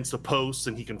himself against a post,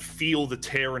 and he can feel the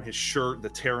tear in his shirt, the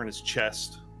tear in his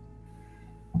chest,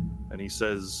 and he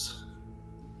says,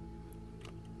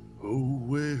 "Oh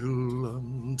well,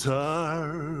 I'm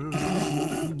tired,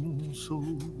 so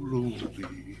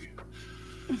lonely.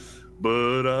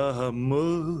 But I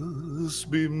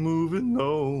must be moving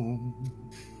on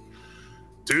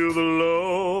till the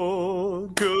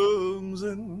Lord comes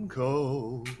and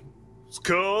calls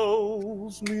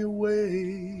me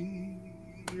away.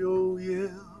 Oh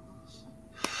yes,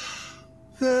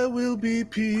 there will be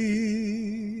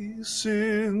peace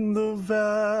in the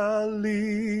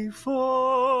valley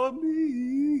for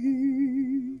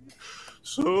me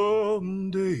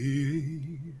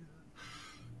someday.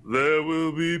 There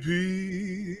will be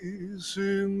peace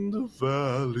in the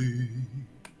valley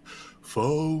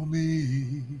for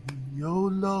me. Oh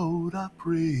Lord, I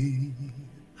pray.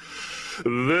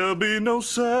 There'll be no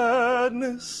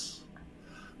sadness,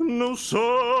 no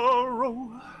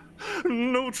sorrow,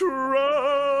 no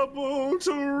trouble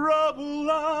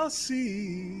I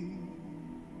see.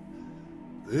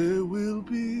 There will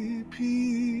be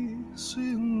peace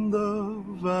in the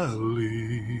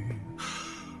valley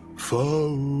for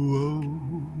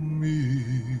me."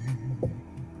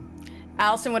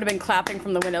 Allison would have been clapping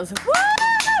from the windows. Woo!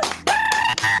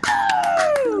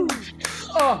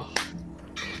 Oh.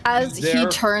 As he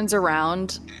turns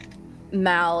around,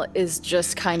 Mal is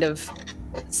just kind of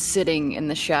sitting in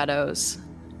the shadows,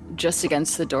 just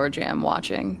against the door jamb,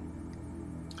 watching.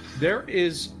 There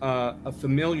is a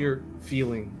familiar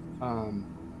feeling,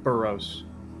 Burrows,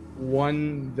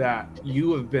 one that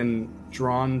you have been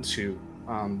drawn to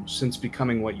since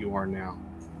becoming what you are now.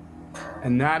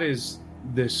 And that is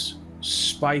this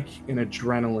spike in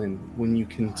adrenaline when you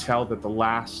can tell that the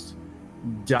last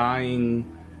dying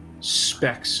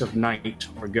specks of night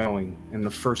are going and the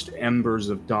first embers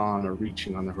of dawn are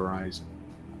reaching on the horizon.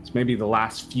 It's maybe the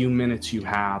last few minutes you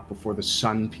have before the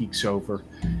sun peeks over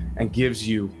and gives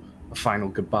you a final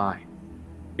goodbye.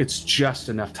 It's just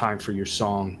enough time for your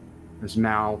song as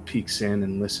Mal peeks in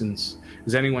and listens,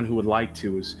 as anyone who would like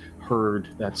to is heard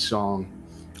that song.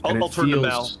 I'll turn to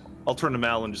Mal. I'll turn to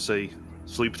Mal and just say,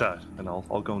 "Sleep tight," and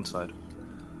I'll go inside.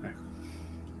 Okay.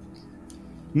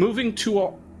 Moving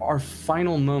to our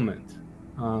final moment,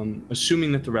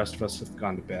 assuming that the rest of us have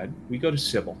gone to bed, we go to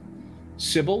Sybil.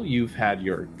 Sybil, you've had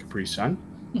your Capri Sun.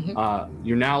 Mm-hmm.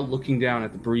 You're now looking down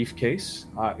at the briefcase.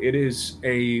 It is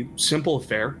a simple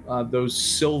affair. Those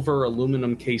silver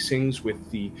aluminum casings with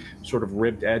the sort of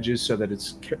ribbed edges so that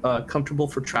it's comfortable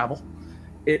for travel.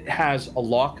 It has a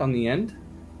lock on the end,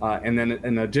 and then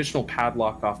an additional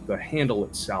padlock off the handle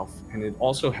itself. And it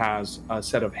also has a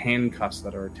set of handcuffs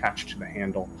that are attached to the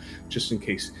handle, just in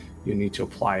case you need to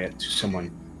apply it to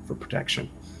someone for protection.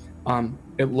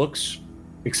 It looks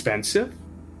expensive.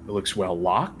 It looks well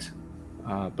locked.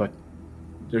 But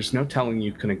there's no telling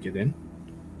you couldn't get in.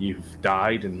 You've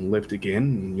died and lived again,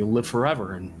 and you'll live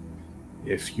forever. And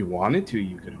if you wanted to,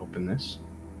 you could open this.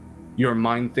 Your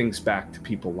mind thinks back to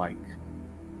people like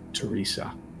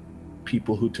Teresa,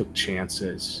 people who took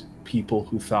chances, people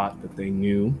who thought that they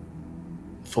knew,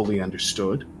 fully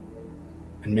understood,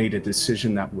 and made a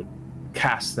decision that would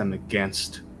cast them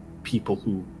against people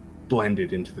who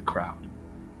blended into the crowd.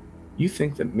 You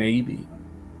think that maybe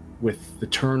with the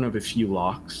turn of a few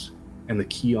locks and the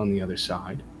key on the other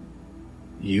side,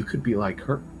 you could be like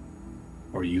her,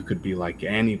 or you could be like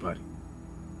anybody.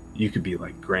 You could be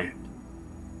like Grant.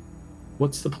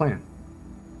 What's the plan?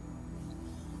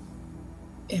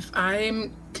 If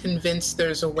I'm convinced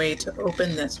there's a way to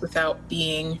open this without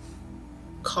being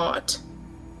caught,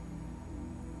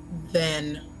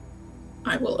 then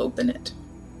I will open it.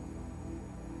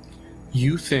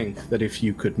 You think that if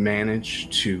you could manage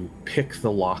to pick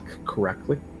the lock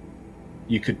correctly,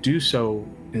 you could do so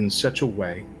in such a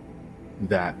way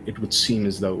that it would seem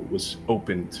as though it was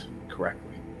opened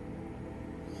correctly.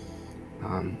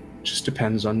 Just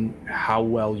depends on how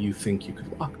well you think you could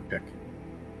lockpick.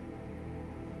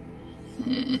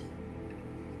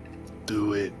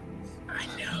 Do it. I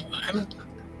know.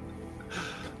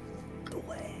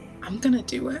 I'm gonna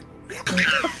do it.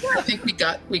 I think we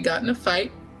got in a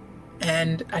fight.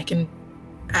 And I can,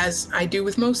 as I do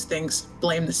with most things,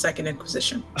 blame the Second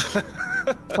Inquisition.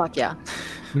 Fuck yeah.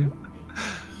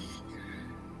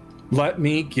 Let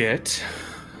me get,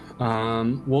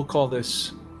 we'll call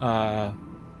this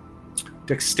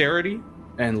dexterity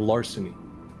and larceny.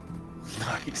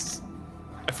 Nice.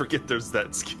 I forget there's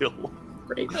that skill.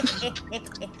 Great.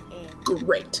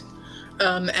 Great.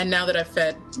 And now that I've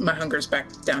fed, my hunger's back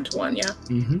down to 1, yeah?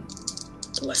 Mm-hmm.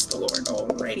 Bless the Lord.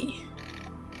 Alrighty.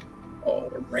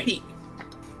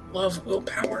 Love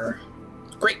willpower.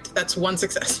 Great, that's 1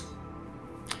 success.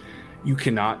 You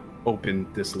cannot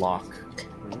open this lock.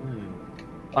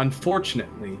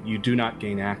 Unfortunately, you do not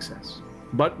gain access.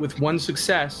 But with 1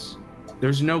 success,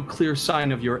 there's no clear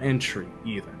sign of your entry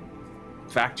either. In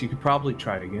fact, you could probably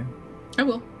try it again. I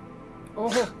will.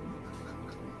 Oh.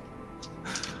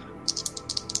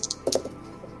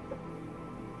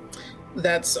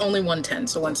 That's only 110,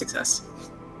 so 1 success.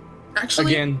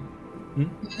 Actually, Again.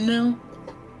 No.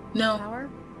 Power?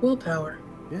 Willpower.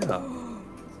 Yeah.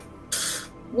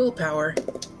 Willpower.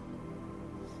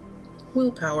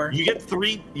 You get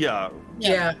 3. Yeah.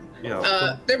 Yeah.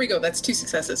 Yeah. There we go. That's 2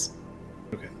 successes.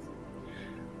 Okay.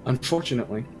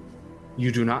 Unfortunately, you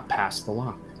do not pass the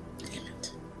lock. Damn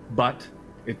it. But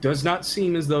it does not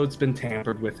seem as though it's been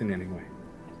tampered with in any way.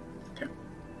 Okay.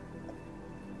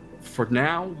 For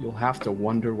now, you'll have to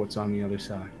wonder what's on the other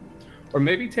side. Or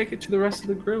maybe take it to the rest of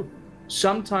the group.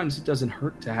 Sometimes it doesn't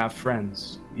hurt to have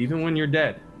friends, even when you're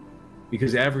dead,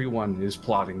 because everyone is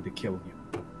plotting to kill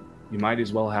you. You might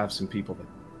as well have some people that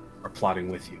are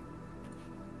plotting with you.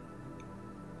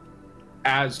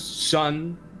 As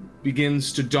sun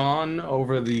begins to dawn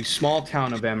over the small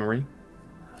town of Emory,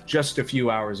 just a few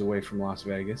hours away from Las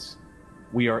Vegas,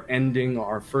 we are ending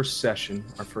our first session,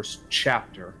 our first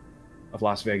chapter of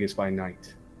Las Vegas by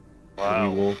Night. Wow.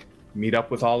 We will meet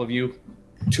up with all of you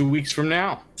 2 weeks from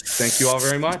now. Thank you all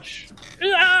very much.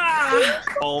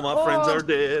 All my friends are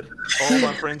dead. All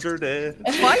my friends are dead.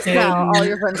 Twice now, all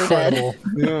your friends are dead.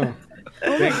 Yeah.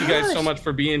 Thank you guys so much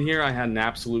for being here. I had an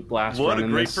absolute blast. What a running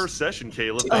great this. first session,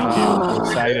 Caleb. Thank you. I'm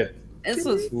excited. This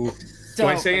was Ooh. Do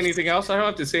I say anything else? I don't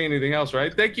have to say anything else,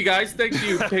 right? Thank you, guys. Thank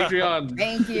you, Patreon.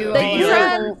 Thank you.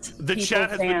 The chat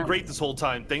has been great this whole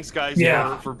time. Thanks, guys,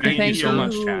 for being Thank here. you so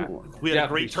much, chat. We had Yeah, a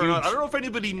great huge. turnout. I don't know if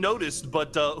anybody noticed,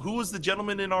 but who was the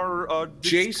gentleman in our...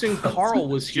 Jason Carl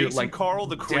was here. Jason Carl,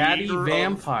 the Daddy creator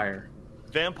Vampire.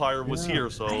 Vampire was here,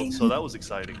 so that was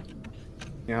exciting.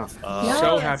 Yeah. Yes.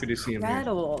 So happy to see him here.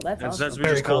 Incredible. That's And awesome. since we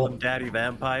Very just cool. called him Daddy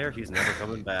Vampire, he's never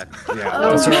coming back. Yeah.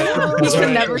 That's right. You That's can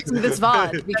right. never see this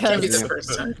VOD That can't be because the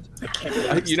first time. That can't be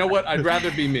the You know what? I'd rather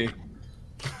be me.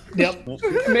 Yep.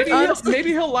 Maybe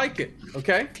he'll like it.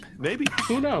 Okay. Maybe.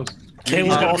 Who knows?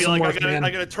 Caleb's Be awesome like, work, man. I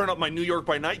gotta turn up my New York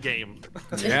by Night game.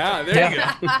 Yeah. There you go.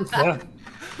 Yeah.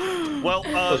 Well,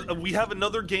 we have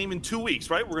another game in 2 weeks,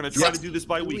 right? We're gonna try to do this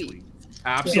bi-weekly.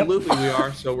 Absolutely, we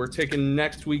are. So we're taking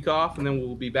next week off, and then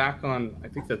we'll be back on. I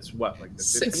think that's what, like the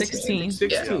 16th.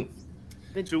 16th.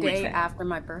 The 2 weeks. day after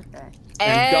my birthday.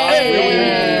 And God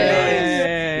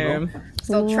willing,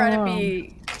 So try to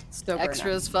be sober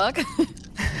Extra enough. as fuck.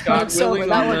 God sober, willing,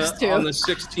 that on works too. the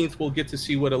 16th, we'll get to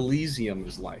see what Elysium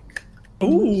is like.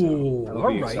 Ooh, That'll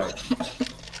all be right. exciting.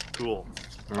 Cool.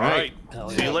 All right.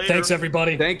 See you later. Thanks,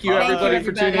 everybody. Thank you, everybody,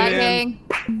 for tuning Bye, in. gang.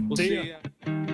 We'll See see ya. you.